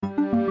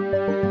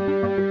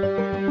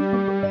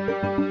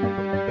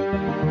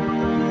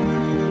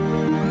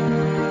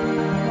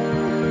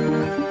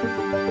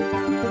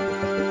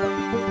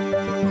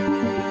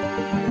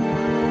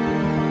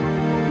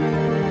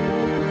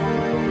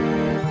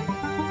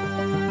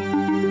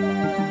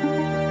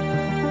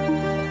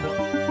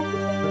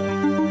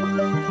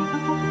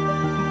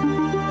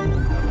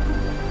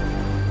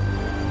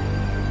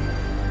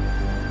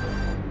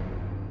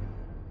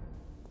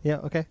Yeah.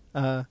 Okay.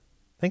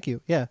 Thank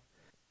you. Yeah.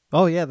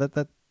 Oh yeah.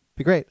 That'd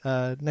be great.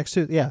 Next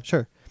Tuesday. Yeah.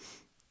 Sure.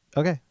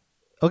 Okay.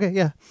 Okay.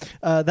 Yeah.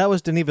 That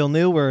was Denis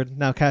Villeneuve. We're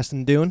now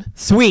casting Dune.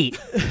 Sweet.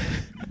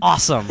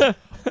 Awesome.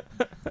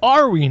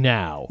 Are we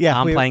now? Yeah.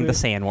 I'm playing the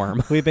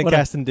sandworm. We've been What a-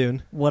 casting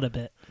Dune. What a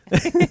bit.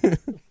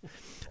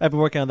 I've been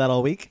working on that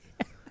all week.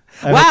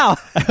 Wow.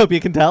 I hope you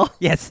can tell.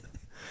 Yes.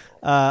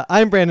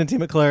 I'm Brandon T.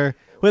 McClure.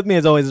 With me,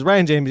 as always, is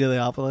Ryan James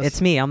Eliopoulos.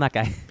 It's me. I'm that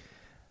guy.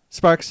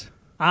 Sparks.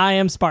 I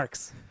am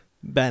Sparks.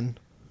 Ben.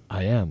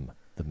 I am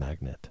the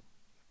magnet.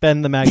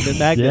 Ben the Magnet.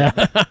 Magnet.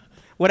 Yeah.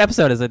 What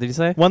episode is it? Did you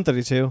say?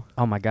 132.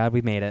 Oh my God,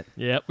 we made it.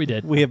 Yep, we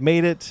did. We have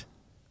made it.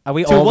 Are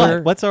we To older?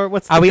 what? What's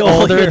the Are we goal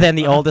older here? than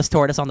the oldest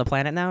tortoise on the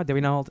planet now? Do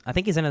we know? I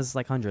think he's in his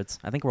hundreds.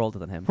 I think we're older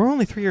than him. We're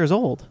only 3 years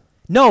old.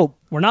 No,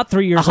 We're not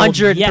 3 years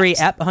 103 old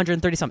yet.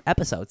 130 some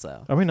episodes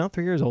though. Are we not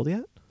 3 years old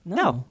yet?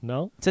 No.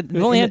 No.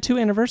 We've only had 2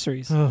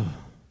 anniversaries.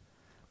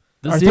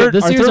 This Our year- third,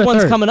 this our year's third our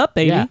one's third. coming up,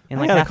 baby. Yeah. In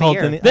I like gotta half a call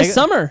year. Denny. This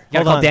summer. Gotta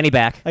Hold call on. Denny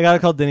back. I gotta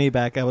call Denny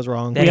back. I was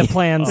wrong. We have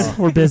plans.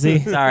 We're busy.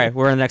 Sorry,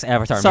 we're in the next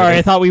Avatar Sorry, I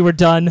movie. thought we were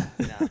done.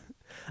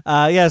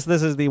 Yes,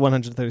 this is the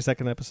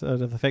 132nd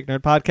episode of the Fake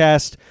Nerd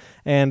Podcast,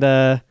 and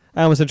I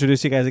almost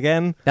introduced you guys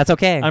again. That's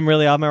okay. I'm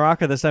really on my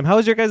rocker this time. How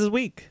was your guys'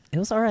 week? It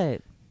was all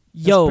right.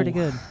 Yo, pretty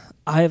good.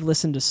 I have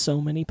listened to so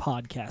many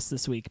podcasts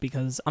this week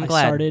because I'm I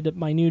glad. started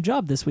my new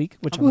job this week,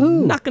 which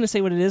Woohoo. I'm not going to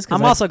say what it is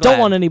because I'm I also don't glad.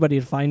 want anybody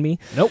to find me.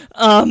 Nope.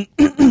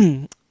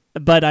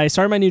 But I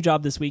started my new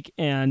job this week,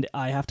 and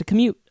I have to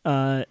commute,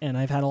 and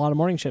I've had a lot of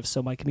morning shifts,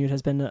 so my commute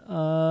has been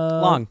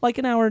long, like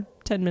an hour,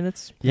 10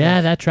 minutes. Yeah,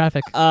 that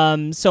traffic.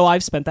 So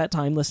I've spent that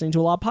time listening to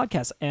a lot of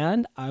podcasts,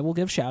 and I will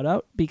give shout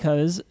out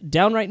because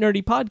Downright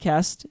Nerdy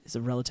Podcast is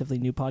a relatively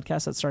new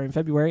podcast that started in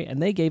February,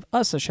 and they gave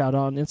us a shout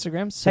out on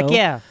Instagram. So Heck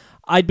yeah.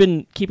 I'd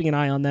been keeping an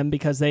eye on them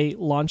because they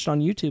launched on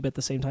YouTube at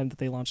the same time that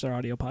they launched their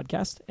audio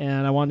podcast,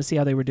 and I wanted to see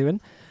how they were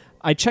doing.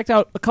 I checked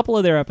out a couple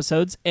of their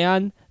episodes,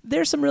 and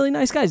they're some really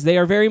nice guys. They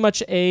are very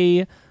much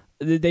they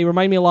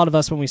remind me a lot of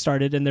us when we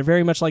started, and they're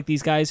very much like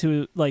these guys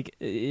who, like,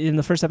 in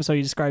the first episode,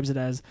 he describes it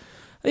as,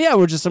 yeah,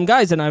 we're just some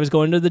guys, and I was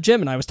going to the gym,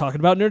 and I was talking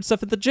about nerd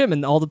stuff at the gym,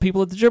 and all the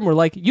people at the gym were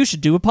like, you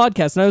should do a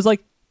podcast. And I was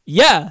like,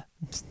 yeah.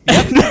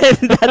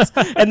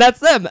 and that's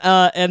them.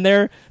 And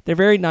they're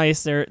very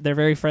nice. They're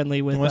very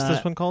friendly with And what's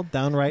this one called?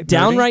 Downright Nerdy?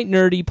 Downright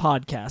Nerdy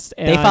Podcast.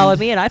 They And followed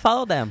me and I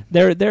followed them.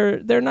 They're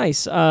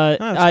nice. that's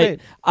great.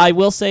 I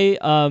will say,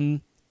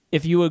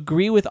 if you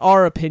agree with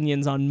our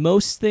opinions on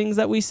most things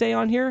that we say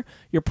on here,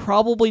 you're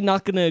probably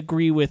not going to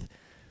agree with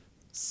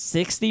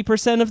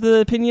 60% of the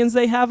opinions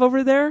they have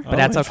over there. But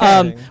that's okay.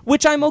 interesting.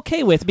 Which I'm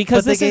okay with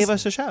because But they this gave is,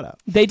 us a shout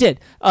out. they did.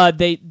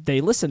 They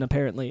listen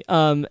apparently.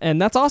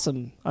 And that's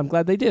awesome. I'm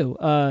glad they do.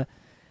 I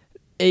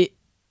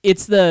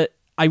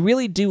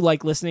really do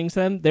like listening to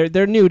them.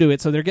 They're new to it,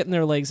 so they're getting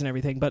their legs and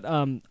everything. But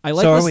I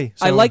like. So are we.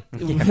 So I are like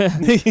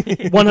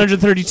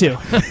 132.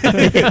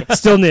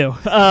 Still new.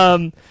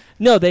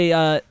 No,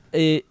 they.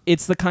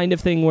 It's the kind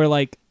of thing where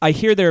like I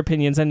hear their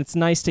opinions, and it's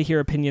nice to hear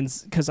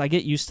opinions because I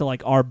get used to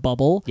like our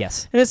bubble.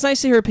 Yes. And it's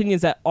nice to hear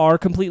opinions that are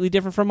completely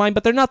different from mine,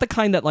 but they're not the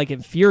kind that like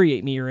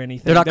infuriate me or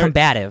anything. They're not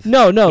combative.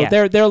 No,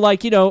 Yeah. they're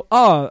like,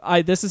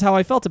 this is how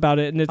I felt about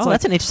it, and it's Oh, like,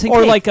 that's an interesting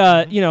or take.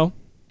 like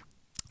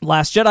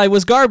Last Jedi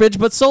was garbage,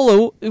 but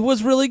Solo it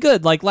was really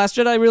good. Like Last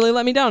Jedi really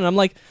let me down, and I'm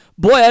like,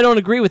 boy, I don't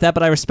agree with that,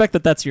 but I respect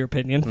that that's your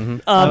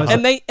opinion.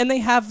 Mm-hmm. And they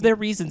have their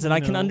reasons, and I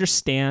can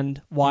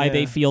understand why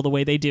they Yeah. feel the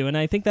way they do, and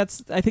I think that's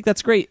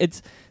great.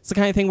 It's the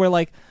kind of thing where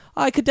like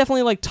I could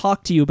definitely like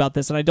talk to you about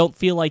this, and I don't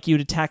feel like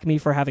you'd attack me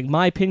for having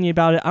my opinion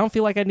about it. I don't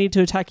feel like I need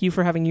to attack you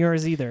for having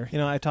yours either. You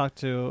know, I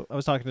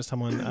was talking to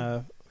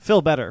someone,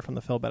 Phil Better from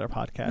the Phil Better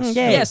podcast.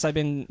 Yeah. Yes, I've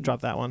been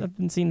Drop that one. I've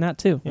been seeing that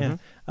too. Yeah.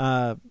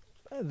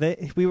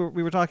 We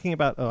were talking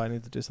about. Oh, I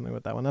need to do something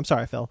with that one. I'm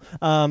sorry, Phil.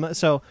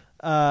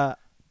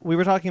 We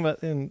were talking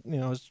about, and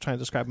I was trying to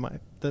describe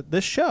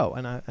this show,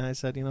 and I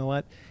said, you know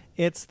what?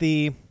 It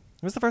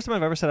was the first time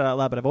I've ever said it out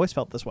loud, but I've always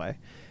felt this way.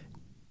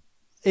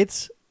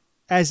 It's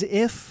as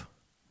if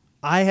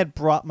I had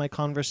brought my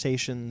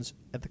conversations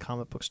at the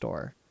comic book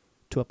store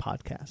to a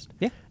podcast.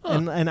 Yeah.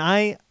 And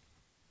I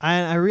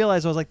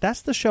realized I was like,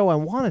 that's the show I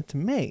wanted to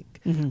make.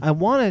 I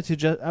wanted to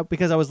just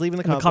because I was leaving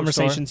the And comic the book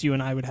store. conversations you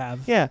and I would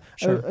have. Yeah,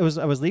 Sure. I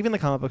was leaving the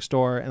comic book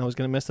store and I was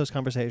going to miss those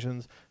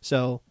conversations.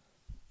 So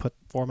put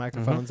 4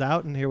 microphones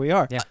out and here we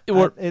are. Yeah.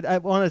 I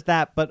wanted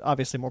that, but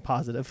obviously more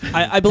positive.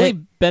 I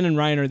believe Ben and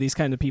Ryan are these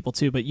kind of people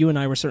too, but you and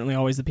I were certainly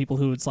always the people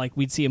who it's like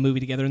we'd see a movie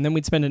together and then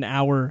we'd spend an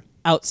hour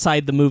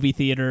outside the movie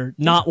theater,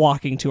 not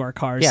walking to our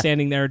cars, Yeah.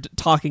 standing there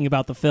talking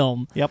about the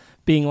film. Yep.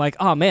 Being like,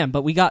 oh man,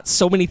 but we got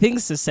so many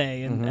things to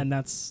say, and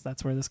that's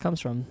where this comes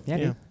from. Yeah,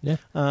 dude. Yeah.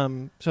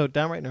 So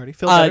downright nerdy.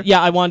 Phil Better.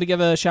 Yeah, I wanted to give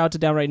a shout out to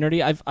Downright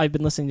Nerdy. I've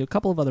been listening to a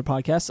couple of other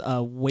podcasts.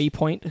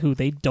 Waypoint, who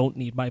they don't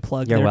need my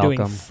plug. You're They're doing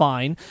welcome.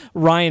 fine.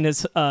 Ryan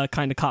has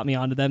kind of caught me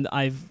onto them.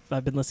 I've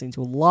been listening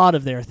to a lot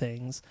of their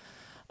things,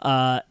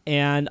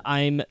 and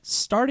I'm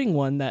starting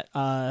one that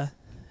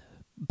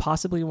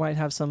possibly might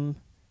have some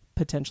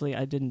potentially.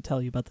 I didn't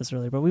tell you about this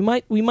earlier, but we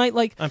might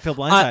like. I feel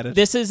blindsided.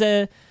 This is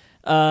a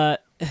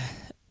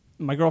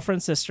my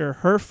girlfriend's sister,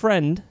 her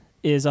friend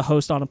is a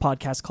host on a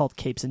podcast called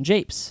Capes and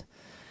Japes.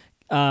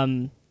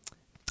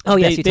 Oh,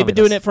 yes, They've you told me been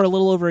doing this. it for a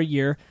little over a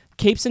year.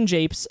 Capes and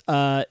Japes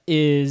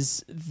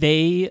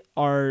they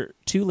are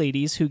two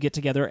ladies who get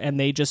together and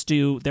they just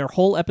do their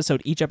whole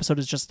episode. Each episode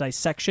is just a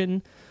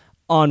dissection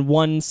on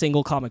one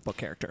single comic book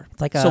character.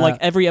 It's like so like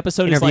every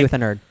episode is interview like with a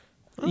nerd.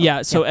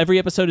 yeah. So every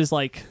episode is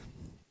like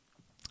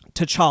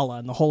T'Challa,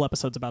 and the whole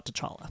episode's about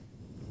T'Challa.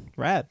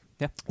 Rad.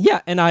 Yeah,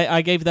 and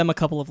I gave them a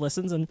couple of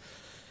listens, and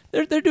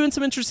they're doing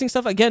some interesting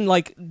stuff. Again,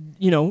 like,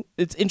 you know,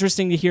 it's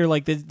interesting to hear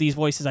like these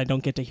voices I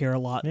don't get to hear a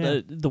lot. Yeah,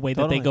 The way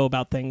that totally. they go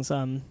about things,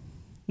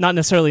 not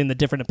necessarily in the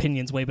different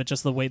opinions way, but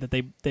just the way that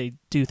they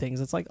do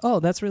things. It's like, oh,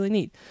 that's really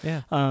neat.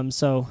 Yeah.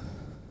 So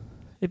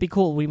it'd be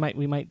cool. We might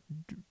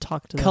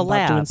talk to them about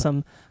Collab. doing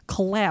some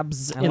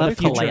collabs I in love the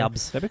future.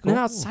 collabs. That'd be And cool.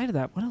 then outside of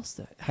that, what else?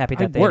 Happy I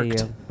Death Day worked.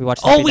 to you. We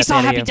watched. Oh, Happy we Death saw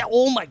Day to Happy You. Death.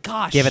 Oh my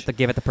gosh! Give it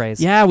the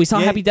praise. Yeah, we saw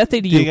Yeah, Happy Death Day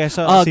to Do you. you guys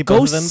see go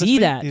both of them this see week?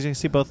 that. Did you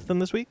see both of them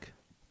this week?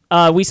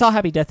 We saw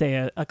Happy Death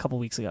Day a couple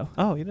weeks ago.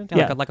 Oh, you didn't? Yeah,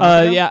 Yeah, like a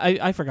month ago? yeah,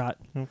 I forgot.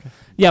 Okay.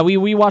 Yeah,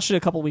 we watched it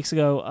a couple weeks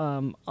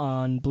ago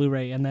on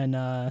Blu-ray, and then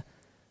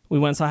we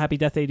went and saw Happy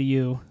Death Day to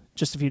You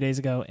just a few days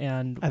ago,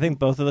 and I think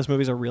both of those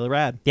movies are really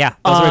rad. Yeah,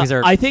 those movies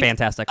are I think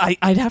fantastic.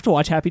 I'd have to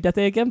watch Happy Death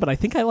Day again, but I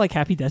think I like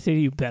Happy Death Day to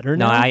You better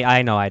no, now.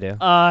 I know I do.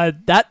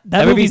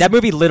 That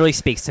movie literally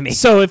speaks to me.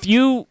 So if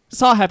you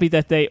saw Happy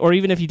Death Day, or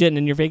even if you didn't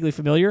and you're vaguely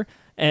familiar,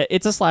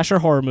 it's a slasher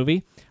horror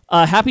movie.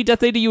 Happy Death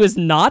Day to You is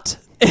not,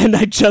 and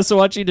I just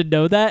want you to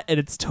know that, and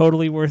it's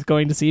totally worth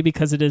going to see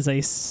because it is a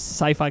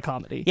sci-fi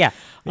comedy. Yeah.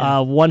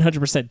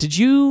 100%. Did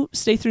you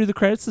stay through the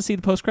credits to see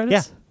the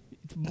post-credits? Yeah.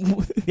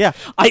 Yeah.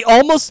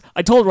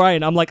 I told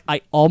Ryan, I'm like,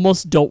 I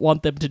almost don't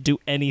want them to do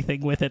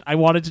anything with it. I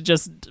wanted to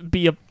just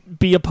be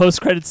a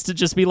post-credits to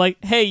just be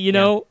like, hey, you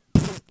know,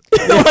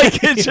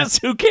 like, it's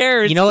just, who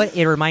cares? You know what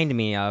it reminded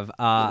me of?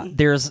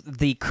 There's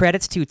the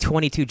credits to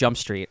 22 Jump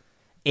Street.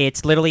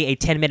 It's literally a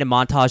 10-minute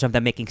montage of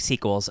them making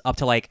sequels up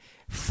to like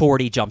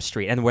 40 Jump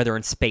Street, and where they're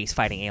in space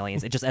fighting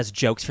aliens. It just as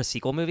jokes for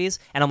sequel movies.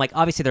 And I'm like,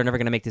 obviously they're never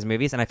going to make these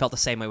movies. And I felt the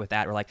same way with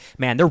that. We're like,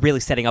 man, they're really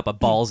setting up a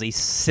ballsy,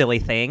 silly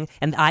thing,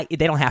 and they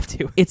don't have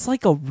to. It's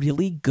like a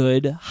really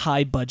good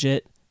high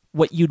budget,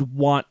 what you'd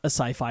want a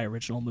sci-fi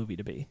original movie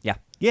to be. Yeah.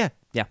 It's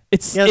Yeah,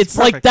 it's it's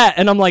like perfect. that,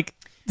 and I'm like,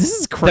 this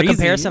is crazy. The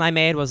comparison I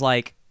made was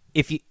like,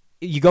 if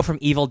you go from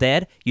Evil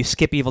Dead, you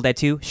skip Evil Dead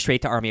 2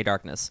 straight to Army of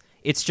Darkness.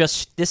 It's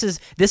just this is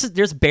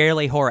there's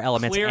barely horror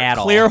elements at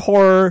all. Clear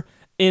horror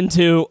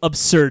into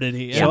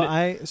absurdity. So And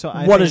I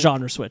what a think-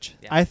 genre switch.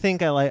 I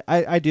think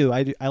I do.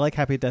 I like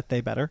Happy Death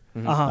Day better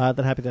than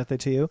Happy Death Day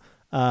to You.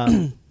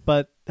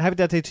 But Happy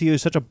Death Day to You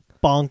is such a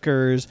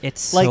bonkers.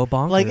 It's like, so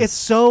bonkers. Like it's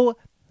so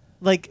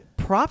like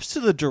props to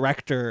the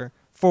director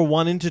for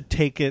wanting to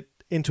take it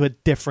into a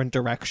different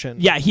direction.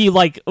 Yeah, he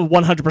like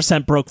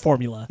 100% broke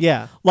formula.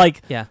 Yeah.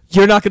 Like, Yeah.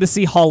 you're not going to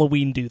see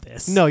Halloween do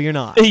this. No, you're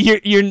not.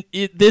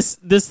 This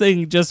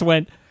thing just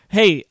went,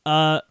 hey,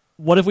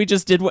 what if we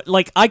just did what?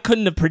 Like, I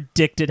couldn't have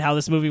predicted how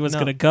this movie was No.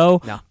 going to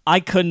go. No. I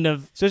couldn't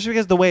have. Especially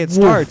because the way it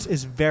starts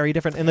is very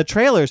different. In the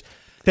trailers,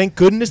 thank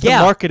goodness the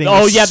Yeah. marketing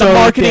Oh is yeah, so the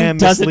marketing damn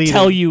doesn't misleading.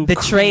 tell you The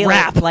trailer,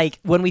 crap. like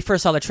when we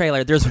first saw the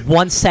trailer, there's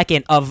 1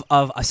 second of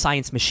a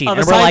science machine, Of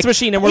and a we're science like,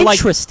 machine, and we're like,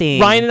 interesting.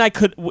 Ryan and I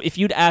could, if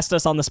you'd asked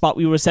us on the spot,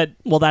 we would have said,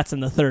 well, that's in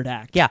the third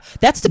act. Yeah,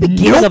 that's the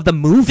beginning Nope. of the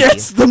movie.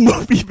 That's the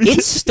movie.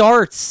 It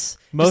starts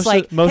Most just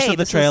like of, most hey, of the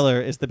this is-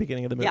 trailer is the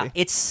beginning of the movie. Yeah,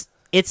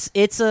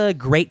 it's a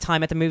great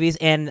time at the movies,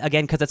 and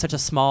again, because it's such a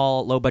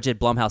small, low budget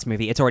Blumhouse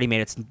movie, it's already made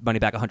its money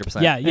back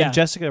 100%. Yeah, And yeah.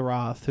 Jessica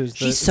Roth, who's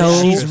she's the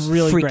so She's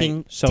really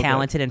freaking So good.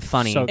 talented and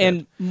funny. So good.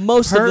 And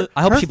most her, of the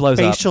I hope her she blows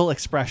up. facial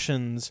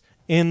expressions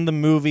in the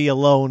movie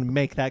alone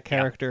make that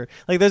character.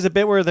 Like, there's a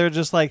bit where they're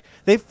just like,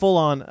 they full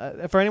on.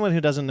 For anyone who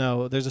doesn't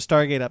know, there's a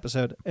Stargate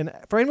episode, and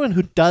for anyone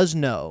who does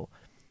know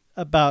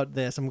about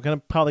this, I'm gonna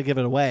probably give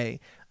it away.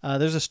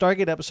 There's a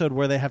Stargate episode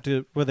where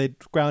they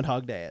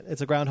Groundhog Day it.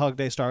 It's a Groundhog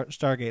Day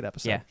Stargate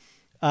episode.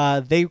 Yeah.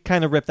 They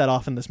kind of rip that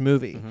off in this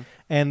movie. Mm-hmm.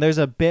 And there's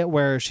a bit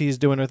where she's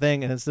doing her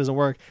thing and it doesn't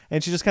work.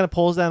 And she just kind of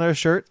pulls down her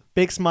shirt,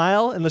 big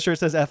smile, and the shirt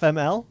says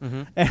FML.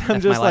 Mhm. And I'm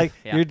F just my like, life.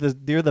 Yeah.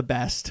 you're the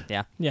best.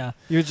 Yeah, yeah,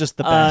 You're just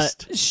the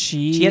best.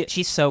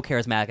 she's so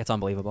charismatic. It's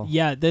unbelievable.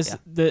 yeah,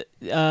 man,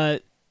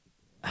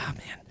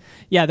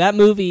 yeah, that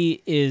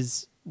movie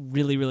is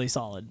really, really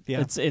solid.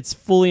 Yeah. It's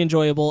fully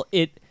enjoyable.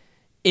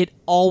 It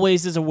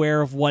always is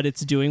aware of what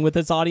it's doing with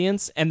its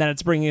audience, and that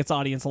it's bringing its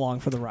audience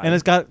along for the ride. And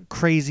it's got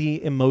crazy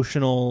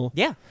emotional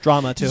Yeah.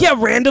 drama to it. yeah,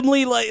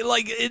 randomly,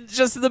 like it,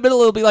 just in the middle,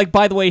 it'll be like,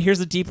 by the way, here's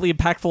a deeply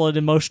impactful and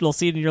emotional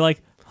scene, and you're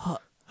like,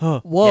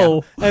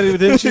 whoa. And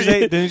didn't you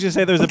say there's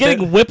I'm a bit?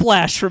 getting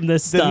whiplash from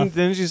this stuff.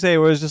 Didn't you say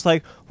where it's just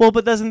like, well,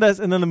 but doesn't that?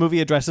 And then the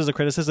movie addresses a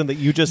criticism that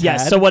you just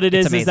Yes. had. So what it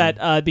It's is amazing.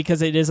 that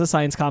because it is a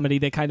science comedy,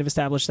 they kind of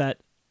establish that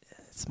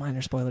it's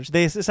minor spoilers.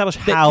 They establish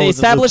They, how they the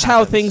establish loop how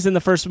happens. things in the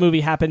first movie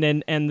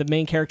happened, and the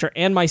main character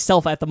and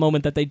myself at the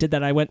moment that they did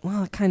that, I went,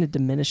 well, it kind of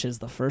diminishes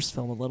the first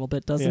film a little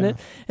bit, doesn't Yeah. it?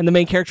 And the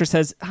main character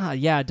says,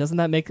 yeah, doesn't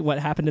that make what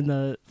happened in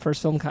the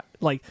first film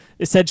like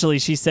essentially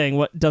she's saying,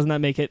 what doesn't that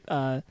make it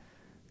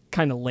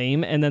kind of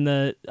lame. And then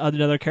the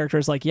other character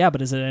is like, yeah,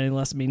 but is it any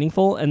less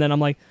meaningful? And then I'm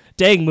like,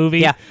 dang, movie,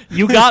 Yeah.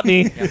 you got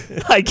me.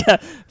 Like,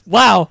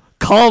 wow,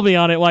 call me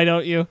on it. Why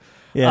don't you?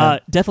 Yeah.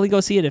 Definitely go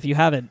see it if you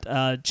haven't.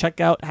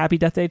 Check out Happy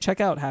Death Day. Check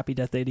out Happy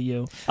Death Day to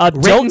You.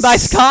 Written by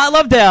Scott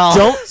Lobdell.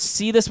 Don't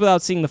see this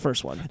without seeing the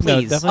first one.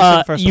 Please. definitely see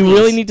the first You one.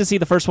 really need to see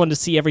the first one to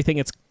see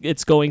everything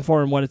it's going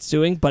for and what it's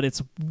doing, but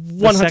it's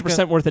 100%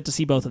 second- worth it to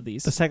see both of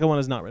these. The second one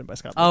is not written by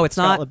Scott. Oh, it's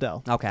Scott not?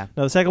 Lobdell. Okay.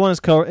 No, the second one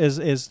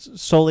is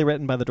solely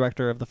written by the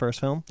director of the first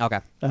film. Okay.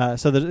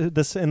 So in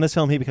this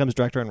film he becomes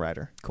director and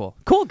writer. Cool.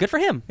 Cool. Good for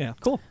him. Yeah.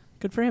 Cool.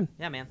 Good for him.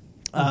 Yeah, man.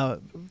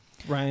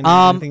 Ryan,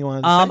 anything you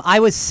wanted to say? I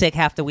was sick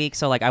half the week,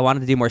 so like I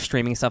wanted to do more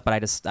streaming stuff, but I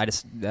just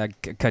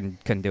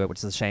couldn't do it, which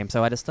is a shame.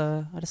 So I just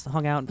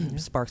hung out in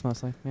Sparks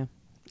mostly. Yeah.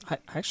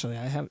 I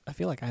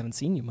feel like I haven't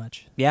seen you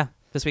much. Yeah.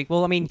 This week.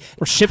 Well, I mean,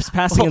 Or ships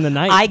passing in the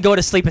night. I go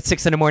to sleep at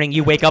 6 a.m.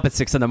 You wake up at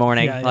 6 a.m.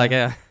 Yeah, Like,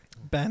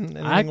 Ben, anything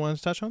I- you wanted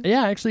to touch on?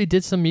 Yeah, I actually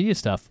did some media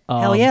stuff.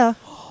 hell yeah.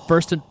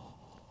 First,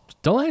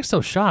 don't act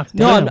so shocked.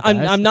 no, Damn, I'm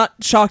guys. I'm not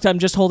shocked. I'm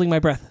just holding my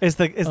breath. Is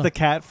the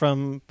cat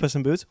from Puss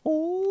in Boots?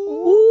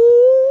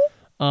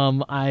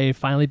 I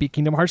finally beat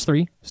Kingdom Hearts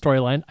 3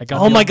 storyline. I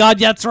got. Oh my God,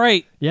 yeah, that's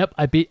right. Yep,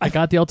 I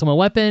got the ultimate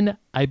weapon.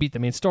 I beat the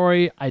main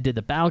story. I did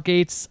the battle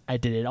gates. I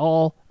did it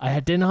all. I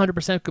didn't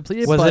 100% complete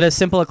it. Was but it as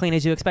simple and clean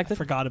as you I expected?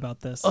 forgot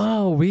about this.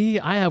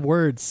 I have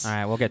words. All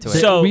right, we'll get to it.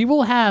 So- We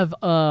will have get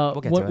to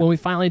it. when we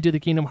finally do the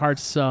Kingdom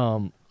Hearts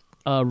Special?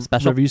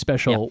 review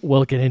special.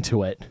 We'll get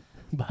into it.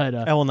 But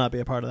I will not be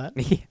a part of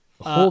that.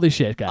 holy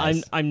shit,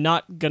 guys! I'm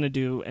not gonna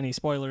do any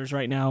spoilers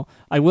right now.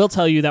 I will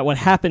tell you that what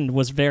happened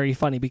was very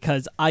funny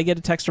because I get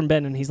a text from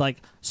Ben and he's like,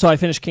 "So I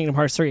finished Kingdom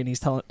Hearts 3," and he's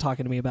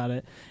talking to me about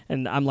it,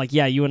 and I'm like,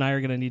 "Yeah, you and I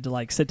are gonna need to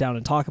like sit down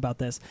and talk about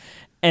this."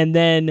 And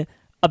then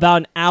about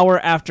an hour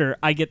after,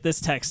 I get this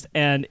text,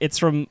 and it's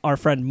from our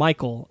friend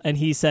Michael, and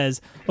he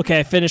says, "Okay,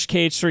 I finished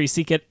KH3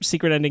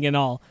 secret ending and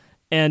all,"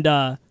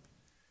 and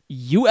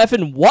you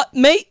effing what,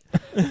 mate?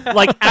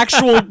 Like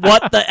actual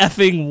what the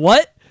effing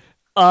what?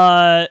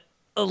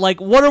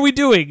 Like, what are we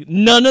doing?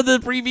 None of the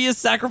previous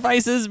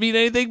sacrifices mean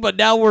anything, but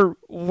now we're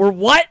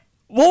what?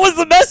 What was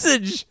the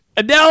message?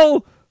 And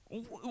now,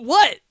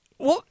 what?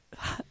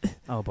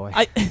 Oh boy.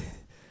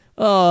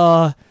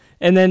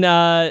 And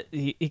then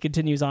he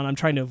continues on. I'm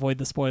trying to avoid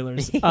the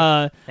spoilers.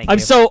 I'm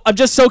you.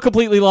 just so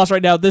completely lost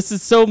right now. This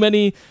is so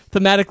many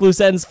thematic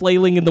loose ends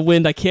flailing in the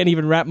wind. I can't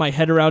even wrap my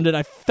head around it.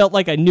 I felt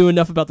like I knew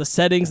enough about the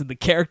settings and the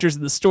characters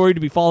and the story to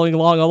be following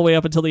along all the way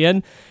up until the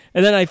end.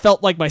 And then I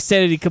felt like my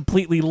sanity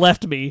completely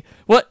left me.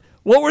 What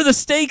were the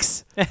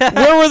stakes?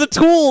 Where were the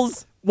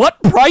tools?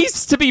 What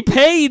price to be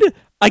paid?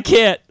 I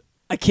can't.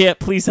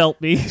 Please help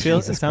me. It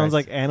sounds Christ.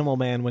 like Animal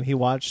Man when he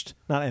watched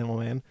not Animal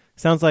Man.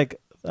 Sounds like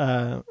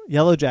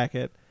Yellow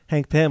Jacket,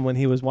 Hank Pym when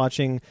he was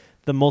watching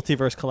the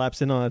multiverse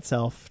collapse in on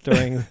itself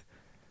during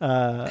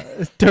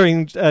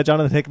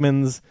Jonathan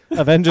Hickman's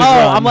Avengers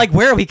run. I'm like,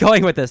 where are we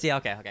going with this? Yeah.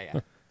 Okay. Yeah.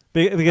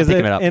 Because I'm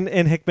picking it up.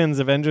 in Hickman's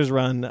Avengers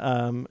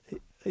run,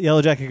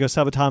 Yellow Jacket goes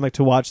subatomic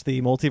to watch the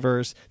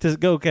multiverse, to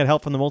go get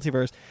help from the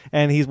multiverse,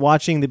 and he's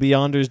watching the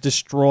Beyonders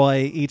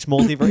destroy each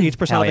multiverse, each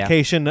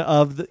personification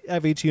of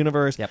each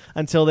universe,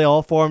 until they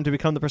all form to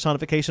become the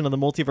personification of the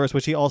multiverse.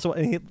 Which he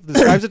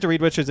describes it to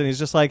Reed Richards, and he's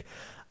just like,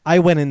 I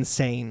went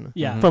insane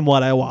from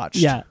what I watched.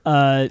 Yeah.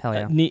 Hell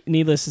yeah.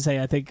 Needless to say,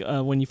 I think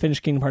when you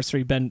finish Kingdom Hearts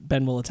 3,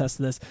 Ben will attest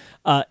to this.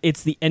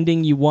 It's the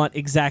ending you want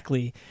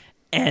exactly.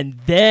 And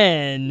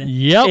then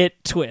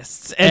it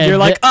twists, and you're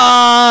like,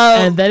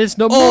 and that is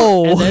Nomura,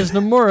 oh. and there's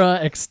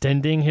Nomura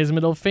extending his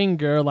middle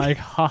finger, like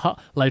haha,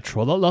 like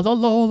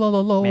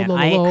Man,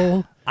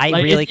 I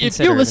like, really if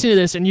considered. you're listening to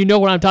this and you know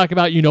what I'm talking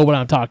about, you know what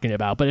I'm talking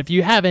about. But if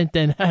you haven't,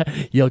 then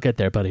you'll get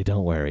there, buddy.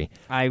 Don't worry.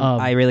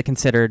 I really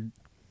considered.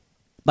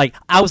 Like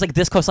I was like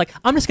this close. Like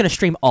I'm just gonna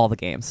stream all the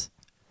games,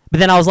 but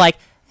then I was like,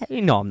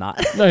 no, I'm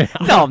not. No,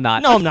 No, I'm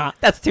not. No, I'm not.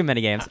 That's too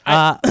many games.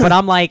 But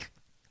I'm like,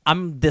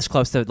 I'm this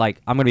close to like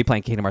I'm gonna be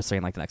playing Kingdom Hearts 3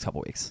 in like the next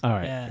couple weeks. all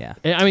right.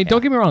 Yeah. I mean,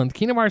 don't get me wrong.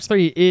 Kingdom Hearts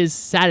 3 is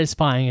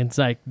satisfying. It's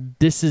like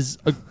this is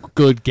a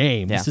good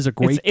game. Yeah. This is a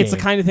great game. It's the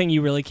kind of thing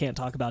you really can't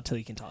talk about till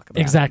you can talk about.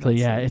 Exactly. it.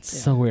 Yeah, it's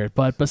so weird.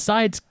 But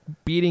besides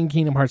beating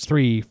Kingdom Hearts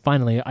 3,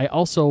 finally, I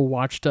also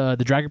watched the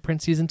Dragon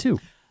Prince Season 2.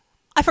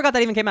 I forgot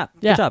that even came out.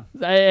 Yeah, Good job.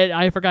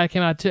 I forgot it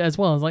came out too as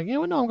well. I was like, you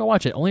know what? No, I'm gonna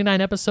watch it. Only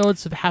 9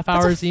 episodes, half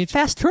hours That's a each.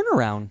 fast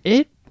turnaround.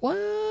 It was.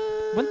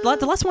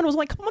 The last one was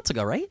like a couple months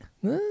ago, right?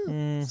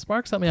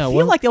 Spark something I out.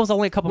 feel like it was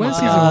only a couple when months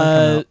season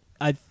ago.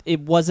 one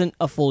It wasn't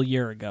a full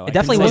year ago. It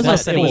definitely was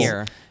less than a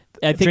year.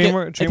 I think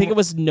Dream- it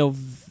was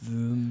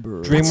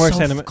November.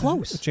 DreamWorks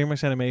close.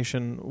 DreamWorks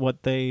Animation.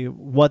 What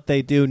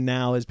they do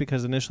now is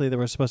because initially they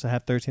were supposed to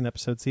have 13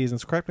 episode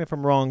seasons. Correct me if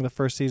I'm wrong. The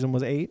first season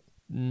was 8.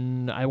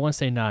 I want to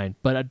say 9,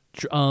 but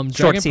seasons,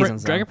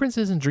 Dragon though. Prince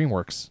isn't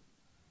DreamWorks.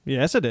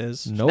 Yes, it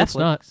is. No, it's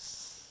not.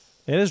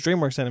 It is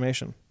DreamWorks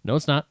Animation. No,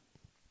 it's not.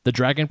 The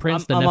Dragon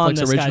Prince, the I'm on Netflix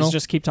this, original. guys.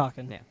 Just keep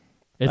talking. Yeah.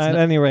 It's At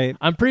not- any rate,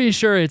 I'm pretty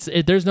sure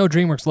there's no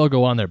DreamWorks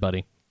logo on there,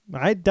 buddy.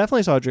 I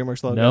definitely saw a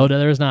DreamWorks logo. No,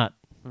 there is not.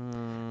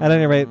 At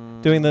any rate,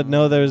 doing the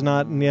no, there's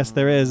not, and yes,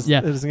 there is.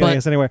 Yeah, isn't but- getting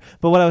us anywhere.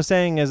 But what I was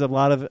saying is a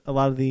lot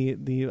of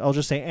the I'll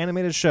just say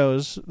animated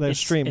shows that are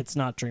streamed. It's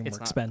not DreamWorks, It's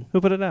not. Ben.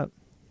 Who put it out?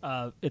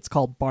 It's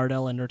called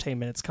Bardell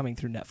Entertainment. It's coming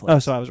through Netflix. Oh,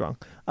 so I was wrong.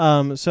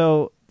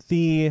 So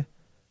the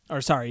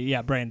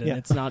Brandon. Yeah.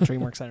 It's not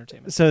DreamWorks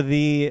Entertainment. so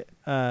the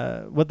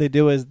what they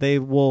do is they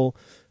will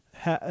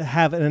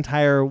have an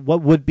entire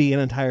what would be an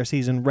entire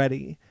season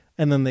ready,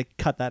 and then they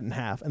cut that in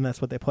half, and that's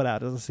what they put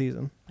out as a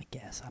season. I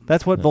guess.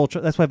 That's what Yeah.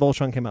 Voltron. That's why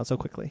Voltron came out so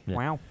quickly. Yeah.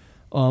 Wow.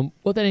 Well,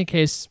 in any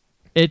case,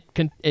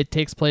 it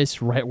takes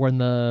place right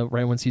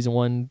when season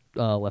 1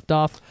 left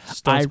off.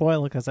 Just don't I-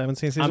 spoil it because I haven't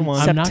seen season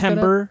one. I'm not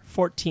September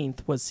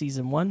 14th was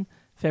season 1.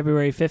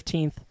 February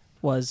 15th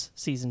was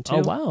season 2.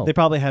 Oh wow! They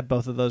probably had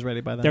both of those ready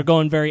by then. They're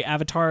going very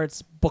Avatar.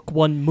 It's book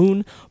 1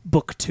 moon,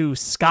 book 2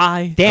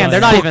 sky. Damn, they're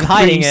book not even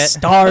hiding 3 it.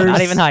 Stars. Not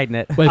even hiding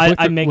it. Wait, book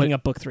I'm making wait.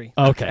 up book 3.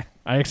 Okay,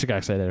 I actually got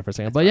excited there for a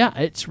second, but yeah,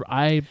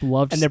 I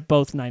loved. And they're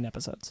both 9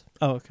 episodes.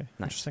 Oh, okay.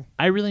 Nice. Interesting.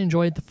 I really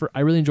enjoyed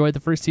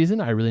the first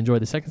season. I really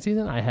enjoyed the second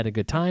season. I had a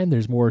good time.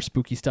 There's more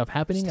spooky stuff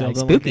happening. Still I-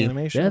 don't like spooky. the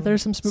animation. yeah,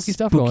 there's some spooky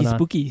stuff going on.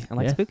 Spooky. I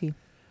like Yeah. spooky.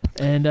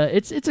 And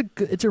it's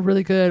a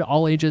really good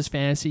all ages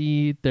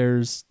fantasy.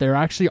 There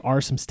actually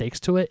are some stakes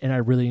to it, and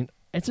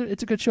it's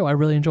a good show. I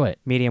really enjoy it.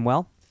 Medium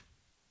well.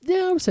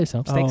 Yeah, I would say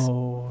so. Stakes.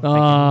 Oh, Thank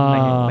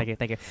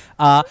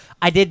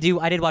you.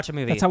 I did watch a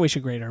movie. That's how we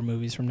should grade our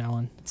movies from now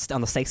on. On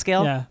the steak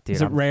scale. Yeah. Dude,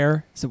 Is it I'm-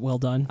 rare? Is it well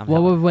done? I'm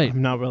Well, having- wait.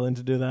 I'm not willing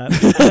to do that.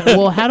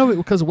 Well, how do we?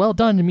 Because well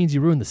done, it means you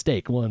ruined the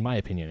steak. Well, in my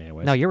opinion,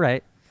 anyways. No, you're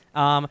right.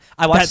 I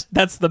watched.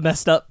 That's the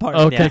messed up part.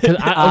 Okay. Yeah. 'Cause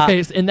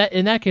okay. So in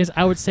that case,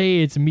 I would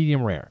say it's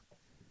medium rare.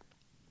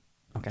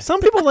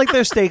 Some people like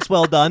their steaks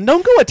well done.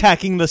 Don't go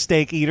attacking the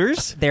steak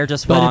eaters. They're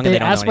just But wrong if and they they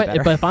don't ask know any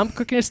better. but if I'm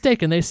cooking a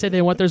steak and they say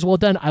they want theirs well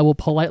done, I will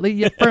politely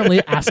yet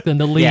firmly ask them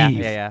to leave.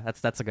 yeah.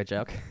 That's a good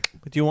joke.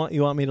 Do you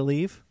want me to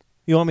leave?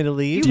 You want me to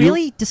leave? You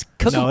really just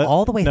cook No, them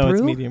all the way no, through?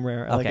 it's medium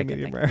rare. I like Okay, it good,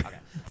 medium thank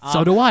rare. you.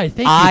 So do I.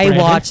 Thank you. I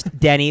Brandon. watched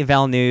Denny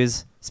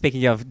Villeneuve.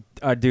 Speaking of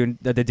Dune,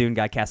 the Dune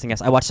guy casting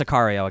us, I watched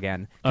Sicario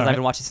again because All I've right.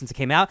 been watching it since it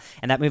came out,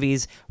 and that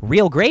movie's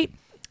real great.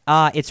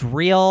 It's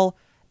real.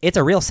 It's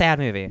a real sad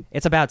movie.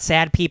 It's about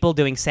sad people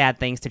doing sad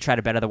things to try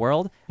to better the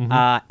world.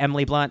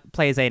 Emily Blunt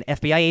plays an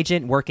FBI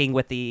agent working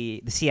with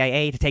the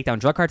CIA to take down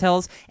drug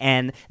cartels,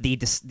 and the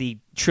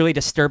truly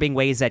disturbing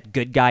ways that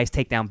good guys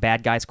take down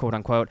bad guys, quote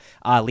unquote,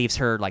 leaves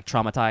her like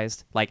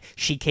traumatized. Like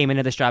she came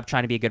into this job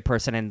trying to be a good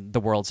person, and the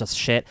world's just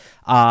shit.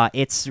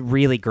 It's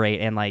really great,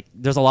 and like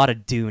there's a lot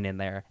of Dune in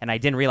there, and I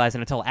didn't realize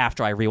it until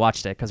after I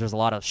rewatched it because there's a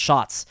lot of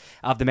shots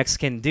of the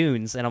Mexican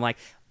dunes, and I'm like,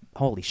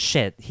 holy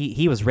shit,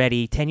 he was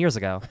ready 10 years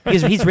ago. He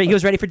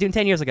was ready for Dune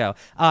 10 years ago.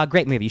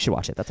 Great movie. You should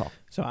watch it. That's all.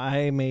 So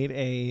I made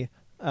a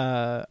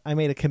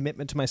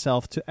commitment to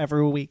myself to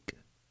every week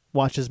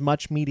watch as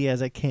much media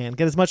as I can,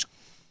 get as much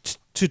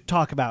to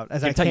talk about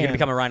as I You're can. going to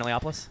become a Ryan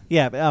Leopolis?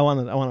 Yeah, but I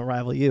want to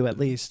rival you at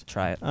least.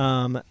 Try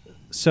it.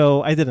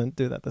 So I didn't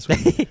do that this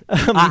week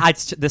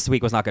This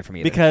week was not good for me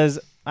either. because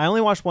I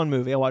only watched one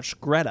movie. I watched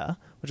Greta,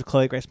 which is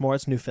Chloe Grace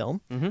Moretz's new film.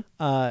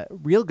 Mm-hmm.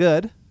 Real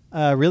good,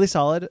 really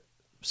solid,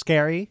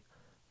 scary.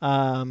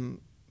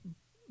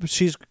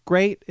 She's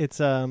great.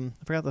 It's I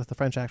forgot what the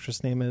French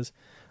actress name is,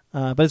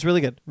 but it's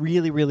really good.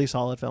 Really, really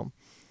solid film.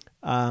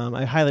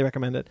 I highly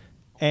recommend it.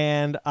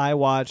 And I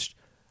watched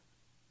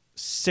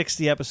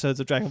 60 episodes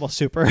of Dragon Ball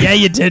Super. Yeah,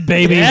 you did,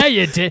 baby. Yeah,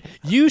 you did.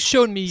 You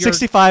showed me your.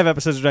 65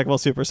 episodes of Dragon Ball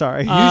Super.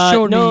 Sorry. You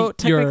showed no, me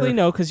technically your-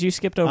 no, because you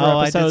skipped over Oh,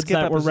 I did episodes skip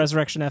that were episodes.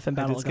 Resurrection F and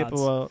I Battle did of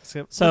Gods.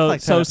 skip So like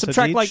 10 so episodes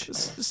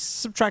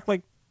subtract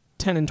like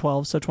 10 and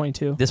 12, so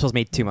 22. This was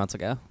made 2 months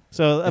ago.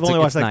 So I've It's only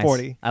watched it's like nice.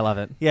 40. I love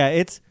it. Yeah,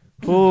 it's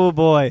oh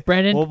boy,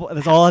 Brandon, Oh, boy,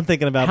 that's all I'm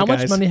thinking about. How much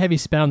guys. money have you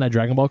spent on that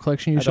Dragon Ball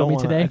collection you I showed don't me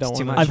wanna- today? I don't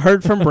too wanna- much. I've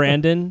heard from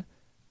Brandon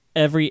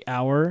every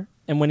hour,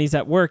 and when he's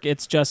at work,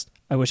 it's just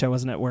I wish I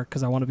wasn't at work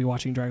because I want to be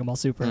watching Dragon Ball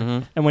Super.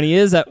 Mhm. And when he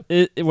is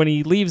when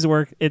he leaves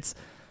work, it's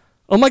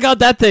oh my god,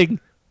 that thing.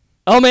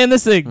 Oh man,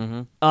 this thing.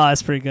 Mhm. Oh,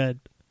 that's pretty good.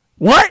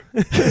 What?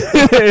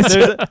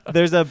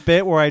 there's a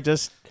bit where I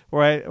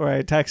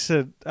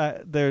texted.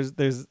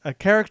 There's a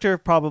character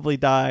probably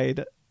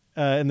died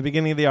in the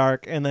beginning of the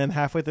arc, and then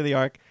halfway through the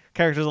arc,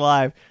 character's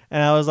alive.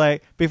 And I was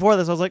like, before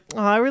this, I was like, oh,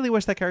 I really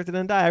wish that character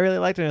didn't die. I really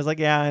liked her. And I was like,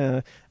 yeah, I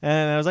know.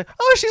 And I was like,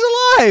 oh, she's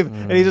alive.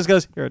 And he just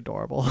goes, you're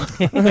adorable.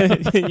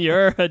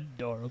 You're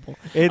adorable.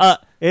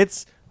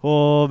 It's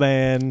oh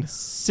man.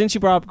 Since you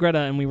brought up Greta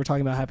and we were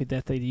talking about Happy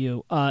Death Day to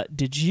You,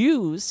 did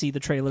you see the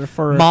trailer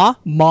for Ma?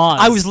 Moz?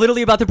 I was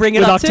literally about to bring it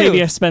with up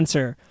Octavia too.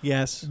 Spencer.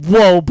 Yes.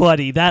 Whoa,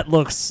 buddy, that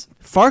looks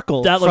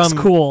Farkle. that looks from,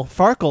 cool.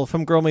 Farkle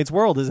from Girl Meets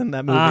World is in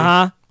that movie. Uh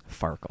huh.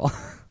 Farkle.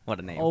 What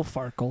a name. Oh,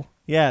 Farkle.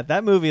 Yeah,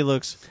 that movie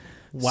looks.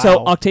 Wow.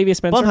 So Octavia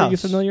Spencer, are you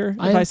Blumhouse. familiar?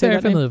 I if am I say very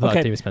that name? familiar with Okay.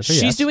 Octavia Spencer,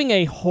 She's yes. doing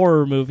a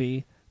horror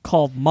movie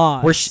called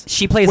Moz. Where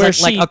she plays Where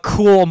like a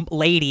cool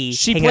lady.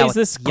 she hanging out plays with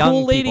this young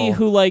cool lady people.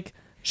 who like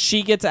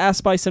she gets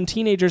asked by some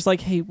teenagers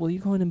like, hey, will you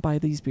go in and buy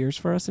these beers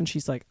for us? And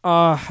she's like,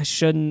 I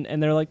shouldn't.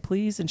 And they're like,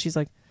 please. And she's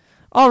like,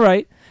 all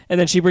right. And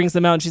then she brings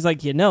them out and she's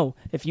like,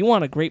 if you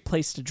want a great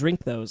place to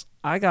drink those,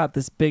 I got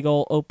this big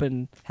old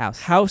open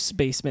house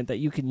basement that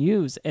you can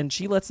use. And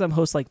she lets them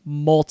host like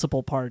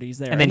multiple parties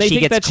there. And then they she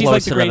think gets that she's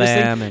like the closer to greatest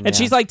them, thing. and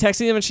She's like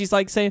texting them and she's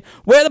like saying,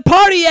 where the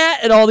party at?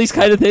 And all these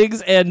kind of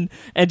things and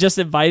just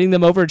inviting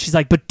them over. And she's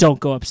like, but don't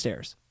go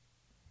upstairs.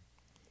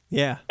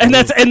 Yeah. And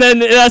that's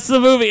the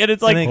movie. And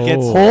it's like, And it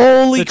gets,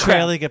 holy the crap.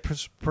 trailer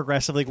gets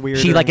progressively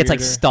weirder. She like gets like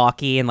weirder.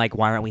 stalky and like,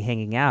 why aren't we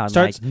hanging out? And,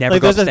 Starts like never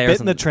like go there's this upstairs. bit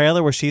in the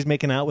trailer where she's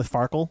making out with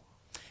Farkle.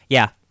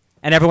 Yeah,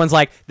 and everyone's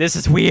like, this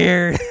is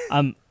weird.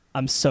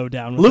 I'm so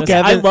down with Luke this.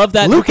 Evans. I love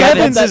that. Luke I love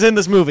Evans that- is in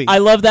this movie. I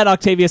love that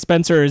Octavia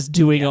Spencer is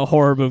doing a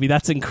horror movie.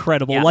 That's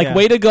incredible. Yeah. Like, Yeah.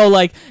 way to go.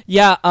 Like,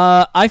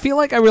 I feel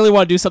like I really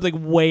want to do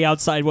something way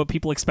outside what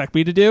people expect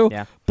me to do.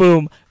 Yeah.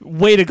 Boom.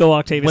 Way to go,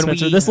 Octavia When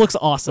Spencer. we- This looks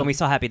awesome. When we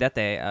saw Happy Death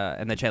Day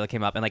and the trailer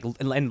came up and like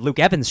and Luke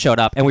Evans showed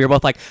up and we were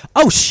both like,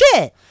 oh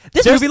shit,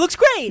 this movie looks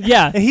great.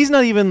 yeah. And he's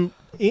not in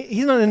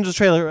this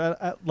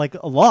trailer like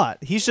a lot.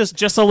 He's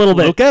just A little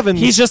bit. Luke Evans.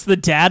 He's just the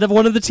dad of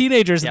one of the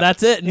teenagers, Yep. and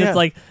that's it. And Yeah. it's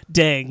like,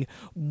 dang,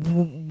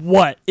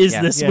 what is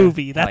Yeah. this Yeah.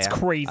 movie? That's yeah.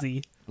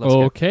 crazy. Looks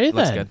good. Okay,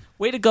 Looks then. good.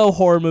 Way to go,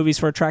 horror movies,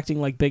 for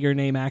attracting like bigger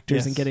name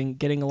actors Yes. and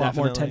getting a lot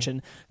more Definitely.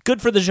 attention.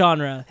 Good for the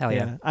genre. Hell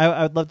yeah.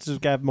 I would love to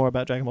gab more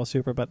about Dragon Ball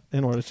Super, but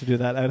in order to do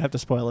that, I would have to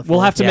spoil it. We'll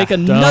for have to Yeah. make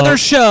another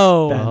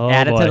show. Oh,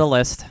 Add it boy. to the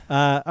list.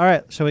 All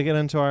right, shall we get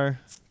into our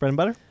bread and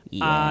butter?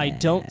 I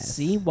don't Yes.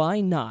 see why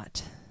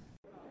not.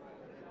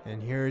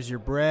 And here's your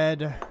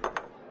bread.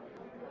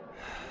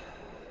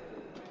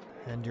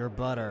 And your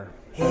butter.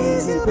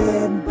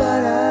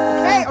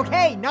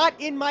 Okay, not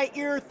in my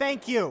ear,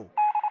 thank you.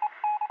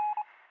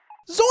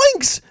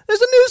 Zoinks!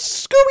 There's a new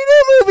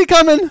Scooby-Doo movie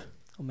coming.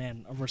 Oh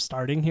man, we're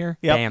starting here.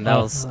 Yep. Damn, that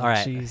was all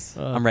right. Jeez.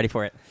 I'm ready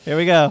for it. Here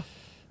we go.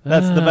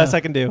 That's the best I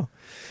can do.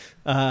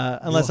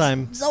 Unless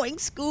I'm Zoing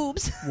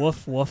Scoobs.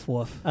 Woof woof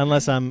woof. I'm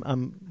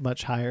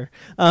much higher.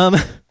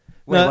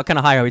 Wait, No. what kind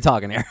of high are we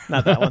talking here?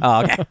 Not that one.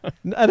 Oh, okay.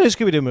 A new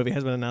Scooby-Doo movie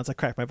has been announced. I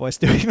cracked my voice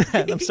doing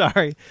that. I'm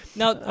sorry.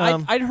 Now,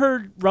 Um, I'd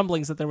heard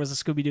rumblings that there was a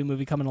Scooby-Doo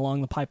movie coming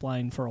along the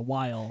pipeline for a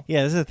while.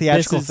 Yeah, this is a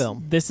theatrical this is,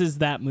 film. This is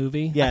that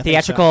movie. Yeah, I think so.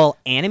 Theatrical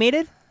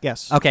animated?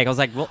 Yes. Okay, I was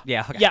like, well,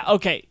 yeah. Okay. Yeah.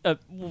 Okay.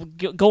 We'll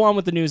go on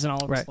with the news and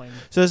I'll Right. explain.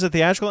 So this is a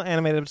theatrical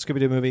animated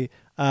Scooby-Doo movie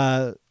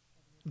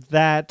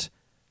that,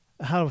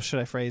 how should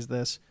I phrase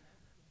this?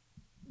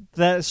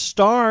 That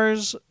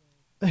stars.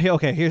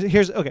 Okay,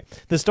 here's okay.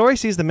 The story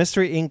sees the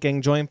Mystery Inc.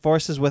 gang join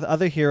forces with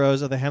other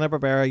heroes of the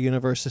Hanna-Barbera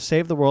universe to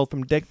save the world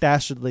from Dick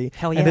Dastardly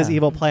Hell and his yeah.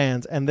 evil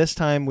plans. And this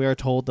time, we are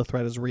told the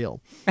threat is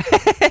real.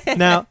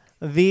 now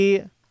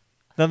the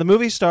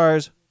movie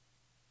stars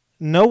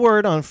no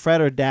word on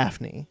Fred or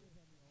Daphne,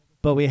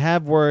 but we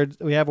have word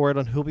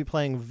on who'll be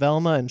playing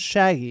Velma and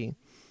Shaggy.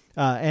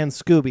 And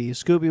Scooby.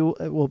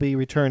 Scooby will be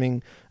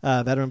returning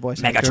veteran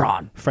voice actor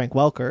Megatron. Frank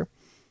Welker,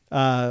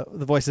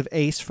 the voice of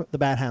Ace, the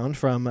Bat Hound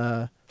from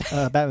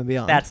Batman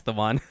Beyond. That's the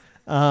one.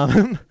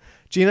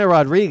 Gina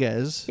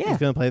Rodriguez Yeah. is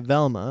going to play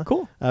Velma.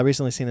 Cool.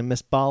 Recently seen in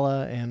Miss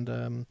Bala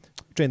and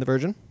Jane the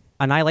Virgin,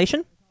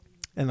 Annihilation?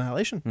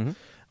 Annihilation.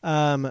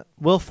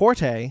 Will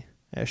Forte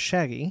as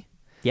Shaggy,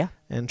 Yeah.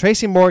 and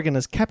Tracy Morgan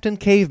as Captain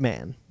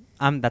Caveman.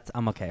 I'm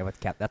okay with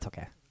Cap. That's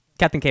okay.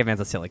 Captain Caveman's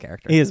a silly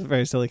character. He is a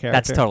very silly character.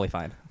 That's totally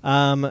fine.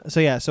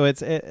 So it's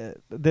that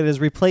is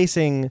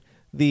replacing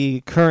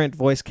the current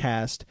voice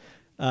cast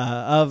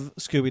of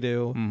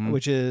Scooby-Doo, Mhm.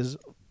 which is,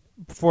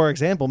 for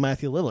example,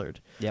 Matthew Lillard,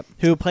 Yep.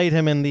 who played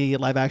him in the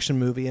live-action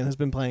movie and has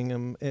been playing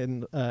him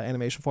in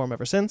animation form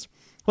ever since.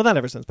 Well, not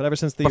ever since, but ever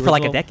since the But for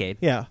like a original- decade.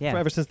 Yeah, Yeah.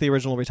 ever since the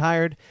original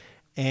retired,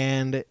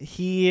 and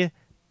he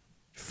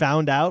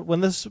found out when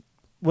this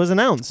was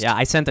announced. Yeah,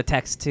 I sent a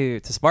text to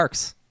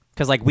Sparks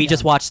because like we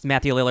just watched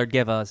Matthew Lillard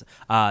give us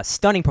a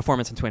stunning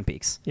performance in Twin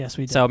Peaks. Yes,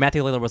 we did. So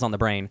Matthew Lillard was on the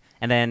brain,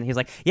 and then he's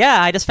like,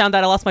 "Yeah, I just found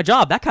out I lost my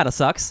job. That kind of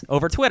sucks."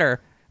 Over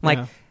Twitter, I'm like,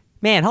 Yeah.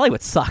 "Man,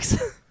 Hollywood sucks."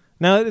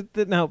 Now,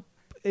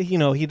 you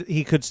know,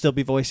 he could still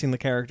be voicing the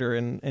character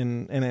in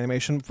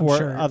animation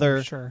for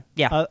other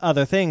Yeah.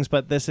 other things,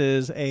 but this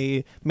is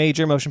a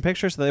major motion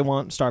picture, so they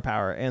want star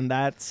power, and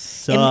that And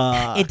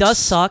sucks. it does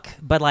suck,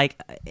 but like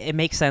it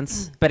makes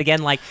sense. But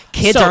again, like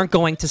kids So- aren't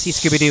going to see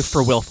Scooby Doo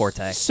for Will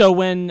Forte. So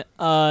when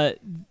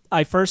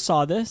I first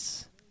saw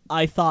this,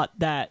 I thought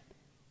that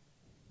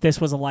this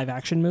was a live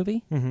action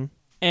movie, Mm-hmm.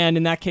 and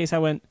in that case, I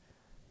went,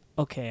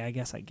 "Okay, I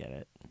guess I get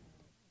it."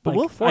 But Like,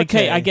 Will Forte,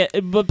 okay, I get,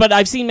 but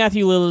I've seen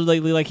Matthew Lillard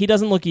lately. Like he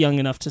doesn't look young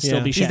enough to still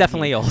Yeah. be. He's Shaggy.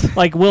 definitely old.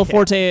 Like Will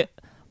Forte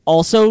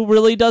also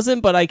really doesn't,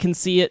 but I can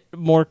see it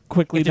more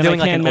quickly If you're than I doing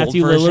like can an old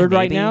Matthew version, Lillard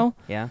right maybe. now.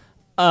 Yeah.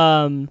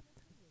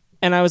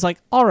 And I was like,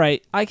 all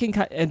right, I can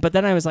but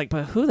then I was like,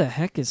 but who the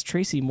heck is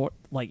Tracy Moore?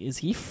 Like, is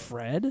he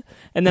Fred?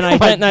 And then I Oh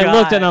my went and I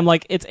looked God. and I'm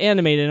like, it's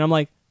animated. And I'm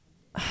like,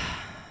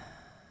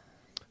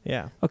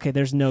 yeah. okay,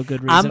 there's no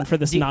good reason for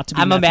this not to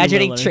be I'm Matthew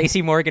imagining Lillard.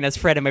 Tracy Morgan as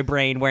Fred in my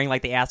brain, wearing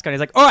like the ascot. He's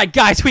like, "All right,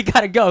 guys, we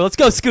gotta go. Let's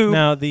go, Scoob."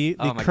 Now the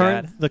Oh my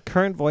current God. the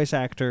current voice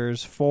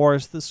actors for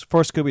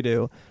Scooby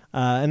Doo,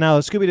 and now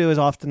Scooby Doo is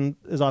often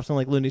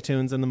like Looney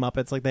Tunes and the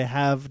Muppets. Like they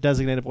have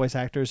designated voice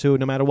actors who,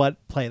 no matter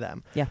what, play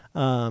them. Yeah.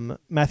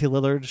 Matthew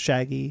Lillard,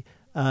 Shaggy,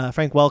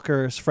 Frank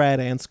Welker's Fred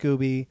and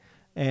Scooby,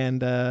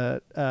 and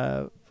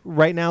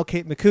right now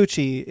Kate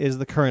Micucci is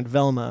the current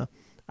Velma.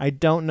 I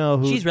don't know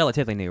who. She's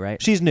relatively new,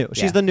 right? She's new.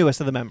 She's Yeah. the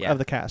newest of the Yeah. of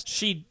the cast.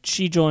 She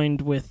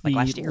joined with Like the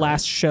last year,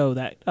 last right? show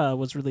that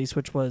was released,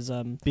 which was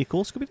Be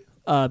Cool, Scooby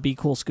Doo. Be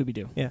Cool Scooby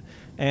Doo. Yeah,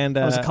 and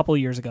That was a couple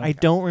years ago. I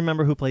don't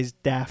remember who plays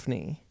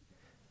Daphne.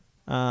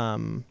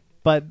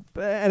 But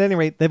at any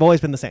rate, they've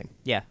always been the same,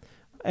 Yeah.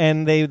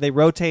 and they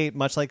rotate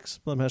much like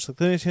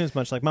Looney Tunes,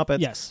 much like Muppets.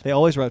 Yes. They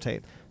always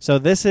rotate. So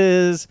this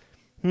is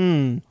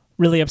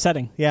Really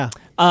upsetting. yeah.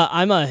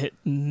 I'm a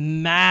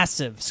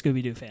massive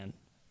Scooby Doo fan.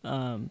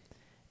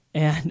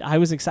 And I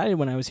was excited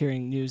when I was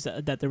hearing news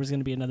that there was going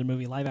to be another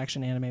movie, live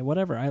action anime,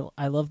 whatever.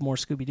 I love more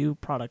Scooby Doo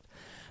product.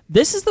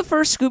 This is the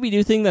first Scooby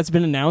Doo thing that's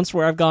been announced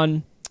where I've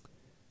gone,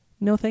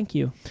 no, thank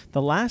you.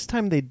 The last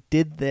time they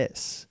did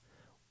this,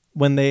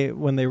 when they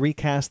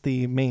recast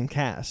the main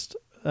cast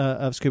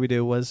of Scooby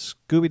Doo, was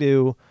Scooby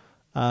Doo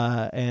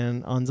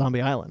and on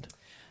Zombie Island.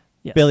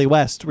 Yes. Billy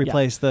West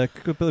replaced the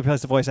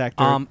voice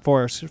actor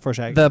for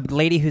Shaggy. The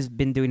lady who's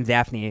been doing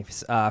Daphne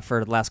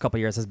for the last couple of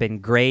years has been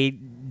Gray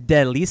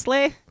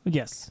Delisle.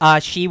 Yes.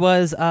 She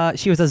was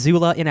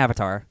Azula in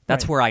Avatar.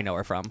 That's Right. where I know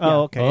her from.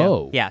 Oh, okay. yeah.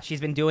 Oh. Yeah,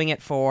 she's been doing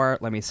it for.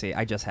 Let me see.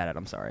 I just had it.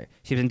 I'm sorry.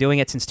 She's been doing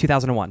it since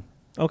 2001.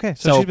 Okay.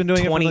 So So she's been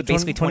doing 20 it for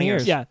basically 20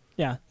 years. Yeah,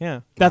 yeah.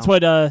 Yeah. That's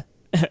what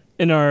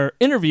in our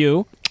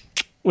interview,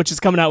 which is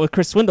coming out with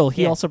Chris Swindle,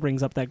 he Yeah. also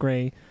brings up that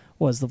Gray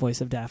was the voice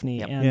of Daphne,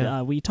 Yep. and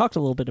Yeah. we talked a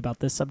little bit about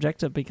this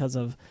subject because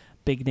of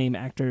big name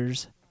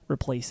actors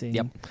replacing.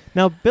 Yep.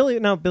 Now Billy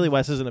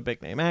West isn't a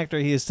big name actor.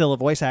 He is still a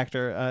voice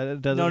actor.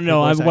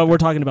 What we're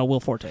talking about,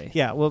 Will Forte.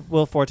 Yeah,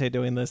 Will Forte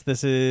doing this.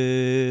 This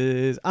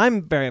is.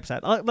 I'm very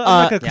upset. I'm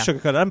not going to yeah.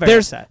 sugarcoat it. I'm very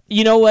upset.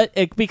 You know what?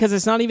 Because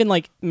it's not even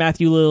like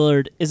Matthew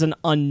Lillard is an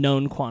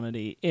unknown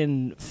quantity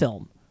in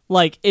film.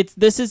 Like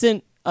this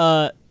isn't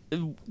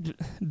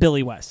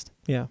Billy West.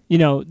 Yeah. You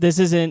know, this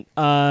isn't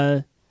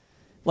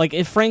like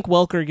if Frank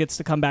Welker gets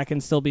to come back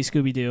and still be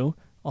Scooby Doo,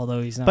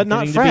 although he's not But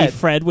not getting Fred. to be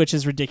Fred, which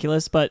is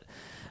ridiculous. But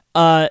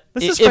This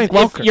is if Frank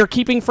Welker. you're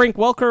keeping Frank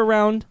Welker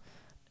around,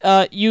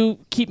 you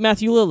keep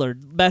Matthew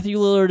Lillard. Matthew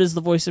Lillard is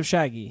the voice of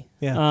Shaggy.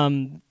 Yeah.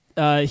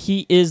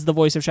 He is the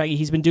voice of Shaggy.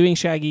 He's been doing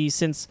Shaggy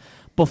since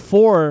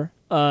before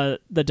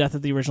the death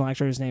of the original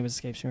actor, whose name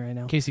escapes me right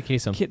now. Casey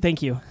Kasem.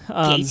 Thank you.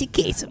 Casey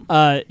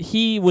Kasem.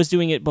 He was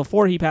doing it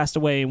before he passed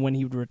away and when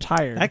he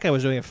retired. That guy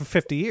was doing it for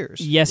 50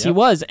 years. Yes, he Yep.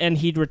 was, and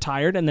he'd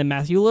retired, and then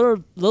Matthew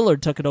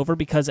Lillard took it over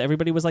because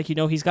everybody was like,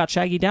 he's got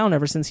Shaggy down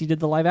ever since he did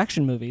the live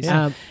action movies.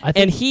 Yeah. I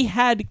think And he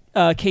had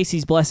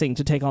Casey's blessing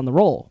to take on the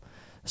role.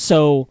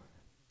 So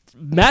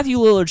Matthew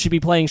Lillard should be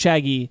playing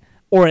Shaggy,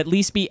 or at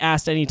least be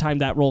asked anytime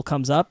that role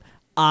comes up.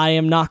 I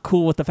am not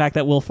cool with the fact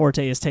that Will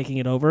Forte is taking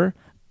it over.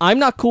 I'm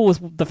not cool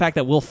with the fact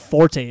that Will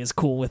Forte is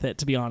cool with it,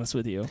 to be honest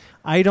with you.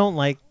 I don't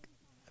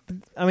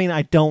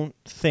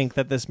think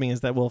that this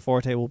means that Will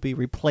Forte will be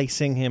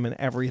replacing him in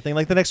everything.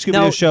 Like the next Scooby-Doo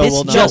No, show this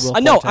will not just- Will I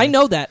know, Forte. I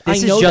know that.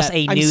 This I know is just that.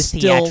 a I'm new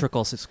still-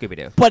 theatrical Scooby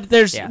Doo. But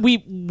there's Yeah.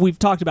 we've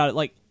talked about it.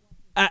 Like,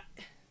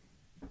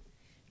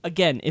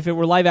 again, if it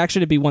were live action,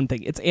 it'd be one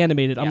thing. It's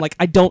animated. I'm Yeah. like,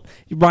 I don't.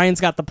 Ryan's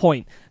got the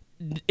point.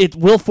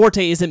 Will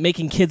Forte isn't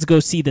making kids go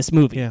see this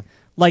movie. Yeah.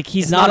 Like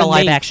he's It's not a name-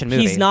 live-action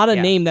movie. He's not a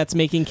Yeah. name that's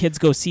making kids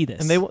go see this.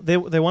 And they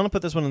want to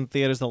put this one in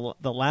theaters.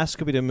 The last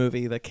Scooby-Doo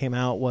movie that came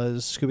out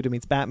was Scooby-Doo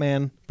Meets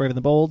Batman, Brave and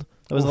the Bold.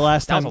 That was the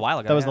last that time. was a while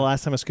ago, That was yeah. the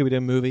last time a Scooby-Doo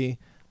movie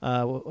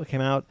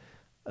came out.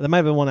 There might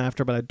have been one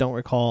after, but I don't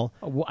recall.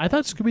 Well, I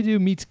thought Scooby Doo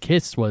Meets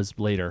Kiss was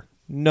later.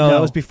 No, No.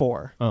 that was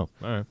before. Oh,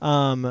 all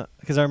right.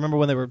 Because I remember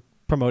when they were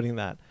promoting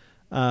that.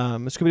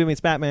 Scooby-Doo Meets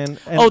Batman.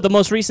 And the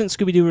most recent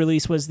Scooby Doo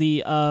release was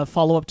the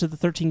follow-up to the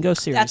 13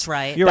 Ghosts series. That's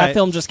right. You're that right.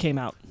 film just came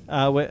out.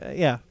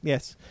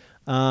 Yes.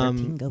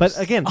 13 But Ghosts.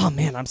 again, Oh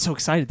man, I'm so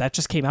excited! That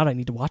just came out. I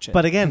need to watch it.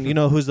 but again, you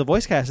know who's the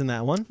voice cast in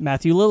that one?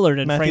 Matthew Lillard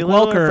and Matthew Frank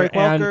Lillard, Welker Frank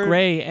and Welker.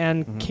 Gray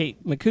and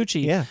Kate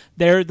Micucci. Yeah.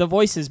 They're the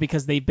voices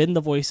because they've been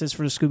the voices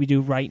for Scooby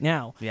Doo right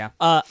now. Yeah.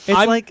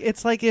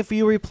 It's like if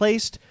you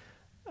replaced.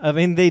 I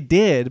mean, they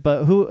did,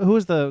 but who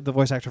is the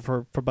voice actor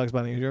for Bugs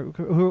Bunny?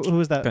 Who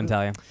is that? Couldn't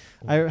tell you.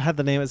 I had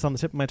the name; it's on the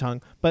tip of my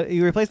tongue. But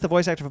you replaced the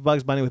voice actor for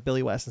Bugs Bunny with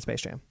Billy West in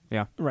Space Jam.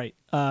 Yeah. Right.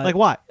 Like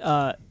what?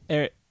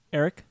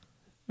 Eric?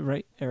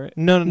 Right? Eric?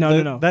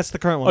 No. That's the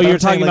current one. Oh, But you're I'm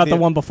saying, talking like, about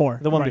the one before.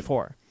 The one Right.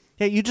 before.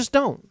 Yeah, you just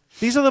don't.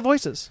 These are the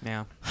voices.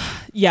 Yeah.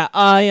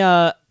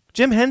 Yeah,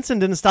 Jim Henson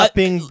didn't stop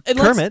being and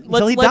Kermit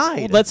until he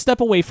died. Let's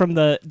step away from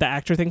the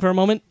actor thing for a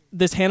moment.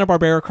 This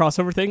Hanna-Barbera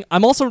crossover thing,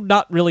 I'm also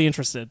not really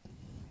interested.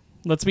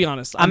 Let's be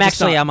honest. I'm just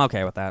not. I'm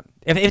okay with that.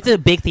 If it's a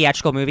big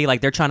theatrical movie,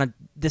 like they're trying to,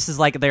 this is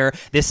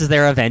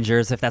their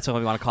Avengers, if that's what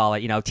we want to call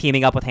it. You know,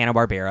 teaming up with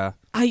Hanna-Barbera.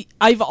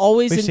 I've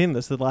always We've seen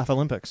this, the Laugh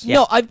Olympics. Yeah.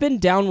 No, I've been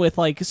down with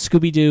like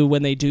Scooby-Doo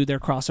when they do their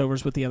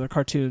crossovers with the other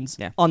cartoons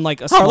Yeah. on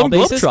like a small Harlem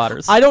basis.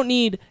 Globetrotters. I don't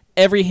need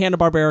every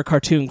Hanna-Barbera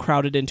cartoon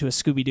crowded into a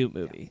Scooby-Doo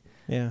movie.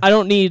 Yeah. I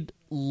don't need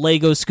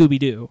Lego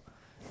Scooby-Doo.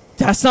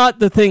 That's not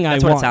the thing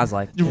That's I what it want. sounds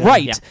like.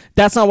 Right. Yeah.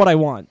 That's not what I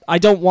want. I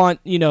don't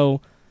want,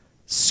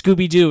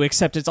 Scooby-Doo,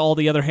 except it's all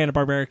the other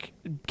Hanna-Barbera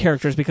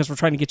characters because we're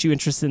trying to get you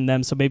interested in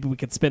them, so maybe we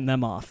could spin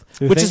them off.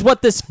 Do you Which think- is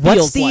what this feels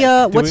What's the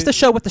like. what's we- the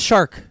show with the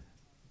shark?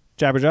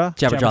 Jabberjaw?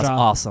 Jabberjaw's Jabberjaw.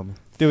 awesome.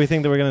 Do we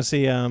think that we're going to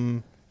see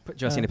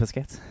Josie and the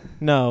Pussycats.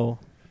 no.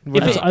 If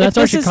That's, it- that's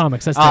this Archie is-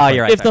 Comics. That's Oh, different.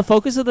 you're right. If the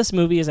focus of this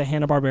movie is a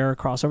Hanna-Barbera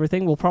crossover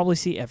thing, we'll probably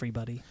see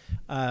everybody.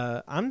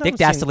 I'm done Dick with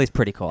seeing- Dastardly's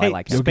pretty cool. Hey, I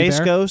like him. Yogi Space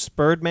Bear? Ghost,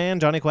 Birdman,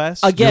 Johnny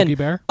Quest. Yogi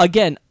Bear?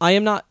 Again, I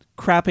am not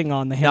crapping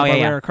on the No, Hanna-Barbera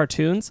yeah.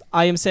 cartoons.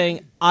 I am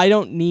saying I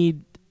don't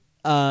need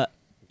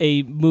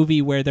a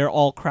movie where they're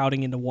all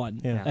crowding into one.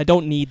 Yeah. I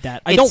don't need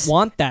that. I It's- don't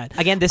want that.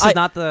 Again, this is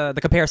not the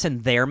comparison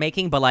they're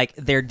making, but like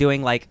they're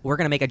doing like we're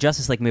gonna make a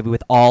Justice League movie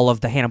with all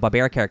of the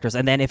Hanna-Barbera characters,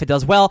 and then if it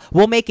does well,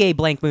 we'll make a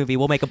blank movie.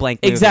 We'll make a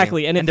blank movie.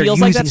 Exactly, and it they're feels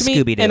like that to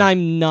using me, Scooby-Doo. and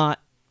I'm not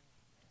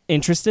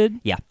interested.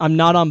 Yeah. I'm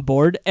not on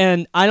board,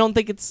 and I don't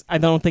think it's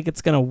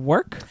gonna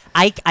work.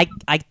 I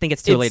think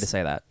it's too early It's- to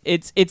say that.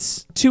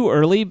 It's too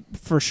early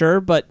for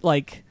sure, but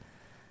like,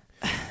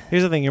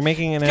 Here's the thing: you're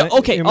making an.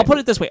 okay, I'll put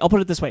it this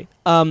way.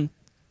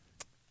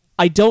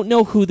 I don't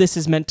know who this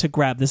is meant to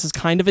grab. This is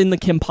kind of in the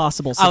Kim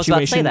Possible I was about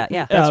to situation say that,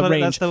 yeah. That's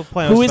range. that's the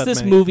point I was Who is about to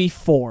this make. movie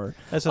for?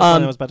 That's the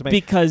point I was about to make.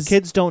 Because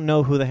Kids don't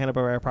know who the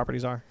Hanna-Barbera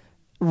properties are.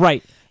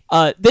 right.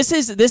 This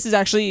is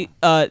actually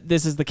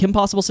this is the Kim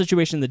Possible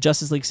situation, the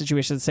Justice League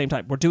situation at the same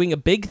time. We're doing a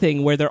big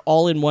thing where they're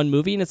all in one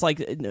movie, and it's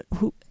like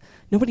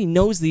nobody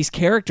knows these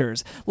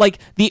characters. Like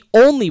the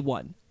only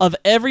one of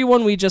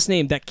everyone we just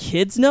named that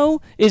kids know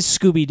is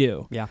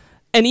Scooby-Doo. Yeah.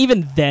 And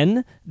even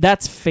then,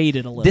 that's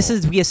faded a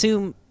little. We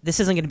assume this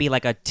isn't going to be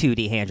like a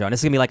 2D hand drawn. This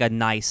is going to be like a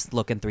nice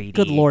looking 3D.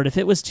 Good lord, if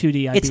it was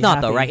 2D, I'd It's be not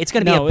happy. though, right? It's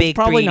going to be No, a big it's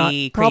probably 3D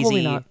not. Probably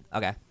crazy. not.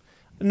 Okay.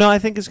 No, I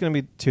think it's going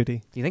to be 2D.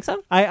 Do you think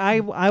so?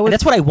 I would.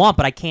 That's what I want,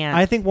 but I can't.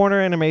 I think Warner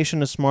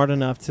Animation is smart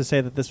enough to say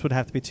that this would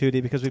have to be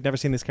 2D because we've never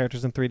seen these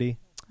characters in 3D.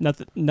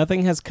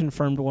 Nothing has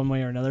confirmed one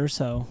way or another,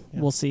 so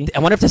we'll see. I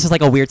wonder if this is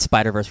like a weird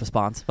Spider-Verse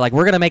response. Like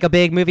we're going to make a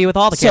big movie with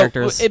all the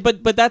characters. But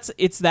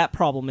it's that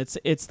problem.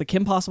 It's the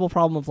Kim Possible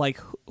problem of like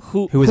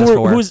Who is this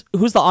for?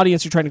 who's the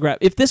audience you're trying to grab.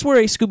 If this were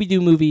a Scooby-Doo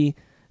movie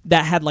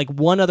that had like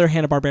one other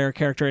Hanna-Barbera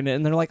character in it,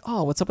 and they're like,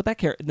 oh, what's up with that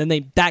character? And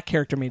then that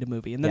character made a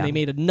movie, and then Yeah. they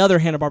made another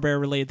Hanna-Barbera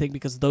related thing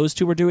because those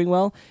two were doing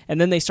well, and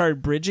then they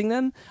started bridging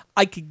them.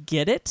 I could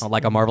get it. Oh,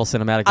 like a Marvel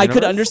Cinematic I could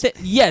Universe? understand.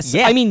 Yes,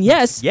 Yeah. I mean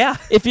yes. Yeah.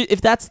 If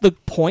that's the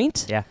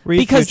point. Yeah.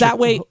 Because that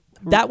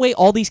way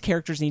all these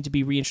characters need to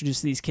be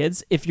reintroduced to these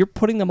kids. If you're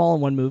putting them all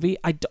in one movie,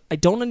 I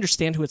don't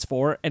understand who it's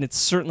for, and it's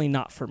certainly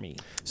not for me.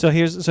 So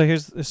here's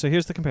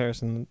the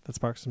comparison that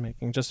Sparks is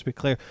making. Just to be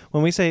clear,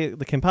 when we say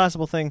the Kim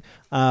Possible thing,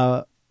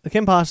 the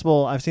Kim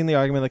Possible, I've seen the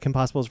argument that Kim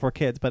Possible is for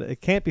kids, but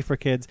it can't be for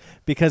kids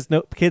because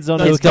kids don't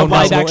know who Kids Kim don't know.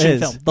 Possible Live-action is.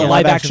 film. The Yeah,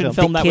 live-action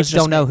film. that Kids was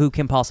just don't know who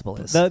Kim Possible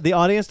is. The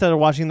audience that are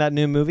watching that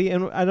new movie,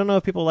 and I don't know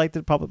if people liked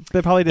it.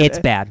 They probably did. It's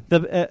bad.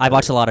 I've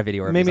watched a lot of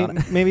video reviews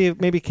Maybe on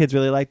it. maybe kids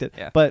really liked it,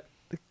 Yeah. but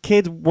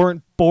kids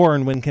weren't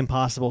born when Kim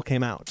Possible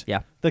came out. Yeah.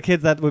 The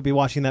kids that would be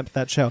watching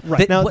that show.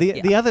 Right. Now But-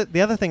 the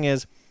other thing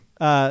is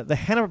the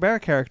Hanna-Barbera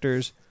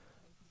characters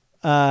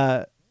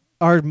are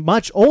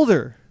much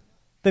older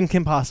than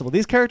Kim Possible.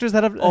 These characters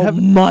that have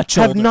much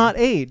have older. not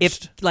aged.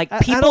 If like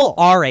at people all.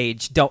 our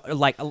age don't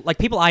like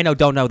people I know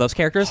don't know those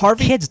characters.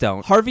 Kids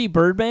don't. Harvey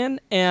Birdman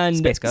and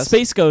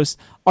Space Ghost.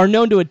 are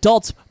known to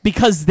adults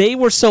because they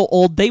were so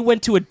old they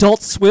went to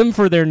Adult Swim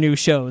for their new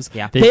shows.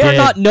 Yeah. They They are did.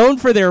 not known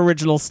for their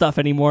original stuff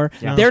anymore.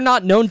 Yeah. They're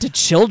not known to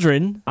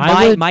children.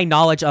 My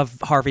knowledge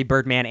of Harvey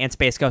Birdman and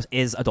Space Ghost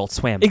is Adult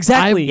Swim.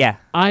 Exactly. Yeah.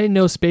 I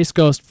know Space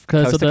Ghost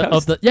because Coast of to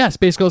the Coast?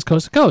 Space Ghost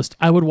Coast to Coast.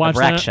 I would watch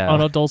Brack that show.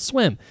 on Adult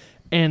Swim,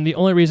 and the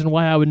only reason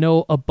why I would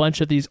know a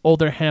bunch of these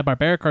older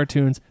Hanna-Barbera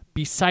cartoons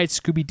besides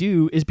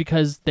Scooby-Doo is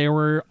because they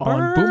were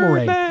on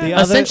Boomerang, The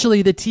other-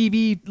 essentially the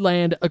TV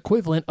land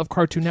equivalent of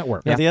Cartoon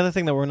Network. Now, the other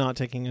thing that we're not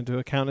taking into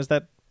account is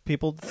that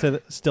people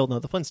still know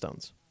the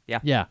Flintstones.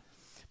 Yeah.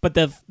 But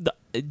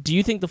do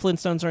you think the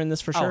Flintstones are in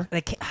this for sure?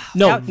 They can't-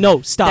 No, that-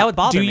 no, stop. that would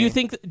bother do you me.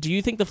 think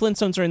the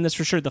Flintstones are in this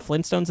for sure? The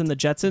Flintstones and the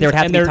Jetsons, There would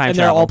have and to be they're time and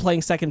they're travel. all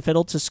playing second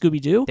fiddle to Scooby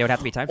Doo. They would have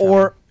to be time travel.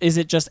 Or is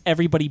it just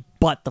everybody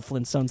but the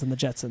Flintstones and the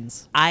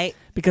Jetsons? I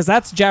Because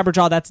that's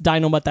Jabberjaw, that's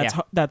Dynamite, that's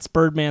Yeah. that's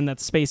Birdman,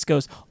 that's Space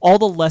Ghost, all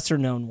the lesser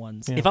known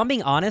ones. if I'm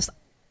being honest,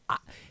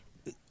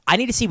 I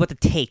need to see what the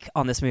take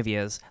on this movie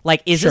is.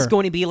 Like, is this Sure.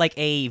 going to be like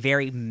a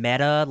very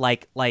meta,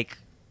 like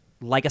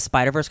a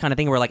Spider-Verse kind of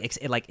thing, where like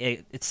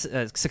it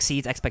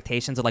succeeds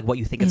expectations of like what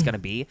you think it's going to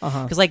be?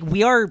 Because like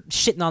we are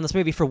shitting on this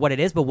movie for what it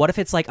is, but what if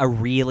it's like a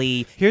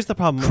really Here's the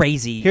problem.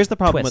 crazy? Here's the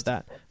problem twist.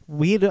 with that.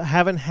 We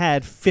haven't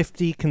had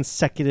 50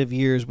 consecutive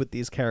years with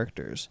these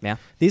characters. Yeah.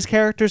 These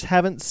characters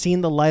haven't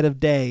seen the light of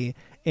day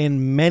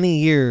in many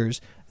years.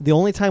 The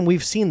only time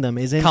we've seen them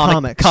is in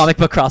comics. comic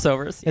book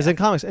crossovers. Is in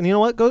comics. And you know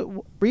what?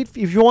 Go read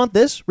if you want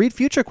this. Read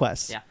Future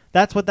Quest. Yeah.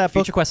 That's what that book.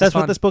 Future Quest is That's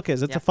what fun. this book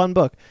is. It's Yeah. a fun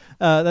book.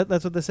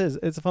 That's what this is.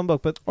 It's a fun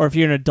book. But Or if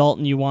you're an adult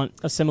and you want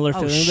a similar Oh,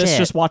 feeling to this, shit.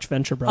 just watch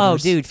Venture Oh,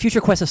 Brothers. dude,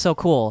 Future Quest is so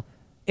cool.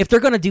 If they're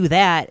gonna do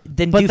that,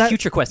 then But do that-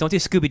 Future Quest. Don't do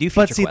Scooby Doo Future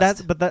but see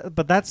Quest.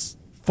 but that's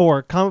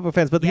for comic book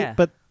fans. But Yeah.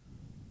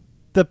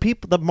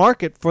 the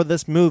market for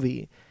this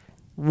movie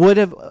would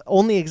have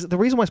only the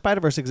reason why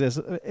Spider-Verse exists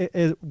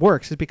it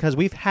works is because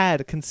we've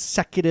had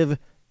consecutive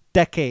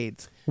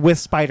decades with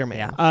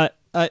Spider-Man.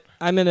 Yeah.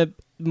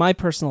 My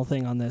personal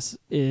thing on this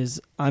is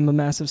I'm a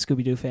massive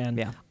Scooby-Doo fan.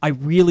 Yeah. I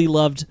really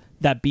loved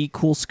that Be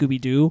Cool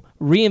Scooby-Doo,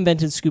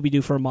 reinvented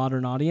Scooby-Doo for a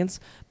modern audience,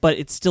 but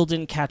it still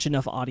didn't catch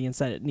enough audience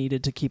that it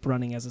needed to keep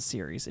running as a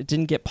series. It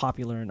didn't get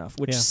popular enough,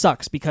 which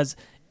sucks because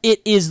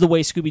it is the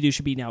way Scooby-Doo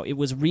should be now. It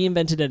was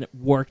reinvented and it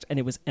worked and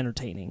it was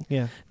entertaining.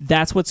 Yeah.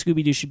 That's what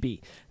Scooby-Doo should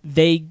be.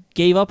 They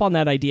gave up on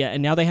that idea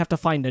and now they have to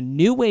find a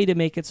new way to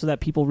make it so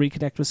that people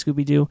reconnect with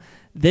Scooby-Doo.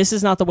 This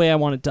is not the way I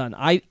want it done.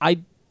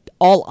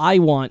 All I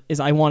want is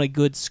I want a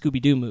good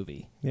Scooby-Doo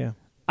movie. Yeah.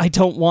 I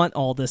don't want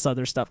all this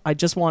other stuff. I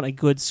just want a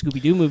good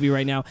Scooby-Doo movie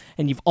right now,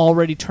 and you've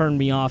already turned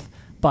me off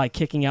by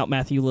kicking out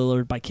Matthew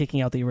Lillard, by kicking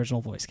out the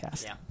original voice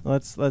cast. Yeah.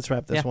 Let's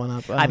wrap this one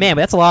up. Man,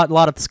 but that's a lot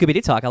of Scooby-Doo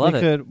talk. I love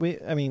it.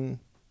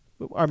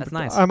 That's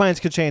nice. Our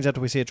minds could change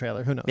after we see a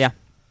trailer. Who knows? Yeah.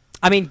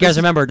 I mean, guys,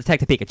 remember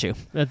Detective Pikachu.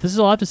 This is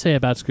a lot to say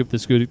about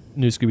the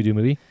new Scooby-Doo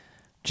movie.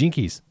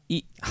 Jinkies.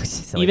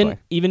 Silly boy.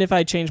 Even if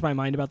I change my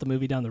mind about the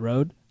movie down the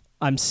road,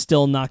 I'm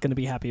still not going to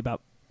be happy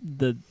about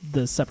the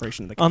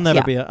separation of the cast. I'll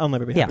never be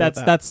happy about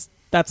that.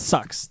 That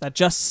sucks. That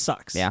just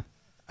sucks. Yeah.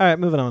 All right,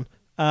 moving on.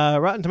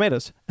 Rotten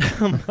Tomatoes.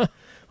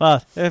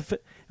 Well,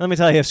 let me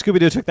tell you, if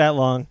Scooby-Doo took that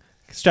long,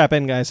 strap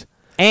in, guys.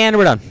 And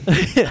we're done.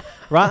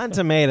 Rotten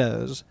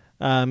Tomatoes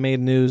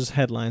made news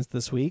headlines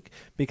this week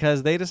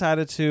because they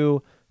decided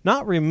to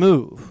not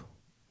remove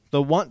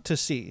the want to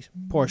see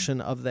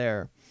portion of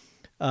their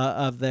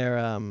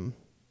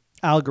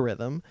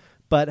algorithm,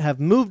 but have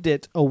moved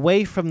it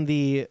away from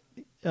the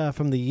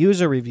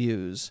user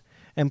reviews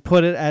and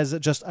put it as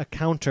just a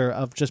counter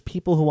of just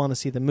people who want to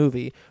see the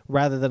movie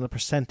rather than a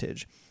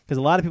percentage. Because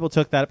a lot of people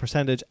took that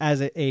percentage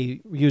as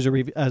a user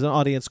review, as an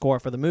audience score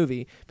for the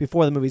movie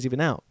before the movie's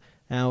even out.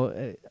 Now,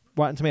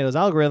 Rotten Tomatoes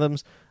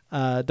algorithms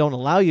don't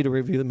allow you to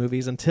review the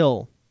movies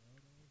until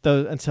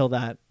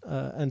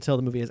the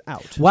movie is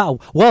out. Wow.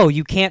 Whoa,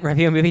 you can't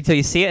review a movie until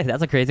you see it?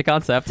 That's a crazy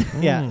concept.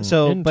 Yeah.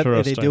 So, but they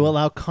interesting. do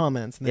allow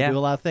comments and they do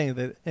allow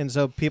things. And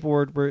so people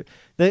were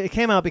it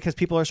came out because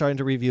people are starting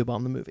to review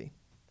bomb the movie.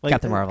 Like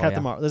Captain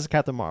Marvel. Marvel. This is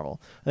Captain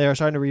Marvel. They are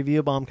starting to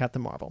review bomb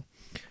Captain Marvel.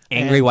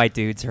 Angry white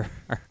dudes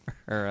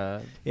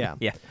are yeah.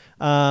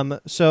 Yeah.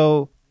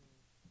 So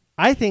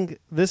I think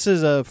this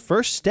is a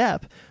first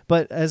step,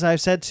 but as I've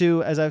said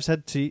to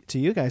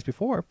you guys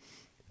before,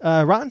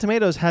 Rotten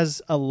Tomatoes has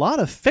a lot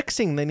of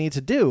fixing they need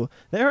to do.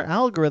 Their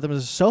algorithm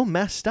is so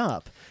messed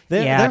up.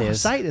 Their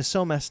site is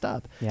so messed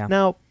up. Yeah.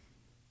 Now,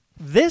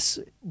 this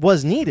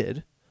was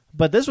needed,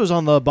 but this was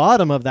on the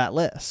bottom of that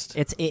list.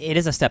 It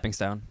is a stepping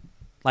stone.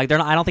 Like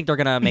I don't think they're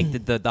gonna make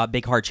the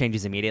big hard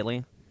changes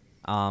immediately.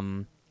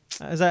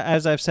 As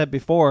I've said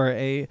before,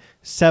 a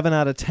 7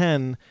 out of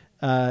 10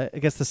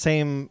 gets the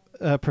same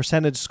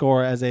percentage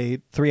score as a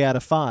 3 out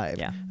of 5.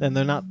 Yeah. Then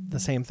they're not the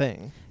same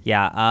thing.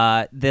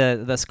 Yeah.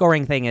 The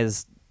scoring thing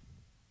is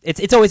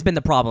it's always been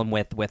the problem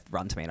with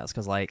Rotten Tomatoes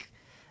because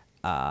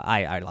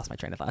I lost my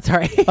train of thought.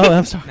 Sorry. Oh,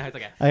 I'm sorry. No, it's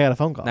okay. I got a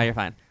phone call. No, you're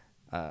fine.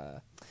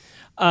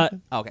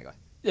 Okay, go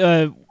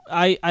ahead.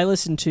 I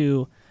listened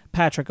to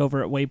Patrick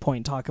over at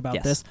Waypoint talk about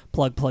Yes. this.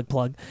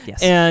 Plug.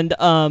 Yes.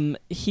 And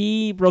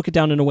he broke it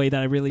down in a way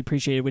that I really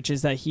appreciated, which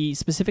is that he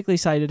specifically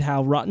cited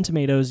how Rotten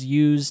Tomatoes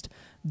used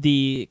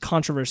the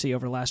controversy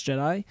over Last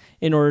Jedi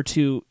in order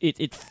to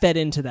it fed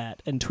into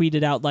that and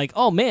tweeted out like,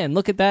 oh man,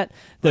 look at that,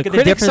 the Look at the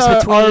critics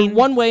difference are between-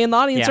 one way and the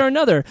audience Yeah. are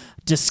another.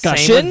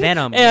 Discussion Same with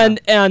Venom,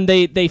 and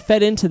they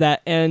fed into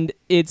that, and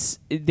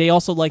they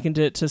also likened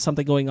it to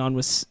something going on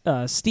with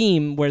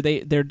Steam where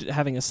they're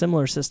having a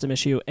similar system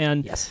issue,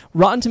 and Yes.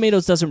 Rotten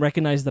Tomatoes doesn't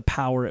recognize the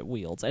power it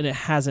wields, and it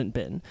hasn't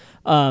been.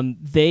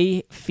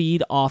 They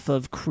feed off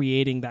of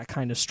creating that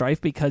kind of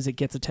strife because it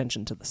gets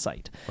attention to the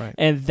site, Right.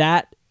 and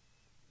that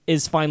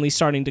is finally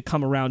starting to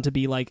come around to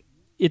be like,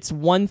 it's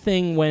one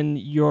thing when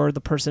you're the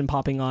person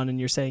popping on and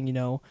you're saying,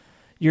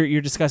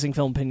 you're discussing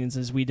film opinions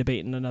as we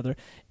debate in another.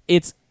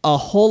 It's a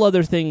whole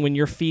other thing when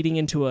you're feeding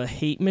into a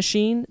hate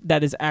machine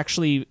that is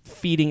actually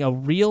feeding a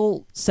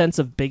real sense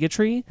of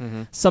bigotry,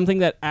 something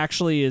that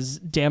actually is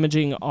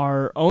damaging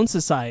our own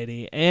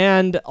society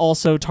and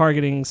also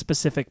targeting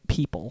specific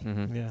people.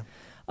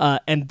 Yeah.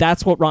 And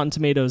that's what Rotten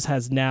Tomatoes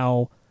has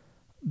now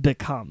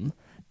become.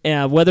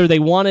 Whether they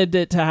wanted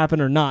it to happen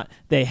or not,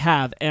 they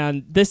have.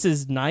 And this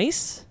is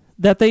nice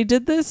that they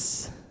did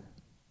this.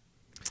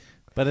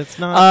 But it's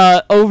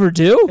not.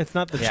 Overdue. It's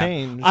not the Yeah.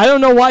 change. I don't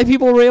know why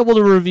people were able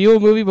to review a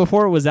movie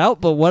before it was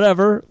out, but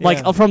whatever. Yeah.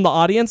 Like from the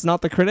audience,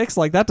 not the critics.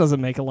 Like that doesn't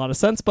make a lot of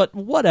sense, but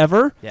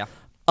whatever. Yeah.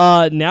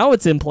 Now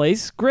it's in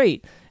place.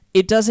 Great.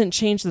 It doesn't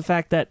change the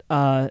fact that,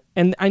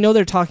 and I know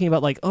they're talking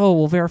about like, oh,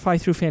 we'll verify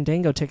through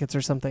Fandango tickets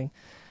or something.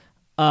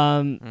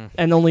 And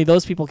only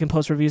those people can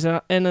post reviews.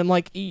 And I'm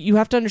like, you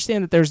have to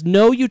understand that there's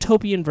no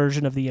utopian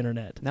version of the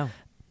internet. No.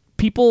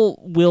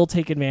 People will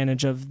take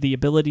advantage of the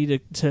ability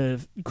to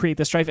create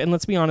the strife. And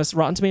let's be honest,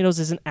 Rotten Tomatoes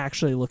isn't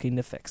actually looking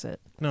to fix it.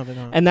 No, they're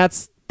not. And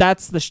that's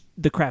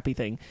the crappy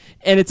thing.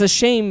 And it's a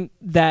shame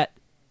that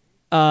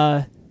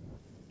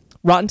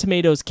Rotten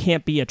Tomatoes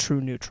can't be a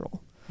true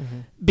neutral.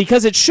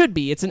 Because it should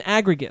be. It's an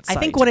aggregate site. I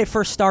think when it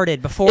first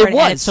started, before It it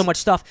added was. so much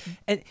stuff,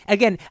 and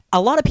again, a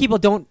lot of people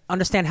don't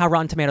understand how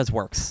Rotten Tomatoes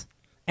works,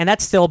 and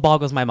that still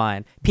boggles my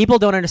mind. People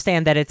don't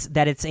understand that it's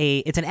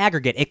an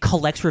aggregate. It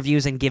collects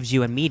reviews and gives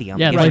you a medium,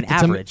 Yeah, gives you like an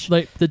average.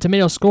 like the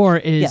tomato score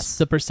is Yes.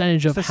 the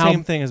percentage It's of the how.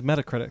 same thing as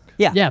Metacritic.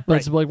 Yeah, but right.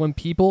 it's like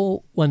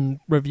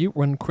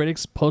when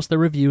critics post their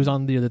reviews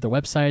on either their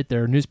website,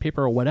 their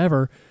newspaper, or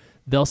whatever,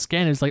 they'll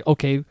scan it. It's like,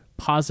 okay,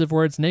 positive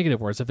words, negative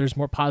words. If there's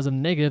more positive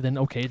and negative, then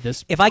okay,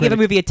 this. If I give a critic-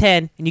 movie a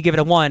 10 and you give it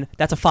a 1,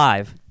 that's a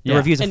 5. The Yeah.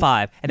 review's a And-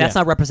 5, and that's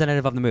yeah. not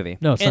representative of the movie.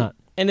 no, it's not.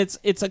 And it's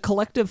a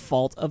collective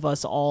fault of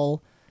us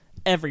all,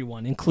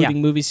 everyone, including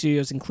Yeah. movie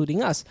studios,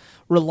 including us,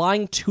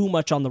 relying too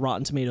much on the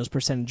Rotten Tomatoes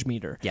percentage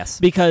meter. Yes.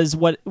 Because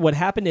what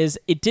happened is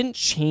it didn't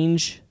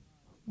change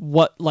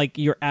what like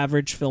your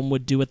average film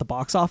would do at the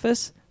box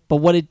office. But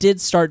what it did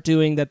start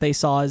doing that they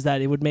saw is that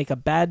it would make a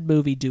bad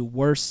movie do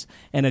worse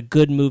and a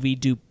good movie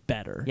do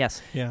better.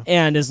 Yes. Yeah.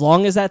 And as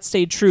long as that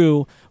stayed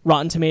true,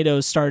 Rotten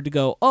Tomatoes started to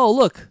go, oh,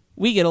 look,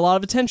 we get a lot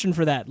of attention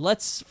for that.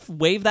 Let's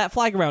wave that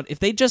flag around. If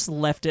they just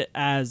left it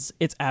as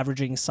its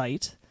averaging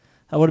site,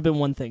 that would have been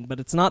one thing. But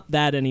it's not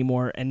that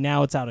anymore, and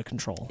now it's out of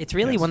control. It's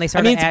really when they I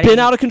started mean, it's adding, been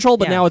out of control,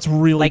 but yeah. now it's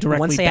really like directly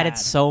once they bad. added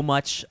so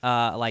much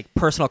like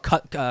personal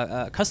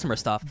customer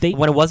stuff, They-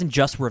 when it wasn't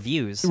just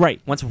reviews, Right.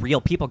 once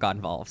real people got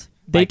involved.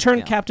 They Like, turned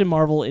yeah. Captain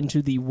Marvel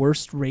into the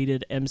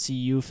worst-rated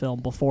MCU film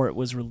before it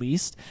was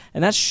released,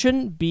 and that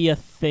shouldn't be a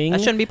thing. That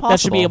shouldn't be That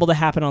should be possible. able to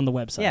happen on the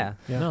website. Yeah.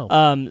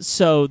 No.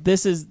 So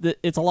this is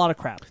it's a lot of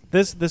crap.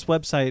 This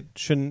website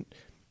shouldn't.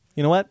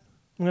 You know what?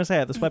 I'm gonna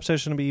say it. This website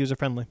shouldn't be user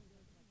friendly.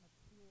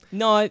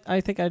 No,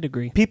 I think I'd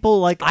agree. People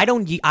like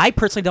I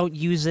personally don't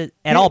use it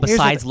at Here- all here's the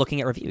besides thing.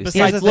 looking at reviews. Here's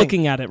Besides the thing.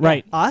 looking at it,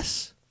 right?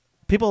 us,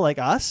 people like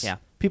us, Yeah.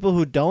 people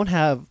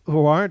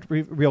who aren't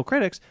real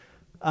critics,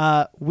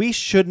 we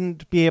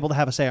shouldn't be able to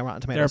have a say on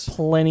Rotten There are Tomatoes.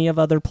 plenty of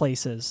other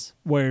places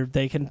where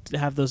they can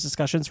have those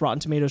discussions. Rotten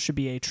Tomatoes should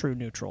be a true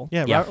neutral.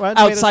 Yeah, Yeah. Rotten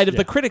Outside Tomatoes- of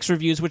the critics'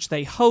 reviews, which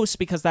they host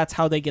because that's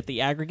how they get the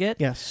aggregate.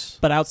 yes,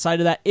 But outside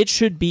of that, it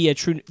should be a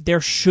true.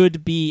 There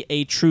should be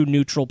a true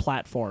neutral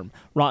platform.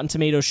 Rotten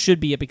Tomatoes should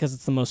be it because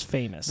it's the most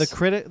famous. the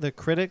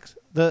critics,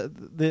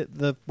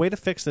 the way to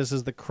fix this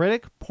is the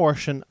critic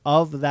portion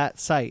of that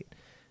site.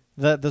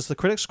 The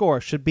critic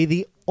score should be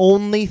the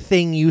only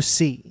thing you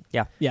see.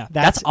 Yeah. Yeah,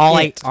 That's all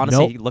it. I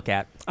honestly Nope. look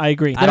at. I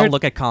agree. I don't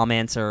look at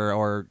comments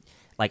or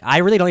like I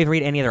really don't even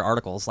read any other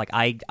articles. Like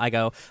I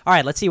go, all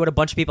right, let's see what a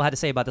bunch of people had to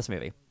say about this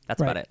movie. That's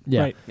Right. about it.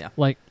 Yeah. Right. Yeah.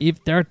 Like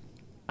if there,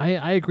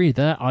 I agree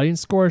that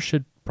audience score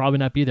should probably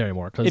not be there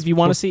anymore. Cause If you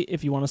want to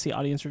see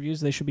audience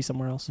reviews, they should be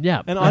somewhere else.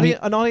 yeah, And I mean,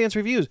 audience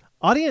reviews.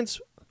 Audience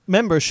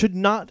members should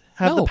not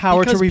have the No,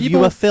 power to because review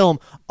people- a film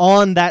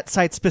on that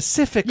site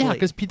specifically. yeah,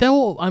 because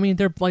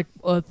they're like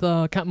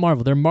the Captain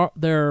Marvel.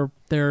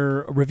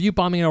 They're review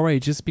bombing it already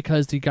just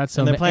because they got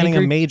some. and they're planning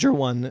angry, a major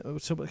one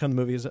to become the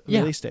movie's Yeah.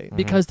 release date.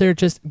 because they're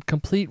just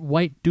complete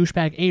white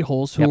douchebag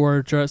a-holes who Yep.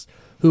 are just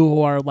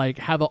who are like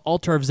have an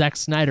altar of Zack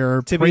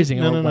Snyder praising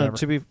him or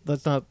whatever.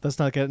 Let's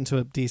not get into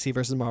a DC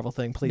versus Marvel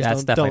thing, please. That's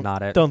don't, definitely don't,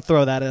 not it. Don't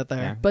throw that out there.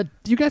 Yeah. But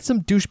you got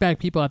some douchebag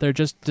people out there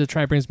just to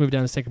try to bring this movie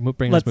down and sake of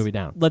bringing this movie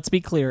down. Let's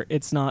be clear.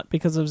 It's not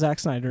because of Zack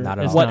Snyder. Not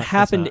at It's all. What not, it's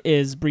happened not.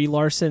 is Brie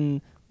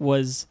Larson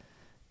was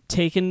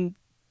taken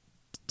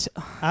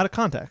Out of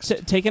context.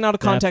 taken out of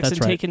context that's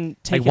and right. taken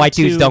Like white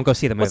dudes to- don't go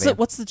see the movie.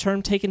 What's the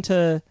term? Taken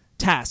to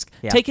task.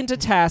 Yeah. Taken to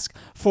task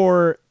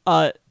for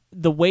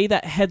the way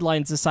that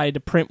headlines decided to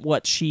print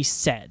what she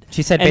said.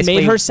 She said and made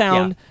basically- her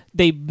sound.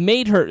 They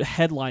made her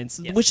headlines,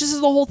 Yes. which is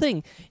the whole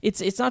thing.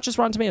 It's not just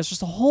Rotten Tomatoes. Just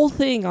the whole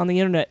thing on the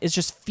internet is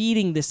just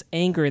feeding this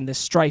anger and this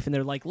strife. And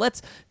they're like,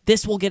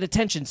 this will get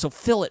attention. So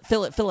fill it.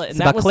 And It's that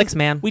about was clicks,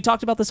 man. We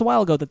talked about this a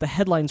while ago that the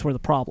headlines were the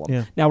problem.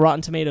 Yeah. Now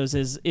Rotten Tomatoes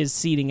is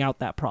seeding out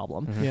that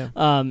problem. Mm-hmm.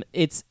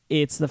 Yeah.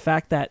 It's the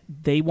fact that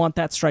they want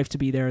that strife to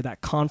be there.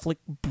 That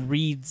conflict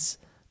breeds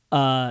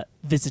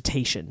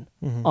visitation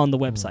on the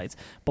websites.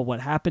 But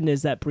what happened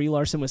is that Brie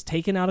Larson was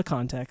taken out of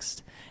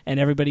context, and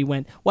everybody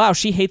went, "Wow,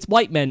 she hates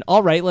white men.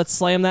 All right, let's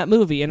slam that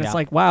movie." And it's Yeah.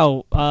 like,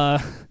 "Wow,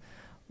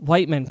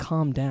 white men,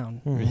 calm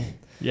down."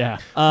 Yeah.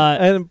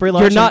 And Brie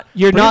Larson,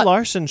 You're Brie not.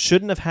 Larson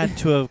shouldn't have had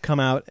to have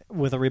come out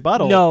with a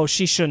rebuttal. No,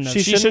 she shouldn't have.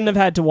 She She shouldn't have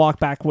had to walk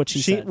back what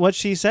she said. What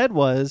she said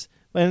was,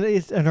 and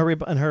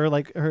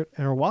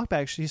her walk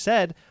back, she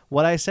said,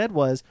 "What I said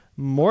was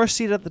more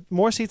seats at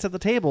the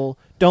table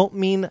don't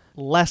mean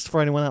less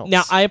for anyone else."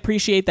 Now, I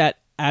appreciate that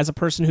as a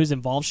person who's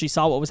involved, she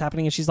saw what was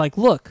happening and she's like,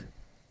 look,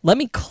 let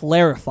me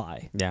clarify.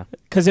 Yeah.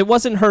 Because it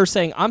wasn't her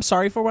saying, I'm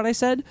sorry for what I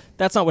said.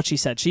 That's not what she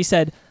said. She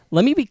said,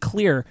 let me be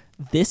clear.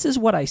 This is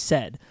what I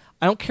said.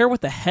 I don't care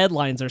what the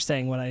headlines are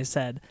saying what I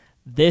said.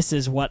 This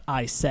is what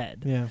I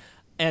said. yeah.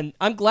 And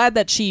I'm glad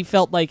that she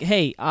felt like,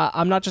 hey,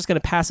 I'm not just going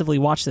to passively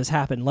watch this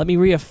happen. Let me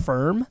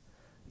reaffirm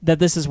that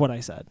this is what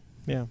I said.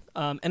 Yeah.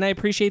 And I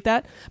appreciate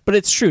that. But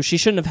it's true. She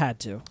shouldn't have had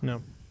to.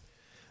 No.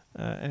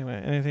 Anyway,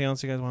 anything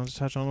else you guys wanted to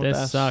touch on with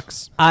This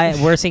sucks.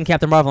 We're seeing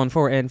Captain Marvel in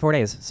 4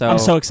 days. So I'm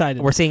so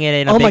excited. We're seeing it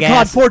in a Oh big my god,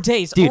 ass, 4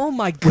 days. Dude, Oh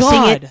my We're seeing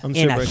god. it I'm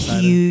in super a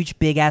excited. huge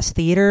big ass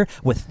theater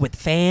with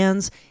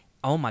fans.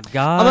 Oh my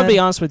god. I'm gonna be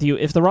honest with you.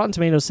 If the Rotten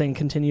Tomatoes thing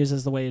continues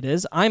as the way it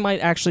is, I might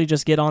actually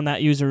just get on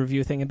that user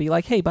review thing and be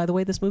like, "Hey, by the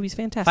way, this movie's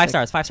fantastic." 5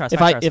 stars. 5 stars. If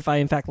 5 I stars. if I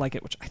in fact like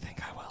it, which I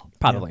think I will.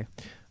 Probably.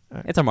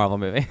 Alright. It's a Marvel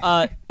movie.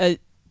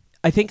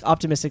 I think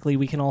optimistically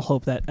we can all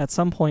hope that at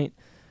some point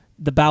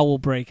the bow will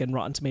break and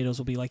Rotten Tomatoes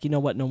will be like, you know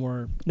what, no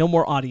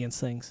more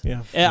audience things.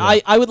 Yeah.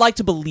 I would like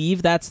to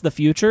believe that's the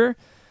future,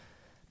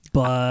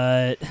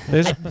 but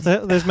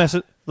There's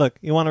message. Look,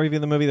 you want to review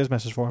the movie? There's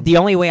message for him. The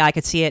only way I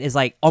could see it is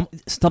like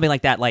something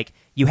like that. Like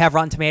you have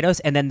Rotten Tomatoes,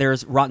 and then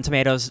there's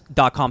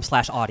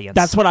RottenTomatoes.com/audience.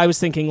 that's what I was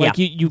thinking. Like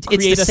Yeah. you It's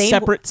create the a same-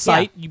 separate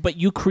site, but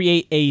you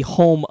create a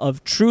home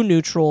of true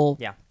neutral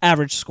Yeah.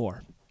 average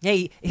score.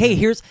 Hey,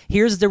 here's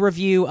the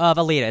review of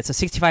Alita. It's a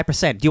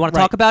 65%. Do you want to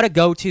Right. talk about it?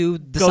 Go to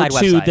the Go side to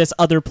website. this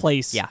other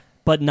place, Yeah.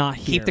 but not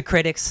here. Keep the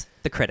critics.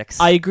 The critics.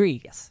 I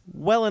agree. yes.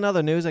 Well, in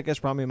other news, I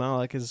guess Rami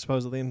Malek is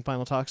supposedly in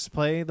final talks to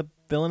play the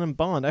villain in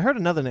Bond. I heard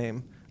another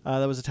name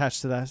that was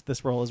attached to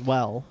this role as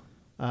well.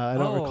 I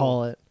don't Oh.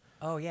 recall it.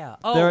 Oh yeah.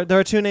 Oh. There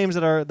are two names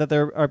that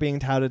are being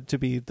touted to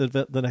be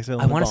the next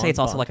villain. I of want to say Bond. it's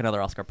also like another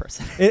Oscar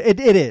person. It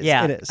is.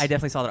 Yeah, it is. I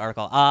definitely saw that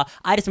article.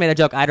 I just made a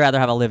joke. I'd rather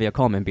have Olivia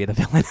Colman be the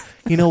villain.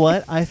 You know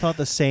what? I thought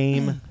the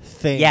same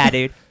thing. yeah,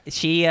 dude.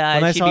 She'd I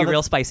be saw that-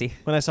 real spicy.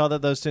 When I saw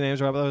that those two names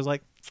were up, I was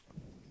like,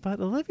 but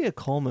Olivia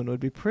Colman would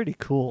be pretty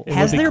cool. It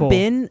Has would be there cool.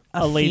 been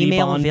A lady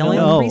female Bond villain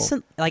villain? No.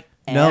 recent? Like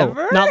No.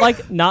 ever? Not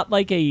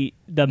like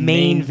the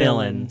main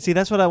villain. See,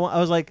 that's what I want. I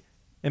was like,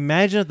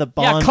 imagine if the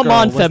Bond. Yeah, come girl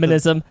on, was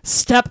feminism,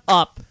 step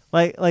up.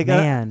 like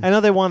Man. I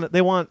know they want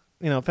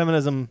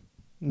feminism.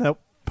 Nope,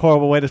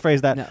 horrible way to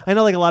phrase that. No. I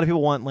know like a lot of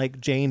people want like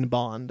Jane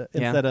Bond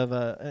Yeah. instead of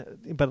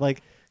but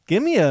like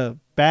give me a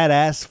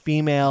badass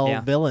female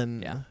Yeah.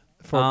 villain. Yeah.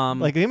 For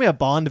like give me a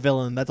Bond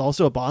villain that's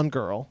also a Bond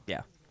girl.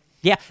 Yeah.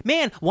 Yeah,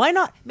 man, why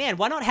not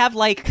have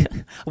like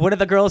one of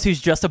the girls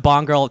who's just a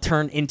Bond girl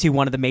turn into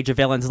one of the major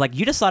villains? Like,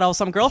 you just thought I was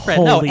some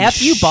girlfriend. Holy no,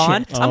 F you,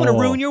 Bond. shit. I'm gonna Oh.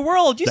 ruin your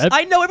world.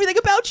 I know everything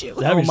about you.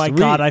 That'd Oh be my sweet.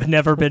 god, I've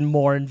never been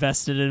more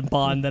invested in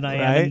Bond than I am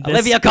in Right? this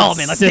Olivia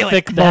Colman, let's do it.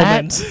 specific That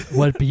moment.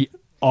 would be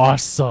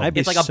awesome. I'd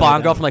be It's like a so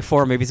Bond girl down. from like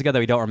 4 movies ago that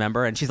we don't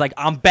remember, and she's like,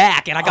 "I'm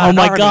back," and I got. Oh an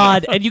my army.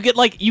 god! And you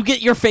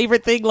get your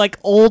favorite thing, like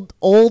old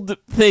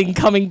thing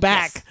coming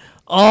back.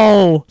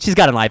 Oh, She's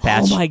got an eye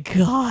patch. oh my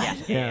god!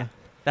 Yeah.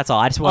 That's all.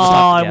 I just want Oh, to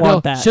talk. I yeah. want No,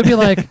 that. she'll be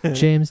like,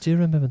 James, do you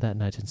remember that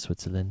night in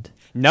Switzerland?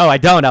 No, I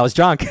don't. I was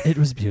drunk. It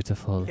was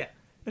beautiful.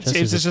 Just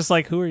James as is just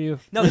like, who are you?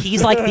 No,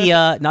 he's like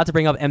the not to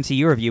bring up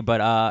MCU review,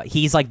 but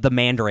he's like the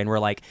Mandarin, where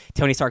like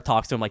Tony Stark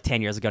talks to him like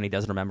 10 years ago and he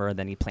doesn't remember, and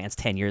then he plans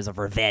 10 years of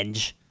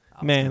revenge.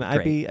 Oh, Man, it's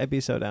great. I'd be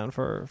so down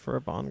for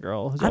a Bond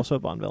girl who's also a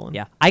Bond villain.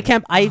 Yeah, I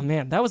can't. Oh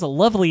man, that was a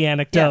lovely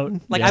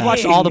anecdote. Like Yeah. I've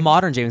watched all the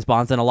modern James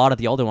Bonds and a lot of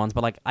the older ones,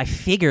 but like I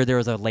figured there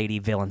was a lady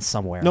villain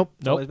somewhere. Nope.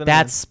 It's Nope. always been a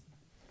That's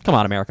come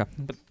on, America,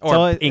 or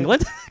So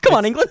England. Come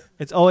on, England.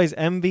 It's always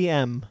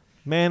MVM,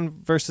 man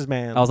versus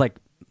man. I was like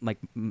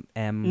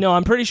M. No,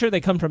 I'm pretty sure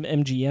they come from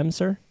MGM,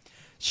 sir.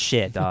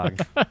 Shit, dog.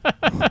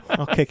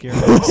 I'll kick your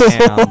ass.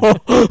 Damn.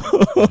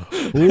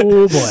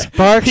 Oh boy.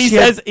 Sparks, He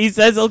you,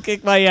 says he'll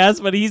kick my ass,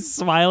 but he's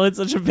smiling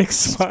such a big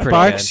smile. pretty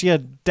Sparks, you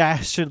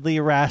dastardly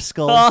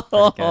rascal.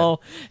 Oh,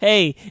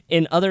 hey!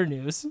 In other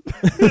news,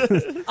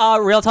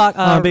 Real talk.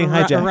 I'm being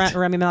hijacked.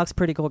 Rami Malek's a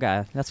pretty cool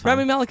guy. That's fine.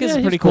 Rami Malek is Yeah, a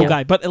he's pretty cool cool.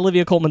 guy, but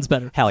Olivia Colman's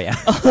better. Hell yeah.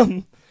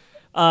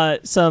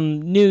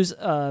 Some news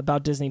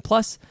about Disney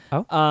Plus.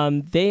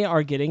 Oh. They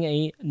are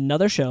getting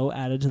another show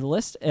added to the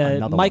list.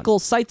 Another Michael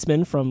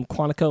Seitzman from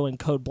Quantico and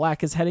Code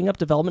Black is heading up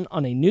development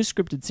on a new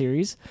scripted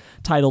series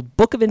titled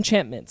Book of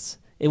Enchantments.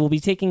 It will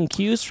be taking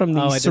cues from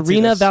the Oh, I did see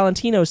Serena this.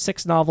 Valentino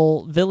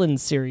 6-novel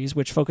Villains series,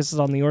 which focuses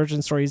on the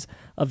origin stories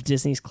of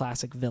Disney's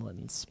classic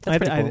villains. That's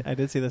pretty cool. I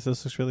did see this.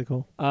 This looks really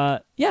cool.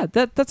 Yeah,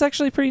 that's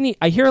actually pretty neat.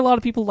 I hear a lot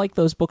of people like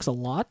those books a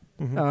lot.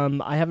 Mhm.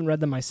 I haven't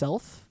read them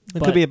myself. It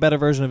but could be a better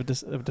version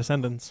of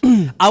Descendants.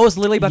 I was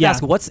literally about Yeah.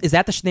 to ask, is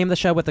that the name of the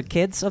show with the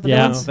kids of the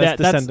Yeah. villains? No,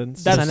 that's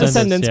Descendants. That's Descendants,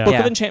 Descendants. yeah. Book of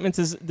Yeah.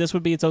 Enchantments this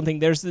would be its own thing.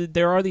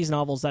 There are these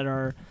novels that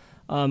are.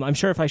 I'm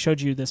sure if I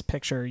showed you this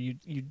picture,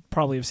 you'd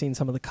probably have seen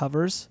some of the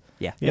covers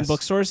Yeah. in Yes.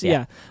 bookstores.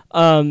 Yeah.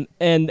 Yeah.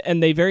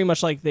 And they very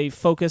much they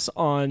focus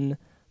on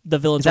the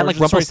villains. Is that like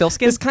origin stories.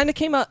 Rumpelstiltskin? This kind of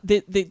came out.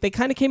 They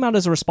kind of came out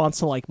as a response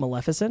to like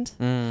Maleficent.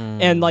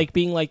 And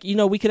being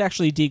we could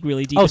actually dig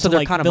really deep Oh, into so they're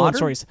like kind of villain modern?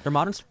 stories. They're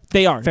modern?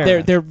 They are.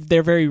 Fair They're enough.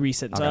 they're very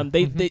recent.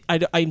 Okay.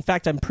 In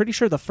fact, I'm pretty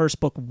sure the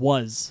first book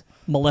was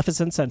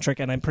Maleficent centric,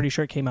 and I'm pretty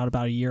sure it came out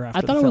about a year after.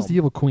 I thought the it was film. the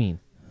Evil Queen.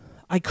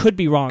 I could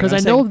be wrong Because I'm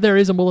I know saying- there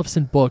is a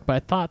Maleficent book, but I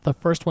thought the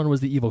first one was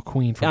the Evil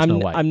Queen from Snow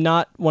White. I'm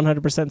not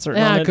 100%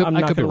 certain Yeah, on I it. could- I'm I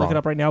not could be going to look wrong. it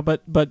up right now,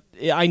 but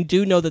I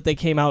do know that they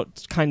came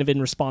out kind of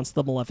in response to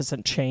the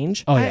Maleficent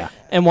change oh yeah.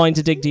 and wanting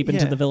to dig deep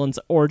into Yeah. the villain's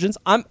origins.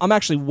 I'm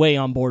actually way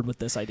on board with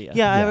this idea.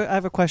 Yeah, I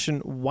have a question.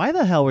 Why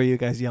the hell were you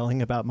guys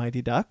yelling about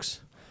Mighty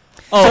Ducks?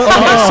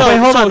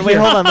 Wait,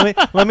 hold on.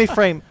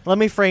 Let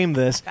me frame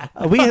this.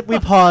 We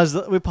paused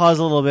a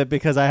little bit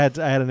because I had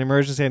an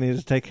emergency I needed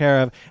to take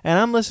care of, and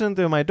I'm listening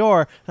through my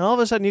door, and all of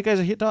a sudden you guys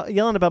are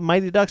yelling about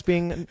Mighty Ducks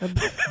being.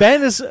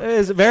 Ben is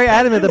very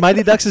adamant that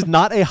Mighty Ducks is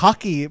not a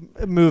hockey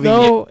movie.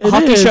 No, it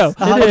hockey is. show.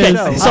 It Okay,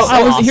 is. so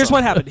Awesome. here's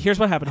what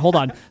happened. Hold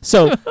on.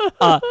 So,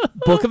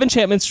 Book of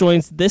Enchantments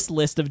joins this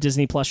list of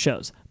Disney Plus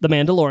shows: The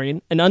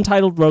Mandalorian, an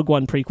untitled Rogue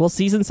One prequel,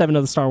 Season 7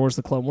 of the Star Wars: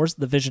 The Clone Wars,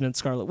 The Vision and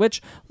Scarlet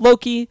Witch,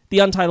 Loki, the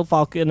untitled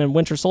Falcon and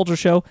Winter Soldier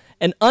show,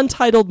 an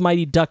untitled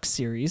Mighty Ducks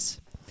series,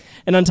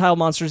 an untitled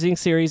Monsters Inc.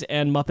 series,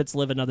 and Muppets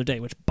Live Another Day.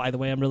 Which, by the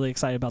way, I'm really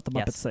excited about the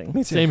Muppets Yes.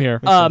 thing. Same here.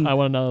 I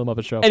want to know the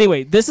Muppet Show.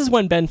 Anyway, this is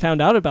when Ben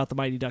found out about the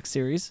Mighty Ducks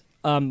series.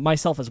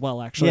 Myself as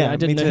well, actually. Yeah, I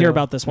didn't me too. hear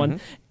about this one.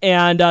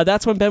 And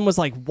that's when Ben was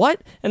like,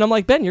 what? And I'm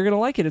like, Ben, you're going to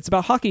like it. It's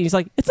about hockey. And he's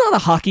like, it's not a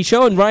hockey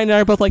show. And Ryan and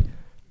I are both like,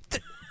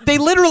 they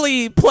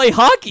literally play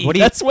hockey. What do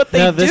you- That's what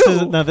they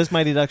do. This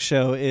Mighty Ducks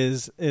show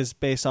is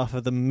based off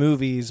of the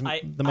movies. The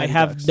I Mighty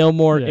have Ducks. no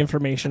more Yeah.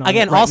 information on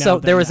Again, it right also now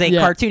there than was a that. Yeah.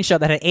 cartoon show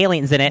that had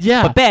aliens in it.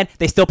 Yeah. But Ben,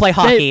 they still play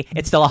hockey.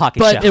 It's still a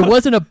hockey But show. it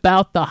wasn't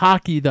about the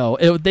hockey though.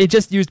 They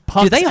just used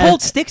pucks. Do they as-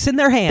 hold sticks in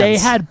their hands? They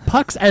had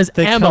pucks as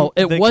They ammo. Come,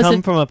 they it come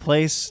wasn't. from a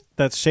place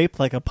that's shaped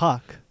like a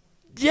puck.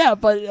 Yeah,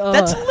 but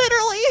That's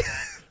literally.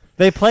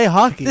 They play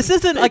hockey. This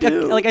isn't like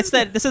like I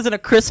said. This isn't a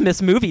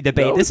Christmas movie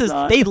debate. No, this it's is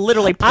not. they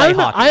literally I play don't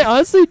know, hockey. I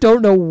honestly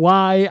don't know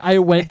why I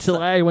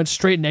went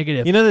straight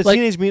negative. You know, the Like,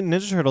 Teenage Mutant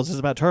Ninja Turtles is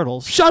about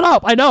turtles. Shut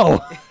up! I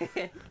know.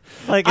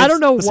 Like I it's don't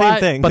know the why- same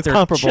thing. but It's they're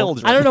comparable.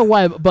 children. I don't know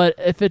why, but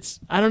if it's,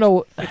 I don't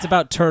know. It's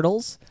about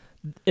turtles.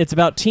 It's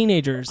about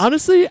teenagers.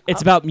 Honestly,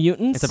 It's about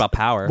mutants. It's about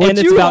power. Well, would and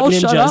it's you about all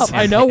shut ninjas. up?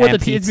 I know what the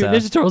And Teenage Mutant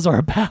pizza. Ninja Turtles are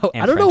about.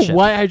 And I don't know friendship.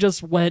 why I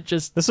just went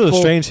just. This is a full-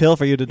 strange hill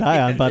for you to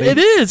die on, buddy. It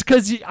is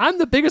because I'm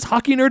the biggest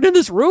hockey nerd in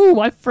this room.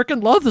 I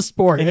freaking love the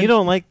sport, And you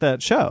don't like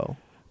that show.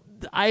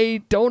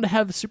 I don't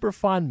have super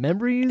fond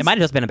memories. It might have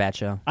just been a bad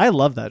show. I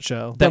love that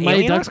show. the The Mighty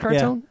alien Ducks one?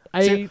 cartoon.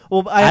 See,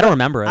 I don't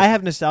remember it. I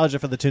have nostalgia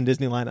for the Toon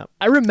Disney lineup,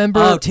 I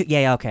remember.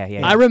 Yeah, okay,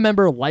 yeah. I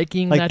remember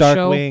liking like that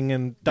show. Darkwing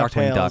and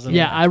Darkwing DuckTales. Duck. and-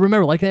 Yeah, I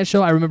remember liking that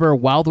show. I remember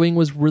Wild Wing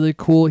was really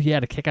cool. He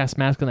had a kick-ass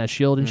mask and that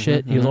shield and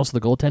shit. He was also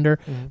the goaltender.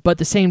 But at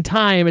the same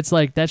time, it's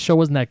like that show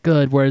wasn't that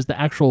good. Whereas the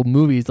actual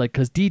movies, like,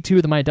 because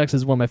D2, The Mighty Ducks,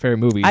 is one of my favorite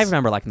movies. I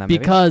remember liking that movie.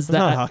 because It's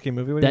not a that, hockey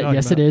movie. What are you that talking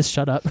yes, about? it is.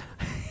 Shut up.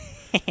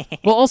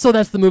 Well, also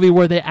that's the movie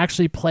where they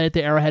actually play at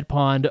the Arrowhead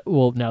Pond.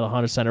 Well, now the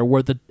Honda Center,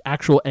 where the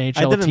actual I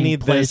NHL didn't team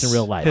need plays this in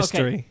real life. history.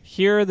 Okay,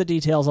 here are the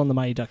details on the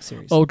Mighty Ducks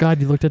series. Oh God,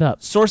 you looked it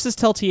up. Sources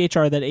tell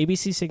THR that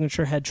ABC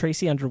Signature head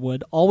Tracy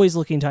Underwood, always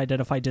looking to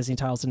identify Disney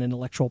titles and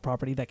intellectual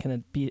property that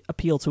can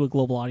appeal to a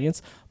global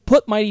audience,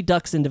 put Mighty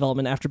Ducks in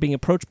development after being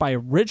approached by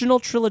original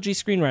trilogy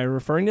screenwriter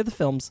referring to the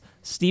films,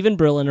 Stephen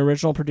Brill, and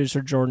original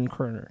producer Jordan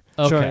Kerner.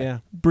 Okay. Sure, yeah.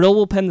 Brill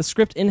will pen the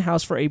script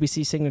in-house for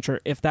ABC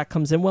Signature. If that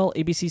comes in well,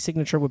 ABC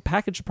Signature would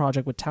package the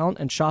project with talent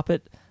and shop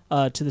it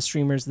to the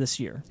streamers this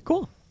year.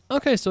 cool.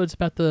 Okay, so it's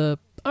about the.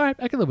 All right,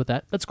 I can live with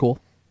that. That's cool.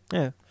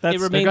 Yeah. It That's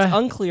remains Okay.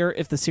 unclear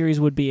if the series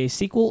would be a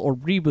sequel or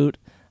reboot,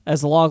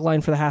 as the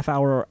logline for the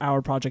half-hour or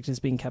hour project is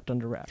being kept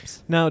under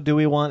wraps. Now, do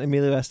we want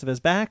Emilio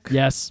Estevez back?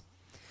 Yes,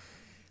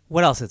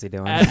 What else is he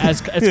doing?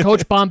 as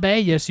Coach Bombay,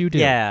 yes, you do.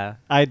 yeah.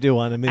 I do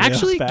want Emilio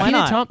Actually, back. Why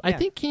not? I Yeah.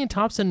 think Kenan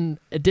Thompson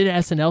did an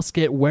SNL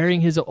skit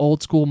wearing his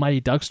old school Mighty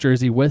Ducks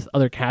jersey with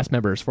other cast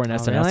members for an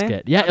SNL really?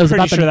 skit. Yeah, it was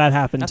Pretty about sure the. that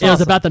happened. That's It was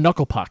awesome. about the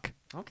knuckle puck.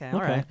 Okay, Okay.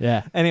 all right.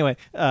 Yeah. Anyway,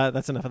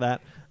 that's enough of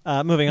that.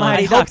 Moving on.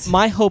 Mighty My hope, Ducks.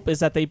 my hope is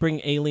that they bring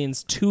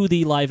aliens to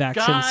the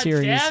live-action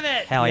series,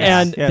 it! Hell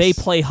yeah. and Yes. they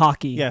play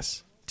hockey.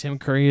 Yes. Tim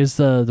Curry is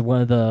the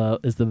one of the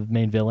is the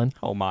main villain.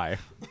 Oh my.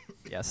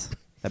 Yes.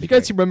 That'd You be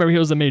guys great. remember he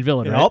was the main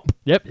villain, right? Yup.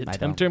 Yep. I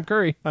Tim don't.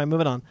 Curry. All right,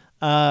 moving on.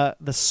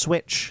 The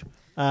Switch.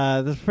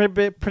 There's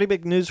pretty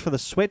big news for the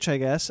Switch, I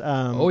guess.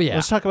 Oh, yeah.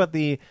 Let's talk about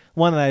the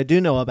one that I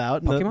do know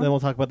about, and Pokemon? then we'll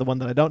talk about the one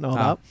that I don't know Oh.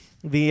 about.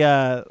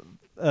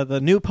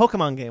 The new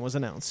Pokemon game was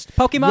announced.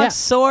 Pokemon Yeah.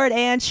 Sword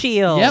and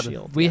Shield. Yep.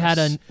 Shield, We had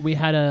yes.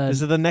 a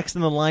This is the next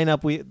in the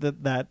lineup.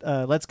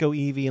 That Let's Go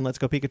Eevee and Let's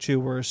Go Pikachu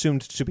were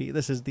assumed to be.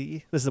 This is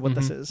what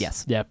this is.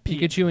 Yes. yeah,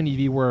 Pikachu and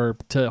Eevee were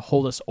to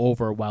hold us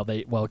over while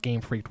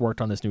Game Freak worked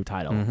on this new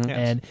title. Mhm. Yes.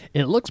 And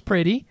it looks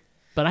pretty,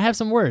 but I have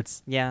some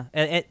words. Yeah.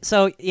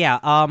 So yeah.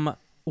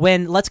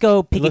 When Let's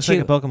Go It looks like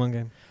a Pikachu. Pokemon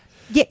game.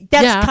 Yeah,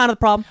 that's Yeah. kind of the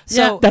problem.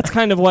 So Yeah, That's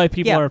kind of why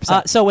people are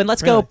upset. So when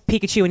Let's Really? Go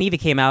Pikachu and Eevee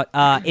came out,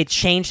 it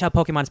changed how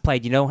Pokemon's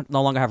played. You no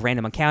longer have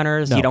random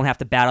encounters. No. You don't have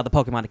to battle the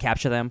Pokemon to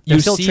capture them.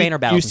 There's still trainer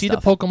battles. You see and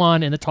the stuff.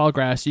 Pokemon in the tall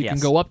grass. You can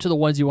Yes. go up to the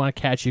ones you want to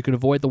catch. You can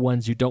avoid the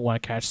ones you don't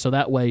want to catch. So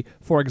that way,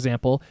 for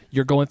example,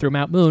 you're going through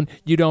Mount Moon.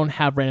 You don't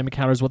have random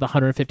encounters with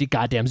 150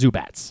 goddamn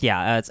Zubats.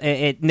 Yeah,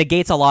 it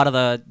negates a lot of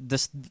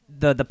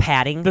the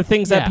padding. the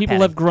things that Yeah. people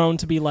Padding. have grown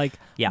to be like,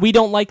 Yeah. we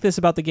don't like this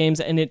about the games,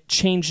 and it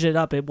changed it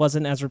up. It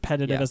wasn't as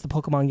repetitive Yeah. as the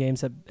Pokemon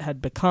games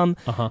had become,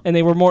 Uh-huh. and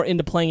they were more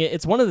into playing it.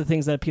 It's one of the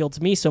things that appealed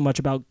to me so much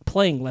about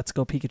playing Let's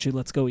Go Pikachu,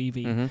 Let's Go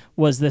Eevee,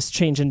 was this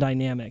change in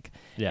dynamic.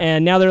 Yeah.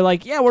 And now they're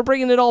like, yeah, we're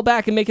bringing it all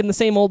back and making the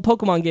same old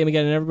Pokemon game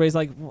again, and everybody's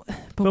like,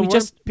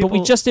 But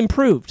we just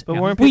improved. But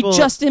weren't we people-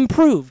 just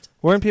improved.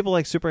 Weren't people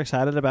like super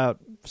excited about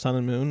Sun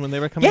and Moon when they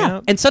were coming Yeah,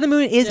 out? and Sun and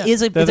Moon is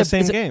a They're is the a,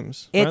 same is a-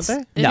 games, aren't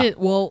it's- they? No.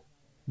 Well,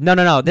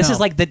 No. This No. is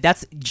like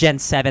that's Gen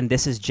 7.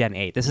 This is Gen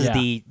 8. This is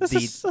Yeah.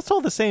 That's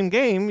all the same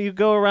game. You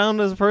go around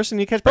as a person,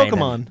 you catch Brandon.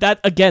 Pokemon. That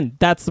again,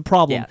 that's the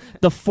problem. Yeah.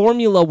 The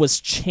formula was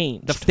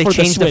changed. They for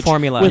changed the Switch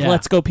formula. with Yeah.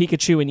 Let's Go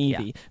Pikachu and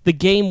Eevee. The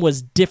game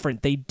was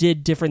different. They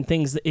did different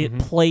things. It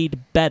played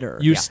better.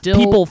 You still-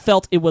 people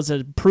felt it was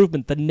an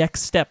improvement, the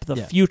next step, the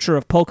Yeah. future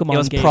of Pokemon It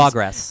was games.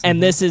 progress.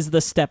 And this is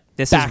the step.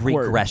 This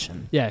backward. is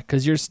regression. yeah,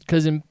 because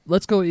in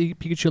Let's Go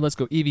Pikachu, Let's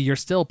Go Eevee, you're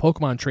still a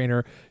Pokemon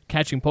trainer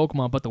catching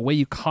Pokemon, but the way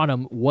you caught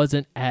them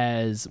wasn't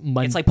as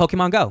It's like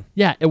Pokemon Go.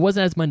 yeah, it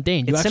wasn't as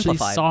mundane. You It's actually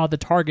simplified. saw the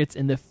targets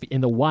in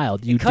the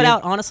wild. You Cut did-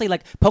 out honestly,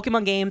 like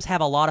Pokemon games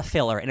have a lot of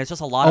filler, and it's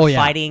just a lot Oh, of yeah.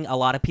 fighting, a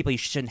lot of people you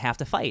shouldn't have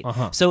to fight.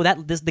 So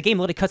the game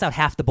literally cuts out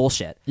half the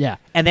bullshit. Yeah.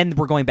 and then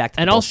we're going back to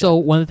And the also,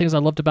 bullshit. one of the things I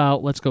loved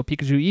about Let's Go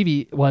Pikachu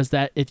Eevee was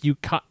that if you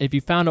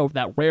found out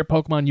that rare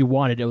Pokemon you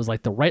wanted, it was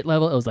like the right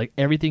level. It was like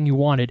everything you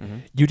wanted.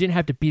 You didn't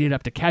have to beat it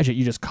up to catch it.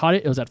 You just caught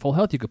it. It was at full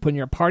health. You could put it in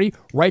your party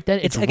right then.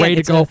 It's again, ready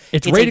to go.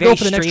 It's ready to go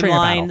for the next trainer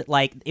streamlined. battle.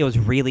 Like it was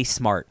really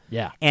smart.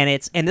 Yeah. and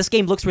this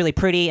game looks really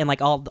pretty, and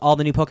like all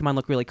the new Pokemon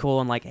look really cool,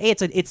 and like hey,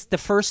 it's the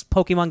first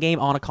Pokemon game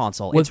on a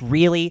console. It's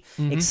really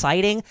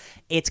exciting.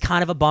 It's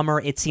kind of a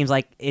bummer. It seems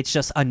like it's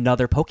just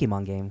another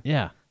Pokemon game.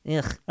 Yeah.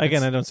 Ugh.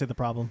 Again, I don't see the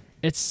problem.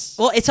 It's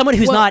Well, it's someone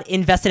who's Well- not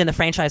invested in the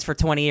franchise for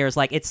 20 years.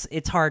 Like it's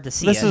hard to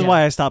see. This it. is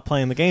why I stopped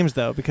playing the games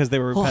though, because they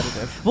were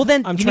repetitive. Well,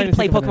 then I'm you trying need to to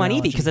play think of an Pokemon Eevee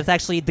analogy. because it's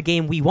actually the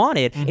game we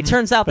wanted. It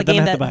turns out But the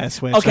then I game have to that buy a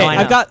Switch. Okay, Oh, I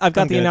I've know. got I'm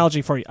the good.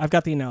 analogy for you. I've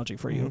got the analogy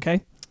for you. Okay,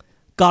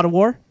 God of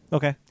War.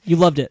 Okay. You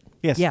loved it.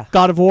 Yes. Yeah.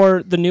 God of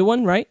War, the new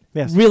one, right?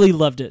 Yes. Really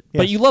loved it.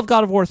 But Yes. you love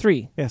God of War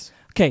 3. Yes.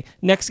 Okay,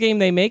 next game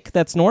they make,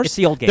 that's Norse. It's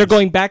the old They're games.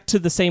 going back to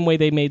the same way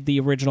they made the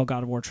original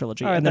God of War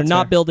trilogy, All right, and they're that's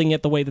not fair. building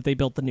it the way that they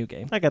built the new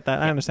game. I get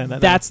that. I understand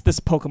that. That's this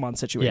Pokemon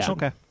situation. Yeah.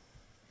 okay.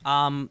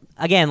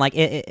 Again, like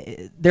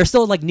there's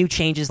still like new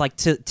changes like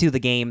to the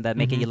game that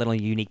make it a little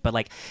unique, but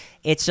like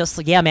it's just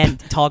like, yeah, man,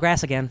 tall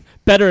grass again.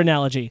 Better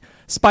analogy: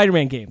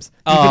 Spider-Man games.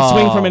 You can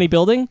swing from Oh. any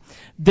building.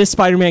 This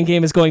Spider-Man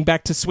game is going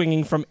back to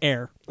swinging from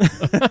air.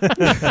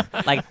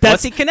 Like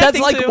what's he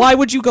connecting That's like, to? why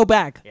would you go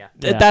back? Yeah.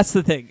 Yeah. That's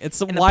the thing.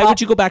 It's And the why prob-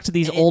 would you go back to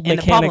these old and the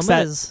mechanics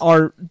problem that is-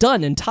 are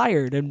done and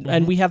tired,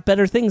 and we have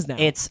better things now.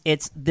 It's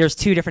there's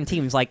two different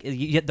teams. Like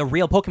the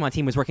real Pokemon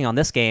team was working on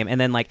this game, and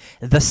then like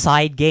the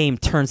side game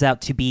turns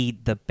out to be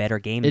the better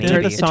game. It maybe.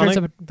 Didn't turns- the, it turns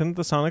Sonic, didn't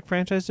the Sonic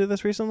franchise do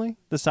this recently?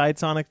 The side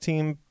Sonic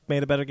team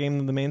made a better game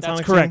than the main That's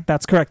Sonic correct. team?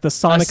 That's correct. The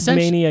Sonic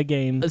Essentially- Mania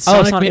game.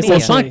 Sonic, Sonic Well, Mania.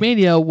 Sonic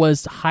Mania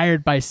was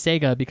hired by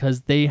Sega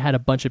because they had a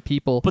bunch of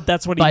people. But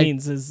that's what he by-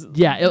 means is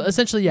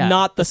essentially, yeah.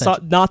 not the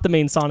essentially. not the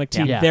main Sonic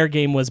team. Yeah. Their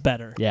game was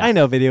better. Yeah, I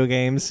know video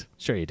games.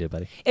 sure you do,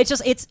 buddy.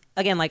 It's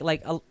again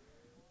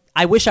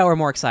I wish I were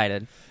more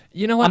excited.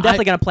 You know what? I'm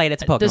definitely gonna play it.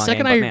 It's a Pokemon The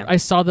second game, but man. I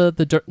saw the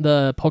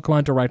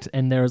Pokemon Direct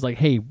and there was like,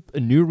 hey, a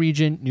new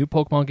region, new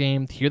Pokemon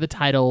game. Here are the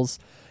titles.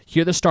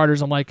 Here are the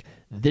starters. I'm like,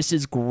 this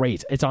is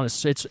great. It's on.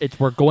 It's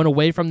we're going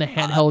away from the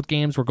handheld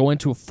games. We're going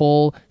to a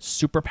full,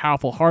 super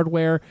powerful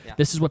hardware. Yeah.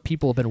 This is what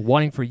people have been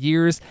wanting for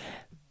years.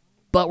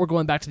 But we're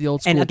going back to the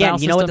old school And again,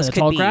 battle you know what system this and could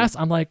tall be? grass.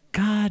 I'm like,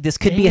 God, This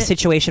could dang be a it.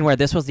 situation where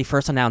this was the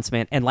first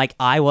announcement, and like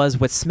I was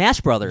with Smash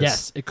Brothers.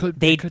 Yes, it could.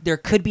 There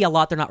could be a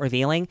lot they're not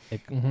revealing.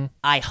 Mm-hmm.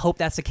 I hope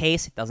that's the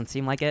case. It doesn't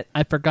seem like it.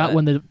 I forgot But-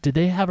 when did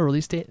they have a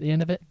release date at the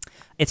end of it?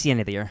 It's the end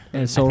of the year.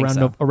 And so I think around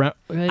so.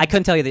 around. I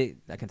couldn't tell you the.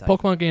 I couldn't tell you.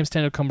 Pokemon games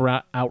tend to come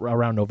out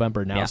around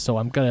November now, Yeah. so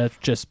I'm gonna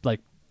just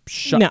like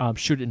Now-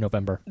 shoot it in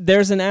November.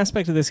 There's an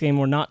aspect of this game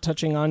we're not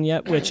touching on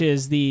yet, which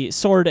is the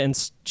sword and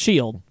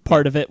shield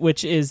part of it,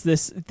 which is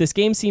this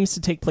game seems to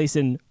take place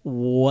in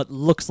what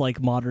looks like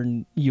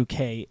modern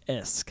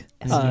UK-esque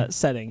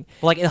setting.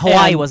 Well, like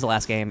Hawaii And was the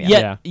last game.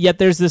 Yeah. Yet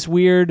there's this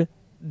weird.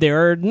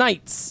 There are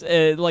knights.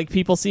 Like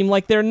people seem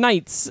like they're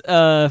knights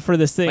for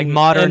this thing. Like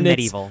modern and it's-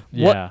 medieval.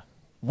 Yeah.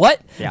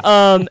 What?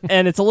 Yeah.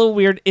 And it's a little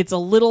weird. It's a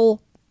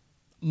little.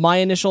 My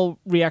initial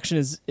reaction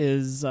is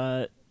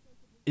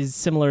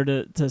similar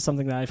to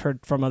something that I've heard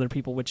from other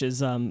people, which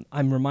is I'm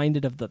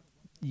reminded of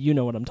you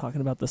know what I'm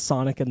talking about, the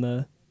Sonic and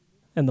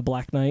the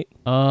Black Knight,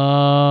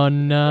 Oh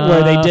no!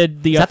 where they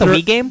did the Is that the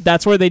Wii game?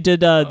 That's where they did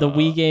the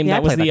Wii game. yeah, I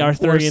that was played the that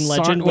game. Arthurian Or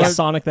legend Son- with or-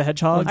 Sonic the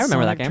Hedgehog. I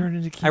remember that Sonic game. turned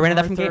into King I rented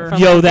that from Arthur. Game-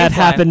 Yo, from that GameFly.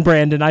 happened,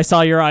 Brandon. I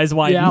saw your eyes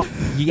widen. Yeah,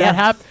 Yeah. that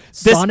happened.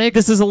 This, Sonic.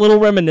 this is a little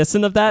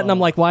reminiscent of that, and I'm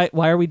like, why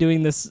are we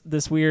doing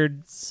this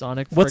weird?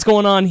 Sonic. What's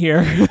going on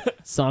here?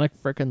 Sonic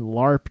frickin'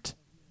 LARPed.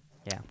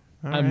 Yeah.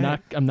 All I'm right.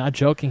 not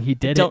joking. He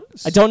did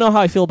I don't know how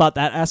I feel about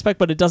that aspect,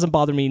 but it doesn't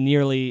bother me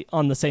nearly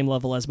on the same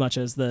level as much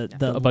as the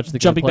A bunch of the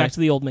jumping gameplay. back to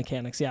the old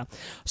mechanics. Yeah.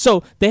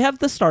 So they have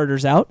the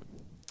starters out.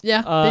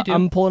 Yeah, they do.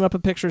 I'm pulling up a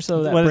picture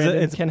so that What is it?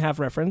 Brandon It's- can have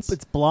reference.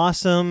 It's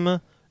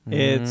Blossom.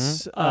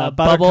 It's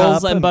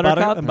Bubbles and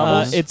Buttercup.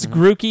 Bubbles. It's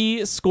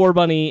Grookey,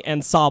 Scorbunny,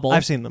 and Sobble.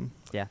 I've seen them.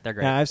 Yeah, they're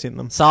great. Yeah, I've seen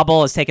them.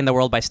 Sobble is taking the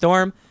world by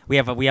storm. We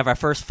have our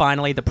first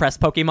finally depressed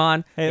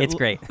Pokemon. Hey, It's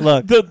great.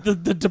 Look, The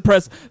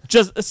depressed.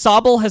 Just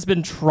Sobble has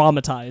been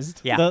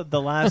traumatized. Yeah.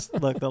 the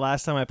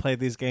last time I played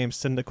these games,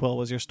 Cyndaquil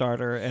was your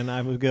starter, and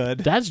I was good.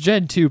 That's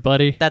Gen 2,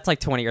 buddy. That's like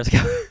 20 years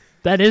ago.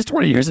 That is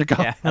 20 years ago.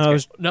 Yeah. No, it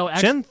was No,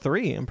 actually, Gen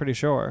 3, I'm pretty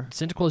sure.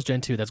 Cyndaquil is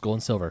Gen 2. That's Gold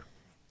and Silver.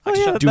 Oh,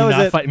 yeah, Do that was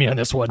not it. fight me on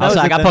this one. That was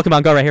Also, I it got then.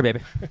 Pokemon Go right here, baby.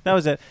 That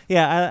was it.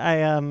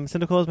 Yeah,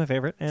 Cyndaquil is my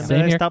favorite, and Same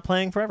then I here. stopped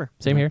playing forever.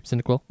 Same here,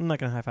 Cyndaquil. I'm not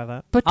gonna high five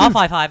that. But I'll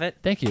dude, five it.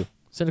 thank you.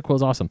 Cyndaquil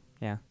is awesome.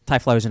 Yeah.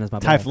 Typhlosion is my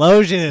boy.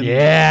 Typhlosion.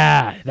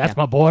 Yeah, that's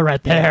my boy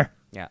right there.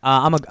 Yeah.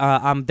 I'm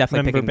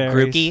definitely Member picking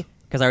berries. Grookey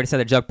because I already said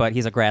the joke, but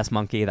he's a grass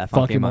monkey. That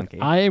funky monkey.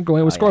 I am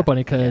going with Oh, yeah. Scorpbunny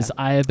because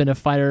I have been a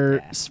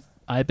fighter.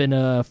 I've been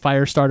a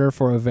fire starter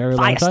for a very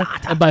long time.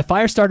 And by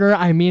fire starter,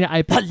 I mean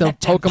I picked the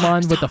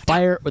Pokemon with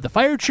the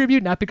fire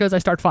tribute, not because I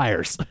start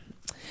fires.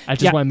 I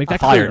just Yeah, want to make that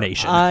Fire clear.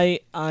 Nation.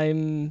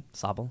 I'm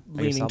Sobble.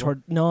 Are you leaning Sobble?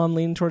 toward. No, I'm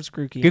leaning towards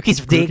Grookey. Grookey's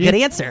a good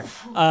answer.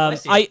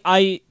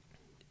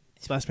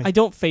 Bless me. I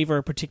don't favor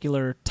a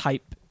particular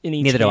type in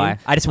each Neither do game. I.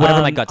 I just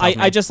whatever my gut tells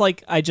me. I just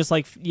like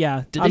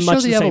yeah. Did I'm they show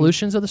much the same.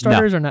 evolutions of the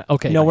starters or not?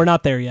 Okay. No, we're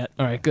not there yet.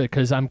 All right, good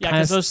because I'm Yeah,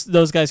 kind because of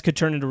those guys could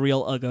turn into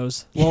real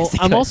uggos. well. Yes, they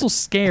I'm could. also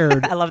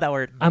scared. I love that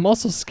word. I'm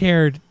also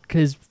scared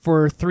because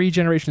for 3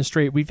 generations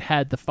straight, we've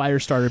had the fire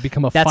starter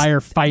become a That's- fire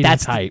fighting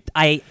That's type,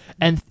 I.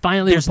 and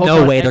finally, There's with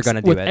no Pokemon way they're X-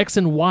 gonna do with it. X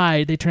and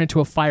Y, they turn into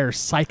a fire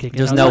psychic. and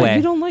There's I was no like, way.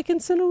 You don't like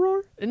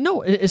Incineroar? No,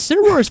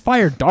 Incineroar is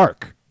fire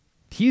dark.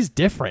 He's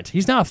different.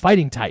 He's not a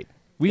fighting type.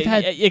 We've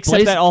had Except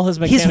Blaze- that all his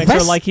He's mechanics are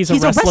wrest- like he's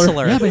he's a a wrestler.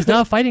 wrestler. Yeah, but he's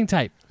not a fighting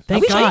type.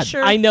 Thank we God.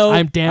 sure? I know.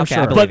 I'm damn Okay, I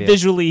sure. believe but you.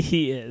 visually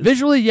he is.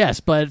 Visually, yes,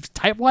 but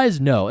type wise,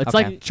 no. It's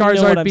Okay. like You know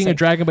Charizard what I'm being a saying.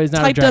 dragon, but he's not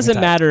a Type dragon doesn't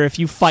type. matter if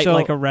you fight So-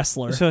 like a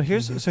wrestler. So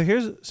here's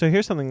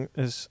something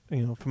is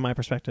from my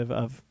perspective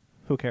of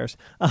who cares.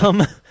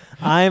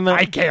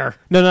 I care.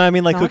 No, I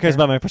mean like who I cares care.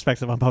 about my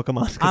perspective on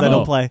Pokemon because I I'm-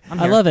 don't play. I'm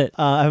I here. love it.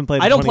 I haven't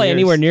played. I in don't 20 play years.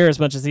 anywhere near as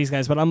much as these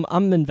guys, but I'm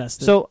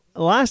invested. So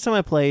last time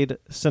I played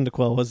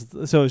Cyndaquil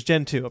it was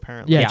Gen 2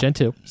 apparently. Yeah, Yeah. Gen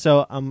 2.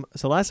 So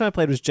last time I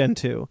played was Gen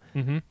 2.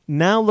 Mm-hmm.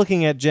 Now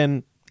looking at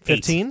Gen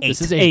 15, Eight.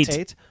 This is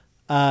Eight.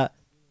 8.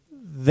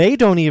 they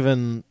don't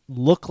even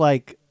look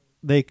like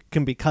they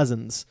can be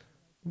cousins.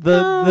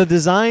 The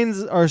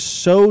designs are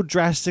so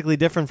drastically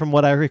different from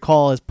what I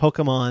recall as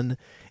Pokemon.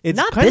 It's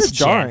Not kind this of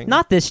jarring. gen.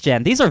 Not this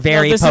gen. These are No,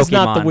 very this Pokemon. is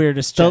not the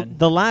weirdest the, gen.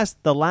 the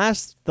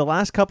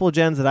last couple of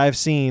gens that I've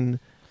seen.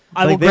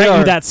 I will like, they grant you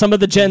are- that some of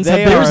the gens have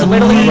they been are There's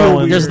literally- literally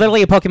weird. there's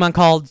literally a Pokemon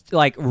called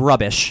like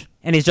Rubbish,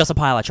 and he's just a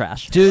pile of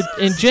trash. Dude,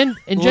 in Gen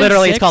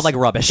Literally, 6, it's called like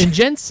Rubbish. In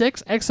Gen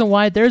 6, X and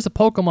Y, there's a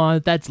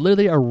Pokemon that's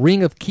literally a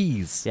ring of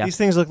keys. Yeah. These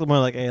things look more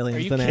like aliens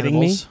Are you than kidding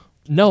animals.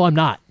 No, I'm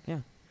not.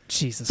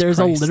 Jesus. There's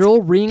Christ. a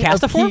literal ring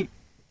Castiform? of keys.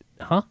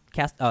 Huh?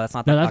 Oh, that's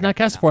not. No, that. that's not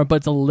Castiform, but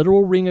it's a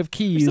literal ring of There's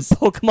keys. a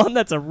Pokemon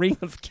that's a ring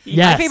of keys.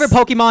 Yes. My favorite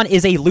Pokemon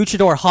is a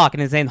Luchador Hawk,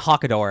 and his name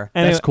Hawkador.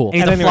 That's cool. And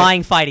he's And a anyway,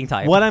 flying fighting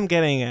type. What I'm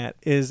getting at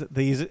is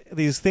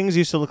these things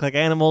used to look like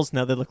animals.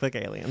 Now they look like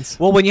aliens.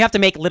 Well, when you have to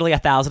make literally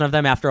 1,000 of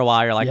them after a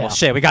while, you're like, Yeah. well,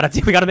 shit, we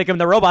gotta make them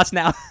the robots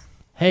now,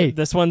 Hey,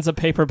 This one's a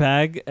paper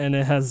bag and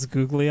it has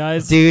googly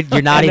eyes. dude.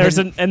 You're not and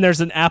even.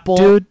 there's an apple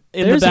Dude,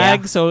 in the there's-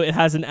 bag, yeah. so it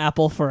has an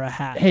apple for a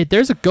hat. hey,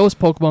 there's a ghost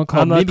Pokemon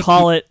called I'm gonna Mimikyu.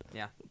 call it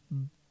Yeah.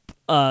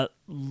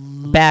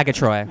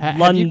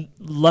 Bagatroy.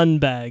 Lun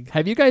bag.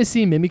 Have you guys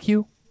seen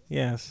Mimikyu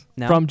Yes,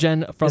 No. from is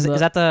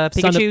that the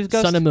Sun, Pikachu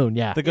ghost? Sun and Moon?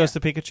 Yeah, the ghost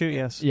of Pikachu.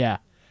 Yes, yeah,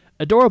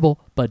 adorable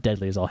but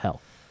deadly as all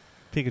hell.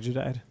 Pikachu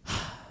died.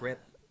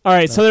 All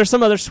right, so there's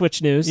some other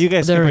Switch news. You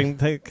guys There- can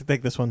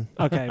take this one.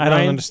 okay? I don't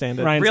Ryan- understand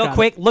it. Ryan's Real got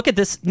quick, look at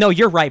this. No,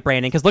 you're right,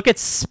 Brandon. Because look at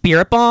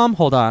Spirit Bomb.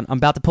 Hold on, I'm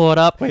about to pull it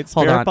up. Wait,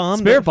 hold Spirit on. Bomb.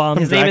 Spirit Bomb.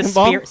 From His name is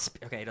Dragon Ball?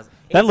 Spirit. Okay, it doesn't.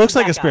 That it's looks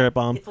like that a Spirit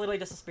guy. Bomb. It's literally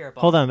just a Spirit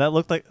Bomb. Hold on, that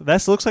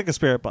looks like a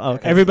Spirit Bomb.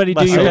 Okay. Everybody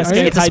do Busted. your Are best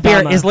you- It's a Genkai spirit.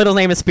 Dama. His little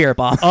name is Spirit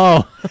Bomb.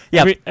 Oh,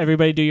 Yep.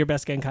 Everybody do your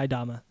best Genkai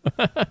Dama.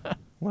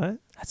 What?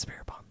 That's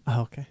Spirit Bomb.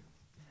 Oh, okay.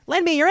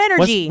 Lend me your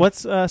energy. What's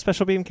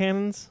special beam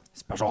cannons?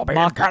 special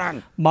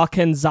Maken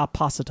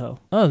Zapasato.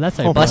 oh, that's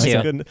how you Oh Bless pronounce you.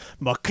 it. goodness.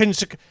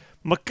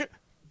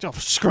 Oh,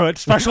 screw it.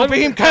 Special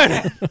beam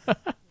cannon.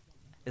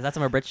 Is that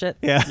some more Brit shit?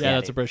 Yeah. Yeah,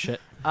 that's a British shit.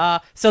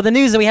 So the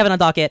news that we have on the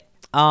docket,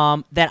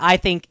 that I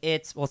think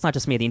it's not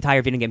just me. The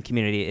entire video game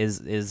community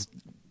is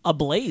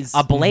Ablaze.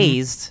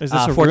 ablazed. Is this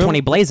a 420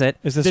 rumor? Blaze It.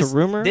 Is this a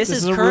rumor? This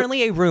is a ru-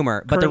 currently a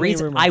rumor, but the Currently a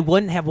reason rumor. I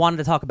wouldn't have wanted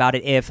to talk about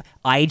it if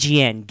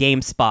IGN,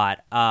 GameSpot,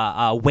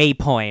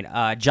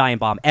 Waypoint, Giant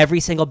Bomb, every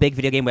single big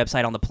video game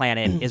website on the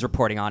planet is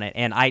reporting on it,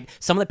 and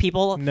some of the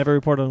people. Never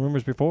reported on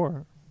rumors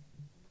before.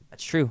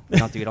 That's true. We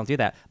don't do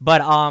that.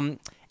 But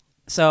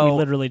so we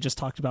literally just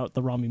talked about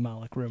the Rami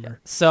Malek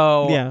rumor.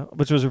 so Yeah,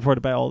 which was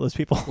reported by all those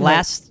people.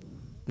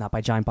 not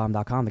by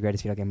GiantBomb.com, the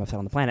greatest video game website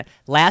on the planet.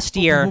 Last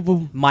year,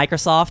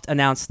 Microsoft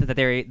announced that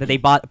they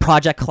bought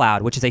Project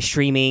Cloud, which is a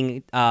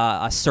streaming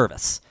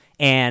service,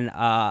 and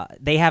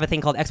they have a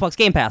thing called Xbox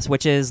Game Pass,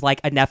 which is like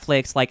a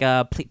Netflix, like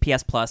a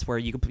PS Plus, where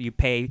you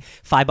pay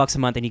 $5 a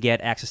month and you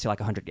get access to like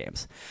 100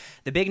 games.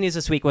 The big news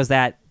this week was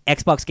that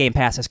Xbox Game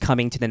Pass is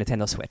coming to the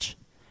Nintendo Switch.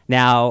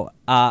 Now,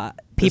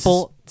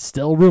 people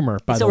still rumor,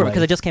 by the way.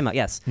 because it just came out.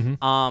 Yes.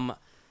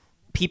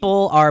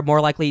 People are more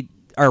likely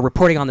are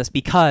reporting on this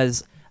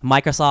because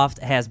Microsoft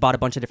has bought a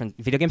bunch of different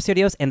video game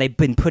studios, and they've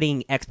been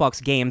putting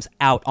Xbox games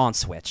out on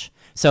Switch.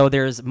 So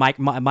there's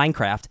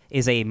Minecraft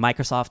is a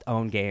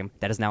Microsoft-owned game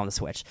that is now on the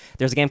Switch.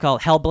 There's a game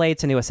called Hellblade: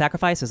 Senua's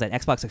Sacrifice, is an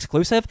Xbox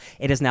exclusive.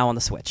 It is now on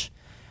the Switch.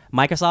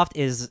 Microsoft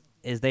is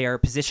they are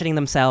positioning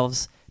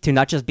themselves to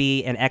not just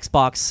be an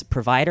Xbox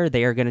provider,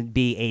 they are going to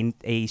be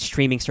a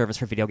streaming service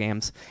for video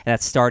games, and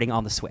that's starting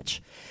on the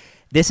Switch.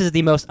 This is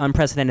the most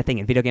unprecedented thing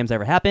in video games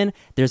ever happened.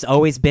 There's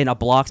always been a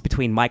blocks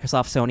between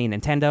Microsoft, Sony,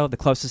 and Nintendo. The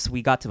closest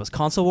we got to was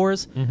Console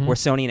Wars, where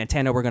Sony and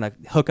Nintendo were going to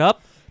hook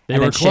up, They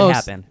and were then close. shit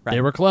happened. Right.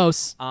 They were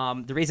close.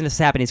 The reason this is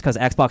happening is because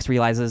Xbox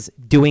realizes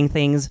doing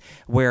things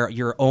where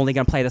you're only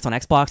going to play this on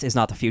Xbox is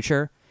not the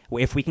future.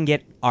 If we can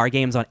get our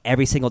games on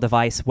every single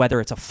device, whether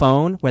it's a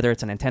phone, whether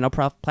it's a Nintendo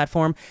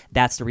platform,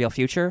 that's the real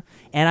future.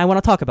 And I want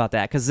to talk about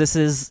that because this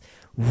is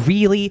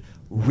really,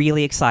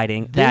 really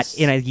exciting that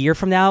in a year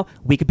from now,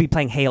 we could be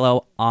playing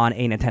Halo on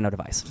a Nintendo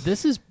device.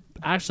 This is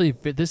actually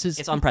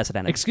It's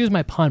unprecedented. Excuse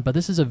my pun, but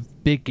this is a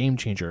big game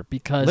changer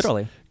because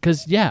Literally.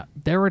 because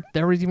there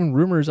were even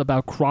rumors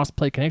about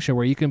cross-play connection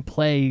where you can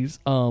play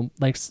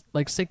like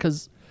say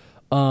because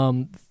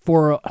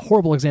for a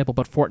horrible example,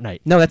 but Fortnite.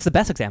 No, that's the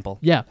best example.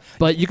 Yeah,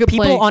 but you could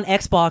People play on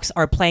Xbox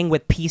are playing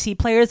with PC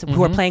players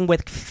who are playing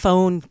with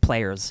phone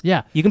players.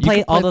 Yeah. You can You play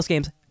can all play- those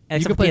games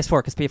except can for play- PS4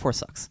 because PS4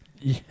 sucks.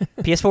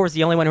 PS4 was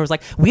the only one who was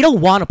like, we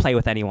don't want to play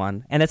with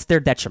anyone, and it's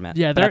their detriment.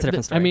 Yeah, But that's a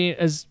different story. I mean,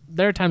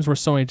 there are times where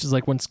Sony just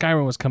like when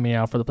Skyrim was coming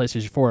out for the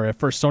PlayStation 4. At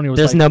first, Sony was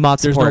There's like, no mod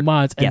there's no support.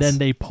 mods, and Yes. then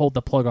they pulled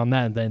the plug on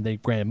that, and then they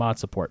granted mod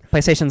support.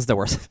 PlayStation's the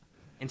worst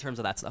in terms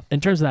of that stuff. In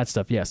terms of that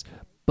stuff, yes.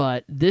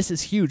 But this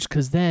is huge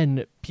because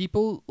then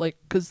people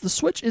because the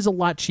Switch is a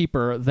lot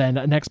cheaper than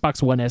an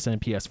Xbox One S and a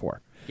PS4.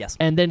 Yes.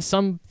 And then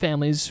some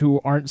families who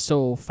aren't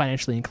so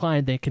financially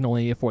inclined, they can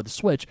only afford the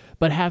Switch.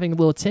 But having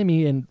little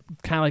Timmy and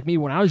kind of like me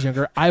when I was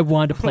younger, I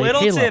wanted to play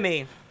Little Halo.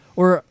 Timmy.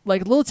 Or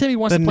like little Timmy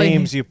wants The to play.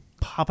 names you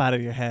pop out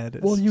of your head.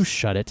 Well, you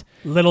shut it.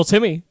 Little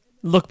Timmy.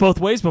 Look both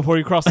ways before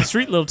you cross the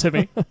street, little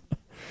Timmy.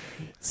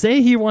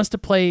 Say he wants to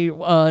play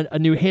a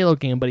new Halo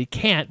game, but he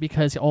can't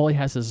because all he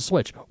has is a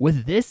Switch.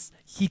 With this,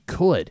 he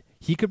could.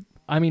 He could.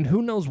 I mean,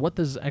 who knows what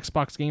this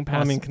Xbox Game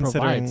Pass considering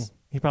provides?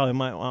 he probably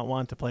might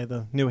want to play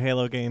the new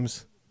Halo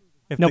games.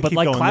 If No, they but keep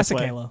like going this classic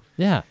way. Halo.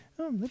 Yeah.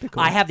 Oh, that'd be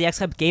cool. I have the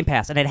Xbox Game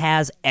Pass, and it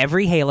has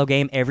every Halo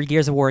game, every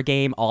Gears of War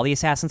game, all the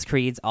Assassin's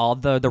Creeds, all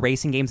the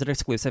racing games that are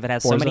exclusive. It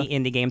has Forza. so many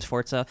indie games,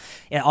 Forza,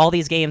 and all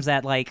these games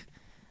that like,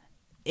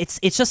 it's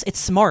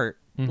smart.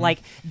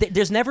 Like,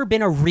 there's never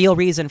been a real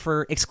reason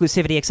for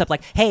exclusivity except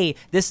like, hey,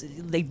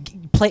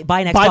 buy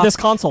an Xbox Buy this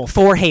console.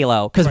 for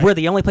Halo because Right. we're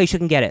the only place you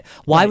can get it.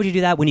 Why Right. would you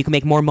do that when you can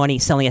make more money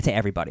selling it to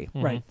everybody?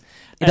 Right.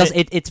 It does.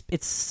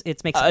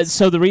 It makes sense.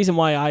 So the reason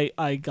why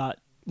I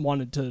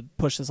wanted to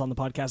push this on the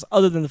podcast,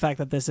 other than the fact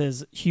that this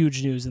is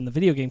huge news in the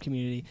video game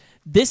community,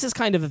 this is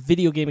kind of a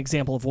video game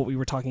example of what we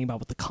were talking about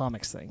with the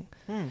comics thing.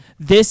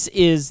 This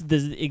is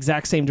the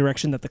exact same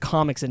direction that the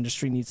comics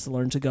industry needs to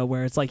learn to go,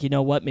 where it's like, you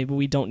know what, maybe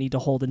we don't need to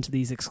hold into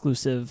these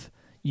exclusive,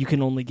 you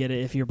can only get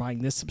it if you're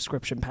buying this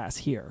subscription pass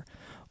here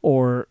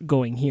or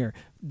going here.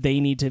 They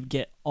need to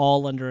get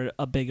all under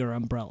a bigger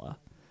umbrella.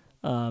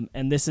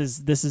 And this is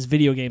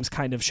video games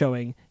kind of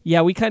showing,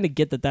 yeah, we kind of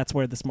get that that's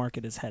where this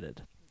market is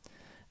headed.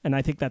 And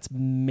I think that's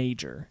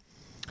major.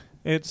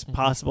 It's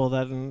possible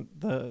that in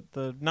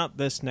the not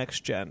this next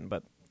gen,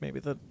 but maybe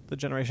the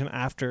generation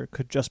after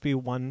could just be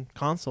one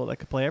console that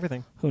could play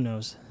everything. Who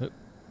knows?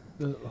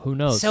 Who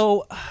knows?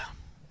 So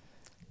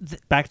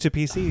Back to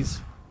PCs.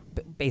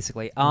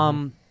 basically,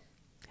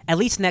 at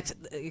least next,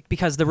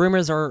 because the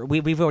rumors are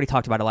we've already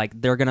talked about it. Like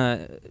they're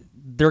gonna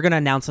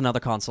announce another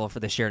console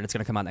for this year, and it's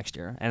gonna come out next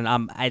year. And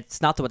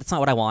it's not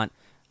what I want.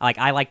 Like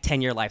I like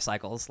 10-year life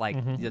cycles. Like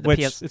the Which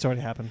PS. it's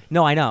already happened.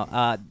 No, I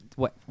know.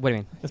 What do you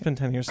mean? It's been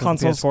 10 years since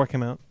Consoles- the PS4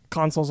 came out.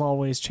 Consoles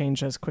always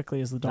change as quickly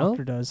as the No.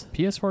 doctor does.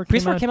 PS4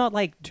 PS4 came out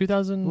like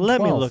 2012.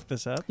 Let me look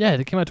this up. Yeah,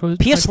 it came out.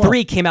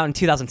 PS3 came out in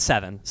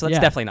 2007, so that's Yeah.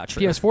 definitely not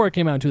true. PS4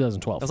 came out in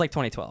 2012. It was like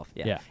 2012.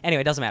 Yeah. Yeah.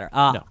 Anyway, it doesn't matter.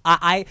 No.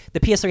 The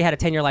PS3 had a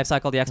 10-year life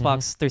cycle. The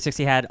Xbox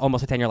 360 had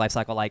almost a 10-year life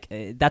cycle. Like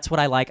that's what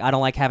I like. I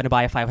don't like having to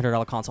buy a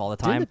 $500 console all the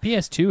time. Didn't the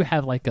PS2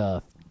 have like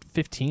a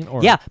 15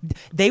 or Yeah,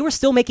 they were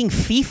still making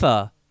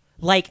FIFA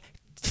like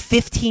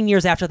 15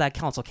 years after that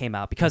console came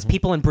out because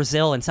people in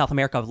Brazil and South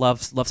America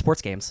love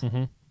sports games.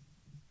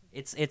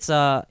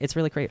 It's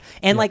really great.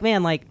 And like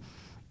man, like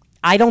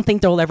I don't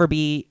think there'll ever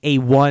be a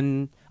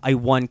one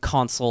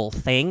console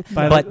thing,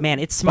 but man,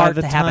 it's smart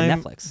to have a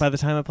Netflix. By the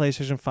time a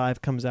PlayStation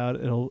 5 comes out,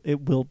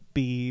 it will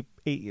be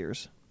 8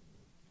 years.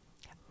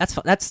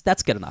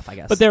 That's good enough, I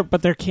guess.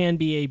 But there can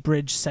be a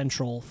bridge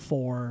central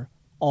for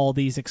all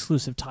these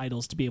exclusive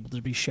titles to be able to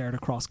be shared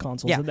across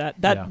consoles. Yeah.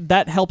 And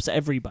that helps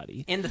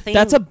everybody. And the thing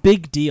that's a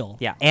big deal.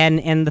 Yeah,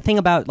 and the thing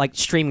about like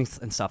streaming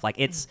and stuff, like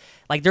it's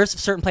like there's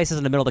certain places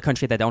in the middle of the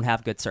country that don't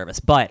have good service.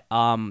 But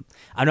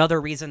another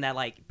reason that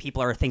like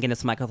people are thinking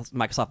this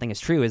Microsoft thing is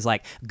true is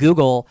like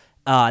Google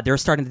they're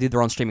starting to do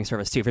their own streaming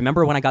service too.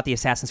 Remember when I got the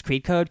Assassin's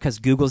Creed code because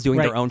Google's doing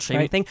their Right, own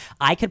streaming right. thing?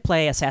 I could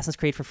play Assassin's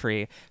Creed for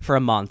free for a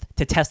month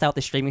to test out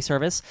the streaming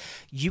service.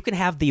 You can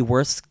have the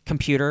worst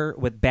computer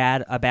with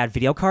a bad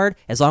video card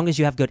as long as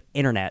you have good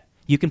internet.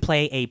 You can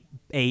play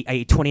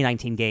a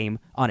 2019 game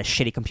on a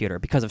shitty computer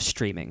because of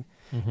streaming.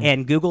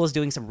 And Google is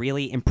doing some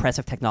really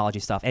impressive technology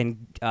stuff,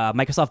 and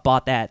Microsoft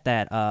bought that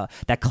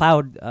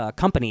cloud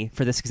company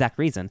for this exact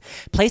reason.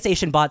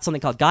 PlayStation bought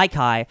something called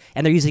Gaikai,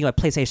 and they're using it with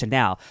PlayStation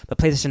Now, but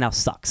PlayStation Now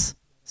sucks.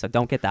 So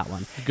don't get that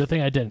one. Good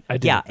thing I didn't.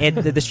 Yeah,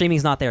 the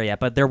streaming's not there yet,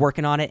 but they're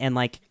working on it. And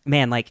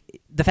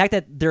the fact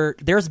that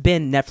there's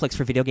been Netflix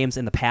for video games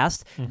in the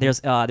past. There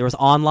was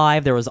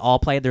OnLive, there was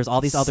AllPlay, there's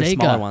all these other Sega,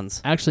 smaller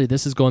ones. Actually,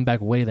 this is going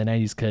back way in the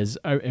 90s because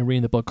in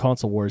reading the book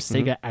Console Wars,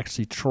 Sega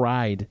actually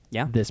tried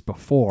Yeah. this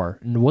before.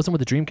 And it wasn't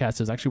with the Dreamcast, it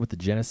was actually with the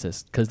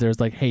Genesis. Because there's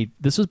like, hey,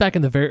 this was back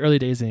in the very early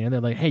days, and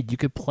they're like, hey, you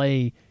could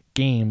play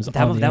games That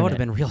on would the have internet.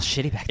 been real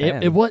shitty back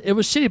then. It was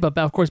shitty, but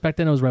of course back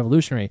then it was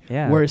revolutionary.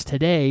 Yeah. Whereas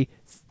today,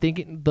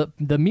 thinking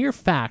the mere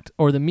fact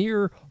or the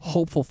mere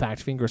hopeful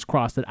fact, fingers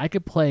crossed, that I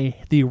could play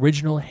the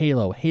original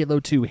Halo, Halo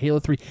 2, Halo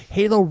 3,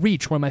 Halo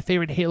Reach, one of my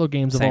favorite Halo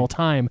games of Same. all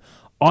time,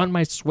 on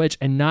my Switch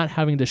and not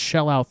having to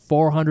shell out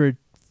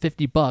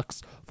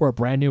 $450 for a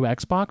brand new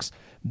Xbox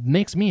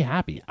makes me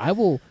happy. I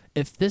will.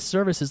 If this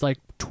service is like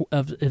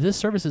if this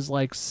service is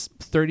like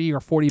 $30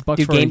 or $40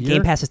 Dude, for a year,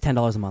 Game Pass is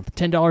 $10 a month.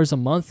 $10 a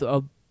month.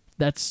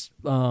 That's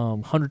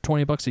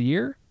 $120 a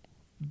year.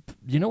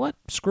 You know what?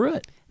 Screw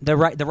it. The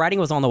writing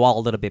was on the wall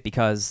a little bit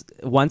because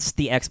once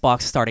the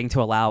Xbox starting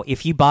to allow,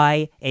 if you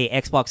buy a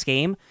Xbox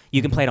game,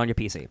 you can play it on your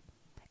PC.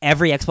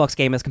 Every Xbox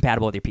game is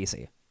compatible with your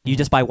PC. You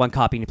just buy one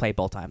copy and you play it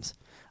both times,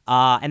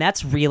 and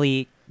that's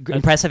really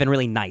impressive and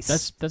really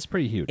nice. That's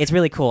pretty huge. It's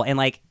really cool, and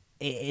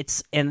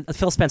and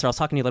Phil Spencer. I was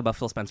talking to you a little about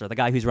Phil Spencer, the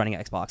guy who's running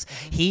Xbox.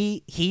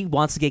 He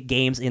wants to get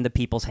games into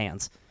people's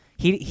hands.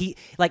 He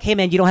like, hey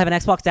man, you don't have an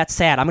Xbox? That's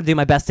sad. I'm gonna do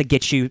my best to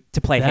get you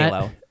to play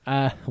Halo.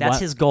 That's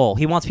his goal.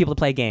 He wants people to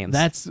play games.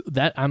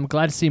 I'm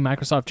glad to see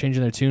Microsoft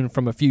changing their tune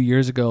from a few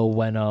years ago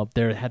when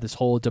they had this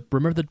whole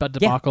remember the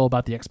debacle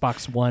about the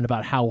Xbox One,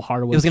 about how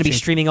hard it was. It was going to be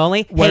change- streaming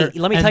only. where- Hey,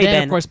 let me and tell you, then,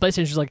 Ben. of course,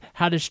 PlayStation's like,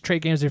 how to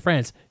trade games with your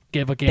friends?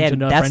 Give a game to Ben,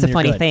 another that's friend the and you're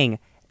funny good. thing.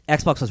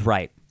 Xbox was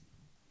right.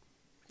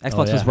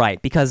 Xbox yeah. was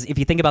right, because if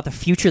you think about the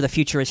future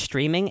is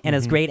streaming, and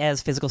as great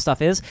as physical stuff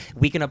is,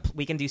 we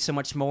can do so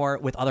much more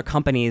with other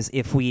companies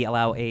if we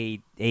allow a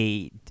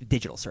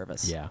digital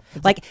service. Yeah.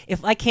 Like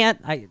if I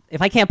can't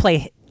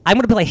play, I'm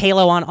going to play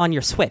Halo on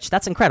your Switch.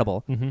 That's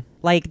incredible.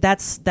 Like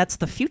that's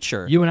the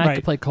future. You and I Right.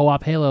 could play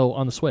co-op Halo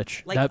on the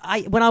Switch. Like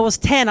when I was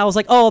 10, I was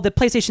like, oh, the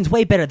PlayStation's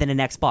way better than an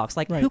Xbox.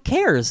 Like, Right. who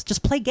cares?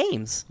 Just play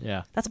games.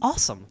 yeah. That's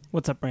awesome.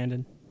 What's up,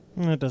 Brandon?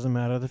 It doesn't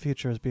matter. The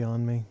future is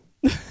beyond me.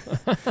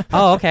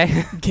 Oh,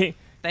 okay.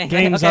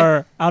 Games Okay.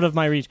 are out of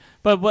my reach.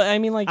 But I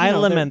mean, like, you I know,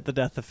 lament the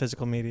death of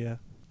physical media.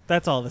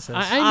 That's all this is.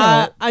 I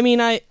know. I mean,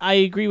 I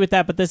agree with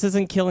that, but this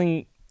isn't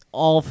killing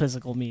all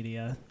physical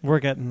media. We're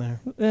getting there.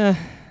 Eh,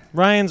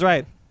 Ryan's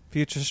right.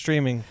 Future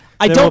streaming.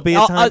 I There don't. will be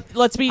a time.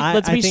 Let's be I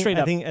think, straight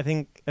up.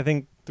 I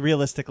think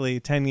realistically,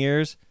 10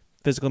 years,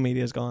 physical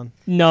media is gone.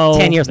 No,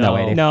 10 years, no No.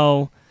 way, dude.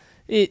 No,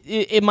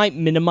 it might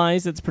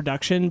minimize its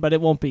production, but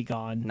it won't be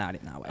gone. Not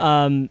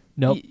way.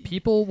 No, y-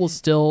 people will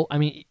still. I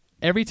mean,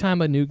 every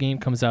time a new game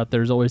comes out,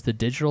 there's always the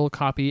digital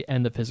copy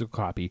and the physical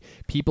copy.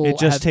 People It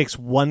just have- takes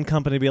one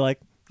company to be like,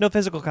 no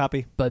physical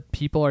copy. but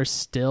people are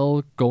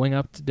still going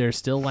up. They're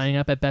still lining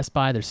up at Best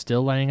Buy. They're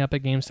still lining up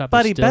at GameStop.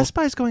 Buddy, They're still, Best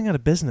Buy's going out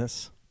of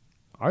business.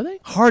 are they?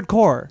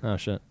 Hardcore. Oh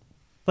shit.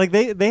 Like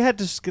they had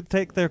to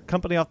take their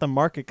company off the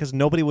market because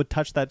nobody would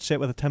touch that shit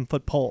with a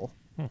 10-foot pole.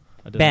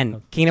 I didn't Ben,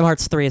 know. Kingdom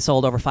Hearts 3 has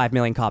sold over 5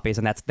 million copies,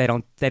 and they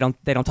don't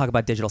talk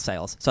about digital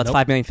sales. So it's Nope.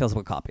 5 million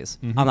physical copies.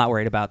 I'm not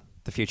worried about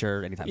the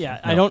future anytime Yeah,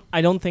 soon. I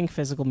don't think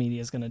physical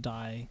media is going to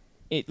die.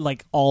 It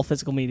like all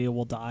physical media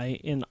will die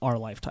in our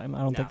lifetime. I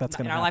don't think that's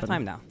going in to our happen.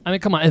 lifetime now. I mean,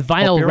 come on. If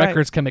vinyl you're right.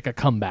 records can make a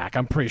comeback,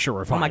 I'm pretty sure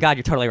we're fine. Oh my God,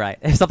 you're totally right.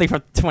 If something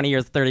from 20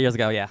 years, 30 years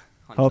ago, yeah.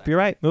 100%. Hope you're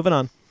right. Moving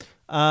on.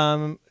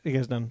 You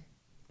guys done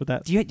with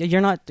that?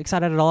 You're not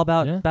excited at all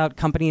about Yeah.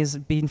 companies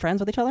being friends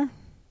with each other?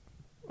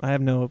 I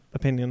have no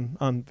opinion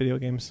on video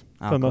games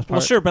Oh, for the most part.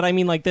 Well, sure, but I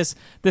mean, like this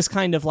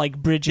kind of like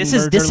bridging This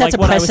merger, sets like a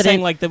what I was precedent.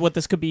 saying, like that what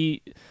this could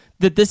be.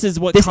 That this is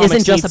what This comics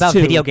isn't just needs about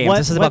too. video games. What-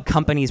 This is what- about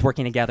companies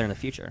working together in the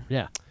future.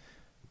 Yeah.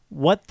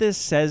 What this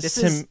says This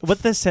to is- what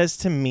this says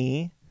to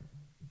me,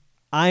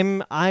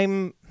 I'm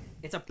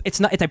It's a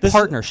this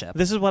partnership.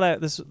 This is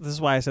what this is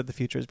why I said the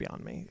future is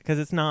beyond me, because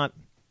it's not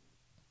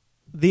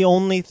the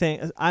only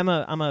thing. I'm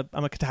a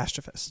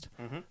catastrophist.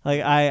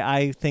 Like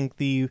I think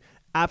the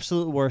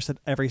absolute worst at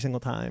every single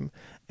time.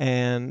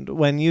 And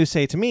when you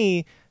say to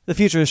me the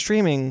future is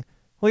streaming,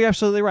 well, you're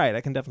absolutely right.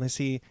 I can definitely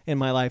see in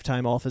my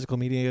lifetime all physical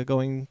media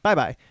going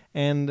bye-bye.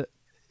 And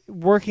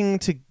working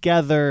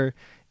together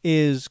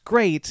is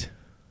great,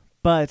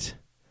 but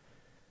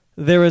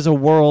there is a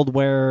world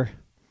where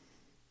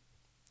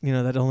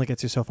that only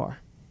gets you so far.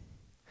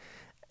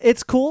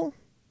 It's cool,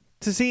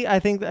 To see, I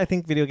think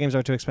video games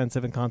are too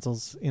expensive and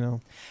consoles.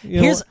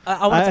 Here's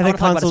I want to think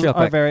talk about this consoles real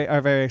quick.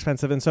 are very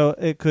expensive, and so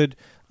it could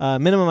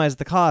minimize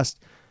the cost.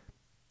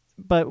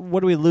 But what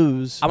do we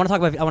lose? I want to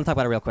talk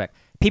about it real quick.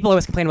 People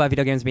always complain about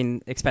video games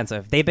being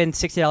expensive. They've been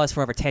 $60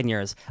 for over 10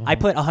 years. I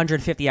put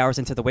 150 hours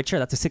into The Witcher.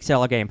 That's a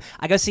 $60 game.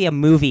 I go see a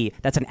movie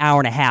that's an hour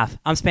and a half.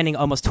 I'm spending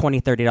almost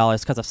 $20, $30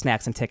 because of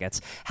snacks and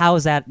tickets. How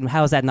is that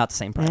not the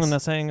same price? I'm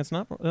not saying it's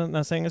not. I'm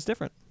not saying it's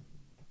different.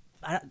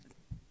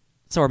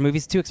 So are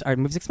movies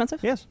expensive?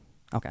 Yes,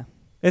 Okay.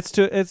 it's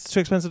too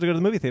expensive to go to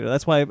the movie theater.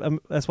 That's why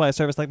a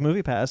service like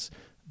MoviePass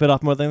bit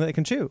off more than they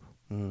can chew.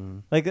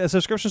 Like a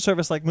subscription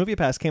service like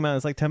MoviePass came out.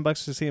 It's like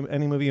 $10 to see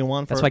any movie you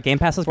want. That's why Game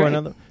Pass is for great.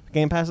 another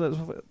Game Pass. It's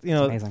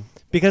amazing.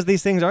 Because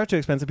these things are too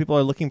expensive. People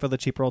are looking for the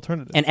cheaper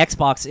alternative. And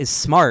Xbox is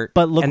smart.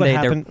 But look and what they're-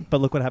 happened.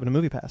 But look what happened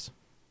to MoviePass.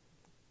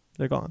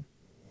 They're gone.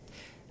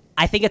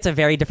 I think it's a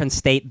very different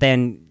state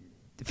than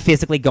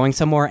physically going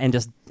somewhere and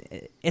just.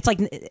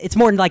 It's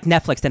more like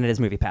Netflix than it is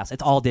MoviePass.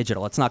 It's all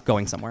digital. It's not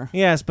going somewhere.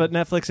 Yes, but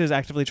Netflix is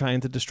actively trying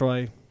to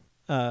destroy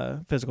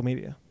physical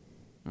media.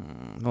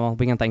 Well,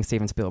 we can thank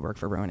Steven Spielberg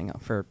for ruining it,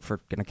 for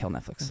gonna kill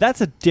Netflix.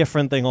 That's a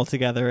different thing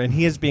altogether. And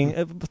he is being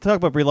talk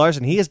about Brie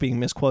Larson. He is being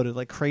misquoted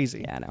like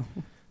crazy. Yeah, I know.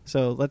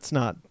 So let's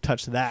not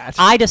touch that.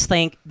 I just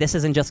think this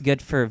isn't just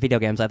good for video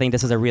games. I think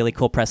this is a really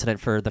cool precedent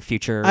for the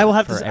future. I will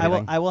have for to.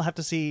 everything. I will have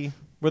to see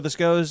where this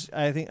goes.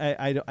 I think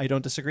I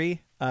don't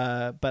disagree.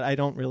 But I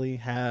don't really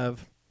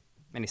have.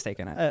 Any stake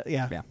in it.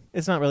 Yeah.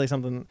 It's not really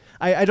something.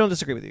 I don't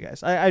disagree with you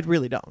guys. I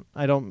really don't.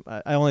 I don't.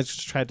 I only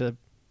just tried to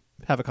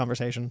have a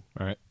conversation.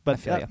 All right. But I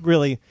feel ya.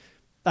 really,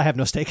 I have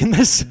no stake in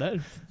this.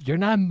 You're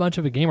not much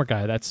of a gamer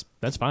guy. That's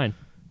fine.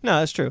 No,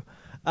 that's true.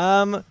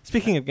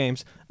 Speaking of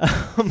games,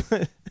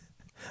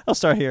 I'll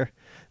start here.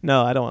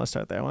 No, I don't want to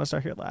start there. I want to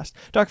start here last.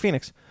 Dark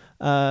Phoenix.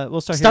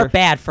 We'll start here. Start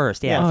bad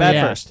first. Yeah. Yeah. Oh, bad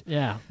yeah. first.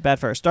 Yeah. Bad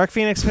first. Dark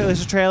Phoenix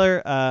released a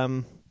trailer.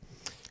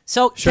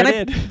 So Sure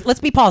can did.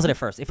 let's be positive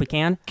first, if we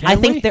can. Can I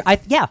think we? there.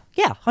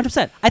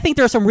 100%. I think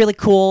there are some really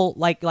cool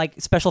like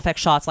special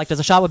effects shots. Like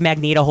there's a shot with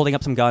Magneto holding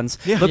up some guns.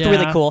 Yeah. Looked Yeah.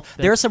 really cool.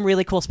 There are some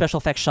really cool special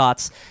effects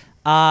shots.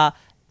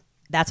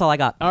 That's all I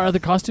got. Are the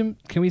costume?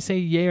 Can we say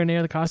yay or nay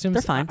are the costumes?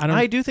 They're fine. I don't.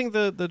 I do think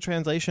the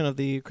translation of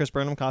the Chris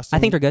Burnham costume. I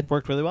think they're good.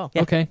 Worked really well.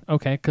 Yeah. Okay.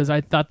 Because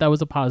I thought that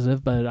was a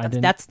positive, but I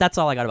didn't. That's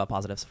all I got about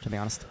positives, to be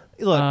honest.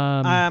 Look,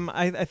 Um,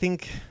 I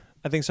think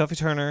Sophie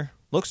Turner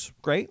looks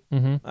great.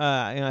 Mhm.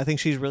 I think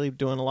she's really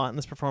doing a lot in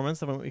this performance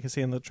than what we can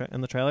see in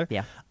the trailer.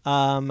 Yeah.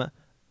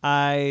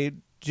 I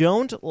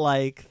don't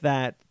like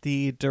that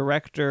the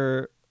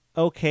director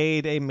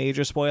okayed a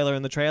major spoiler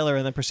in the trailer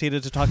and then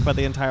proceeded to talk about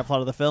the entire plot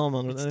of the film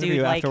on an It's, interview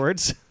dude, like,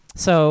 afterwards.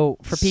 So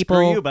for people,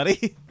 Screw you,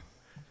 buddy.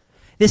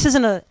 this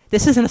isn't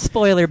a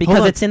spoiler Hold because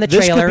on. it's in the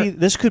This trailer,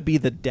 This could be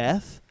the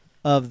death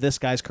of this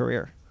guy's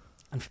career.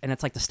 and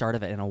it's like the start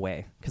of it in a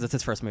way because it's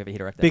his first movie he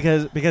directed.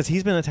 Because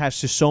he's been attached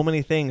to so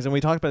many things, and we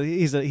talked about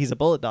he's a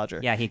bullet dodger.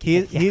 Yeah,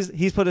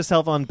 he's put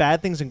himself on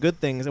bad things and good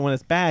things, and when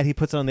it's bad, he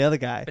puts it on the other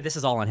guy. But this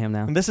is all on him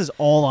now. And this is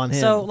all on him.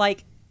 So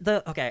like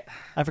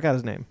I forgot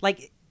his name.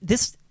 like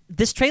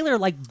this trailer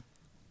like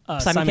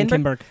Simon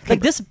Kinberg.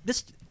 like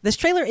this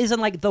trailer isn't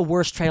like the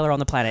worst trailer on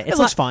the planet. It's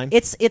looks not- fine.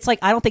 It's like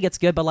I don't think it's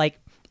good, but like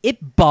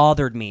it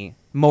bothered me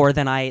more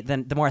than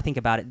the more I think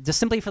about it. Just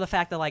simply for the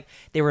fact that like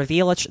they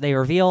reveal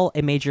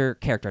a major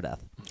character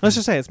death. Let's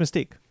just say it's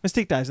Mystique.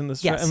 Mystique dies in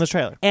this Yes. in this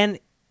trailer. And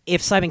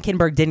if Simon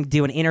Kinberg didn't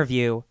do an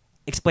interview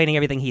explaining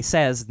everything he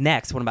says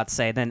next, what I'm about to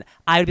say, then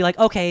I would be like,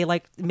 okay,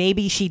 like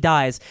maybe she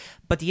dies.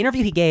 But the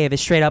interview he gave is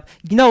straight up,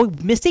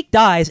 Mystique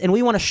dies, and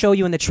we want to show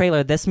you in the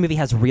trailer this movie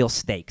has real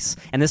stakes,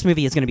 and this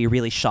movie is going to be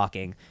really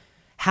shocking.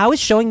 How is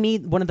showing me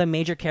one of the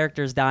major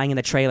characters dying in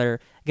the trailer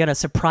going to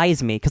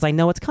surprise me? Because I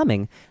know it's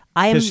coming.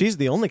 Because she's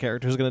the only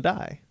character who's going to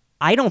die.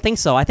 I don't think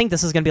so. I think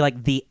this is going to be like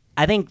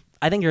I think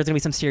there's going to be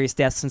some serious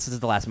deaths since this is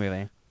the last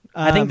movie.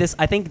 I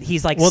think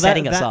he's like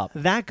setting us up.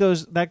 That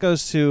goes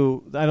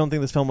to. I don't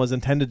think this film was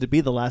intended to be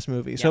the last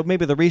movie. So Yeah.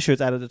 maybe the reshoots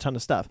added a ton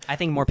of stuff. I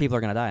think more people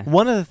are going to die.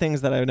 One of the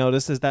things that I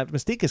noticed is that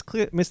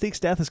Mystique's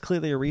death is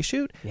clearly a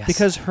reshoot Yes.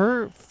 because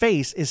her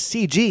face is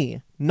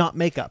CG, not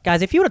makeup.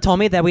 Guys, if you would have told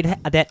me that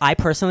that I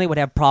personally would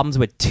have problems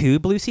with 2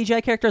 blue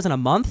CGI characters in a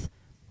month,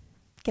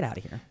 get out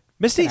of here.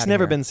 Mystique's outta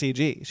never here. been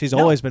CG. She's No.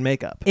 always been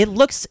makeup. It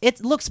looks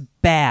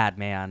bad,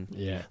 man.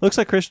 Yeah. Looks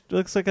like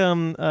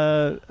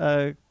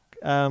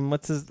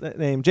what's his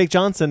name? Jake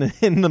Johnson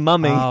in The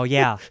Mummy. Oh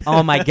yeah.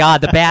 Oh my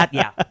God, the bad.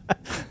 Yeah.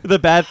 The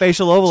bad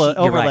facial You're right,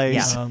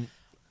 overlays. yeah.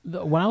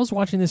 When I was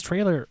watching this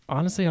trailer,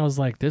 honestly, I was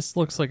like, "This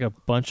looks like a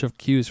bunch of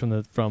cues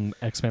from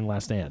X-Men: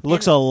 Last Stand."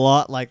 Looks a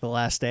lot like The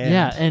Last Stand.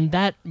 Yeah, and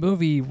that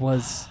movie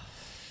was.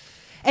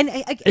 And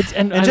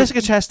And Jessica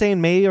Chastain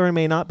may or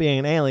may not be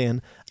an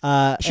alien.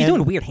 she's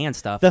doing weird hand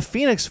stuff. The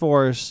Phoenix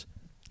Force.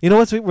 You know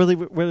what's really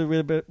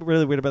weird about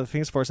the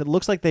Phoenix Force? It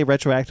looks like they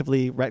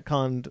retroactively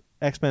retconned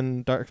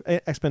X-Men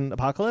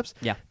Apocalypse,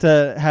 Yeah.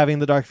 to having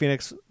the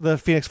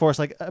Phoenix Force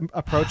like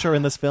approach her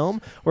in this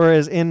film,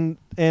 whereas in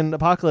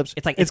Apocalypse,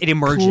 It's like it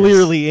emerges.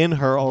 clearly in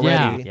her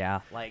already. Yeah.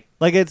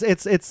 Like it's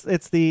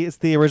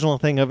the original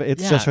thing of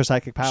it's Yeah. just her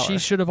psychic power. She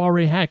should have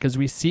already had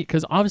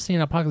because obviously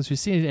in Apocalypse we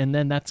see it, and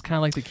then that's kind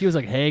of like the cue is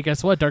like, hey,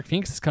 guess what? Dark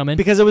Phoenix is coming.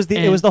 Because it was the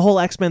And- whole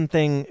X-Men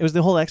thing. It was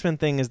the whole X-Men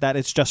thing is that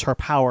it's just her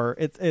power.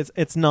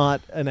 It's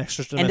not an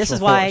extra dimensional And this is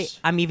force. why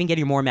I'm even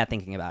getting more mad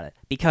thinking about it,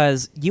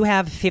 because you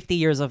have 50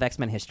 years of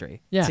X-Men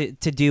history Yeah.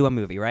 to do a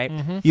movie, right?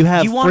 you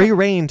have you wanna- free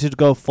reign to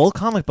go full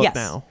comic book Yes.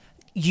 now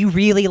You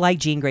really like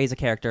Jean Grey as a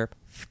character.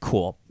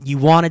 Cool. You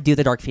want to do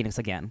the Dark Phoenix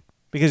again.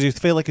 because you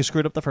feel like you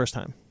screwed up the first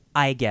time.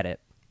 I get it.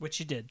 Which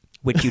you did.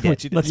 Which you did.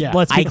 Which you did. Let's Yeah.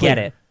 let's be I get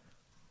clear. it.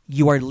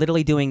 You are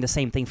literally doing the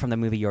same thing from the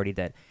movie you already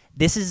did.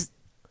 This is...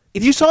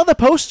 If you saw the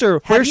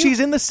poster where Have you- she's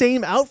in the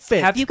same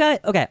outfit, Have you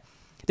got... Okay.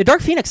 The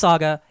Dark Phoenix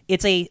saga,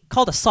 it's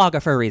called a saga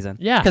for a reason.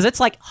 Yeah. Because it's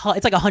like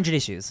 100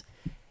 issues.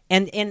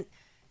 And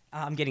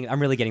I'm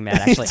really getting mad,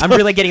 actually. I'm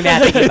really getting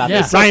mad thinking about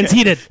Yeah. this. Ryan's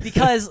heated.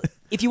 Because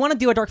if you want to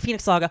do a Dark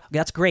Phoenix saga,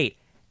 that's great.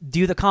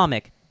 Do the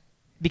comic.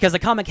 Because the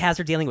comic has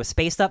her dealing with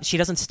space stuff. She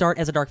doesn't start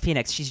as a Dark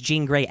Phoenix. She's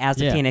Jean Grey as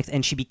the Yeah. Phoenix,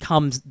 and she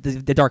becomes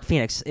the Dark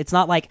Phoenix. It's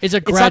not like It's a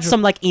not gradual-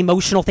 some like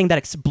emotional thing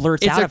that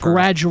blurts It's out a of her.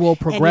 gradual And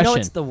you know progression.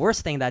 what's the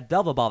worst thing that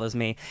double bothers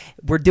me?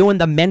 We're doing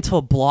the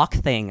mental block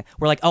thing.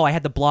 We're like, oh, I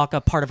had to block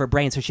up part of her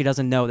brain so she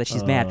doesn't know that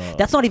she's mad.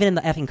 That's not even in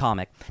the effing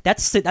comic.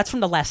 That's from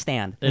The Last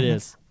Stand. It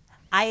is.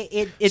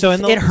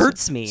 It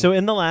hurts me. So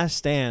in The Last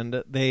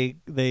Stand,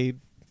 they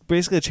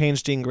basically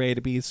changed Jean Grey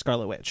to be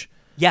Scarlet Witch.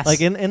 Yes.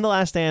 Like in The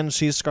Last Stand,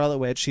 she's Scarlet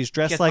Witch. She's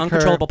dressed has like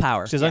uncontrollable her.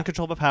 power. She has Yeah.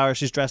 uncontrollable power.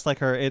 She's dressed like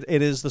her. It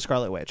is the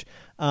Scarlet Witch.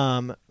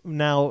 Now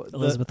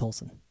Elizabeth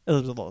Olsen.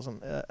 Elizabeth Olsen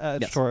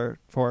Yes. for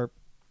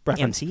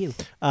reference.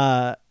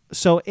 MCU.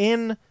 So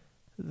in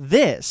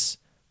this,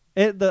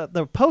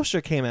 the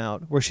poster came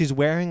out where she's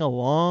wearing a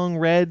long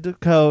red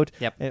coat.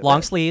 Yep.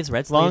 Long sleeves,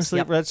 red sleeves. Long sleeve,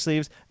 Yep. red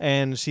sleeves,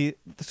 and to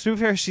be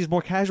fair, she's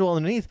more casual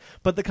underneath,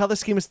 but the color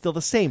scheme is still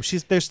the same.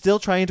 They're still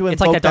trying to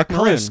It's like invoke that dark that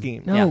color maroon.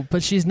 scheme. No, Yeah.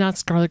 but she's not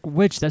Scarlet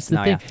Witch. That's the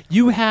No, thing. yeah.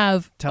 You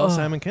have Tell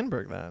Simon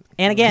Kinberg that.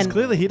 And again- 'Cause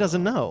clearly he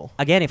doesn't know.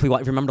 Again, if we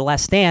remember The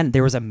Last Stand,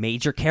 there was a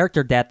major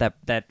character death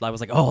that I was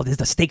like, oh,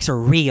 the stakes are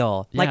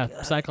real. yeah,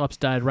 Like, Cyclops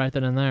died right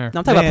then and there. no,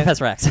 I'm talking about Man.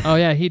 Professor X. Oh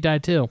yeah, he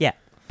died too. Yeah.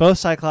 Both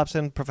Cyclops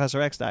and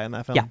Professor X die in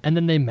that film. Yeah. And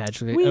then they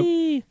magically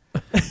Whee!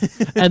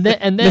 and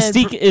then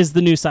Mystique is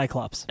the new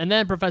Cyclops. and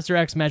then Professor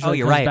X magically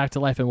you're comes right. back to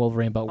life in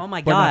Wolverine. But Oh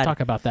my we're not God.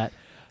 talking about that.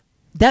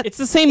 It's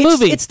the same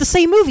movie. It's the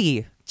same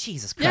movie.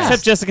 Jesus Christ. Yeah.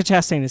 Except Jessica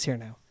Chastain is here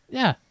now.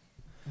 Yeah.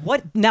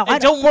 What? Now,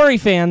 And don't worry,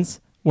 fans.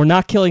 We're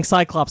not killing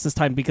Cyclops this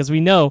time because we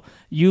know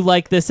you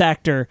like this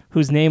actor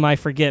whose name I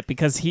forget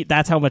because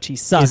that's how much he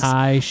sucks.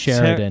 Ty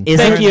Sheridan. Is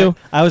Thank it- you.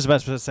 I was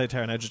about to say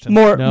Taron Egerton.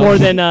 More No.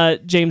 than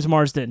James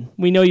Marsden.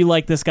 We know you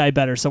like this guy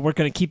better, so we're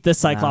going to keep this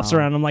Cyclops No.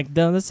 around. I'm like,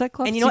 no, the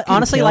Cyclops. And you know what? can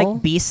Honestly, kill.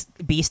 like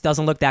Beast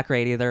doesn't look that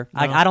great either.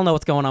 Like, No. I don't know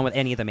what's going on with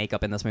any of the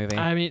makeup in this movie.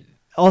 I mean,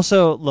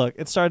 Also, look,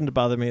 it's starting to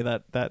bother me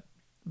that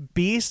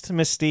Beast,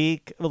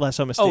 Mystique, well, less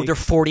so Mystique. oh, they're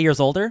 40 years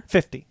older.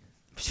 50.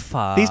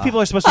 Fuck. These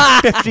people are supposed to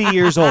be 50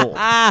 years old.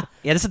 Yeah,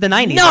 this is the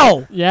 90s.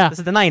 No! yeah. This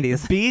is the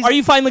 90s. Beast. Are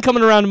you finally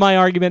coming around to my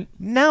argument?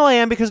 Now I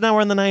am because now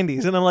we're in the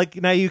 90s, and I'm like,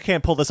 now you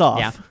can't pull this off.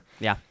 Yeah.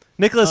 Yeah.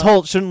 Nicholas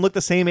Holt shouldn't look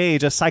the same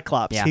age as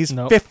Cyclops. Yeah. He's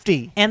Nope.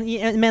 50. And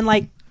man,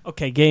 like,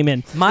 Okay, game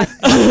in. my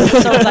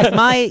so like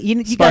my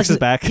you Sparks guys is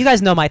back. you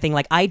guys know my thing.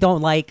 Like, I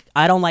don't like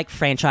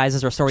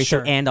franchises or stories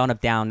Sure. to end on a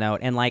down note.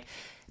 And like,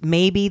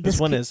 maybe This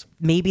one is.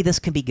 maybe this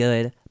can be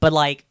good, but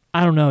like,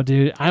 I don't know,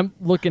 dude. I'm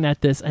looking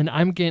at this and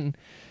I'm getting.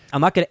 I'm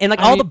not gonna. And like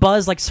I all mean- the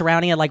buzz like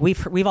surrounding it, like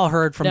we've all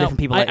heard from Now, different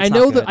people. That I it's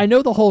know not good. I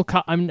know the whole.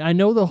 I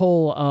know the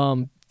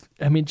whole.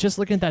 I mean, just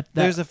looking at that.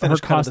 There's a her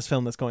finished cut of cost- this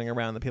film that's going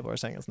around that people are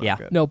saying it's not Yeah.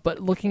 good. No, but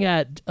looking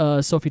at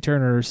Sophie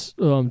Turner's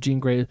Jean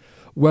Grey,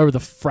 wherever the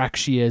frack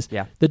she is,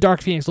 Yeah. the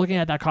Dark Phoenix. Looking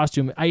at that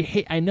costume,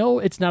 I know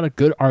it's not a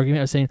good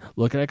argument of saying,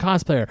 look at a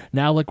cosplayer.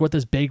 Now look what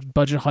this big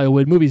budget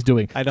Hollywood movie's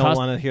doing. I don't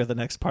want to hear the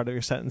next part of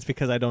your sentence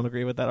because I don't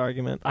agree with that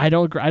argument. I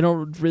don't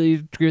really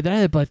agree with that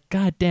either, but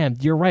goddamn,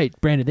 you're right,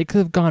 Brandon. They could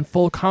have gone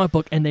full comic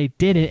book, and they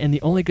didn't. And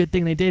the only good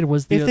thing they did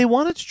was If they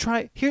wanted to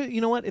try here,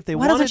 you know what? If they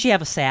Why wanted, doesn't she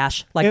have a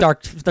sash like If-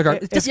 dark?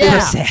 Just yeah. put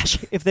a sash.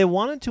 if they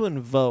wanted to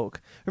invoke,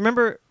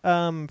 remember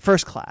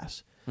First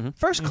Class.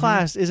 First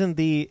Class isn't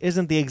the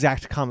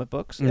exact comic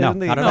books. No, isn't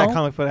the not at exact all.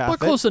 comic book But outfit.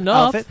 close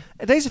enough.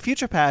 Outfit. Days of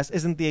Future Past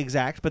isn't the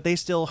exact, but they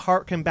still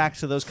harken back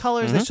to those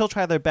colors. They still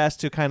try their best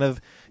to kind of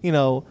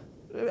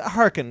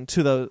hearken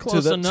to those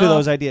Close to enough.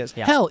 those ideas.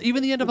 Yeah. hell,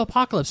 even the end of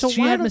Apocalypse, So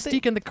she why had don't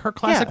Mystique they- in her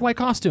classic Yeah. white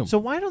costume. So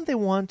why don't they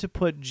want to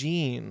put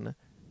Jean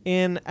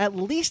in at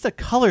least a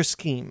color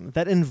scheme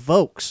that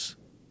invokes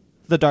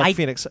the Dark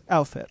Phoenix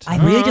outfit?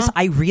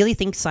 I really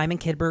think Simon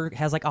Kinberg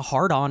has like a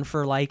hard on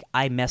for like,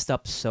 I messed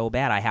up so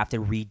bad I have to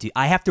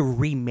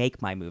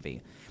remake my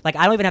movie. Like,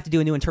 I don't even have to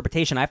do a new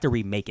interpretation. I have to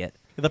remake it.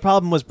 The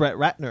problem was Brett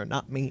Ratner,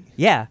 not me.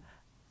 Yeah.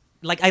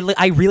 Like,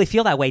 I really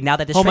feel that way now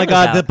that this Oh my trailer's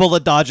God, out. the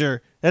bullet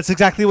dodger. That's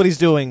exactly what he's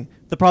doing.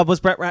 The problem was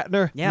Brett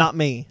Ratner, Yeah. not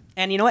me.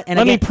 And you know what? And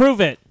Let me again,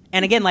 prove it.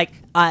 And again, like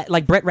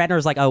Brett Ratner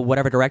is like a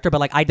whatever director, but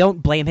like I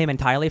don't blame him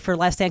entirely for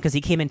Last Stand because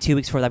he came in 2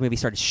 weeks before that movie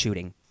started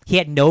shooting. He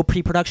had no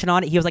pre-production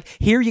on it. He was like,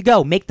 "Here you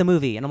go, make the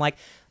movie." And I'm like,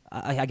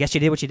 I guess you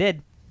did what you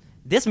did.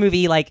 This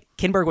movie, like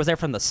Kinberg was there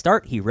from the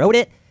start. He wrote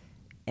it,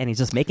 and he's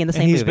just making the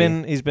same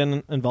movie. He's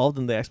been involved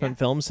in the X-Men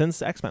films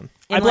since X-Men.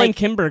 I blame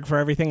Kinberg for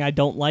everything I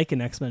don't like in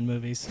X-Men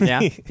movies.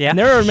 Yeah, yeah. And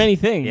there are many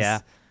things. Yeah.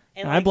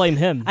 And I blame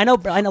him. I know.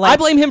 I Like,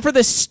 blame him for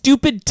this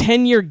stupid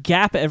 10-year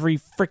gap every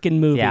freaking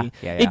movie.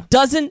 Yeah. It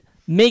doesn't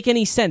make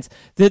any sense.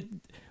 That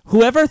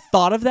whoever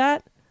thought of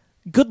that,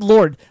 good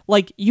lord,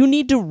 like you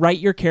need to write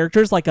your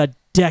characters like a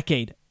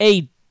decade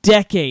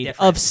Different.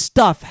 of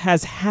stuff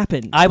has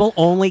happened. I will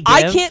only give.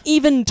 I can't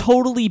even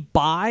totally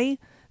buy,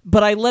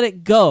 but I let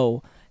it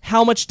go.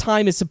 How much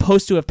time is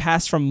supposed to have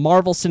passed from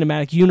Marvel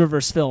Cinematic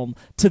Universe film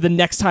to the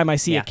next time I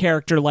see a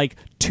character like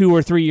 2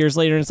 or 3 years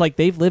later, and it's like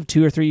they've lived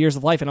 2 or 3 years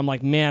of life, and I'm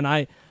like, man,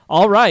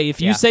 all right, if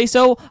you say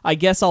so, I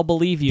guess I'll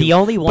believe you. The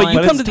only one, but you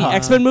but come to it's the tough.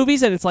 X-Men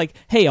movies, and it's like,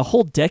 hey, a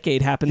whole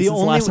decade happened since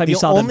the last time you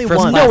saw them. First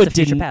one- Class No, to it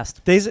Future didn't.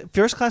 Past.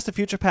 First Class to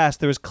Future Past,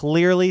 there was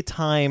clearly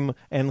time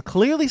and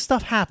clearly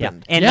stuff Yeah,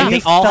 happened. and Yeah. they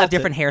You all felt have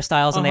different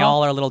hairstyles, and they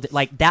all are a little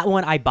like that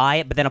one. I buy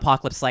it, but then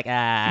Apocalypse is like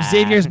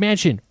Xavier's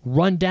mansion,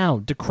 run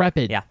down,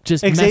 decrepit, Yeah.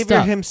 just messed Xavier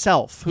up.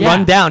 himself. Yeah.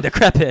 run down,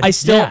 decrepit.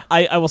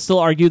 I will still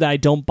argue that I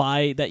don't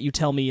buy that you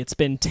tell me it's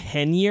been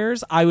 10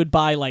 years. I would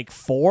buy like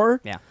 4.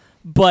 Yeah.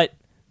 But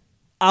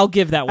I'll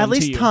give that one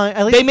least to you. time-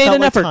 at least they made felt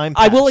an like effort. time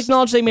I will passed.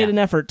 acknowledge they made Yeah. an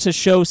effort to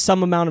show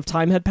some amount of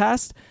time had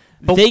passed.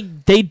 But-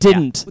 they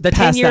didn't. The 10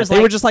 pass years, that. They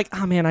were like, just like,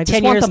 oh man, I just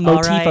 10 want years, the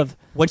motif all right. of.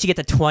 Once you get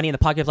to 20 and the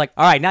Apocalypse, like,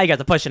 all right, now you guys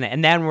are pushing it,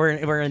 and then we're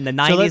in the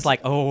 90s, let's-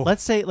 like, oh,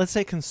 Let's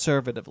say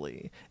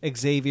conservatively,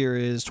 Xavier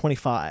is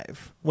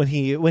 25 when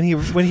he In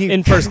First Class.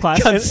 in First Class.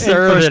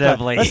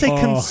 Conservatively. Let's say Oh.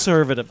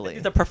 conservatively.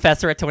 the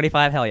professor at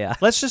 25, hell yeah,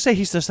 Let's just say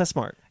he's just that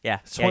smart. yeah,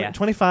 Twen- yeah.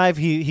 25.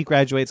 He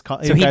graduates. So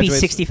he'd be graduates-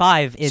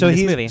 65 in so this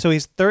he's movie. so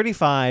he's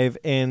 35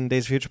 in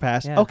Days of Future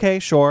Past. Yeah. Okay,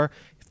 sure.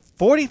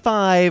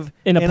 45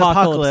 In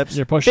Apocalypse.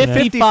 You're pushing it.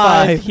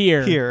 55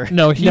 here.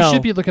 No, he No.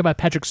 should be looking at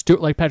Patrick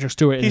Stewart, like Patrick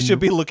Stewart. He in- should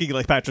be looking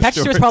like Patrick Patrick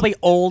Stewart. Stewart's probably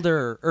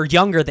older or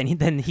younger than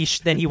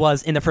he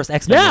was in the first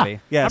X-Men Yeah, movie.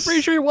 Yes. I'm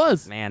pretty sure he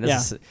was. Man, Yeah.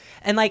 this is,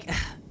 and like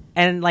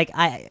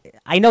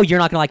I know you're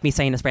not gonna like me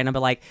saying this, Brandon,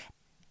 but like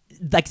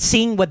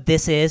seeing what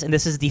this is, and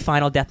this is the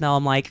final death knell.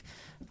 I'm like,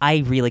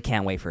 I really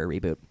can't wait for a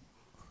reboot.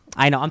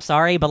 I know, I'm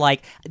sorry, but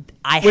like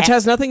Which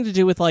has nothing to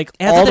do with like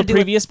It has all nothing the to do with-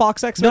 previous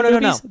Fox X-Men No, no,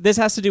 movies. no. This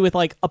has to do with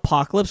like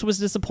Apocalypse was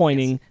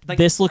disappointing. Like-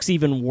 This looks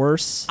even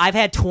worse. I've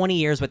had 20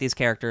 years with these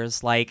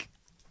characters. Like,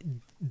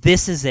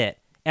 this is it,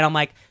 and I'm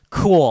like,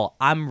 cool.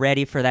 I'm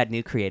ready for that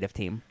new creative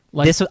team.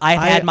 Like, this, I've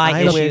had my I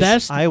issues. wish,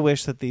 best- I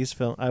wish that these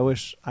films. I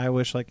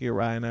wish like you,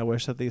 Ryan. I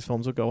wish that these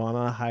films would go on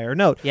a higher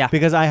note. Yeah.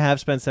 Because I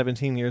have spent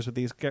 17 years with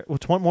these.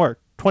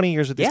 20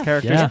 years with these Yeah.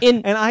 characters. Yeah.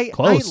 And I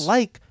Close.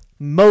 like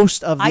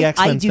most of the I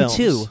X-Men do films.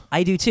 too.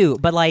 I do too.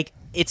 But like,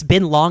 it's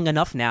been long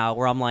enough now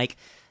where I'm like,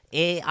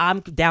 I'm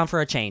down for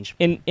a change.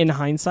 In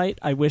hindsight,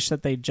 I wish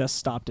that they just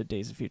stopped at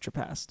Days of Future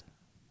Past.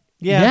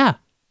 Yeah. Yeah.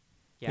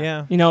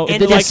 Yeah. You know, And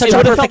it, it's like, such it a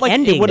would have perfect felt like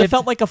ending. it would have If-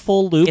 felt like a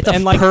full loop. It's a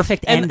and like,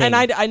 perfect and,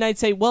 ending. And I'd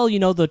say, well, you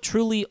know, the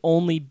truly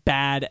only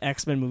bad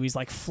X-Men movies,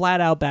 like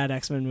flat out bad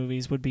X-Men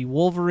movies, would be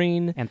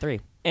Wolverine And 3.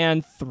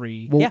 and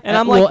 3. Well, And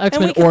I'm like,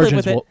 X-Men and we can live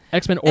Origins. with it.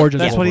 X-Men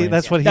Origins. That's what he. Wolverine.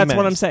 That's what he. That's meant.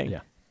 what I'm saying. Yeah.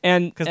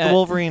 And Because the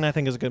Wolverine, I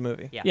think, is a good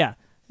movie. Yeah. yeah,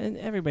 and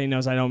everybody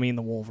knows I don't mean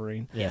the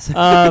Wolverine. Yes.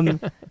 And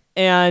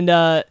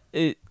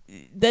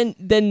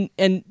then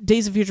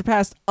Days of Future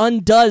Past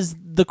undoes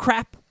the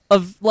crap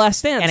of Last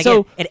Stand. And again,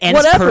 so it ends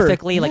whatever.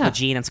 perfectly, like Yeah. with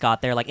Gene and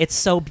Scott there. Like, it's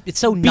so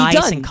nice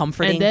done. and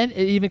comforting. And then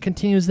it even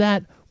continues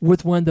that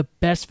with one of the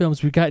best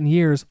films we've got in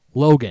years,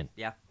 Logan.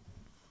 yeah.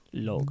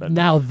 Logan.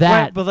 Now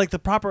that, Right, but like the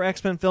proper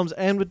X-Men films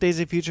end with Days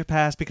of Future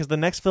Past because the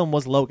next film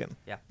was Logan.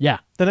 yeah,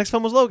 The next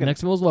film was the Logan.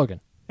 next one was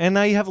Logan. And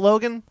now you have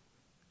Logan.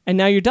 And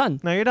now you're done.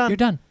 Now you're done. You're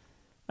done.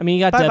 I mean,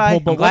 you got Bye-bye.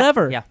 Deadpool, but I'm glad-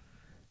 whatever. Yeah.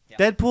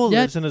 Deadpool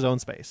Yeah. lives in his own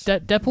space.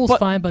 Deadpool's But-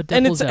 fine, but Deadpool's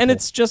and it's Deadpool. and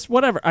it's just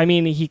whatever. I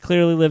mean, he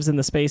clearly lives in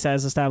the space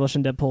as established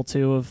in Deadpool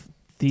 2 of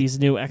these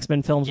new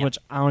X-Men films, Yeah. which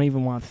I don't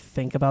even want to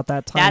think about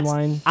that That's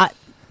timeline.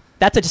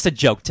 that's just a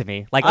joke to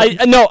me. Like,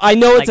 I know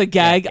it's like, a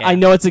gag. yeah. I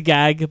know it's a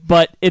gag,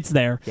 but it's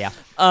there. yeah.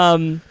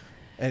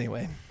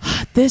 Anyway,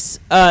 This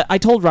I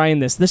told Ryan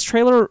this. This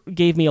trailer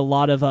gave me a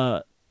lot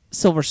of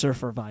Silver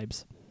Surfer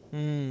vibes.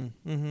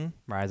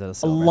 Rise of the A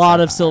Silver lot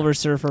of Surfer. Silver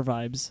Surfer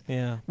vibes,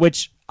 yeah.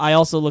 which I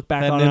also look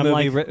back That on new and I'm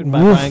movie like, written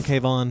by woof, Brian K.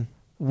 Vaughan.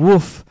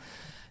 woof.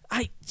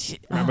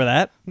 Remember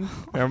that?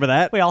 Remember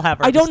that? We all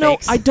have our I don't know.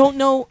 mistakes. I don't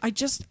know.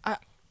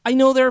 I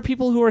know there are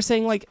people who are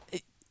saying like,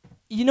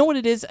 you know what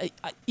it is.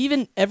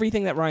 Even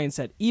everything that Ryan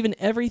said, even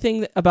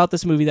everything about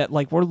this movie that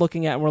like we're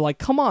looking at, and we're like,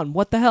 come on,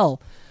 what the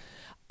hell?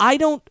 I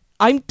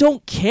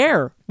don't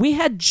care. We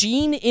had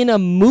Jean in a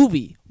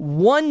movie,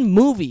 one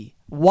movie.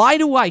 Why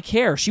do I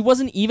care? She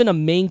wasn't even a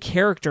main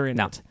character in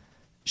it.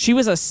 She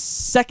was a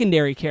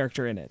secondary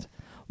character in it.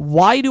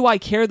 Why do I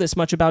care this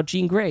much about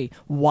Jean Grey?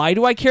 Why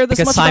do I care this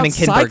because much Simon about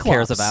Kinberg Cyclops?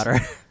 cares about her.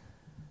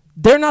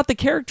 they're not the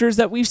characters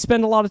that we've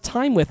spent a lot of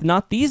time with.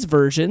 Not these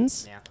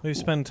versions. Yeah. We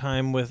spend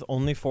time with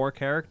only 4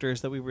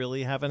 characters that we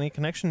really have any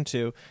connection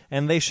to,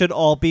 and they should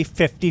all be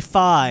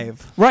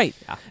 55. Right.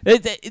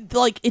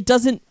 It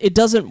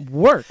doesn't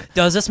work.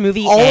 Does this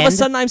movie All end? of a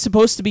sudden, I'm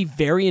supposed to be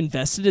very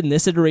invested in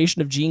this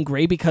iteration of Jean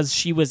Grey because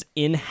she was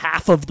in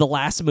half of the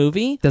last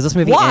movie. Does this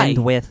movie Why? end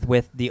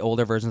with the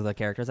older versions of the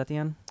characters at the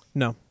end?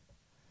 No,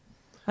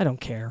 I don't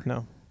care.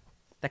 no.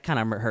 That kind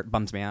of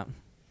bums me out.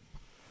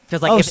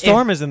 Because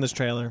Storm is in this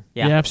trailer.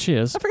 Yeah. she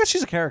is. I forgot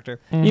she's a character.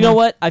 You know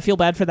what? I feel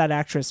bad for that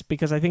actress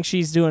because I think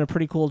she's doing a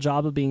pretty cool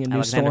job of being a new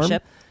Alexander Storm.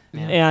 Shipp?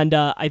 Yeah. And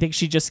I think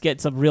she just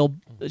gets a real.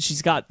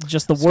 She's got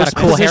just the She's got worst a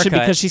cool position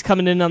haircut. because she's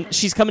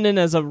coming in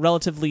as a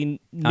relatively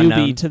newbie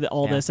Unknown. to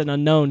all Yeah. this and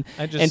unknown,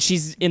 and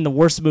she's in the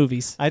worst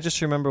movies. I just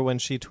remember when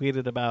she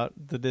tweeted about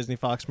the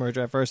Disney-Fox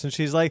merger at first, and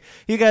she's like,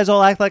 "You guys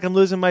all act like I'm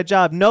losing my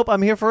job. Nope,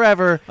 I'm here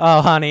forever."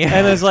 Oh, honey.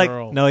 And it's like,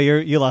 Girl. "No,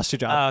 you lost your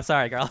job. Oh,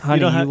 sorry, girl. Honey,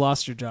 don't you have-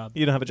 lost your job.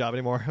 You don't have a job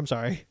anymore. I'm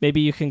sorry."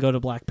 Maybe you can go to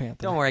Black Panther.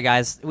 Don't worry,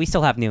 guys. We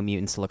still have New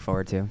Mutants to look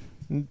forward to.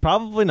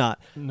 Probably not.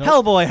 Nope.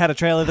 Hellboy had a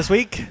trailer this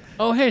week.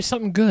 Oh, hey,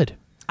 something good.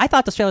 I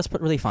thought this trailer was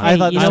really fun. I Hey,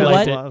 thought you the know trailer what?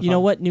 was a lot of You know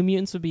fun. what? New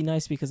Mutants would be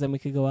nice because then we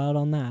could go out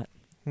on that.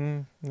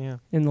 Yeah.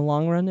 In the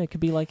long run, it could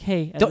be like,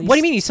 hey, at What do you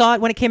least- mean? You saw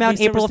it when it came at out in least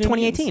there April was of New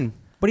 2018.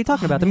 What are you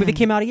talking about? The movie man.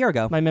 came out a year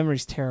ago. My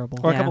memory's terrible.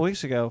 Or a Yeah. couple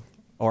weeks ago.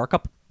 Or a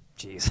couple.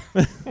 Jeez.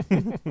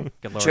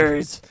 Good lord.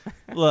 Cherries.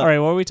 Look, All right,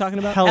 what were we talking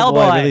about? Hellboy,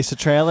 Hellboy. released a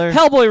trailer.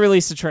 Hellboy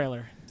released a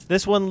trailer.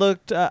 This one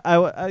looked. I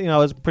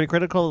was pretty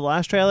critical of the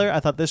last trailer.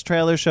 I thought this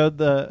trailer showed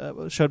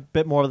a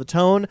bit more of the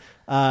tone.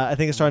 I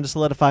think it's starting to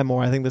solidify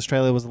more. I think this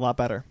trailer was a lot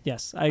better.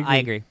 Yes, I agree. I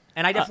agree.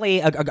 And I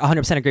definitely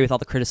 100% agree with all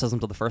the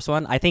criticisms of the first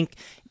one. I think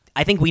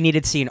we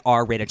needed to see an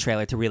R-rated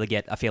trailer to really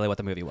get a feeling of what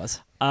the movie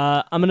was.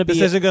 I'm gonna be.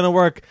 This isn't going to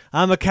work.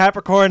 I'm a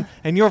Capricorn,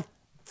 and you're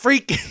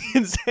freaking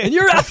insane.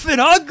 effing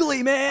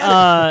ugly,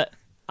 man.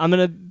 I'm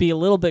gonna be a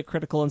little bit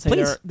critical and say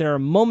Please. there are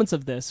moments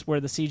of this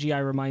where the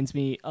CGI reminds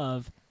me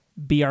of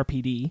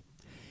BRPD.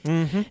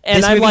 Mm-hmm. And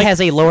this I'm movie like, has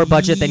a lower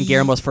budget than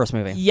Guillermo's first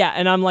movie. Yeah,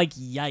 and I'm like,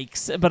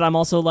 yikes! But I'm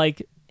also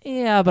like,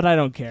 yeah, but I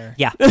don't care.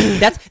 Yeah,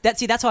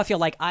 that's how I feel.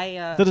 Like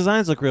The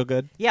designs look real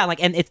good. yeah,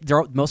 like, and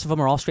most of them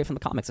are all straight from the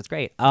comics. It's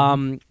great.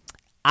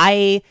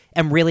 I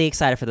am really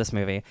excited for this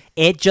movie.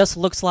 It just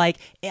looks like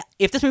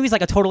if this movie's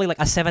like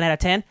a 7 out of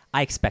 10,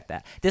 I expect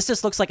that. This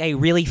just looks like a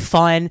really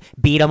fun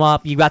beat 'em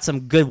up. You got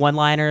some good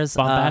one-liners.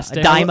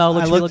 Bombastic. Daimo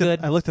looks real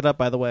good. I looked it up,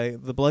 by the way.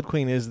 The Blood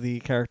Queen is the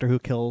character who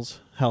kills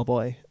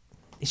Hellboy.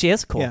 She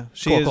is cool. Yeah,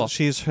 cool.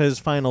 she's his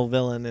final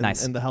villain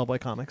Nice. in the Hellboy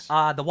comics.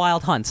 The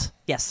Wild Hunts.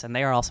 Yes, and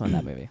they are also in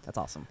that movie. That's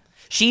awesome.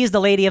 She's the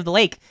Lady of the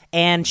Lake,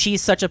 and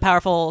she's such a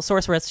powerful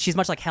sorceress. She's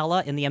much like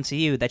Hela in the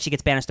MCU that she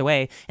gets banished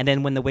away, and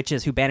then when the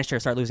witches who banished her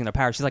start losing their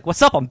power, she's like,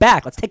 "What's up? I'm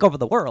back. Let's take over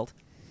the world."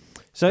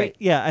 So Great.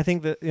 yeah, I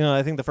think that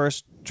I think the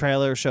first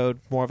trailer showed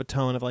more of a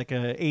tone of like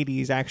a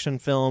 '80s action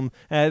film,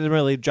 and it didn't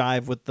really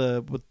jive with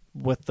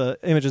the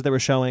images they were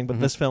showing. But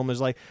this film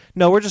is like,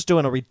 no, we're just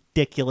doing a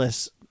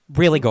ridiculous,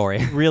 Really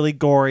gory. really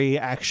gory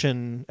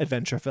action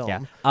adventure film. Yeah.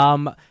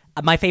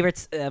 My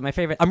favorite.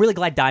 I'm really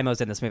glad Daimo's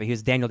in this movie. He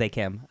was Daniel Day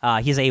Kim.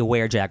 He's a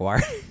were-jaguar.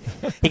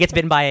 He gets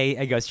bitten by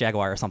a ghost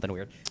jaguar or something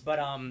weird. But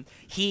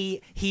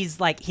he's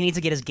like he needs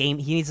to get his game.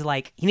 He needs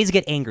to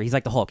get angry. He's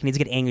like the Hulk. He needs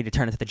to get angry to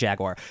turn into the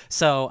jaguar.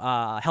 So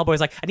Hellboy's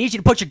like, I need you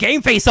to put your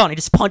game face on. He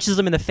just punches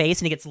him in the face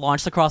and he gets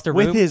launched across the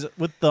room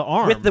with the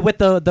arm. with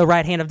the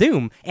right hand of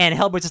doom. And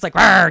Hellboy's just like,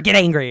 "Rawr, get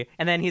angry.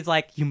 And then he's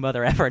like, you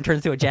mother effer, and turns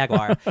into a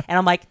jaguar. And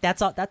I'm like,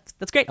 that's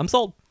great. I'm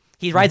sold.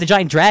 He rides a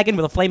giant dragon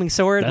with a flaming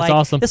sword. That's like,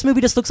 awesome. This movie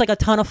just looks like a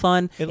ton of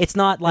fun. It's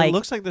not like it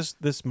looks like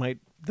this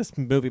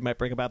movie might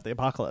bring about the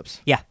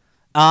apocalypse. yeah.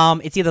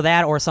 It's either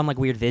that or some like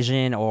weird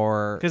vision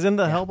or Because in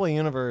the Hellboy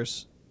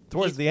universe,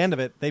 towards the end of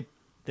it, they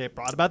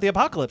brought about the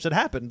apocalypse. It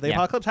happened. The Yeah.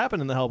 apocalypse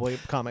happened in the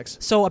Hellboy comics.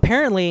 so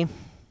apparently.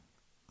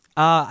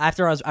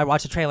 After I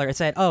watched the trailer, it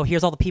said, "Oh,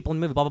 here's all the people in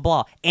the movie, blah blah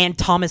blah," and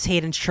Thomas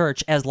Hayden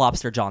Church as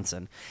Lobster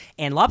Johnson.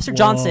 And Lobster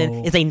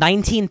Johnson is a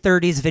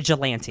 1930s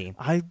vigilante.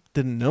 I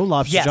didn't know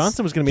Lobster Yes.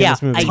 Johnson was going to be in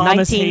this movie. A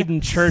Thomas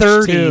Hayden Church,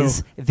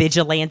 1930s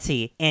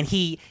vigilante, and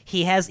he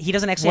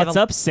doesn't actually What's have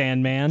a, up,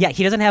 Sandman? Yeah,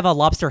 he doesn't have a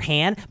lobster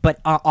hand, but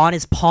on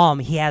his palm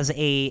he has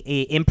a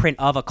imprint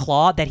of a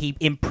claw that he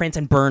imprints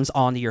and burns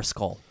onto your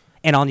skull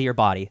and onto your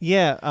body.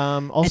 Yeah.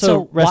 Also,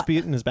 so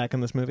Rasputin is back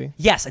in this movie.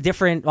 Yes,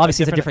 obviously it's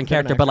a different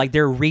character, different but like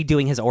they're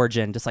redoing his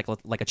origin, just like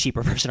a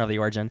cheaper version of the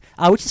origin,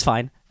 which is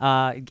fine.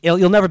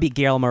 You'll never beat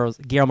Guillermo's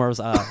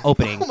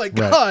opening. Oh my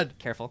God!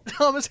 Careful.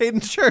 Thomas Hayden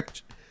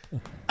Church.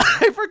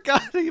 I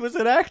forgot he was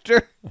an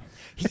actor.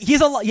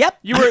 He's a yep.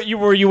 You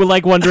were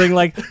like wondering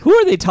like who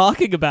are they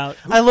talking about?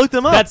 I looked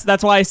him up.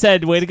 That's why I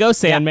said way to go,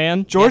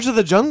 Sandman. George of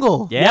the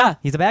Jungle. Yeah,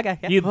 he's a bad guy.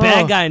 Yeah, He's a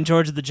bad guy in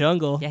George of the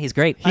Jungle. yeah he's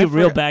great. He a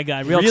real bad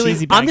guy, real Really-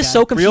 cheesy bad I'm just guy.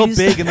 so confused.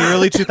 Real big in the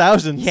early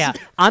 2000s. Yeah,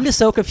 I'm just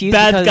so confused.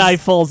 bad because guy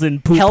falls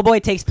in poop.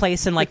 Hellboy takes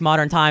place in like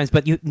modern times,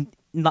 but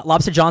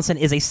Lobster Johnson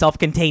is a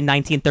self-contained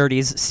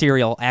 1930s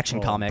serial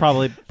action comic.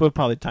 Probably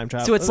time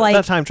travel. So it's not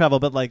like- time travel,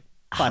 but like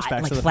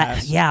flashbacks to the fla-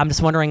 past. Yeah, I'm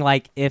just wondering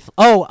like if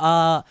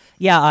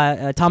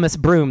Thomas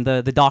Broom,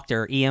 the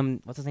doctor,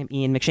 Ian, what's his name,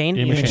 Ian McShane.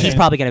 Ian McShane. He's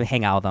probably gonna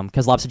hang out with them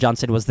because Lobster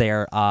Johnson was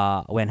there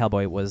when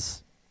Hellboy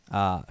was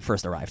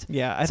first arrived.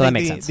 Yeah, I So that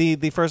think makes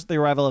sense. the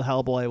arrival of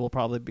Hellboy will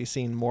probably be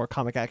seen more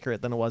comic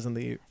accurate than it was in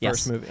the Yes.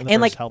 first movie. In the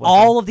And first like Hellboy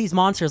all film. of these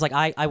monsters, like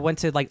I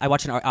watched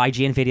an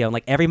IGN video, and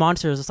like every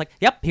monster is just like,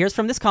 yep, here's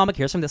from this comic,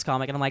 and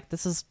I'm like,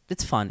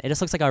 it's fun. It just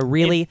looks like a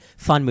really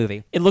fun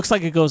movie. It looks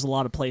like it goes a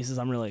lot of places.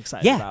 I'm really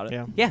excited Yeah. about it.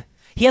 Yeah. Yeah,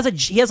 he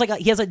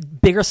has a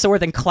bigger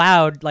sword than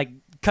Cloud, like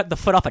cut the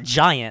foot off a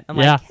giant. I'm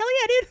Yeah. like, hell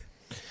yeah,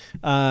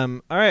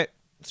 dude. All right.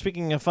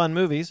 Speaking of fun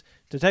movies,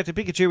 Detective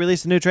Pikachu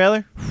released a new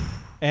trailer,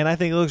 and I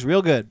think it looks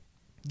real good.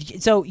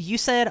 So you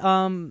said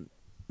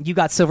you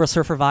got Silver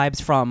Surfer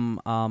vibes from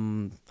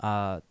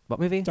what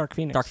movie? Dark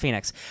Phoenix. Dark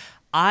Phoenix.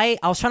 I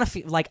was trying to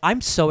feel like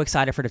I'm so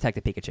excited for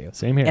Detective Pikachu.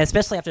 Same here. And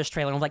especially after this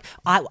trailer. I'm like,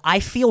 I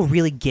feel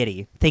really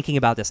giddy thinking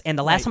about this. And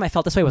the last Right. time I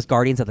felt this way was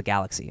Guardians of the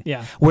Galaxy.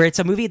 Yeah. Where it's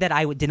a movie that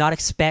I did not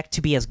expect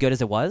to be as good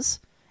as it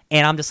was.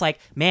 And I'm just like,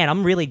 man,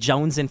 I'm really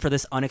jonesing for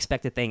this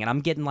unexpected thing. And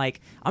I'm getting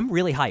like, I'm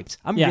really hyped.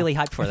 I'm Yeah. really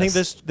hyped for I think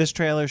this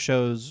trailer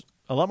shows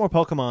a lot more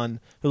Pokemon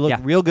who look Yeah.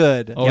 real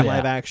good Oh, in yeah.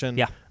 live action.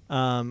 Yeah.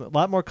 A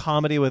lot more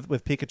comedy with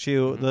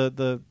Pikachu.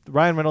 The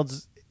Ryan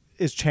Reynolds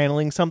is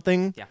channeling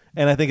something, Yeah.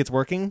 and I think it's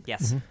working.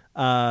 Yes.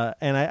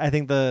 And I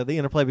think the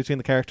interplay between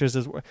the characters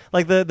is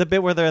like the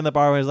bit where they're in the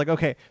bar where it's like,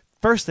 okay,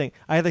 first thing,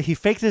 either he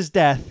faked his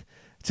death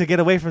to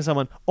get away from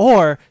someone,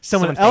 or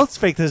someone Someone else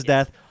faked his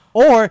death,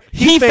 or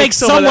He fakes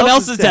someone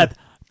else's death.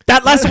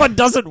 That last one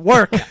doesn't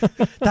work.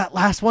 That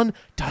last one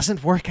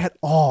doesn't work at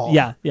all.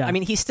 Yeah, yeah. I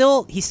mean, he's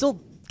still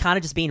kind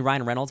of just being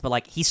Ryan Reynolds, but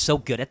like he's so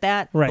good at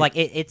that. Right. Like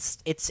it's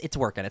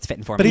working. It's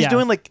fitting for but me. he's Yeah.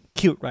 doing like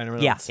cute Ryan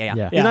Reynolds. Yeah.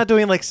 Yeah. You're not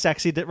doing like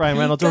sexy Ryan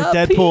Reynolds or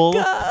Deadpool.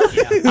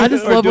 I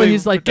just Or love when doing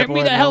he's like, "Get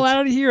me Deadpool the hell Reynolds.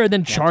 out of here!" and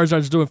then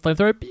Charizard's doing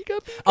flamethrower. Pika, Pika.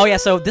 Oh yeah.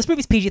 So this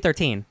movie's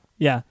PG-13.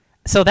 yeah.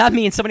 So that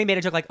means somebody made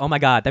a joke like, "Oh my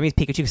god, that means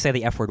Pikachu can say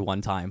the F word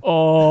one time."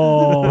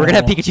 Oh. We're gonna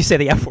have Pikachu say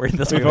the F word in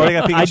this We've movie. already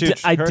got Pikachu.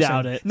 I cursing.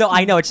 doubt it. No,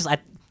 I know. It's just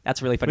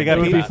that's really funny. We got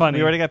It would be funny.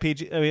 We already got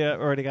PG. We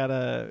already got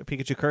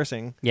Pikachu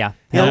cursing. Yeah.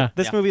 Yeah.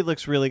 This Yeah. movie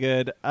looks really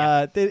good.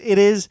 It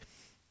is.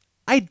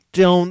 I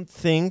don't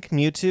think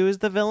Mewtwo is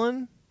the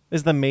villain.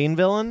 Is the main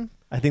villain.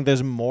 I think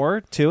there's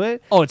more to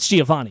it. Oh, it's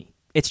Giovanni.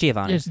 It's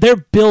Giovanni. Yes. They're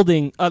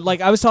building. Like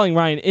I was telling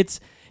Ryan, it's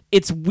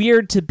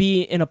weird to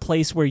be in a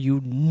place where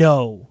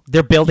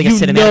They're building a you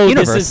cinematic know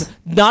universe. This is,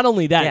 not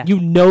only that, Yeah. you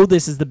know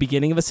this is the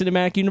beginning of a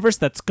cinematic universe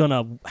that's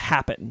gonna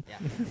happen.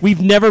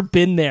 We've never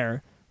been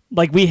there,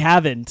 like we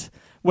haven't,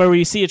 where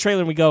we see a trailer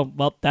and we go,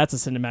 "Well, that's a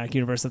cinematic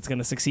universe that's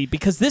gonna succeed,"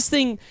 because this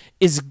thing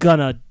is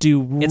gonna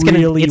do It's gonna-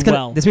 really it's gonna-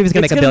 well. this movie's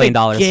gonna It's make $1 billion.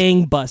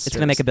 Gangbusters. It's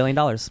gonna make $1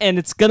 billion. and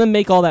it's gonna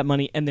make all that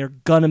money, and they're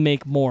gonna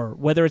make more.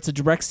 Whether it's a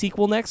direct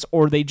sequel next,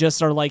 or they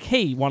just are like,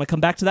 "Hey, want to come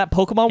back to that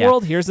Pokemon Yeah.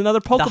 world? Here's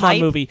another Pokemon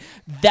hype- movie."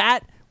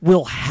 That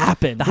will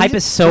happen. The hype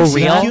is so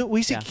we real.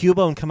 We see Yeah.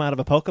 Cubone come out of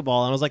a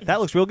Pokeball, and I was like, that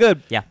looks real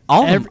good. Yeah.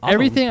 All of them, all of them.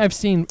 Everything I've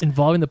seen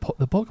involving the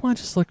Pokemon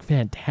just look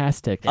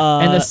fantastic. Yeah.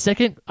 And the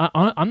second,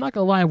 I'm not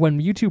gonna lie,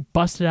 when YouTube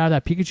busted out of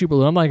that Pikachu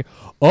balloon, I'm like,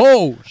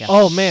 "Oh,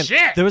 Oh man,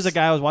 there was a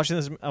guy I was watching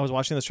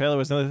this trailer.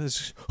 Was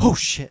this? Oh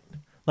shit!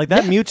 Like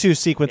that Mewtwo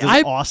sequence is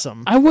I-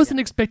 awesome. I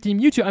wasn't expecting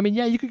Mewtwo. I mean,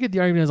 yeah, you could get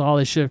the argument as all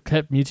they should have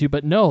kept Mewtwo,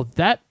 but no,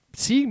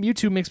 seeing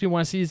Mewtwo makes me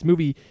want to see this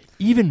movie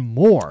even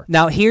more.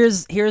 Now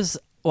here's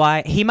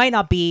why he might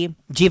not be.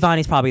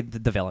 Giovanni's probably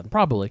the villain.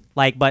 Probably.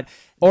 Like, but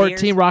Or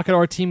there's- Team Rocket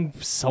or Team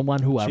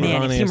someone, whoever. Man,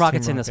 Giovanni if is Team Team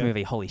Rocket's in this Rocket.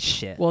 movie, holy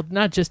shit. Well,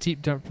 not just the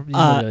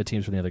other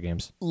teams from the other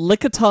games.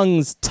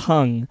 Lickitung's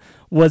tongue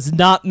was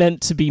not meant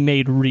to be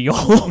made real,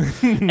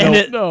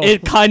 and No.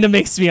 it kind of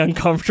makes me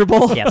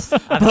uncomfortable. Yes.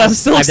 but I'm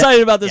still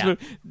excited about this yeah.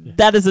 movie.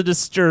 That is a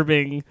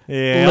disturbing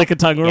Yeah.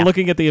 Lickitung. We're Yeah.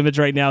 looking at the image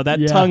right now. That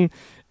Yeah. tongue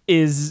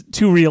is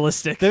too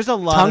realistic. There's a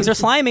lot. Tongues of, are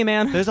slimy,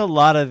 man. There's a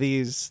lot of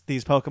these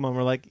Pokemon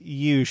where like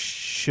you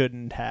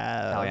shouldn't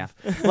have. Oh, yeah.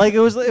 Like it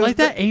was Like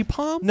that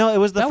Apom? No, it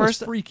was the That was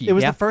first. freaky. It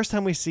was Yeah. the first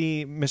time we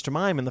see Mr.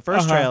 Mime in the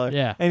 1st Uh-huh. trailer.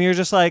 Yeah. and you're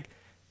just like,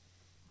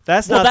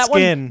 that's well, not that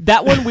skin. one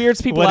that one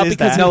weirds people What out is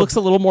because that? he No. looks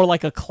a little more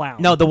like a clown.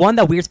 No, the one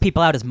that weirds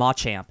people out is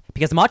Machamp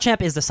because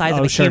Machamp is the size Oh,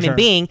 of a sure, human sure.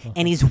 being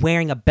and he's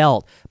wearing a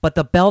belt, but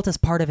the belt is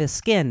part of his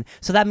skin.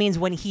 So that means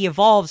when he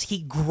evolves, he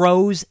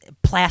grows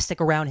plastic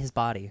around his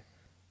body.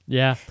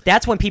 Yeah.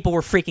 That's when people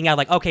were freaking out,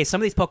 like, okay, some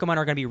of these Pokemon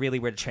are going to be really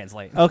weird to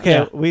translate. Okay,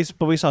 Yeah. we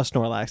saw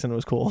Snorlax and it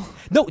was cool.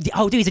 No,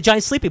 dude, he's a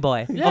giant sleepy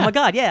boy. Yeah. Oh my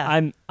god, yeah.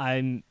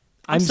 I'm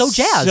so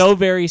jazzed. so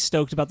very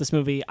stoked about this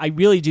movie. I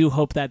really do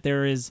hope that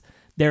there is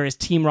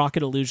Team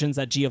Rocket illusions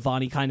that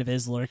Giovanni kind of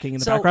is lurking in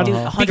the So, background. dude,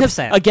 Because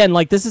 100%. again,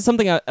 like this is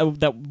something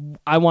that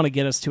I want to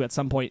get us to at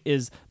some point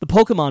is the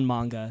Pokemon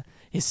manga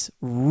is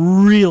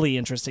really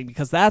interesting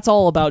because that's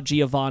all about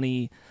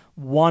Giovanni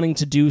wanting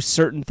to do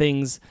certain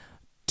things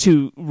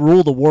to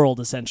rule the world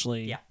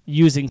essentially Yeah.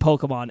 using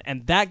Pokemon,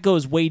 and that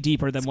goes way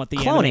deeper than what the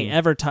cloning. anime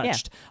ever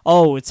touched.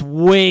 Oh, it's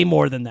way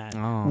more than that.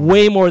 Oh.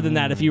 Way more than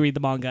that if you read the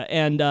manga.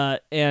 And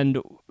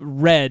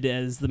Red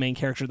as the main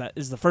character that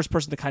is the first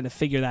person to kind of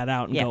figure that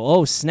out and Yeah. go,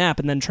 oh snap,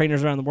 and then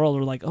trainers around the world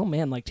are like, oh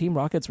man, like Team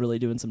Rocket's really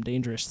doing some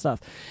dangerous stuff,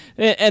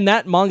 and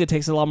that manga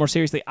takes it a lot more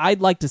seriously.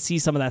 I'd like to see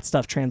some of that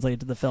stuff translated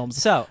to the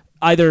films. So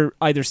Either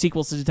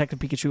sequels to Detective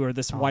Pikachu or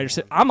this wider.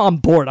 I'm on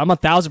board. I'm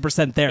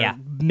 1,000% there. Yeah.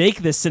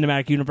 Make this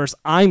cinematic universe.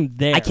 I'm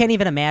there. I can't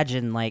even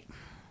imagine like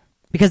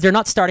because they're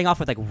not starting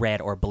off with like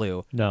red or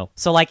blue. No.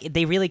 So like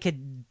they really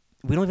could.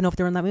 We don't even know if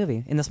they're in that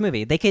movie. In this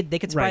movie, they could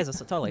surprise us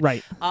totally.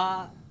 Right.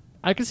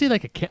 I could see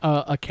like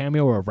a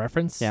cameo or a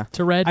reference Yeah.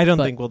 to Red. I don't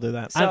but think we'll do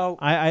that. So-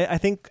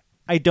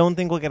 I don't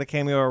think we'll get a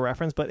cameo or a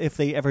reference, but if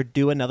they ever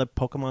do another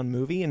Pokemon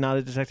movie and not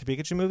a Detective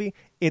Pikachu movie,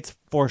 it's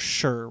for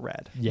sure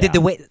Red. Yeah. The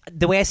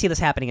way I see this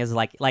happening is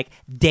like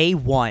day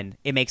one,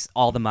 it makes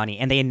all the money,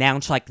 and they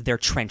announce like their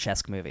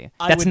Trench-esque movie.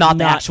 I That's would not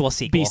the actual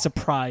sequel. Be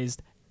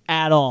surprised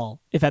at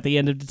all if at the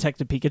end of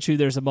Detective Pikachu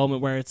there's a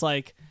moment where it's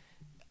like,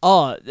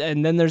 oh,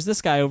 and then there's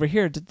this guy over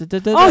here.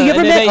 Oh, you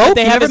ever met Oak?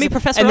 You ever meet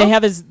Professor And Oak?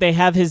 they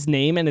have his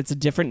name, and it's a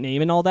different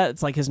name and all that.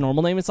 It's like his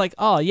normal name. It's like,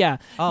 oh yeah,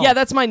 Oh.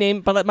 that's my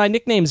name, but my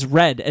nickname's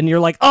Red, and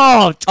you're like,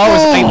 oh,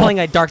 are you playing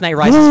a Dark Knight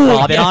Rises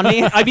Robin on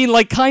me? I mean,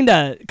 like,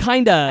 kinda.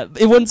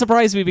 It wouldn't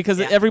surprise me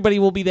because everybody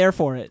will be there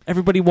for it.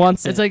 Everybody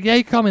wants it. It's like, yeah,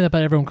 you call me that,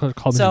 but everyone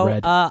calls me So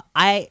Red.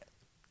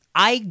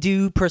 I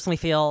do personally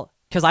feel,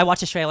 because I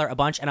watched the trailer a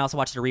bunch and I also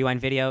watched the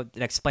rewind video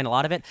that explained a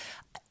lot of it.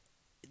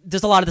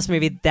 There's a lot of this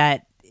movie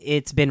that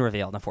it's been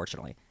revealed,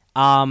 unfortunately.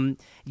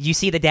 You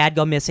see the dad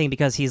go missing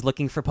because he's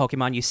looking for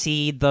Pokemon. You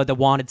see the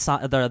wanted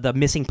the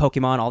missing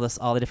Pokemon, all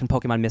the different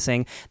Pokemon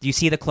missing. You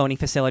see the cloning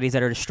facilities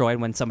that are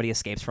destroyed when somebody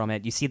escapes from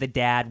it. You see the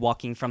dad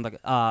walking from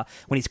the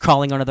when he's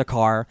crawling under the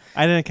car.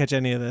 I didn't catch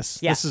any of this.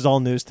 Yeah. This is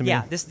all news to me.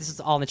 Yeah, this is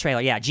all in the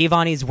trailer. Yeah,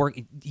 Giovanni's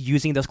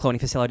using those cloning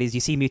facilities.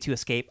 You see Mewtwo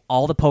escape.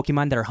 All the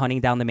Pokemon that are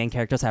hunting down the main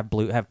characters have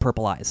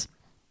purple eyes.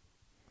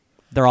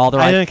 They're all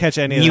I didn't catch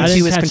any of Mewtwo that.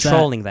 is catch that.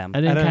 controlling them.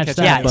 I didn't I don't catch catch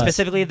that. Yeah, but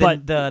specifically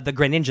but- the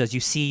Greninjas. You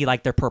see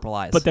like their purple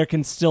eyes. but there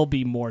can still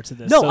be more to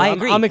this. No, so I I'm-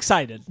 agree. I'm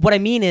excited. What I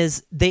mean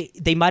is they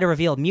might have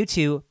revealed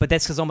Mewtwo, but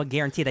that's because I'm a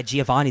guarantee that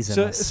Giovanni's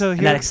in this, and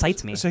that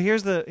excites me. So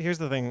here's the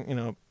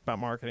thing, about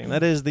marketing.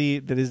 That is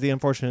the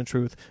unfortunate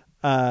truth.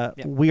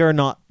 We are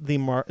not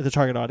the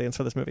target audience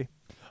for this movie.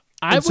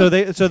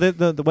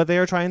 What they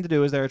are trying to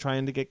do is they're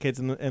trying to get kids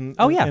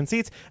in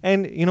seats.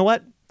 And you know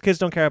what? Kids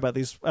don't care about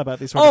these sort of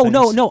things.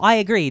 No, I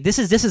agree. This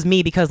is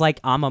me because like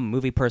I'm a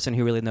movie person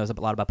who really knows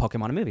a lot about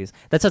Pokemon and movies.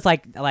 That's just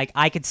like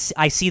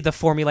I see the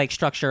formulaic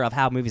structure of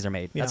how movies are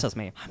made. Yeah. That's just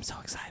me. I'm so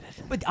excited.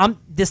 But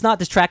it's not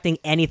distracting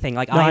anything.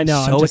 Like No, I I'm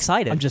know. so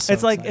excited. I'm just so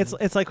It's like excited.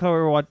 it's like how we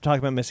were talking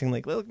about Missing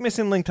Link. Look,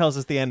 Missing Link tells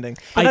us the ending.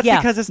 But I- that's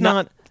yeah, because it's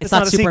not- not it's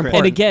not a super secret.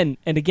 important.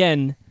 And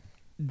again,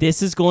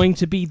 this is going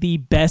to be the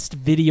best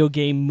video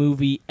game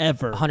movie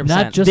ever. 100%.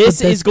 Not just This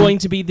the best is going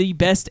to be the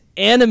best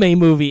anime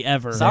movie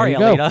ever. Sorry, you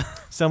go. Alita.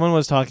 Someone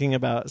was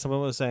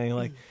saying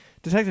like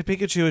Detective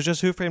Pikachu is just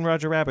Who Framed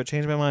Roger Rabbit.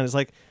 Changed my mind. It's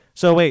like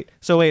so wait,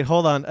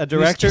 hold on. A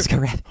director Jessica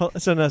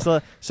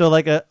Rabbit? so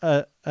like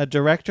a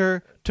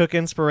director took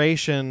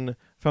inspiration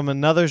from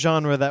another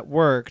genre that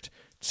worked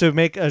to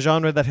make a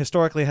genre that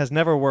historically has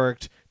never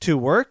worked to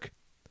work?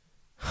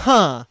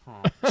 Huh.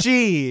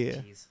 Gee.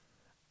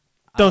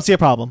 Don't see a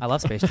problem. I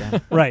love Space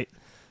Jam. Right.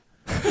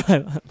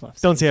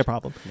 Don't see a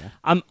problem.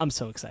 I'm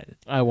so excited.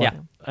 I want.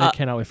 Yeah. I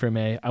cannot wait for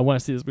May. I want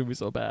to see this movie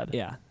so bad.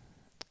 Yeah.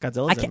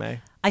 Godzilla's I in May.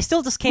 I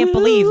still just can't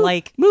believe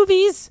like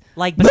movies.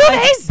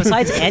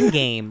 besides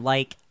Endgame,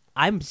 like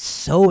I'm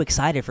so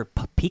excited for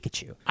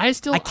Pikachu. I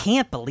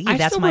can't believe I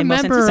that's still my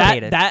most remember-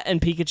 anticipated. That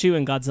and Pikachu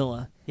and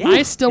Godzilla. Yeah,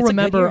 I still it's a good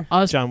remember year.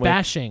 us John Wick.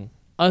 bashing,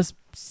 us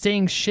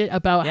saying shit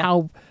about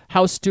Yeah.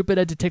 how stupid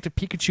a Detective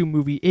Pikachu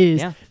movie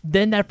is. Yeah.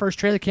 Then that first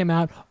trailer came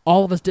out.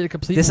 All of us did a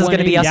complete. This is going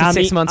to be us 180.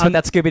 in 6 months with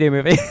that Scooby Doo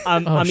movie.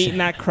 I'm Oh, eating shit.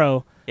 that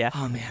crow. Yeah.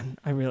 Oh man,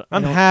 I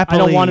don't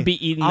happily- want to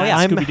be eating that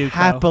I'm Scooby Doo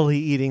crow. happily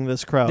eating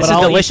this crow. This But is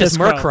I'll eat delicious this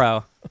crow.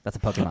 Murkrow. That's a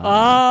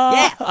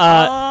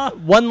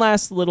Pokemon. One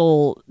last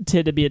little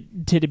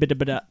tidbit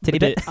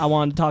Tidbit? I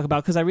wanted to talk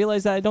about because I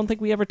realized that I don't think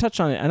we ever touched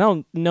on it. I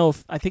don't know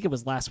if I think it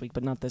was last week,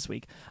 but not this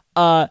week.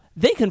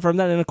 They confirmed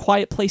that in A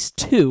Quiet Place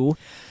 2,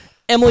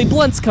 Emily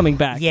Blunt's coming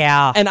back.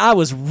 Yeah. and I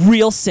was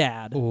real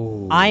sad.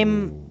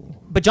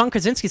 But John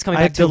Krasinski's coming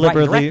I back to write and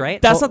deliberately- direct,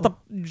 right? That's not the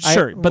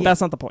but that's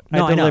not the point.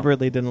 No, I I know.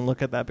 deliberately didn't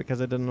look at that because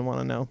I didn't want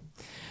to know.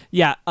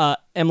 Yeah,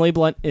 Emily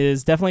Blunt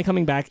is definitely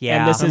coming back.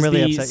 Yeah. and this I'm is really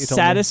the upset you told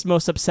me. saddest,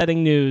 most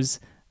upsetting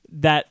news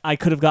that I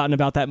could have gotten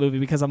about that movie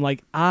because I'm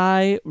like,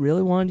 I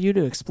really wanted you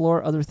to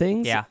explore other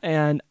things. Yeah.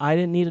 and I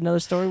didn't need another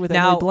story with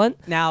Emily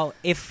Blunt. Now,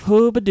 if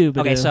Hoobadoo.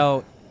 okay,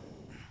 so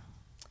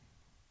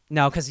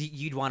no, because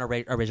you'd want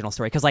a original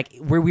story because like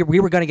we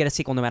were going to get a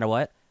sequel no matter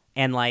what,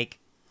 and like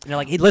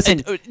hey,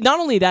 listen, And, not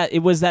only that, it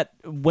was that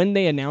when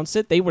they announced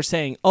it, they were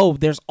saying, "Oh,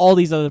 there's all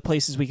these other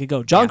places we could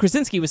go." John Yeah.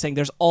 Krasinski was saying,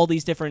 "There's all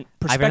these different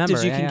perspectives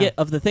remember, you yeah, can yeah. get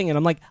of the thing," and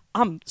I'm like,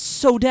 "I'm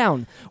so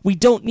down. We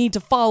don't need to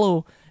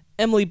follow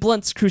Emily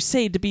Blunt's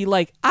crusade to be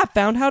like, I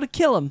found how to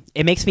kill him."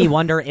 it makes me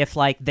wonder if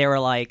like they were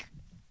like,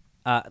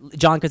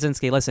 John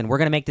Krasinski, listen, we're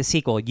going to make the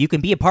sequel. You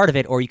can be a part of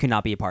it or you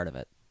cannot be a part of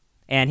it.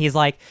 And he's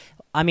like,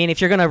 I mean,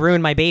 if you're gonna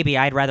ruin my baby,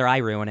 I'd rather I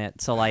ruin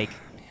it. So like,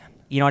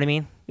 you know what I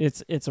mean?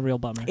 It's a real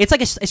bummer. It's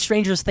like a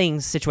Stranger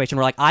Things situation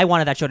where like I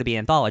wanted that show to be an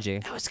anthology.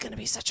 That was gonna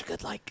be such a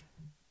good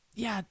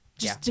Yeah.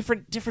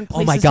 different places,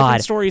 Oh my different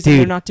God, stories, dude. and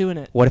they're not doing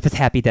it. What if it's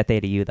Happy Death Day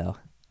to You though?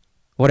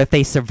 What if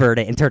they subvert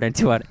it and turn it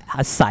into a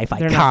sci-fi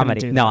They're not gonna comedy?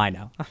 do No, that. I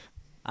know,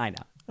 I know.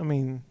 I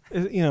mean,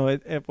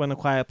 when A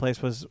Quiet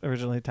Place was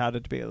originally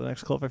touted to be the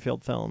next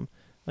Cloverfield film,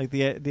 like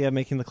the idea of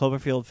making the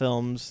Cloverfield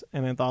films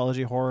an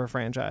anthology horror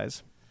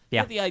franchise.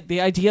 Yeah.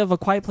 The idea of A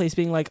Quiet Place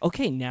being like,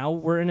 okay, now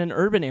we're in an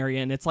urban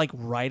area, and it's like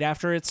right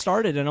after it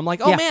started, and I'm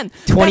like, oh Yeah. man,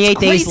 28 that's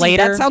days crazy.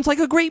 later. That sounds like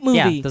a great movie.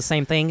 Yeah, the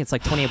same thing. It's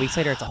like 28 weeks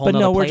later. It's a whole but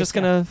nother no, we're place. just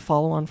gonna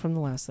follow on from the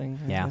last thing.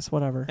 I Yeah. guess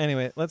whatever.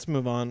 Anyway, let's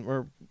move on.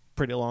 We're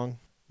pretty long.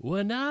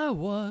 When I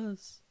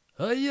was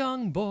a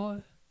young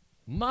boy,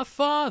 my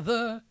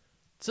father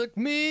took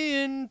me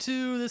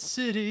into the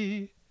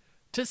city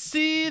to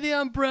see the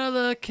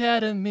Umbrella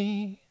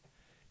Academy.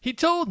 He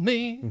told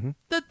me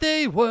that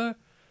they were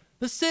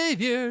the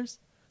saviors,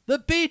 the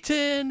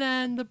beaten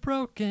and the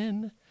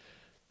broken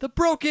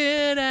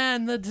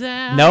and the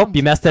damned. Nope,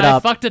 you messed it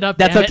up. I fucked it up.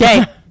 That's damn it.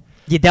 okay.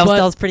 Yeah, that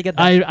But was pretty good.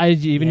 Though. I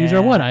even used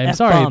our one. I'm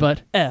sorry,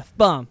 but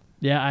F-bomb.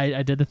 yeah,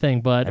 I did the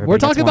thing. But Everybody we're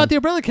gets talking one. about the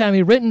Umbrella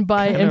Academy, written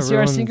by Kinda MCR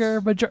ruins-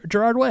 singer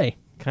Gerard Way.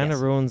 Kind of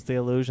Yes. ruins the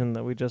illusion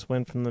that we just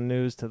went from the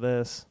news to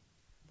this.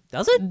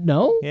 Does it?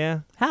 No, Yeah,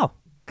 How?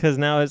 because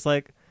now it's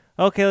like,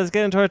 okay, let's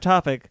get into our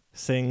topic.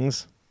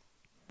 Sings.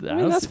 I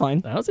mean, that's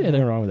fine. I don't see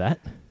anything wrong with that.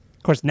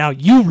 Of course, now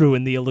you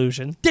ruin the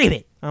illusion. Damn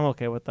it! I'm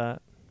okay with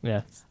that.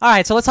 Yeah. All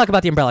right, so let's talk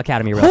about the Umbrella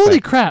Academy real Holy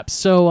quick. crap!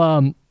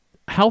 So,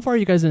 how far are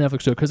you guys in the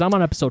Netflix show? Because I'm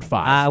on episode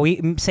 5.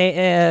 We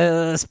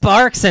say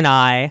Sparks and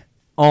I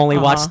only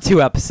watched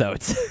 2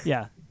 episodes.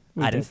 Yeah,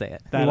 we I did. didn't say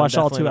it. That We I'm watched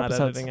all definitely 2 not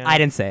episodes. editing I out.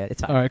 didn't say it.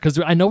 It's fine. All right, because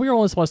I know we were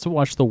only supposed to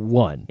watch the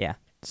one. Yeah.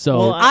 So,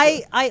 Well,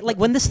 I like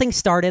when this thing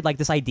started, like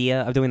this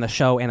idea of doing the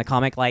show and the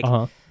comic. Like,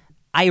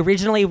 I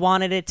originally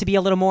wanted it to be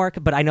a little more,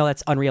 but I know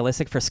that's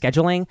unrealistic for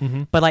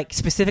scheduling. But like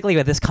specifically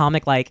with this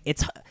comic, like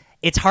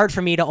it's hard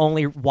for me to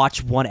only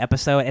watch one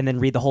episode and then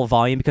read the whole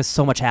volume because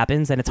so much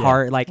happens and it's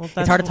hard. Like Well, it's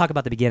that's hard to what- talk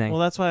about the beginning. Well,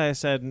 that's why I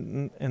said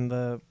in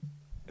the,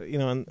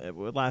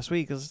 last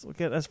week is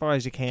get as far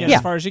as you can. Get Yeah.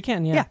 as far as you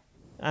can. Yeah. Yeah.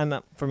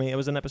 And for me, it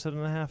was an episode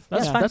and a half.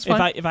 That's Yeah. fine. That's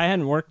fine. If I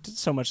hadn't worked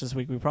so much this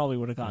week, we probably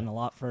would have gotten a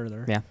lot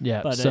further. Yeah.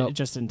 yeah. But so it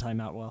just didn't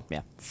time out well.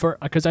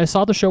 because I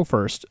saw the show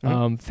 1st,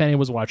 Mm-hmm. Fanny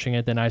was watching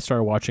it, then I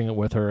started watching it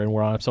with her, and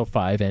we're on episode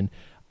 5, and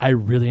I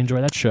really enjoy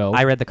that show.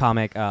 I read the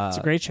comic It's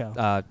a great show.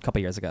 a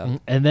couple years ago.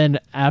 And then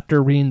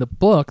after reading the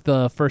book,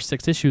 the first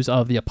 6 issues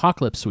of the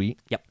Apocalypse Suite,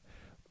 Yep.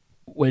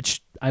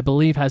 which I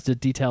believe has the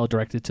detail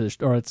directed to,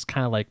 or it's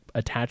kind of like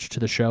attached to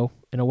the show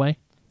in a way.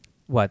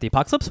 What, the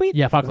Apocalypse Suite?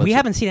 Yeah, Apocalypse We Suite.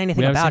 haven't seen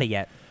anything We haven't about seen- it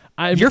yet.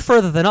 I'm, You're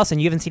further than us,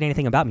 and you haven't seen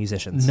anything about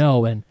musicians.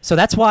 no, and So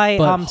that's why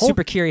But I'm hol-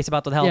 super curious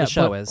about what the hell yeah, the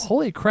show but is.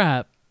 holy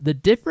crap! The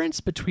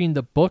difference between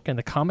the book and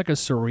the comic is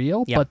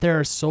surreal, Yep. but there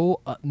are so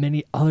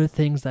many other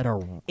things that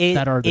are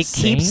It the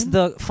same. keeps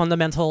the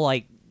fundamental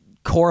like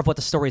core of what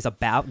the story is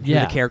about, who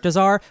Yeah. the characters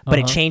are, but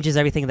it Uh-huh. changes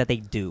everything that they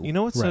do. You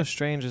know what's so Right.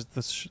 strange is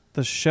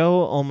the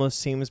show almost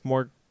seems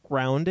more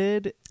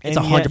grounded. It's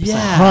and 100%. yet-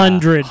 yeah,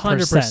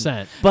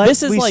 100%. But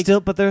This is we like-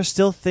 but there are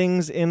still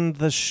things in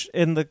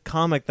the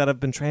comic that have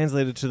been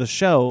translated to the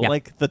show, Yeah.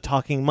 like the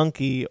talking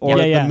monkey or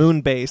Yeah, yeah. the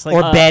moon base, like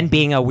or Ben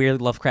being a weird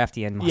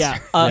Lovecraftian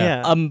monster.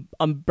 Yeah. Yeah.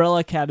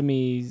 Umbrella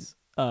Academy's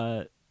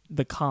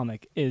the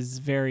comic is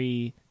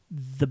very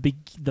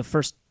the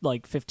first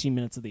like 15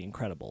 minutes of The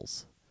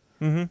Incredibles.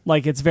 Mm-hmm.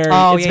 Like it's very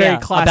Oh, it's yeah, very yeah.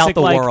 classic About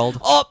the like, world.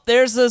 Oh,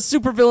 there's a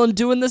supervillain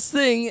doing this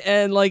thing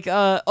and like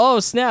oh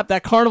snap,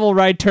 that carnival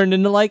ride turned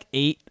into like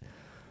 8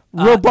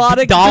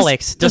 robotic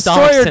Daleks, just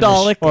destroyer Daleks in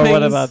Dalek Or things.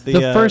 what about the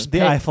The first the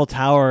pa- Eiffel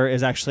Tower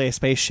is actually a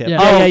spaceship?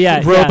 Yeah.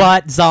 Yeah,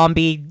 robot,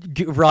 zombie,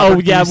 Robert Oh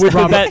yeah, with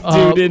Gustav. that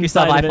Oh, dude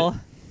Gustav inside of Eiffel. it.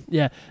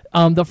 Yeah.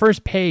 The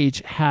first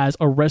page has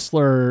a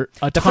wrestler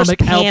atomic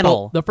first panel.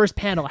 elbow. The first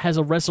panel has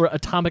a wrestler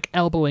atomic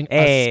elbowing a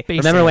Hey, space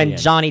remember when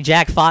alien. Johnny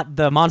Jack fought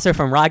the monster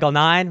from Rigel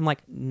 9? I'm like,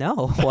 no,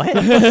 what?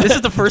 This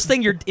is the first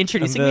thing you're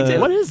introducing me to?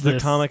 What is the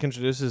this? comic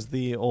introduces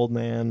the old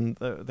man,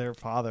 their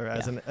father,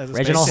 as a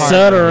Reginald space Hargreaves.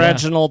 Sir Yeah.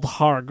 Reginald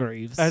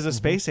Hargreaves. as a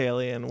space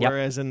alien, Yep.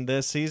 whereas in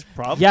this he's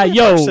probably Yeah, a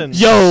yo, person.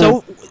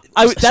 So,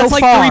 that's so like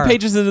far, 3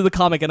 pages into the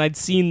comic, and I'd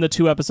seen the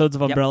 2 episodes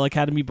of Umbrella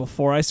Academy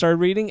before I started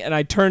reading, and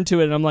I turned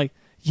to it, and I'm like,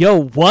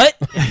 yo, what?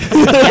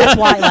 That's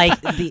why,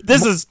 like,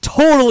 This is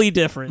totally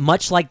different.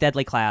 much like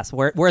Deadly Class,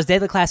 whereas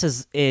Deadly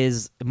Class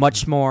is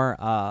much more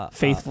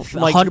Faithful,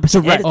 like,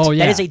 100%. direct. Oh,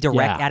 yeah. That is a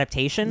direct Yeah.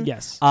 adaptation.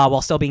 Yes.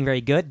 While still being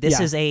very good. This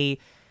Yeah. is a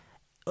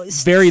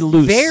Very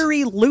loose.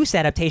 very loose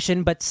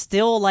adaptation, but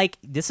still like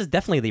this is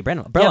definitely the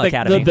Umbrella the,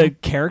 Academy. the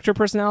character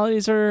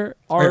personalities are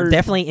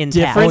definitely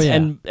intact. different, Oh,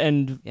 yeah.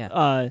 and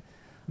Yeah.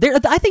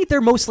 I think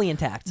they're mostly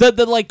intact.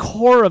 the like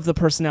core of the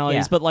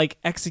personalities, Yeah. but like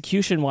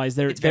execution wise,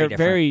 It's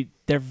very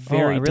they're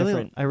very I really,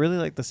 different. I really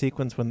like the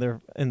sequence when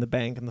they're in the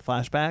bank in the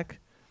flashback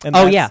And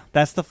Oh, that's, yeah.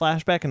 that's the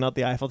flashback and not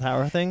the Eiffel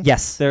Tower thing.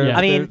 Yes. They're, Yeah.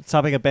 I they're mean,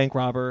 stopping a bank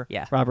robbery,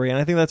 and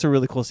I think that's a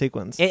really cool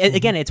sequence.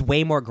 Again, it's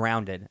way more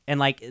grounded, and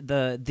like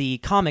the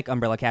comic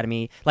Umbrella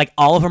Academy, like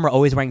all of them are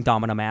always wearing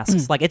domino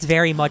masks. Like it's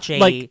very much a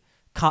Like-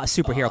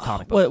 superhero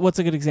comic book. What's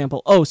a good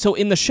example? Oh, so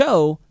in the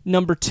show,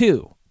 number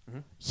 2,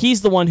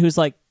 he's the one who's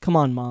like, "Come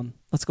on, mom,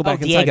 let's go back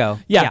inside." Diego.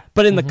 Yeah, Yeah.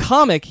 but in the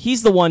comic,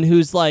 he's the one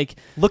who's like,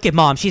 Look at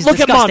mom, she's "Look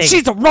disgusting. at mom,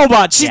 she's a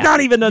robot. She's Yeah.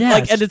 not even a, Yes.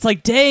 like." And it's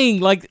like, dang,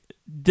 like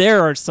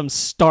there are some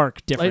stark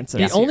Like,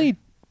 differences. the only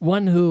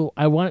one who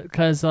I want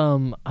because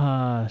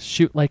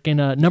shoot, like in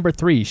number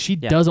 3, she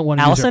doesn't want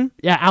to use her. Allison?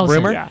 Yeah, Allison.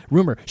 Rumor? Yeah.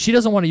 Rumor. She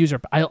doesn't want to use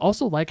her. I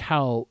also like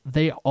how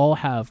they all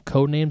have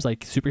code names,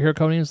 like superhero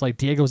code names. Like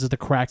Diego's is the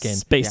Kraken.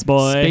 Space Yeah.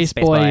 Boy. Space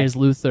Space Boy Boy. is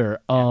Luther.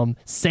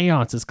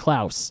 Seance is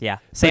Klaus. Yeah,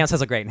 Seance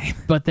has a great name.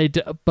 But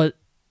but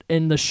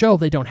in the show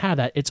they don't have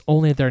that. It's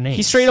only their names.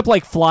 He straight up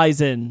like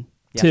flies in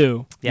Yeah.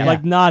 too. Yeah.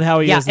 Like not how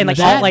he Yeah, is. in and the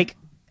like show. all like.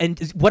 And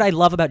what I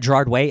love about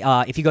Gerard Way,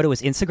 if you go to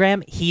his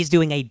Instagram, he's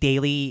doing a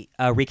daily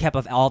recap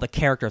of all the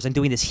characters and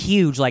doing this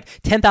huge, like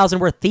 10,000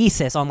 word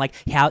thesis on like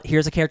how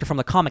here's a character from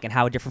the comic and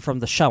how it's different from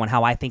the show and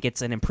how I think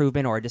it's an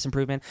improvement or a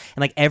disimprovement. And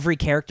like every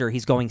character,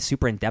 he's going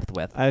super in depth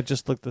with. I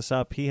just looked this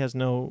up. He has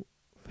no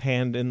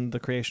hand in the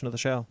creation of the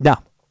show. No.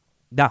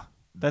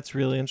 That's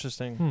really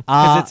interesting. Hmm.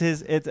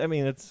 'Cause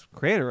it's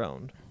creator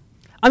owned.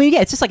 I mean,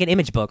 yeah, it's just like an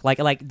image book.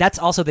 Like that's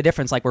also the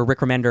difference. Like where Rick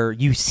Remender,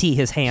 you see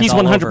his hands. he's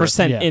all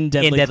 100% Yeah. in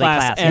Deadly, Deadly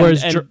Class. Class. And,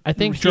 Whereas and I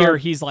think here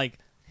Gerard- he's like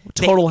over.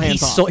 total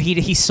hands off.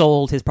 He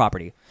sold his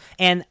property.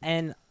 And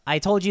I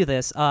told you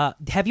this.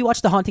 Have you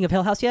watched The Haunting of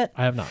Hill House yet?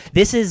 I have not.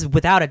 This is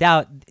without a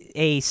doubt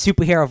a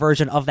superhero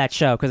version of that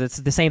show because it's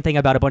the same thing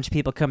about a bunch of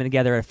people coming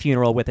together at a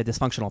funeral with a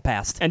dysfunctional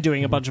past. and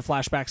doing a bunch of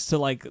flashbacks to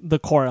like the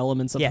core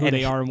elements of Yeah, who and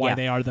they are and why yeah.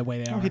 they are the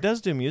way they Oh, are. he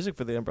does do music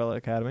for the Umbrella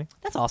Academy.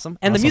 That's awesome.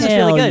 And the Awesome. music's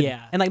Hell really good.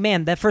 yeah. And like,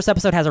 man, that first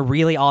episode has a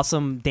really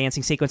awesome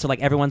dancing sequence where like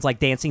everyone's like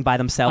dancing by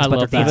themselves, I but they're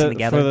love that. dancing For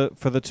together.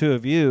 for the two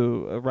of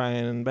you,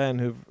 Ryan and Ben,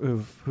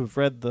 who've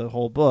read the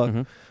whole book,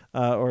 Mhm.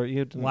 Or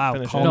you didn't Wow,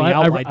 finish call it. No, me I-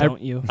 out, I- why I-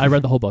 don't you? I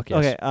read the whole book.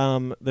 Yes.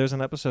 Okay. There's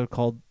an episode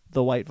called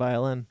 "The White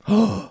Violin."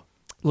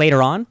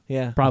 Later on,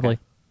 Yeah. Probably.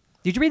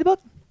 did you read the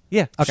book?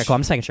 Yeah. Okay, cool. I'm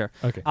just making sure.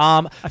 Okay.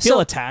 I feel so-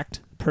 attacked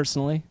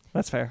personally.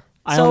 That's fair.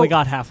 I So- only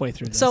got halfway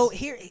through this. So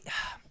here,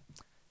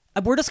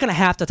 we're just gonna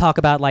have to talk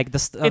about like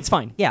this. It's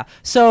fine. Yeah.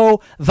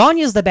 So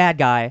Vanya's the bad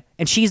guy,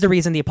 and she's the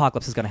reason the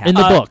apocalypse is gonna happen.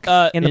 In the book. In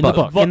the in the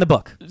book. book. In the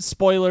book.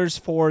 spoilers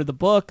for the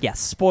book. Yes.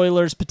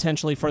 Spoilers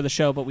potentially for the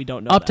show, but we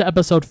don't know. Up to that.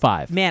 episode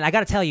 5. Man, I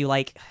gotta tell you,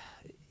 like,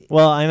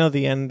 Well, I know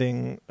the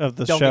ending of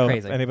the Don't get show.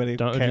 crazy. If anybody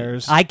Don't-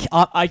 cares, I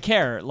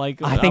care. Like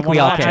I think wanna we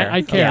all watch it. care.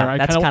 I care. Yeah, I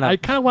that's kind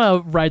kinda- of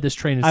want to ride this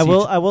train. And I see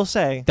will. I will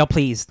say. don't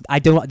please. I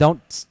don't. No, okay.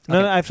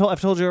 no,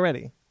 I've told you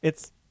already.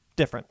 It's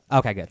different,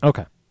 Okay, good.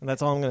 Okay. and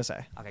that's all I'm gonna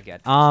say. Okay,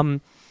 good.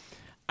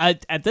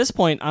 At this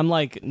point, I'm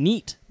like,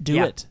 neat, do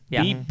Yeah. it.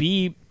 Yeah.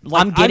 Be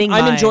like, I'm getting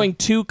I'm my- enjoying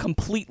two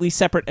completely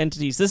separate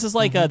entities. This is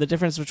like the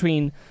difference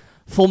between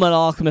Full Metal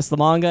Alchemist the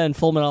manga and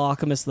Full Metal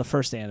Alchemist the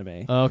first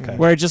anime, Okay.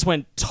 where it just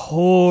went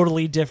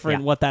totally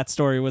different Yeah. what that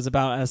story was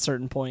about at a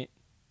certain point.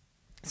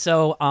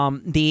 So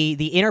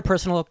the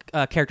interpersonal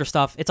character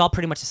stuff, it's all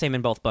pretty much the same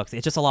in both books.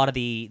 It's just a lot of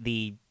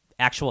the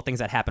actual things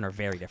that happen are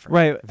very different.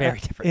 Right. Very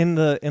different.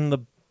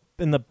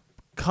 In the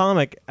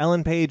comic,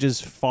 Ellen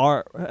Page's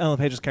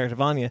character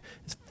Vanya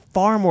is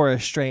far more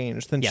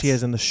estranged than she Yes.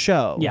 is in the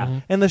show. Yeah. Mm-hmm.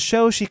 In the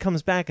show, she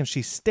comes back and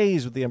she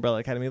stays with the Umbrella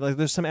Academy. Like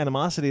there's some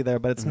animosity there,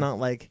 but it's Mm-hmm. not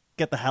like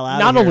get the hell out.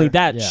 Not of here. only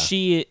that,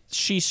 Yeah.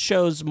 she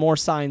shows more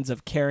signs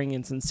of caring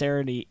and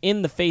sincerity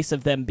in the face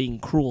of them being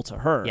cruel to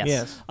her. Yes.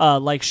 Yes.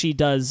 Like she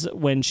does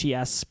when she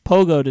asks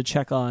Pogo to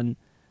check on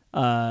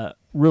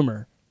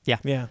Rumor. Yeah.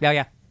 Yeah.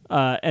 Yeah.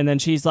 And then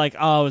she's like,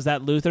 "Oh, is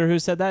that Luther who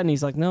said that?" And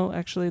he's like, "No,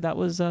 actually, that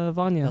was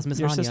Vanya, That was Miss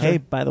your Vanya. sister." Hey,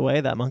 by the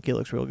way, that monkey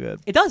looks real good.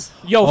 It does.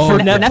 Yo, Oh, for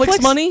for Netflix,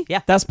 Netflix? money,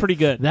 Yeah. that's pretty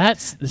good.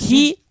 That's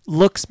He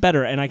looks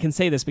better, and I can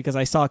say this because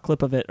I saw a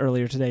clip of it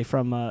earlier today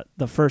from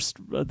the first,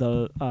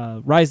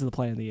 Rise of the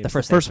Planet of the Apes,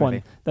 The first one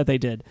movie. that they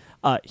did.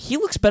 He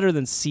looks better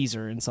than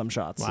Caesar in some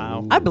shots.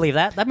 Wow. I believe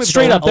that. That movie's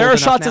Straight old- up, there old are enough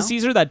shots now. of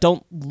Caesar that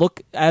don't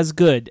look as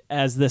good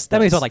as this. That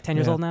movie's does. what, like 10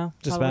 years Yeah. old now?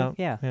 Just Probably? about.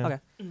 Yeah. Yeah. Okay.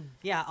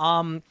 Yeah.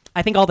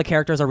 I think all the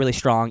characters are really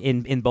strong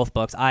in both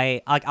books.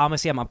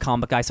 Honestly, I'm a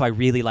comic book guy, so I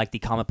really like the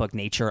comic book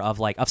nature of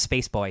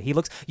Space Boy. He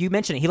looks. You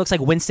mentioned it. He looks like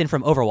Winston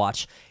from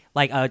Overwatch,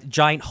 like a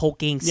giant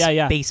hulking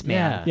Yeah. spaceman.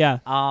 Yeah.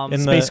 Yeah, In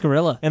Space the-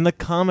 Gorilla. In the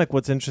comic,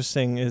 what's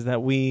interesting is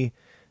that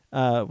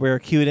we're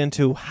cued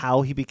into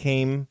how he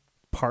became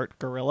part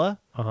gorilla.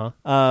 Uh-huh.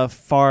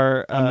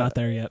 I'm not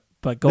there yet,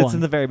 but go That's on.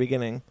 in the very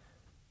beginning.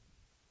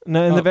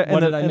 No, in Oh, the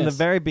what did I in the miss?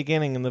 very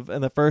beginning, in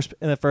the first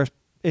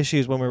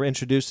issues when we were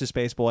introduced to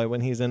Space Boy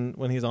when he's on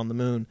the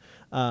moon,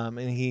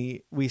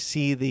 and we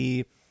see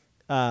the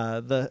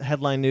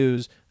headline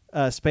news.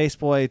 Space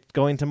Boy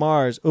going to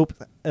Mars. Oop!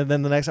 And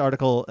then the next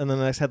article, and then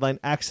the next headline,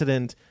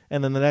 accident,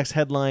 and then the next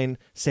headline,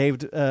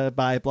 saved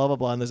by blah blah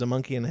blah. And there's a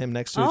monkey and him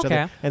next to each Okay.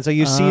 other. And so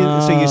you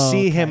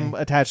see him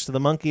attached to the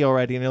monkey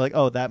already, and you're like,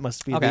 oh, that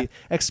must be Okay.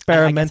 the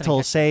experimental I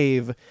guess.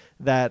 save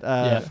that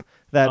Yeah.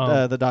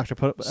 that the doctor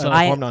put so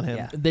performed on him.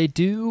 yeah. They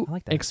do I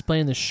like that.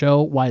 explain in the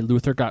show why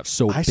Luther got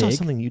so I big. saw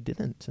something you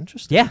didn't. It's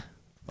interesting. Yeah.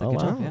 Oh, Good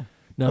wow. job, yeah.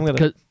 No, I'm gonna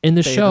because in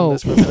the stay in show,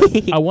 this for a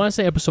minute. I want to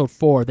say episode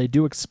 4, they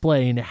do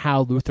explain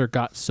how Luther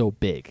got so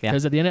big. Yeah.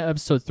 Because at the end of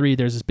episode 3,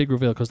 there's this big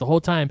reveal. Because the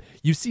whole time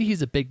you see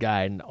he's a big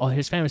guy, and all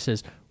his family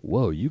says,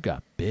 "Whoa, you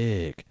got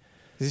big."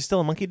 Is he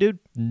still a monkey dude?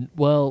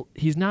 Well,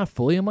 he's not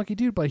fully a monkey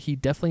dude, but he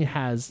definitely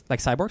has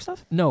Like cyborg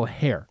stuff? no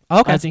hair.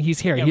 Okay. As in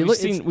he's hair. Yeah,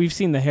 he we've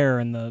seen the hair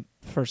in the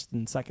first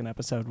and second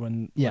episode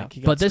when Yeah, like,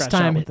 he got but this scratched out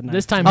time, with the knife.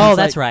 this time, Oh, he's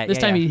that's like- right. This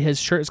Yeah, time yeah. his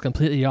shirt is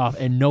completely off,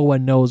 and no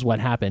one knows what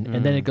happened.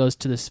 And then Mm. it goes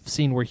to this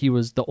scene where he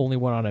was the only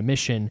one on a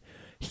mission.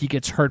 He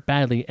gets hurt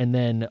badly, and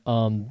then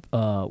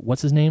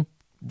what's his name?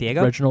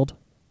 Diego? Reginald.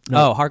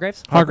 Oh,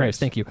 Hargraves? Hargraves.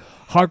 Thank you.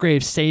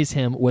 Hargraves saves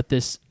him with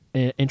this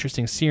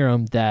interesting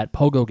serum that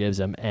Pogo gives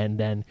him, and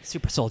then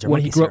Super soldier. when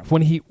monkey he grew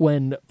serum. up,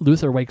 when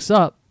Luther wakes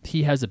up,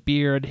 he has a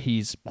beard.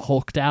 He's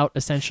hulked out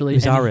essentially.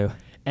 Uzaru.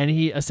 And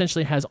he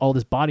essentially has all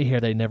this body hair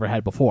that he never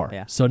had before.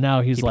 Yeah. So now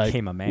he's He like,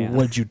 became a man.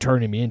 "What did you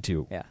turn me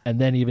into?" Yeah. And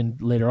then even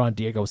later on,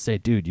 Diego will say,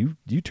 "Dude, you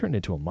turned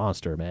into a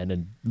monster, man."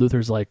 And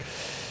Luther's like,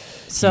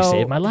 So "You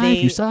saved my life.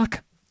 they- You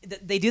suck."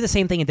 They do the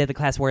same thing in Deadly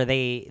Class where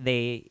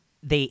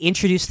they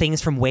introduce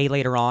things from way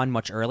later on,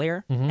 much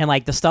earlier, and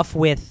like the stuff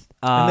with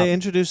and they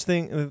introduce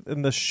things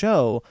in the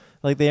show,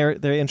 like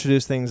they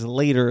introduce things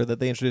later that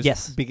they introduced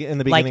Yes. in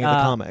the beginning of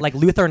the comic. like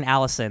Luther and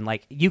Allison,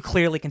 like you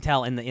clearly can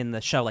tell in the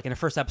show, like in the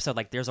first episode,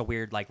 like there's a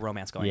weird like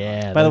romance going on.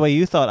 Yeah. By the way,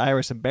 you thought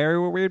Iris and Barry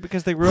were weird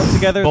because they grew up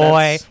together. Boy,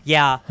 That's-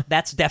 yeah,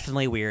 that's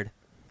definitely weird.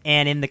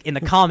 And in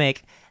the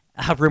comic,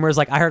 rumors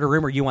like I heard a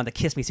rumor you wanted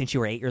to kiss me since you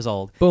were 8 years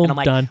old. Boom, and I'm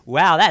like, done.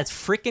 wow, that's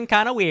freaking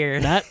kind of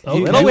weird. that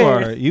you,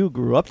 okay. you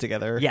grew up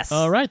together. yes.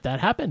 All right, that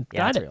happened.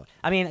 Yeah, Got it's it. real.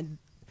 I mean,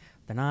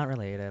 they're not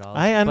related. All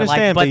I but, like,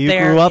 understand, but you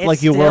they're- grew up it's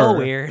like you still were.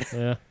 Weird.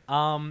 Yeah.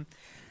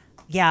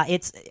 Yeah,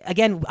 it's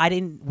again.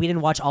 We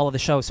didn't watch all of the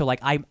show, so like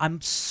I'm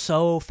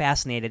so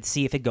fascinated to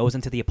see if it goes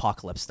into the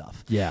apocalypse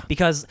stuff. Yeah.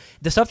 because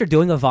the stuff they're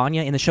doing with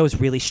Vanya in the show is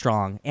really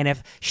strong, and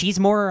if she's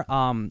more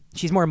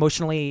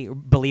emotionally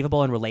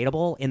believable and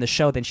relatable in the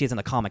show than she is in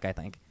the comic, I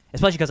think,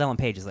 especially because Ellen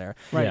Page is there.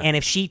 Right. Yeah. And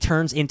if she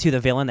turns into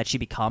the villain that she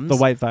becomes, The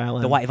white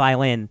violin. the white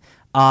violin.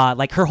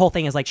 Like her whole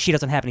thing is like she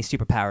doesn't have any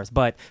superpowers,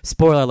 but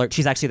spoiler alert,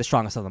 she's actually the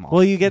strongest of them all.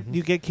 Well, you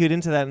get cued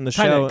into that in the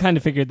show. Kind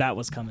of figured that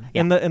was coming.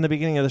 In the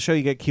beginning of the show,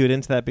 you get cued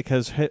into that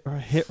because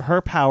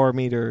her power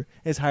meter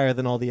is higher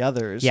than all the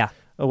others. yeah,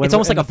 When- it's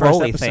almost in like a the first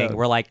Broly episode. thing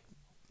where like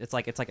it's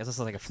like is this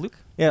like a fluke?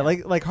 Yeah,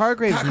 like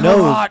Hargraves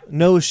Kakarot!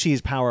 knows she's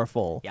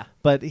powerful. Yeah.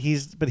 but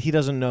he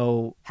doesn't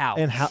know How.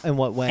 in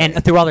what way.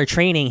 And through all their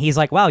training, he's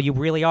like, "Wow, you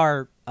really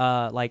are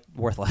like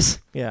worthless."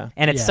 yeah,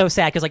 And it's Yeah. so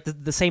sad because like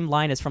the same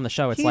line is from the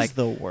show. It's he's like,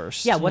 the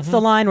worst. yeah, what's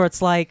the line where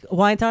it's like,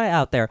 "Why aren't I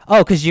out there?" Oh,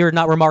 because you're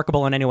not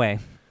remarkable in any way.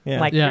 Yeah.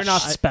 Like Yeah. You're not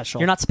special.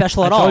 you're not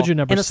special at I all. told you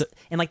never and, it's- s-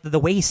 and like the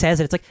way he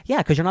says it, it's like, yeah,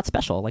 because you're not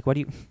special. Like, what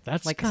do you?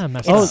 That's like, kind of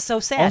messed it's up. so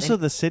sad. Also,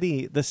 And-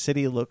 the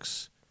city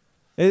looks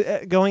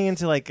going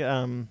into like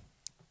kind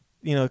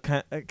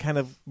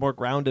of more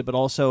grounded, but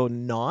also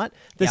not.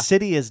 The Yeah.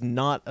 city is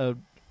not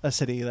a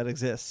city that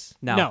exists.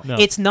 no, No.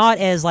 it's not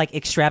as like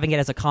extravagant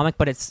as a comic,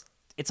 but it's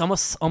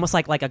almost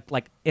like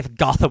if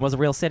Gotham was a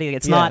real city.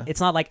 It's Yeah.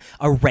 not like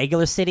a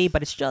regular city,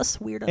 but it's just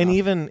weird And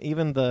enough.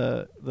 even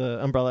the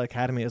Umbrella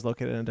Academy is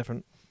located in a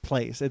different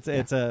place. It's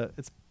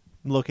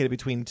located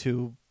between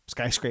two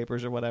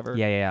skyscrapers or whatever.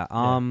 Yeah.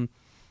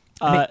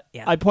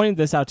 Yeah. I pointed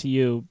this out to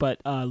you, but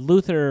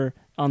Luther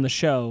on the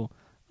show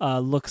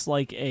looks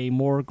like a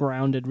more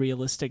grounded,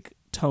 realistic,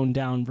 toned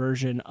down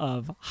version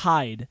of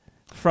Hyde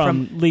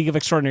from League of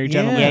Extraordinary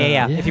Gentlemen.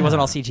 Yeah. Yeah. If he wasn't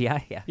all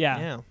CGI, yeah.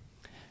 Yeah.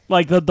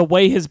 Like the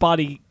way his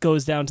body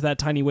goes down to that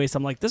tiny waist,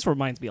 I'm like, this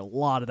reminds me a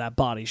lot of that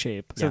body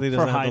shape. So they for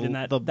doesn't Hyde have in the,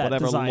 that, the that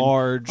whatever design.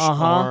 large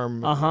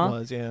arm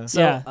was. Yeah. So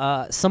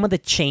Yeah. some of the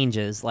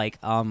changes, like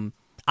I'm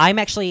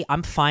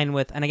fine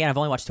with, and again, I've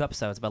only watched 2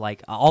 episodes, but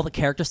like all the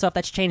character stuff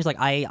that's changed, like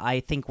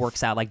I think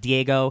works out. Like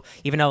Diego,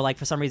 even though like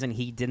for some reason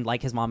he didn't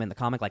like his mom in the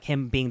comic, like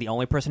him being the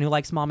only person who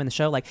likes mom in the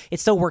show, like it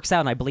still works out,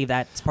 and I believe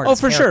that's part of Oh,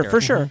 his for sure, character.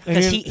 for sure.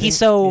 Because And he's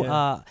so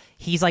yeah.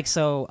 he's like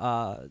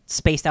so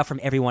spaced out from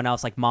everyone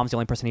else. Like mom's the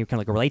only person he can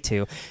like relate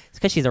to. It's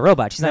because she's a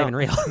robot. She's not even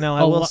real. No,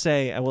 I will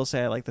say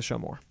I like the show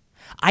more.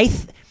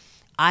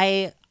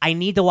 I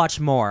need to watch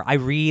more. I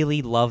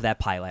really love that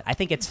pilot. I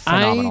think it's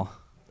phenomenal.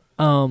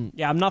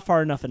 Yeah, I'm not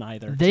far enough in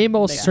either. They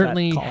most make that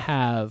certainly call.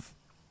 have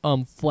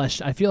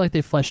fleshed. I feel like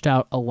they fleshed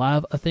out a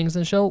lot of things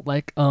in the show,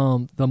 like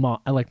the mom.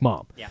 I like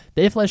mom. Yeah.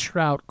 They fleshed her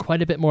out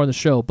quite a bit more in the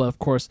show, but of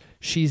course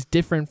she's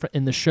different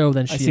in the show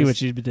than she I see is.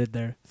 what you did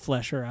there.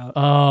 Flesh her out.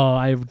 Oh,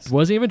 I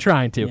wasn't even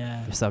trying to.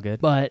 Yeah. You're so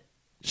good. But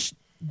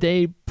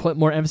they put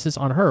more emphasis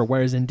on her,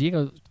 whereas in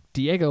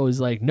Diego is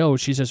like, no,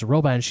 she's just a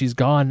robot and she's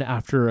gone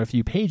after a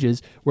few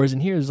pages. Whereas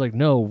in here is like,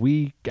 no,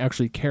 we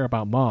actually care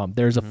about mom.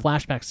 There's a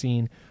flashback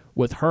scene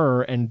with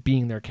her and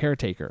being their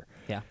caretaker.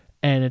 Yeah.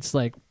 And it's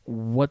like,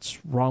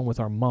 what's wrong with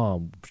our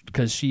mom?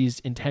 Because she's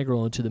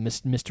integral into the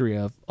mystery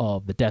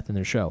of the death in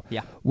their show.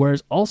 Yeah.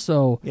 Whereas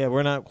also, Yeah,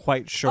 we're not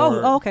quite sure.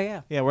 Oh, okay,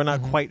 yeah. Yeah, we're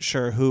not quite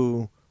sure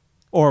who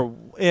or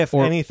if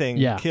Or- anything,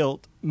 yeah.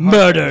 killed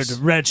Murdered Hargreaves.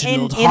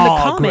 Reginald in the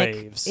comic,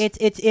 Hargraves. it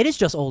is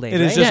just old age.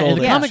 It is right? just yeah, old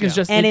in the age, comic is yeah.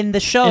 just And in the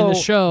show,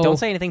 show, don't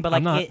say anything, but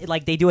I'm not-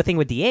 like they do a thing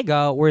with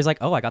Diego where he's like,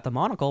 "Oh, I got the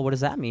monocle. What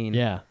does that mean?"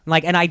 Yeah.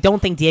 Like, and I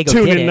don't think Diego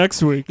Tune did in it.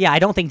 next week. Yeah, I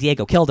don't think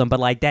Diego killed him, but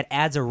like that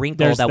adds a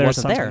wrinkle There's that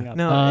wasn't something there. up.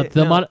 No,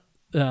 the no. mon-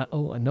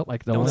 nope, I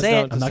don't Don't wanna- say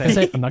it. I'm not gonna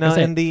say it. I'm not No, gonna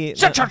say and it. the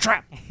Shut your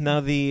trap. now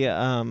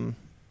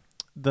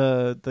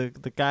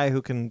the guy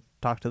who can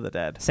talk to the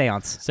dead.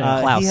 Seance.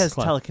 Klaus. He has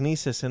Klaus.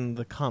 telekinesis in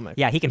the comic.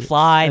 Yeah, he can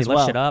fly and as lift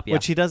well, shit up. Yeah.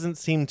 which he doesn't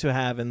seem to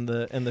have in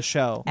the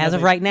show. As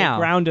of They- right now,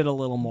 Grounded a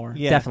little more.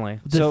 Yeah. definitely.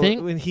 The so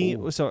thing- when he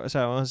Ooh. sorry,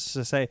 I was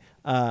to say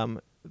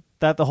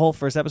that the whole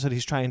first episode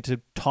he's trying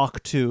to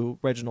talk to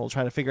Reginald,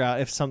 try to figure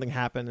out if something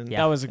happened. And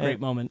That was a great and-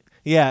 moment.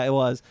 Yeah, it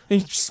was. He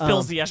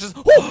spills Um, the ashes.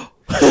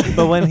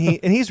 But when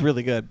he's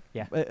really good.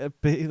 Yeah.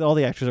 But all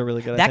the actors are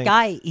really good. I That think.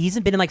 guy, he's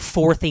been in like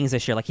 4 things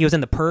this year. Like he was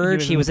in The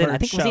Purge. He was in, I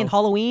think, was he in show.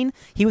 Halloween?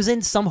 He was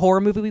in some horror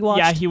movie we watched.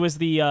 Yeah, he was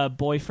the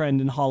boyfriend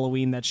in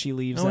Halloween that she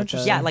leaves. Oh, at the-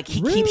 interesting. Yeah, like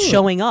he Really? keeps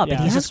showing up, Yeah.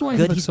 and he's That's just why he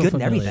good. looks He's so good in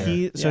familiar.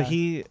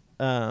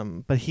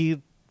 everything. But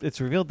it's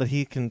revealed that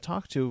he can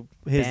talk to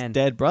his Ben.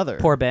 dead brother.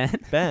 Poor Ben.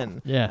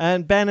 Ben. Yeah.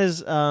 And Ben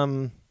is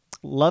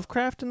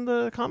Lovecraft in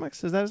the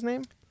comics. Is that his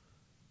name?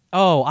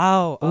 Oh,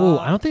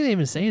 I don't think they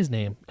even say his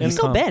name. in he's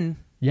still com- Ben.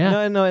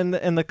 Yeah. No.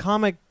 In the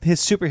comic, his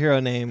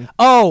superhero name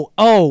Oh,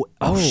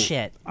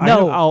 shit.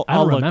 No, I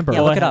don't look. remember. yeah,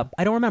 Go look it ahead. up.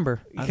 I don't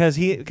remember.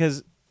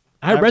 because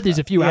I read these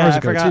a few hours I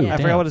ago forgot, too. I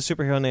Damn. forgot what his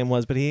superhero name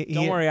was, but he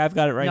Don't worry, I've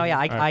got it right. No,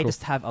 yeah, here. I cool.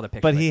 just have other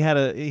pictures. But he had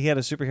a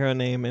superhero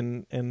name,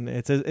 and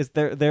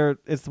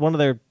it's one of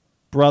their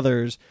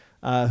brothers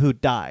who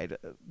died.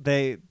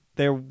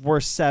 There were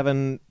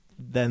 7,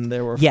 then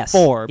there were Yes.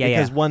 4 Yeah,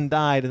 because yeah. one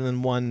died and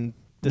then one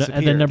disappeared.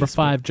 And then number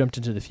 5 jumped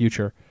into the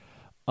future.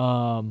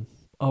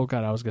 Oh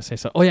god, I was gonna say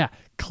so. Oh yeah,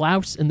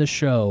 Klaus in the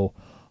show.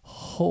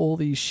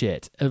 Holy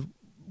shit!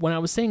 When I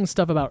was saying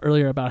stuff about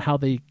earlier about how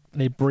they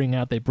bring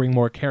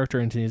more character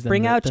into these.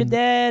 Bring out your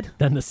dead.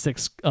 Than the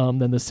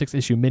 6th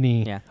issue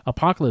mini Yeah.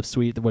 Apocalypse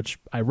Suite, which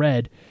I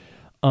read.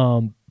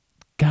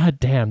 God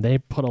damn, they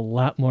put a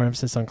lot more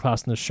emphasis on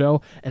Klaus in the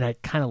show, and I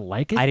kind of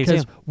like it. I do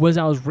because too. when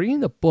I was reading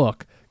the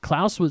book,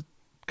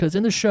 because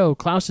in the show,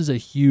 Klaus is a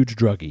huge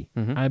druggie.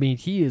 Mm-hmm. I mean,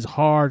 he is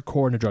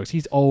hardcore into drugs.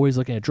 He's always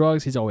looking at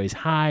drugs. He's always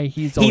high.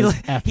 He's He always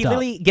effed he up.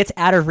 literally gets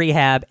out of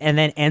rehab and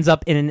then ends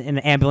up in an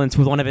ambulance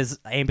with one of his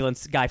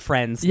ambulance guy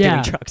friends Yeah.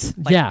 doing drugs.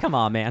 Like, Yeah. come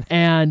on, man.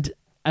 And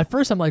at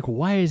first, I'm like,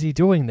 why is he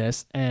doing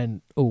this?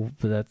 And I'm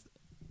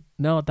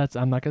not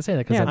gonna say that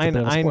because Yeah, that's a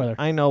bit of a spoiler.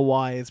 I know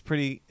why. It's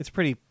pretty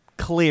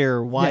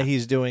clear why Yeah.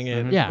 he's doing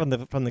it Yeah.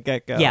 from the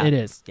get go. Yeah. It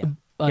is. Yeah.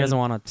 He doesn't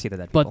want to see the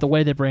dead But people. the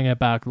way they bring it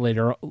back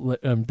later,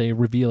 they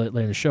reveal it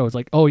later in the show. It's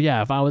like, oh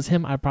yeah, if I was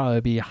him, I'd probably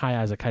be high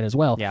as a kite as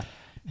well. Yeah.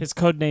 His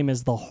code name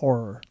is the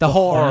Horror. The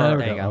horror. There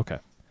we There you go. Okay.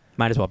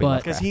 Might as well be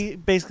But- Lovecraft. because he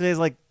basically is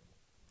like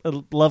a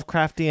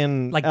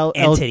Lovecraftian Like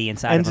entity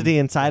inside of him.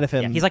 inside of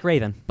him. Yeah, he's like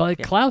Raven. But like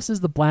Yeah. Klaus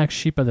is the black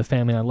sheep of the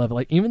family. I love it.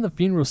 Like even the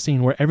funeral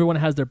scene where everyone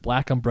has their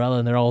black umbrella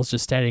and they're all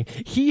just standing.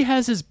 He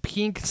has his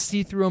pink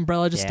see-through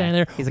umbrella just Yeah,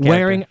 standing he's a there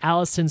wearing character.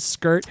 Allison's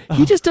skirt.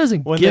 He just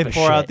doesn't when give they a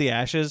pour shit. out the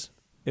ashes,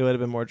 it would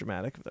have been more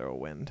dramatic if there were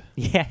wind.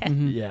 Yeah.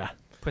 Yeah.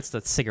 Puts the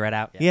cigarette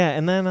out. Yeah,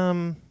 and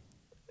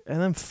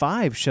then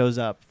 5 shows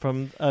up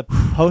from a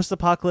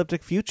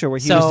post-apocalyptic future where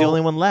he was the So-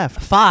 only one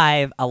left.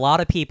 5, a lot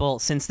of people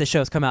since the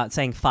show's come out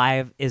saying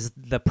 5 is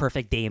the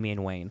perfect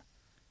Damian Wayne.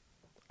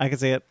 I could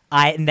say it.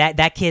 And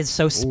that kid's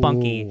so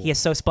spunky. Ooh. He is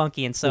so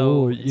spunky and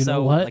so Ooh, you so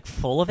know what? like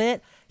full of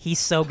it. He's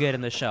so good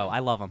in the show. I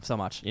love him so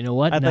much. You know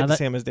what? I'd now like to that,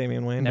 see him as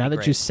Damian Wayne. now that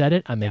great. you said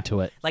it, I'm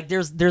into it. Like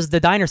there's the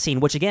diner scene,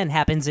 which again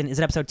happens in, is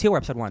it episode 2 or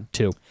episode 1?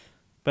 2.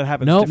 But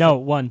happens No. different. No,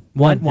 one.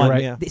 One. One, you're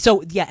right. yeah.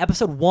 So yeah,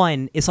 episode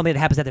 1 is something that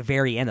happens at the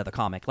very end of the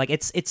comic. Like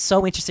it's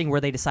so interesting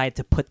where they decide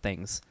to put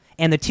things.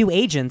 And the 2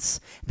 agents,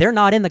 they're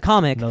not in the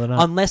comic No, they're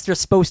not. unless they're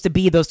supposed to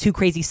be those 2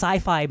 crazy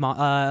sci-fi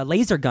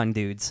laser gun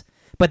dudes.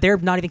 But they're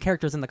not even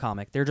characters in the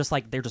comic. They're just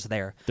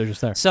there. They're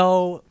just there.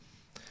 So,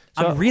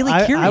 So I'm really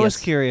curious. I was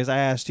curious. I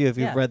asked you if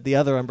you've Yeah. read the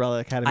other Umbrella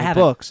Academy I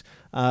haven't. books,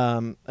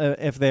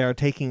 if they are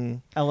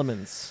taking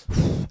elements.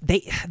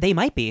 They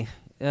might be.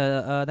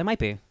 They might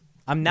be.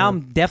 I'm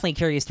definitely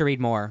curious to read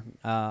more.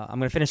 I'm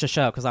gonna finish the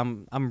show because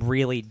I'm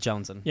really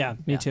jonesing. Yeah,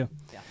 me too.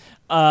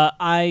 Yeah.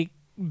 I,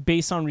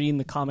 based on reading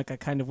the comic, I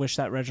kind of wish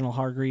that Reginald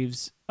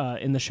Hargreaves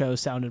in the show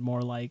sounded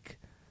more like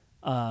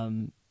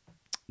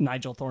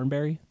Nigel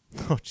Thornberry.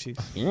 Oh, jeez.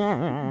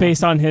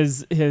 Based on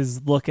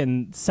his look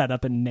and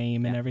setup and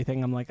name and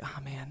everything, I'm like, oh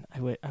man,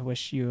 I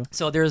wish you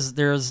So there's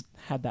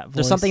had that voice.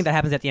 There's something that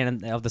happens at the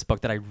end of this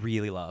book that I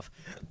really love.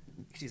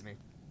 Excuse me.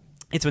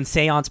 It's when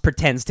Seance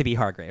pretends to be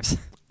Hargraves.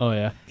 Oh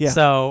yeah. Yeah.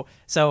 So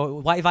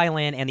White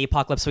Violin and the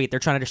Apocalypse Suite, they're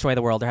trying to destroy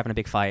the world. They're having a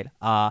big fight.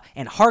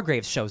 And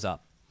Hargraves shows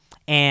up.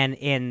 And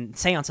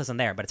Seance isn't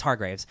there, but it's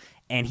Hargraves.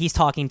 And he's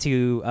talking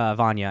to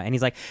Vanya. And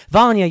he's like,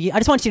 Vanya, I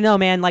just want you to know,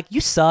 man, like,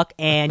 you suck.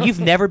 And you've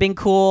never been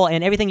cool.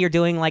 And everything you're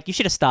doing, like, you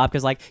should have stopped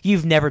because, like,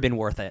 you've never been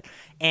worth it.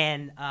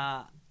 And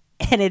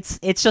and it's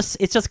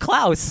just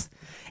Klaus.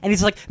 And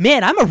he's like,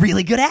 man, I'm a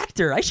really good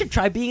actor. I should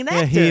try being an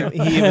actor.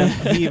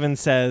 He even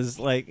says,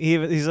 like,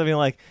 he's something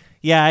like,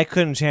 yeah, I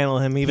couldn't channel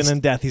him. Even in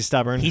death, he's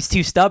stubborn. He's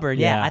too stubborn.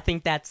 Yeah, Yeah. I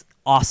think that's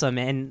awesome.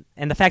 And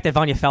the fact that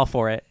Vanya fell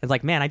for it is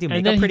like, man, I do And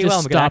make then up pretty he well.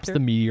 just I'm a good stops actor. the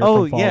meteor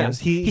Oh, from falling. yes.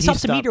 He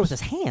stops the meteor with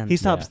his hand. He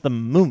stops the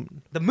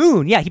moon. the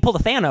moon. Yeah, he pulled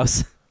a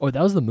Thanos. Oh,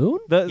 that was the moon?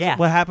 Yeah,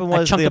 What happened a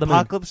was chunk the of the moon.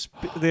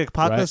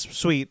 apocalypse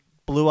suite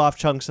blew off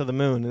chunks of the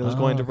moon, and it was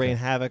going to okay. rain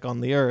havoc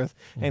on the Earth,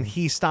 and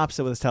he stops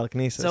it with his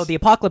telekinesis. So the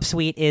Apocalypse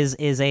Suite is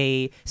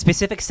a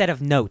specific set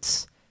of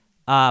notes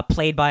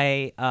played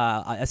by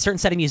a certain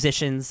set of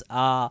musicians,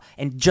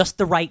 and just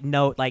the right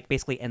note, like,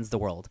 basically ends the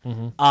world.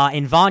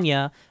 And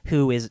Vanya,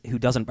 who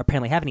doesn't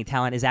apparently have any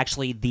talent, is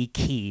actually the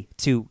key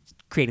to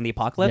creating the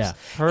apocalypse.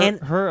 Yeah.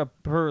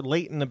 Her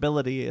latent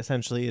ability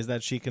essentially is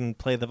that she can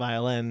play the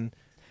violin.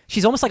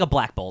 She's almost like a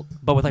Black Bolt,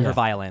 but with like her Yeah.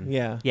 violin.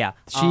 Yeah. Yeah.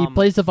 She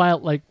plays the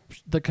violin. Like,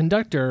 the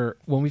conductor,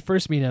 when we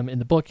first meet him in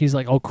the book, he's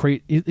like, oh,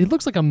 great. He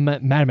looks like a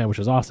madman, which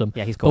is awesome.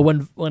 Yeah, he's cool.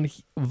 But when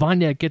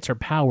Vanya gets her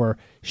power,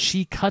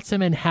 she cuts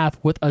him in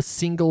half with a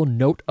single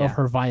note of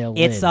her violin.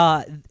 It's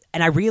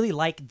and I really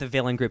like the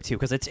villain group too,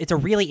 because it's a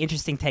really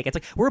interesting take. It's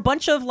like, we're a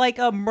bunch of like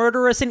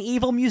murderous and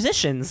evil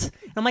musicians.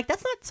 And I'm like,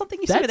 that's not something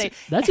you see today.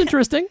 That's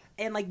interesting.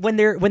 And like when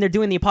they're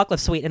doing the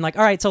Apocalypse Suite, and like,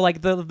 all right, so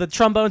like the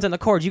trombones and the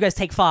chords, you guys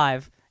take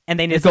 5, and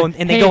they It's go like,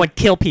 and they hey, go and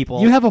kill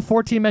people. You have a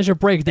 14-measure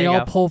break. They There you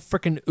all go. pull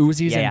freaking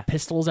Uzis Yeah, and yeah.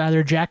 pistols out of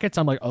their jackets.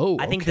 I'm like, oh,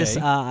 I think okay. this.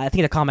 I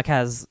think the comic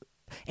has,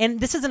 and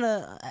this isn't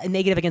a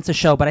negative against the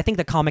show, but I think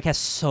the comic has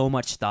so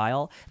much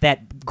style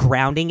that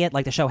grounding it,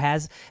 like the show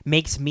has,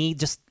 makes me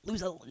just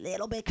lose a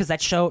little bit, because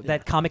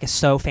that comic is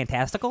so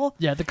fantastical.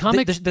 Yeah, the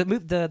comic. The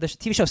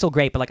TV show is still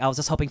great, but like I was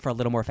just hoping for a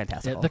little more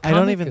fantastical. the I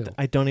don't comic- even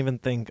I don't even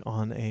think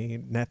on a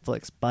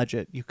Netflix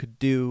budget you could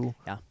do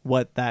Yeah.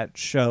 what that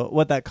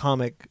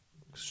comic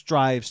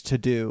strives to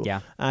do.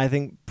 Yeah. I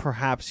think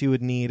perhaps you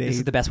would need This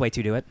is the best way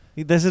to do it.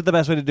 This is the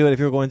best way to do it if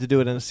you're going to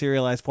do it in a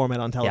serialized format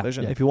on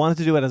television. Yeah. If you wanted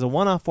to do it as a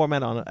one-off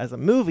format as a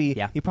movie,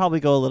 Yeah. you probably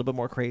go a little bit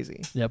more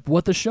crazy. Yeah, but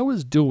what the show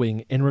is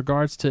doing in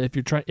regards to if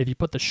you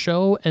put the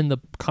show and the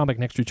comic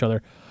next to each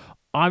other,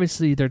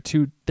 obviously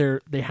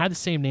they had the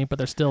same name, but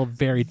they're still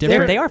very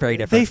different. They are very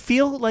different. They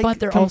feel like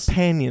But they're also-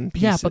 companion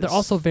pieces. Yeah, but they're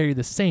also very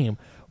the same.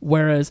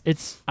 Whereas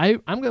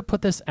I'm going to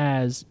put this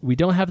as, we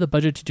don't have the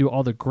budget to do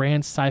all the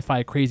grand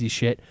sci-fi crazy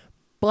shit,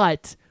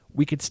 but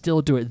we could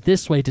still do it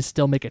this way to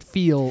still make it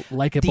feel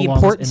like it the belongs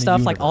important in the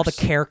stuff, like all the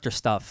universe. character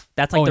stuff.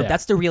 That's like Oh, yeah.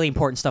 that's the really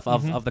important stuff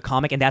of the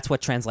comic, and that's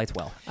what translates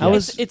well.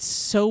 It's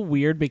so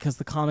weird because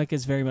the comic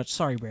is very much,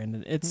 sorry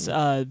Brandon, it's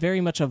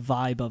very much a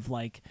vibe of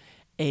like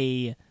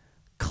a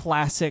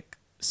classic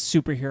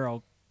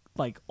superhero,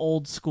 like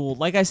old school,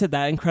 like I said,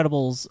 that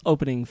Incredibles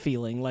opening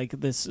feeling, like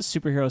this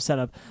superhero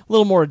setup, a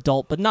little more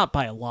adult, but not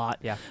by a lot.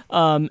 Yeah.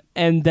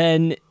 And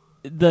then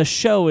the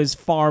show is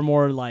far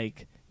more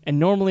like, and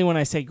normally when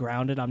I say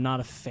grounded, I'm not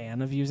a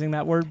fan of using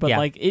that word, but Yeah.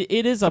 like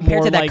it is a Compared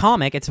more to that like,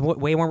 comic, it's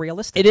way more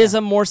realistic. it is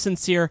a more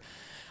sincere,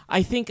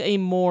 I think a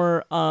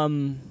more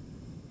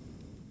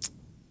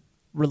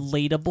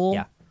relatable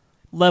Yeah.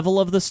 level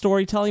of the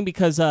storytelling,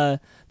 because the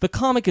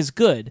comic is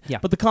good, Yeah.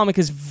 but the comic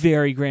is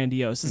very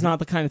grandiose. It's not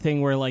the kind of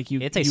thing where like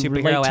It's a you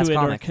superhero-esque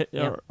relate to it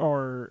comic.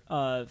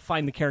 or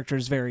find the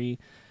characters very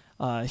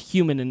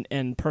human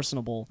and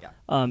personable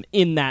Yeah.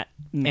 in that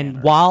manner.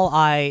 And while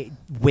I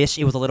wish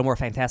it was a little more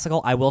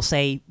fantastical, I will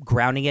say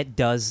grounding it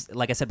does,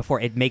 like I said before,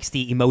 it makes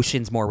the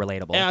emotions more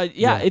relatable.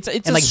 it's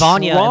and a like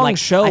Vanya, strong and like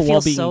show. I while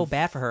feel being so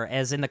bad for her.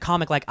 As in the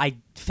comic, like I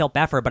felt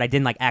bad for her, but I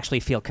didn't like actually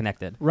feel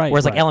connected. Right,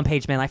 Whereas like right. Ellen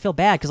Page, man, I feel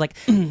bad because like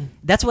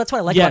that's what I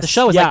like about the Yes,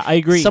 show. Is yeah, like, I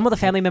agree. Some of the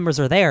family members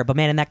are there, but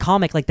man, in that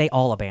comic, like they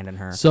all abandon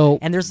her. So-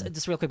 and there's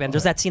just real quick, man.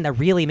 There's that scene that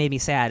really made me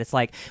sad. It's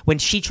like when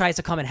she tries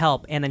to come and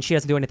help, and then she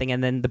doesn't do anything,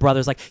 and then the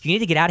brother's like, "You need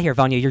to get out of here,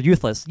 Vanya. You're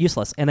useless."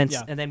 And then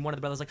Yeah. and then one of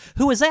the brothers like,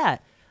 "Who was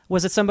that?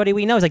 Was it somebody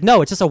we know?" He's like,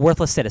 "No, it's just a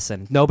worthless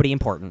citizen. Nobody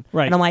important."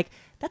 Right. And I'm like,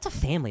 "That's a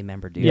family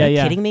member, dude. Yeah, Are you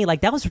yeah. kidding me?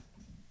 Like that was."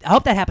 I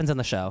hope that happens in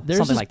the show. There's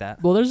Something this- like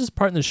that. Well, there's this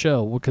part in the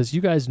show because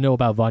you guys know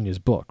about Vanya's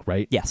book,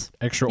 right? Yes.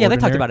 Yeah, Extraordinary.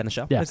 they talked about it in the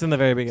show. Yeah. It's in the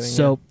very beginning.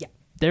 So Yeah.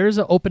 there's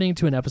an opening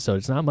to an episode.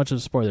 It's not much of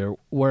a spoiler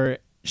where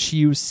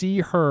you see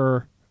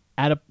her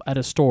at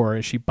a store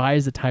and she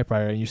buys the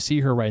typewriter and you see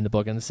her writing the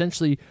book, and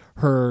essentially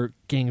her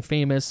getting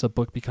famous, the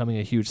book becoming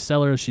a huge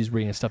seller. She's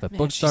reading stuff at Man,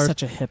 she's bookstores.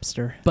 such a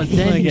hipster. But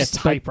then like you a s-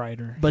 but-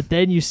 typewriter. But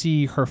then you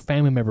see her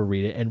family member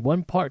read it, and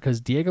one part, because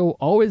Diego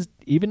always,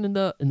 even in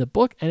the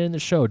book and in the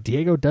show,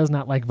 Diego does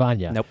not like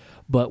Vanya. Nope.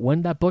 But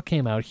when that book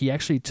came out, he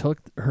actually took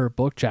her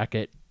book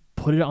jacket,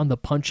 put it on the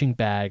punching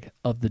bag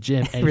of the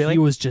gym, and Really? he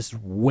was just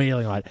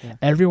wailing on it. Yeah.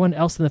 Everyone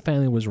else in the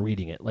family was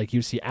reading it. Like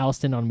you see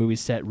Alston on movie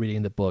set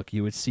reading the book.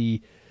 You would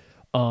see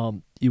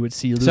Luther.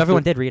 So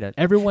everyone did read it.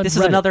 Everyone. This is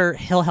read it. another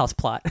Hill House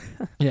plot.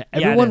 Yeah, Yeah, it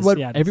everyone. is. Read,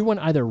 Yeah, it is. everyone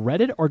either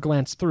read it or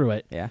glanced through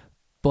it. Yeah.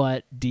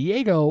 But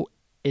Diego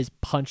is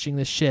punching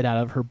the shit out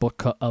of her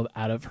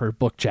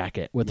book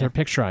jacket with her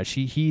picture on it.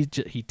 He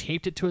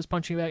taped it to his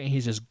punching bag and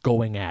he's just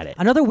going at it.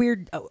 Another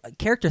weird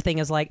character thing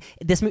is like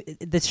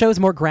this show's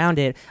more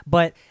grounded,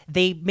 but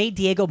they made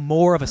Diego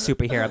more of a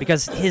superhero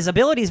because his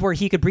abilities were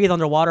he could breathe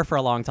underwater for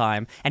a long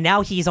time, and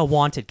now he's a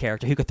wanted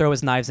character who could throw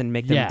his knives and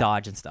make them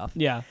dodge and stuff.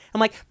 Yeah.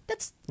 I'm like,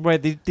 that's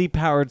Right, they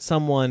depowered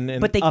someone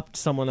and But they- upped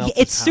someone else's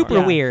it's power. super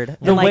Yeah. weird.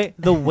 The And, way like,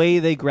 the way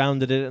they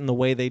grounded it and the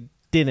way they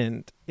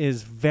didn't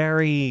is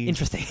very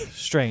interesting.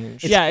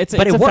 strange. It's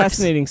but a it works.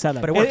 fascinating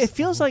setup. But it It, works. it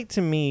feels like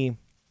to me,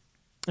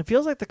 it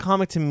feels like the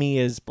comic to me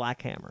is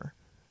Black Hammer,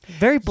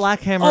 very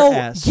Black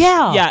Hammer-esque.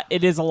 yeah, Yeah,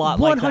 it is a lot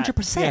like that.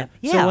 100%.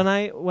 Yeah. So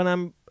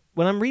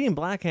when I'm reading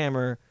Black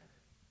Hammer,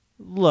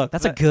 look,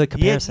 That's a good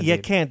comparison, You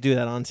dude. can't do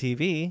that on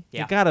TV.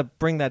 Yeah. You got to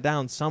bring that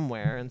down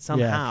somewhere and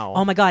somehow.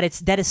 Oh my god,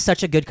 that is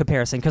such a good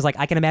comparison because like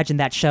I can imagine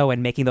that show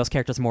and making those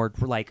characters more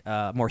like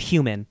more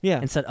human. Yeah.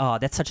 Instead,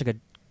 that's such a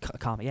good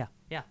comic. Yeah.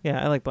 Yeah.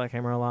 Yeah, I like Black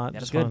Hammer a lot. That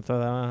Just is good. want to throw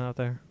that one out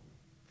there.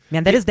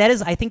 Man, that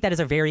is. I think that is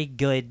a very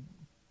good,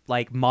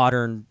 like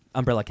modern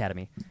Umbrella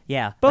Academy.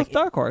 Yeah. Both like,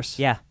 Dark Horse.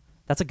 Yeah.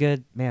 That's a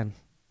good man.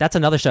 That's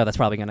another show that's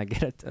probably gonna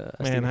get it.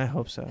 Man, I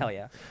hope so. Hell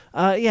yeah.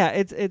 Yeah,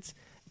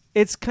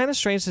 it's kind of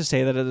strange to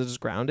say that it is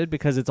grounded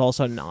because it's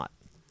also not.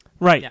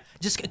 Right. Yeah.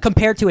 Just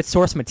compared to its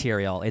source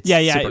material, it's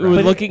Yeah, super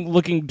grounded.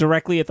 looking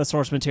directly at the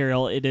source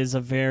material, it is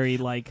a very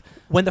like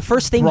When the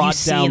first thing you brought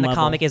see down in the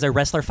level. comic is a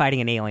wrestler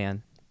fighting an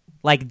alien,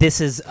 like this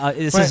is Right.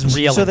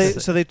 real. So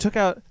they took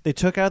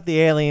out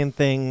the alien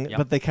thing, Yep.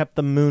 but they kept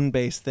the moon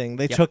based thing.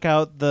 They Yep. took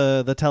out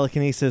the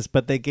telekinesis,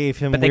 but they gave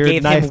him but they weird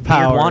gave knife him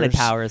powers. weird wanted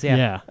powers.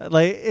 Yeah.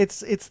 Like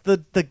it's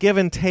the give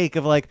and take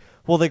of like,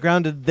 well, they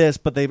grounded this,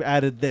 but they've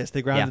added this.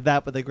 They grounded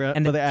that, but they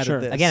And but they added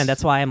sure. this. Again, and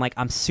that's why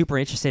I'm super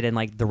interested in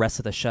like the rest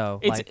of the show.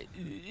 it's. Like,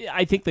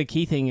 I think the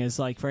key thing is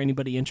like for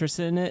anybody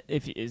interested in it,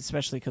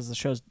 especially because the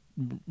show's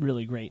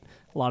really great.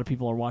 A lot of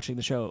people are watching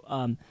the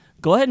show.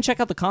 Go ahead and check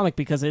out the comic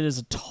because it is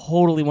a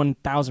totally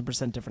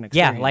 1,000% different experience.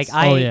 yeah, like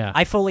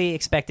I fully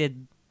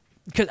expected.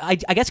 Cause I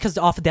guess because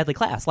off of Deadly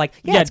Class, like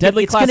it's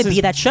Deadly it's Class going to is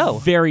be that show.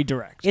 Very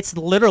direct. It's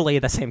literally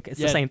the same.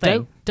 It's the same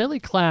thing. Deadly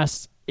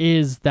Class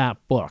is that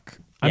book.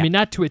 I Yeah. mean,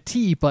 not to a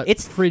T, but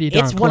It's pretty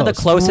darn It's one of the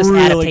close. closest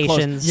Really close.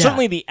 adaptations. Yeah.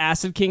 Certainly, the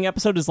Acid King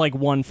episode is like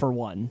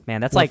 1-for-1.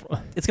 Man, that's like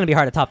it's going to be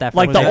hard to top that. For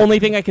Like me. the only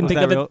thing I can was think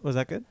that of it. real? Was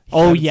that good?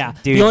 Oh yeah,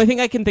 Dude. the only thing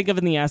I can think of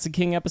in the Acid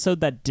King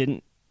episode that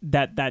didn't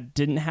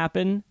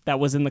happen that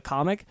was in the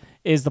comic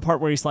is the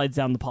part where he slides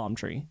down the palm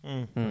tree.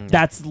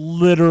 That's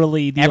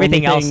literally the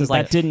Everything only else thing is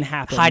like that didn't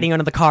happen. hiding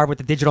under the car with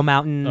the digital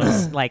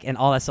mountains, like and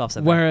all that stuff.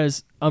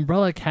 Whereas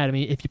Umbrella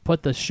Academy, if you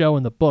put the show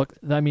in the book,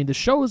 I mean, the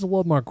show is a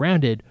little more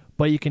grounded,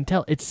 but you can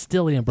tell it's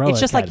still the Umbrella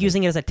it's just like Academy.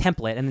 using it as a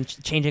template and then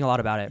changing a lot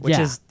about it, which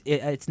Yeah. is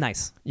it's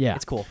nice. Yeah.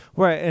 It's cool.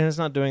 Right, and it's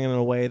not doing it in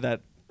a way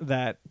that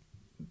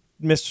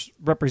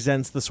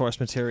misrepresents the source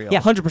material.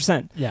 Yeah.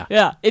 100%. Yeah.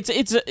 Yeah.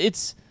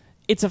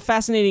 It's a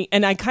fascinating,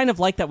 and I kind of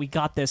like that we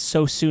got this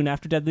so soon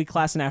after Deadly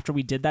Class and after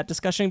we did that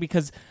discussion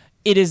because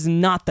it is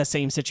not the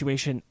same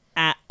situation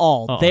at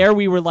all. There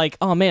we were like,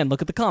 oh man,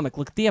 look at the comic,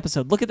 look at the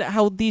episode, look at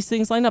how these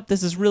things line up.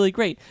 This is really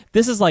great.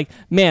 This is like,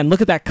 man,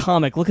 look at that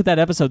comic, look at that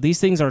episode. These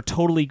things are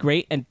totally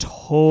great and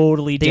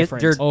totally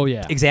different. They're Oh,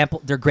 yeah.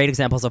 They're great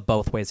examples of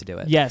both ways to do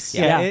it. Yes.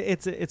 Yeah, Yeah.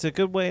 it's a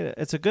good way.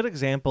 It's a good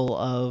example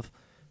of,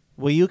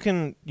 well, you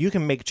can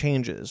make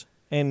changes,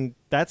 and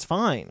that's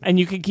fine. And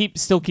you can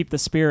still keep the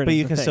spirit But of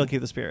you the can thing. still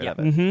keep the spirit Yeah. of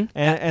it, Mhm.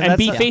 and and that's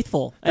be some-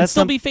 faithful. And that's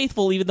still some- be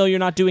faithful even though you're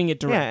not doing it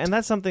direct. Yeah, and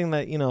that's something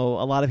that a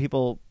lot of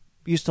people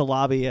used to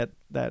lobby at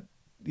at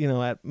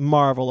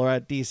Marvel or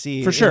at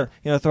DC For sure.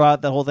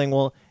 Throughout that whole thing.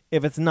 Well,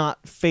 if it's not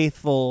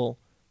faithful,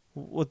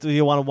 what do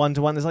you want a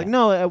one-to-one? It's like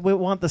no, we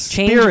want the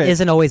Change spirit.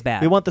 isn't always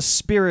bad. We want the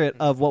spirit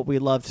of what we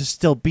love to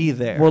still be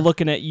there. We're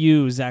looking at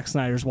you, Zack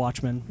Snyder's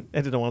Watchmen.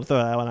 I didn't want to throw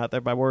that one out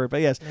there by word,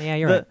 but yes, Yeah,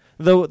 you're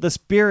right. The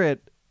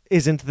spirit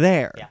isn't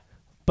there. Yeah.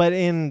 But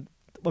in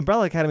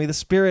Umbrella Academy, the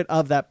spirit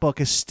of that book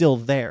is still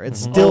there. It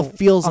still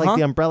feels like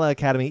the Umbrella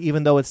Academy,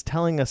 even though it's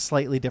telling a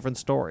slightly different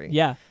story.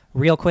 Yeah.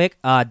 Real quick,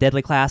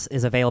 Deadly Class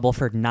is available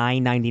for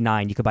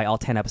 $9.99. You could buy all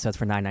 10 episodes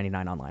for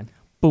 $9.99 online.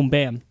 Boom,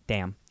 bam.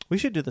 Damn. We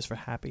should do this for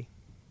Happy.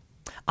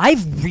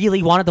 I've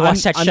really wanted to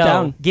watch that I'm show.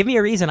 down. Give me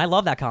a reason. I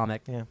love that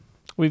comic. Yeah.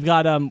 We've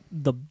got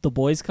the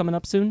boys coming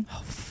up soon.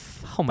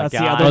 Oh my That's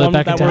god. the Oh, other they're one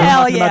back that in we're town.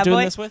 Hell talking yeah, about doing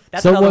boy. this with.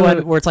 That's So another what-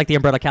 one where it's like the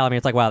Umbrella Academy.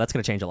 It's like, wow, that's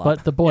going to change a lot.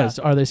 But the boys,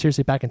 are they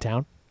seriously back in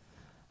town?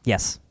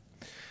 yes.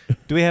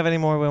 Do we have any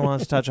more we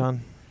want to touch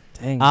on?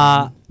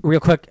 Dang. Real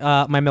quick,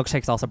 my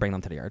milkshakes also bring them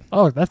to the yard.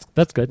 Oh, that's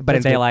good. But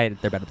in That's good.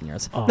 daylight, they're better than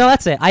yours. Oh. No,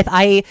 that's it.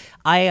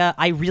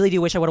 I really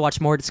do wish I would have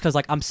watched more, just because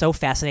like I'm so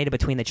fascinated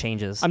between the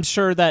changes. I'm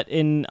sure that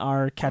in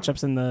our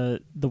catch-ups in the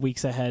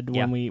weeks ahead,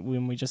 Yeah.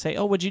 when we just say,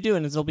 "Oh, what'd you do?"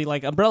 and it'll be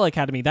like Umbrella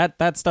Academy.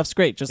 That stuff's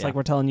great. Just Yeah. like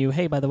we're telling you,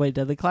 hey, by the way,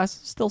 Deadly Class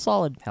still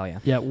solid. Hell yeah.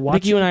 Yeah, I think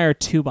watch you and I are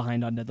 2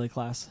 behind on Deadly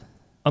Class.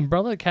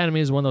 Umbrella Academy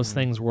is one of those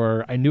things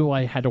where I knew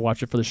I had to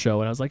watch it for the show,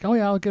 and I was like, oh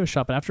yeah, I'll give it a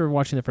shot. But after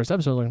watching the first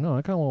episode, I was like, no,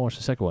 I kind of want to watch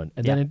the second one.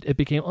 And then it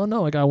became, oh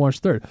no, I gotta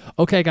watch the third.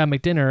 Okay, I gotta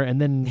make dinner, and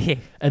then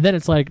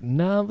it's like,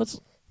 no,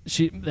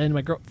 then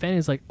my girl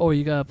Fanny's like, "Oh,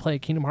 you gotta play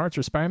Kingdom Hearts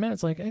or Spider-Man?"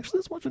 It's like, actually,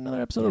 let's watch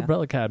another episode of Yeah.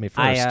 Umbrella Academy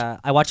first.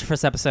 I watched the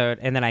first episode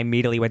and then I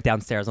immediately went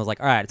downstairs and was like,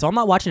 all right, so I'm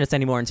not watching this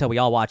anymore until we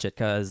all watch it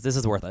because this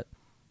is worth it.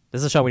 This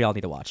is a show we all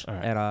need to watch, All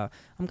right. and I'm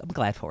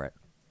glad for it.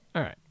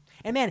 All right.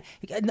 And man,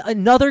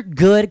 another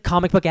good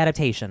comic book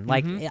adaptation.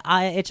 Like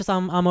it's just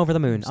I'm over the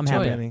moon. I'm Too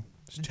happy. many.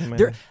 There's too many.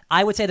 There,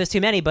 I would say there's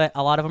too many, but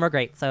a lot of them are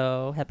great.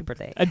 So happy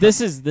birthday.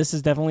 This is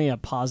definitely a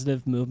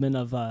positive movement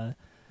of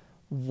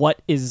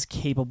what is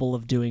capable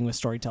of doing with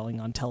storytelling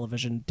on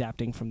television,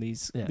 adapting from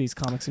these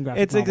comics and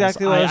graphic It's novels.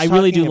 exactly what I was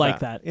really do talking like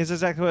about. that. It's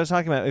exactly what I was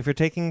talking about. If you're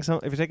taking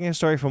a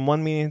story from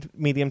one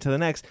medium to the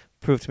next,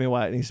 prove to me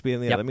why it needs to be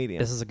in the Yep, other medium.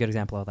 This is a good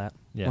example of that.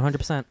 Yeah.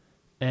 100%.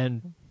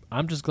 And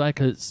I'm just glad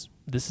because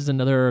this is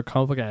another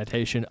comic book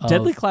adaptation of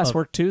Deadly Class of-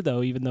 worked too,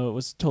 though, even though it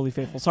was totally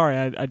faithful. Sorry,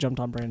 I jumped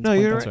on Brandon's no,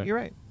 point. you're there. right. right. You're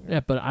right. Yeah,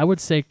 but I would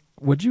say,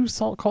 would you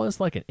call this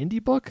like an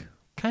indie book,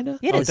 kind of?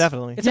 It Oh, is.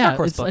 definitely. It's a Dark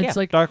Horse it's, book. it's Yeah.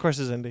 like Dark Horse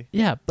is indie.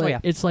 yeah, but yeah.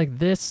 it's like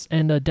this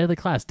and Deadly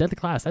Class. Deadly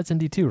Class, that's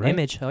indie too, right?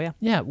 Image. Oh yeah.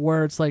 Yeah,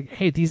 where it's like,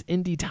 hey, these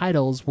indie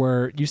titles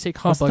where you say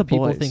comic What's the book,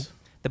 people boys? think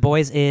The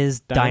Boys is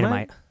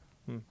Dynamite? Dynamite.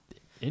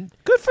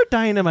 Good for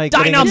Dynamite.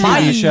 Dynamite! Getting a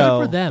TV Good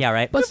show. for them. Yeah,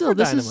 right. But Good still, for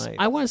this is Dynamite.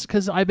 I was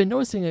because I've been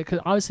noticing it because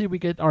obviously we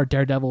get our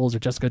Daredevils or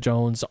Jessica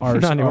Jones, our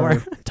Not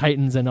anymore.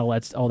 Titans and all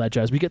that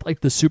jazz. We get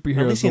like the superheroes,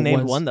 At least you the named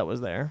ones, one that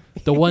was there.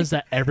 the ones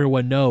that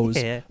everyone knows.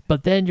 Yeah.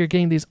 But then you're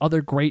getting these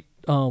other great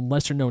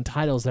lesser known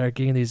titles that are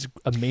getting these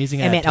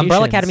amazing And man, adaptations.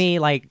 Umbrella Academy,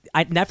 like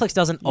Netflix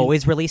doesn't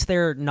always release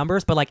their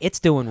numbers, but like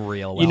it's doing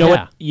real well. You know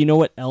Yeah. what? You know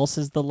what else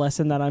is the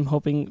lesson that I'm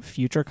hoping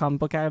future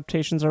comic book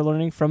adaptations are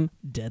learning from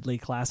Deadly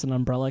Class and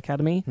Umbrella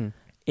Academy?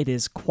 It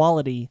is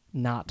quality,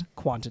 not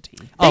quantity.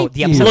 Oh, Thank the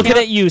you. episode Looking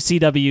count? at you,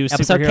 CW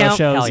Episode superhero count?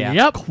 shows. Hell yeah.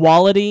 Yep.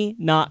 Quality,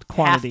 not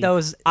quantity.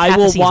 those- I half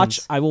the will watch.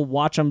 seasons. I will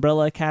watch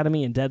Umbrella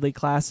Academy and Deadly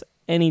Class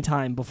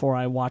anytime before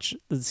I watch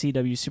the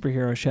CW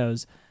superhero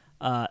shows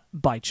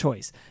by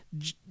choice.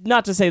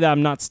 Not to say that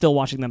I'm not still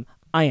watching them.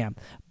 I am.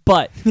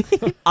 But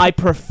I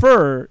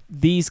prefer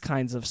these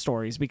kinds of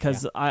stories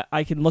because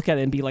I can look at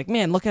it and be like,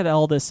 man, look at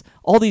all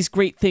these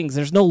great things.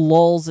 There's no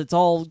lulls. It's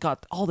all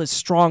got all this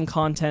strong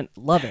content.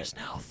 Love it.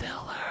 no filler.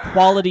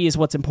 Quality is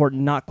what's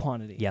important, not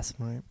quantity. Yes.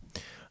 Right.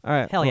 All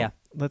right. Hell well, yeah.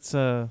 Let's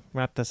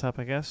wrap this up,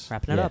 I guess.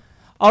 Wrapping it Yeah. up.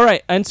 All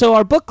right. And so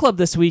our book club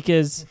this week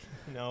is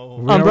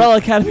No. Umbrella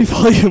Academy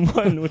Volume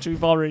 1, which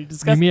we've already You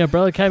discussed. mean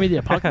Umbrella Academy, the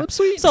Apocalypse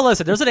Suite? So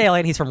listen, there's an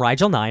alien. He's from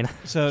Rigel 9.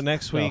 So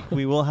next week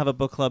we will have a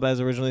book club as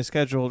originally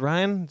scheduled.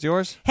 Ryan, it's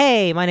yours.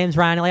 Hey, my name's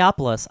Ryan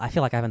Eliopoulos. I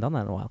feel like I haven't done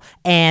that in a while.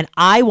 And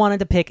I wanted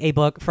to pick a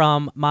book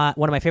from one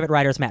of my favorite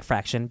writers, Matt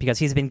Fraction, because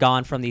he's been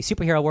gone from the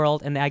superhero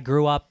world, and I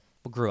grew up,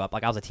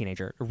 like I was a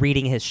teenager,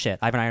 reading his shit.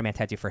 I have an Iron Man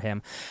tattoo for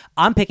him.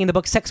 I'm picking the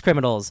book Sex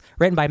Criminals,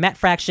 written by Matt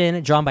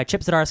Fraction, drawn by Chip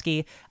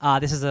Zdarsky.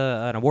 This is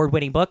an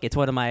award-winning book. It's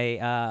one of my,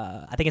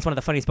 I think it's one of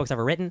the funniest books I've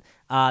ever written.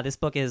 This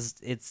book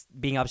it's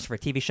being published for a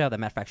TV show that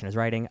Matt Fraction is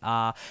writing.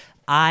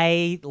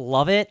 I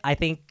love it. I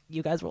think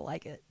you guys will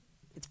like it.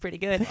 It's pretty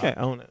good. I think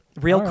I own it.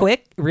 Real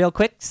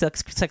quick,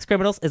 sex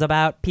Criminals is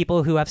about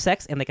people who have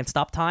sex and they can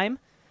stop time,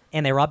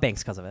 and they rob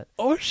banks because of it.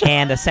 Oh, shit.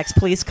 And the sex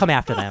police come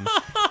after them,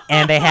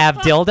 and they have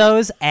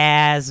dildos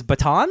as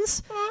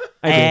batons.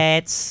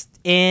 It's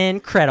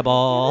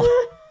incredible.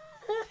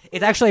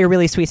 It's actually a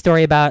really sweet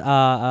story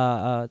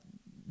about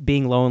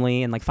being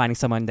lonely and like finding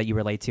someone that you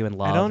relate to and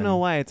love. I don't know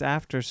and- why it's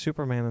after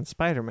Superman and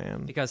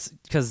Spider-Man. because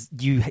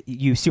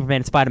you Superman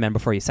and Spider-Man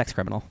before you sex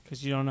criminal.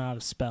 Because you don't know how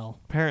to spell.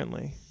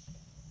 Apparently,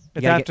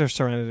 it's gotta after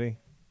Serenity.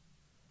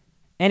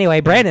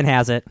 Anyway, Brandon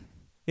has it.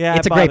 Yeah,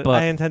 It's I a great bought it. book.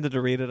 I intended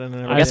to read it, and I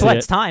never I Guess did. what? see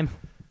It's it. time.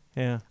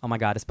 Yeah. Oh my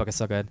god, this book is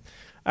so good.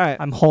 All right.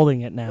 I'm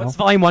holding it now. What's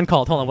volume 1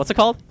 called? Hold on, what's it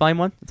called? Volume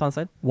 1? It's on the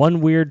side.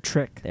 One weird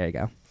trick. There you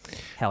go.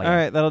 Hell yeah. All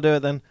right, that'll do it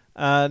then.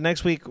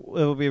 Next week it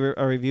will be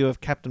a review of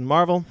Captain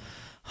Marvel.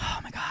 Oh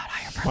my god,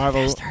 Higher Further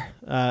Marvel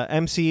Faster.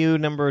 MCU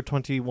number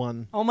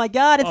 21. Oh my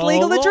god, it's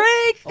legal to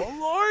drink.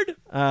 Oh,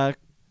 Lord.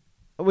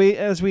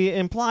 As we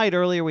implied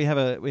earlier, we have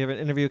an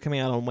interview coming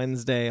out on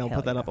Wednesday. I'll Hell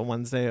put that yeah. up on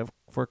Wednesday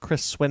for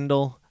Chris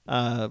Swindle,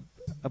 a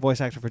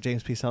voice actor for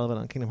James P. Sullivan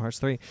on Kingdom Hearts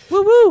 3.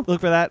 Woo woo. Look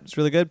for that; it's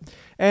really good.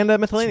 And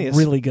Miscellaneous, It's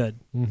really good.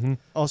 Mm-hmm.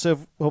 also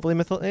hopefully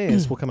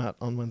Miscellaneous will come out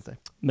on Wednesday.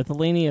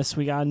 Miscellaneous.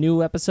 We got a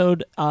new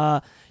episode.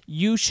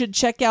 You should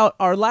check out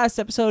our last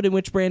episode in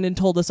which Brandon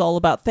told us all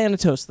about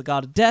Thanatos, the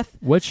god of death.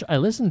 Which I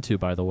listened to,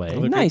 by the way.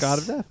 Oh, the Nice. god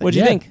of death. What'd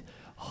you Yeah. think?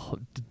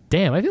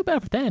 Damn, I feel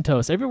bad for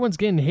Thanatos. Everyone's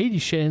getting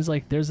Hades shit, and it's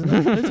like, there's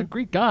a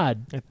Greek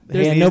god.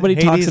 There's- nobody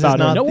talks Hades about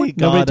is it. not No the one- god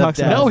nobody of talks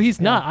about death. No,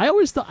 he's not. I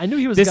always thought, I knew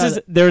he was This god is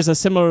there's a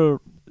similar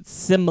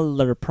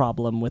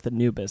problem with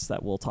Anubis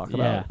that we'll talk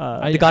Yeah.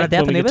 about. The god of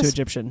death, when we get to Anubis?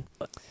 Egyptian.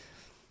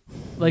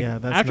 like, Yeah,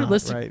 that's after not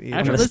listening, right either. I'm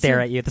after gonna listening, stare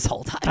at you this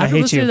whole time. I after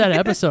hate listening you. to that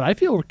episode, I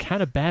feel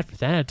kind of bad for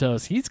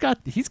Thanatos. He's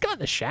gotten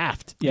the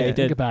shaft. Yeah, he Think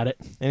did. about it.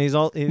 And he's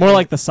all More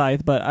like the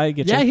scythe, but I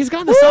get Yeah, you. he's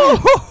gotten the side.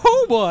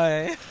 Oh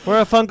boy.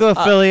 We're a Funko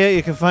affiliate.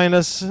 You can find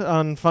us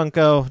on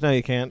Funko. No,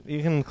 you can't.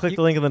 You can click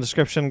the link in the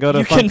description. Go to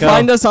You Funko. can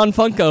find us on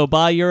Funko.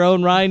 Buy your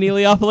own Ryan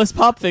Eliopoulos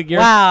pop figure.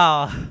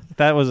 Wow.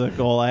 That was a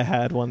goal I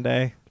had one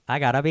day. I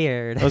got a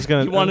beard. I was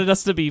gonna. You wanted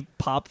us to be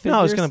pop figures? No,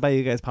 I was gonna buy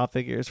you guys pop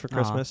figures for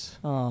Christmas.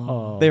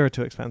 Oh. They were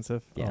too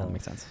expensive. Yeah, that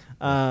makes sense.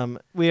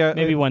 We are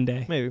Maybe one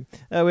day. Maybe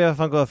we have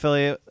a Funko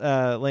affiliate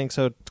link,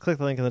 so click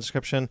the link in the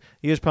description.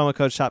 Use promo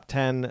code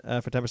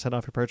SHOP10 for 10%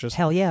 off your purchase.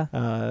 Hell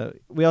yeah.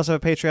 We also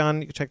have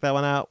Patreon. You can check that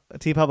one out.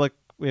 TeePublic.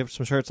 We have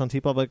some shirts on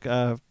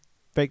TeePublic.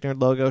 Fake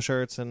Nerd logo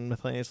shirts and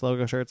Miscellaneous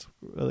logo shirts.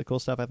 Really cool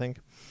stuff, I think.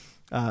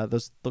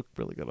 Those look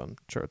really good on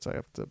shirts, I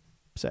have to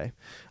say.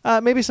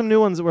 Maybe some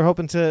new ones that we're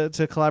hoping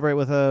to collaborate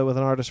with an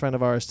artist friend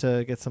of ours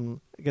to get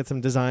some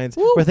designs.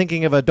 Woo. We're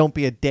thinking of a Don't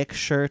Be a Dick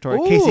shirt or a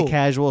Casey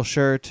Casual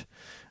shirt.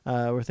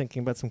 We're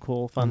thinking about some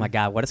cool fun. Oh my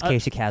God, what is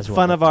Casey Casual?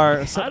 Fun of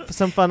our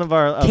some fun of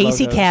our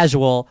Casey logos.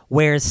 Casual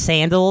wears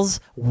sandals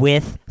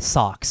with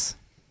socks.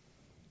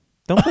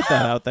 Don't put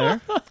that out there.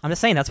 I'm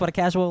just saying that's what a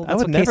casual. I That's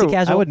would what never. Casey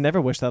Casual. I would never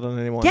wish that on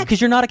anyone. Yeah,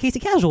 because you're not a Casey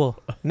Casual.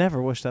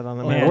 Never wish that on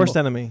Oh, my yeah. worst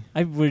enemy.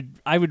 I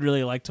would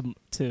really like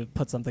to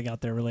put something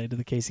out there related to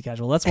the Casey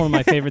Casual. That's one of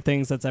my favorite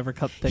things that's ever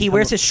come. He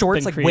wears his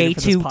shorts like way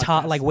too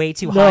top, like way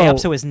too high up,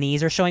 so his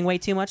knees are showing way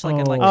too much. Like,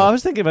 Oh, I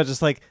was thinking about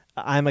just like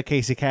I'm a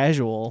Casey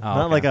Casual,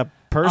 not okay. like a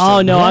person.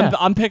 Oh no, Yeah.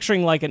 I'm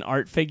picturing like an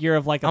art figure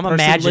of like a I'm person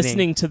imagining.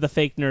 listening to the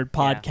Fake Nerd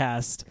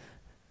podcast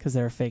because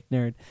they're a fake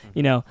nerd.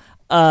 You know,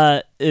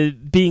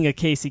 being a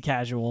Casey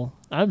Casual.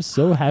 I'm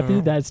so happy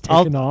that's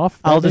taken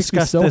off. That I'll makes me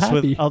discuss so this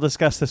happy. with. I'll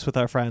discuss this with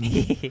our friend.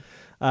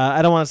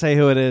 I don't want to say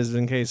who it is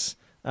in case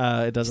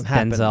it doesn't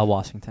happen. Denzel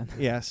Washington.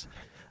 Yes.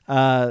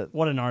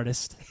 What an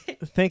artist.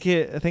 Thank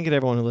you to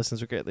everyone who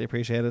listens. We greatly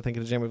appreciate it. Thank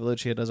you to Jeremy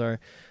Vellucci who does our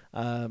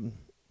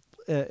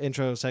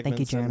intro segments. Thank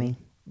you, Jeremy. and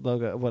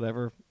Logo,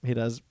 whatever he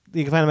does.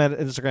 You can find him at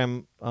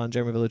Instagram on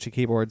Jeremy Vellucci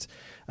Keyboards.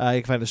 You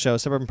can find the show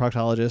Suburban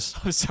Proctologist.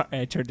 I'm sorry,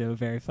 I turned to a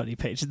very funny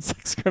page in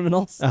Sex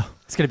Criminals. Oh.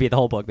 It's gonna be the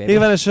whole book, You baby.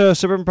 can find the show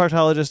Suburban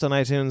Proctologist on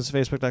iTunes,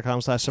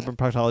 Facebook.com/Suburban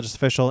Proctologist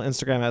Official,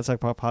 Instagram at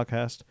SecPop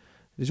Podcast.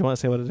 Did you want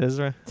to say what it is,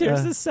 right?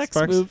 There's a sex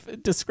Sparks?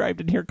 move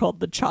described in here called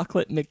the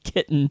Chocolate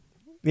McKitten.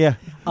 Yeah.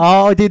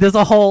 Oh, dude, there's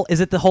a whole. Is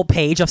it the whole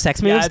page of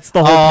sex moves? Yeah, it's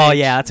the whole Oh, page.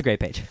 yeah, that's a great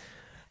page.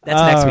 That's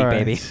next week, All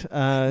baby.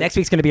 right. Next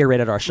week's gonna be a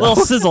rated R show.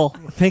 Little sizzle.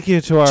 Thank you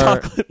to our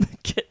Chocolate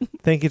McKitten.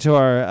 thank you to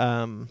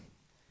our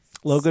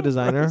logo So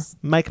designer gross.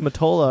 Mike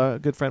Matola, a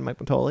good friend Mike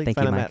Matola. Thank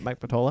find you, him Mike. at Mike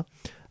Matola.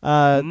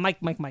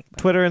 Mike.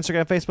 Twitter,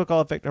 Instagram, Facebook, all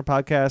at Fake Nerd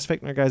Podcast,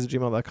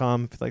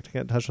 fakenerdguys@gmail.com. If you'd like to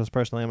get in touch with us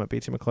personally, I'm at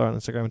BT McClure on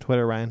Instagram and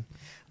Twitter. Ryan.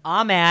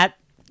 I'm at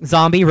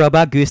Zombie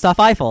Robot Gustav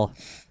Eiffel.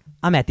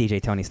 I'm at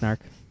DJ Tony Snark.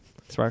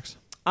 Sparks.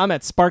 I'm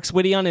at Sparks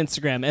Witty on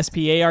Instagram.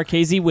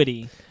 SPARKZ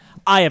Witty.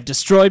 I have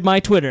destroyed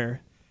my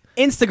Twitter.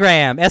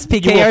 Instagram You will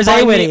SPKRZ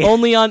find me Witty.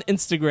 only on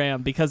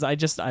Instagram because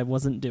I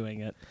wasn't doing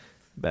it.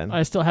 Ben.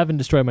 I still haven't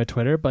destroyed my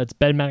Twitter, but it's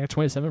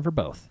BenMac27 for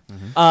both.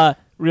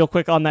 Real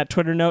quick on that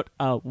Twitter note,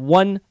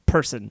 one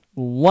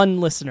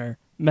listener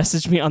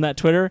messaged me on that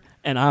Twitter,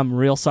 and I'm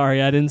real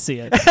sorry I didn't see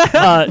it.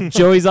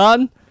 Joey's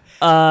on.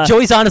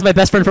 Joey Zahn is my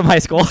best friend from high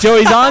school.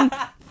 Joey's on.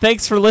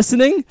 Thanks for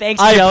listening.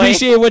 Thanks, I Joey.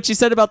 appreciate what you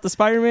said about the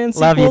Spider-Man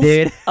sequels. Love you,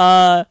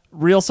 dude.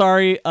 Real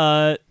sorry.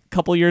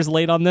 Couple years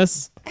late on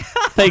this.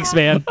 Thanks,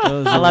 man.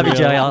 I love you,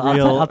 Joey.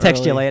 I'll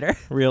text you later.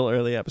 Real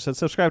early episode.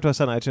 Subscribe to us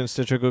on iTunes,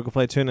 Stitcher, Google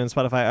Play, TuneIn,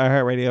 Spotify,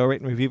 iHeartRadio.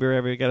 Rate and review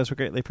wherever you get us. We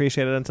greatly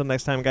appreciate it. Until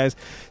next time, guys,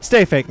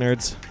 stay fake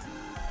nerds.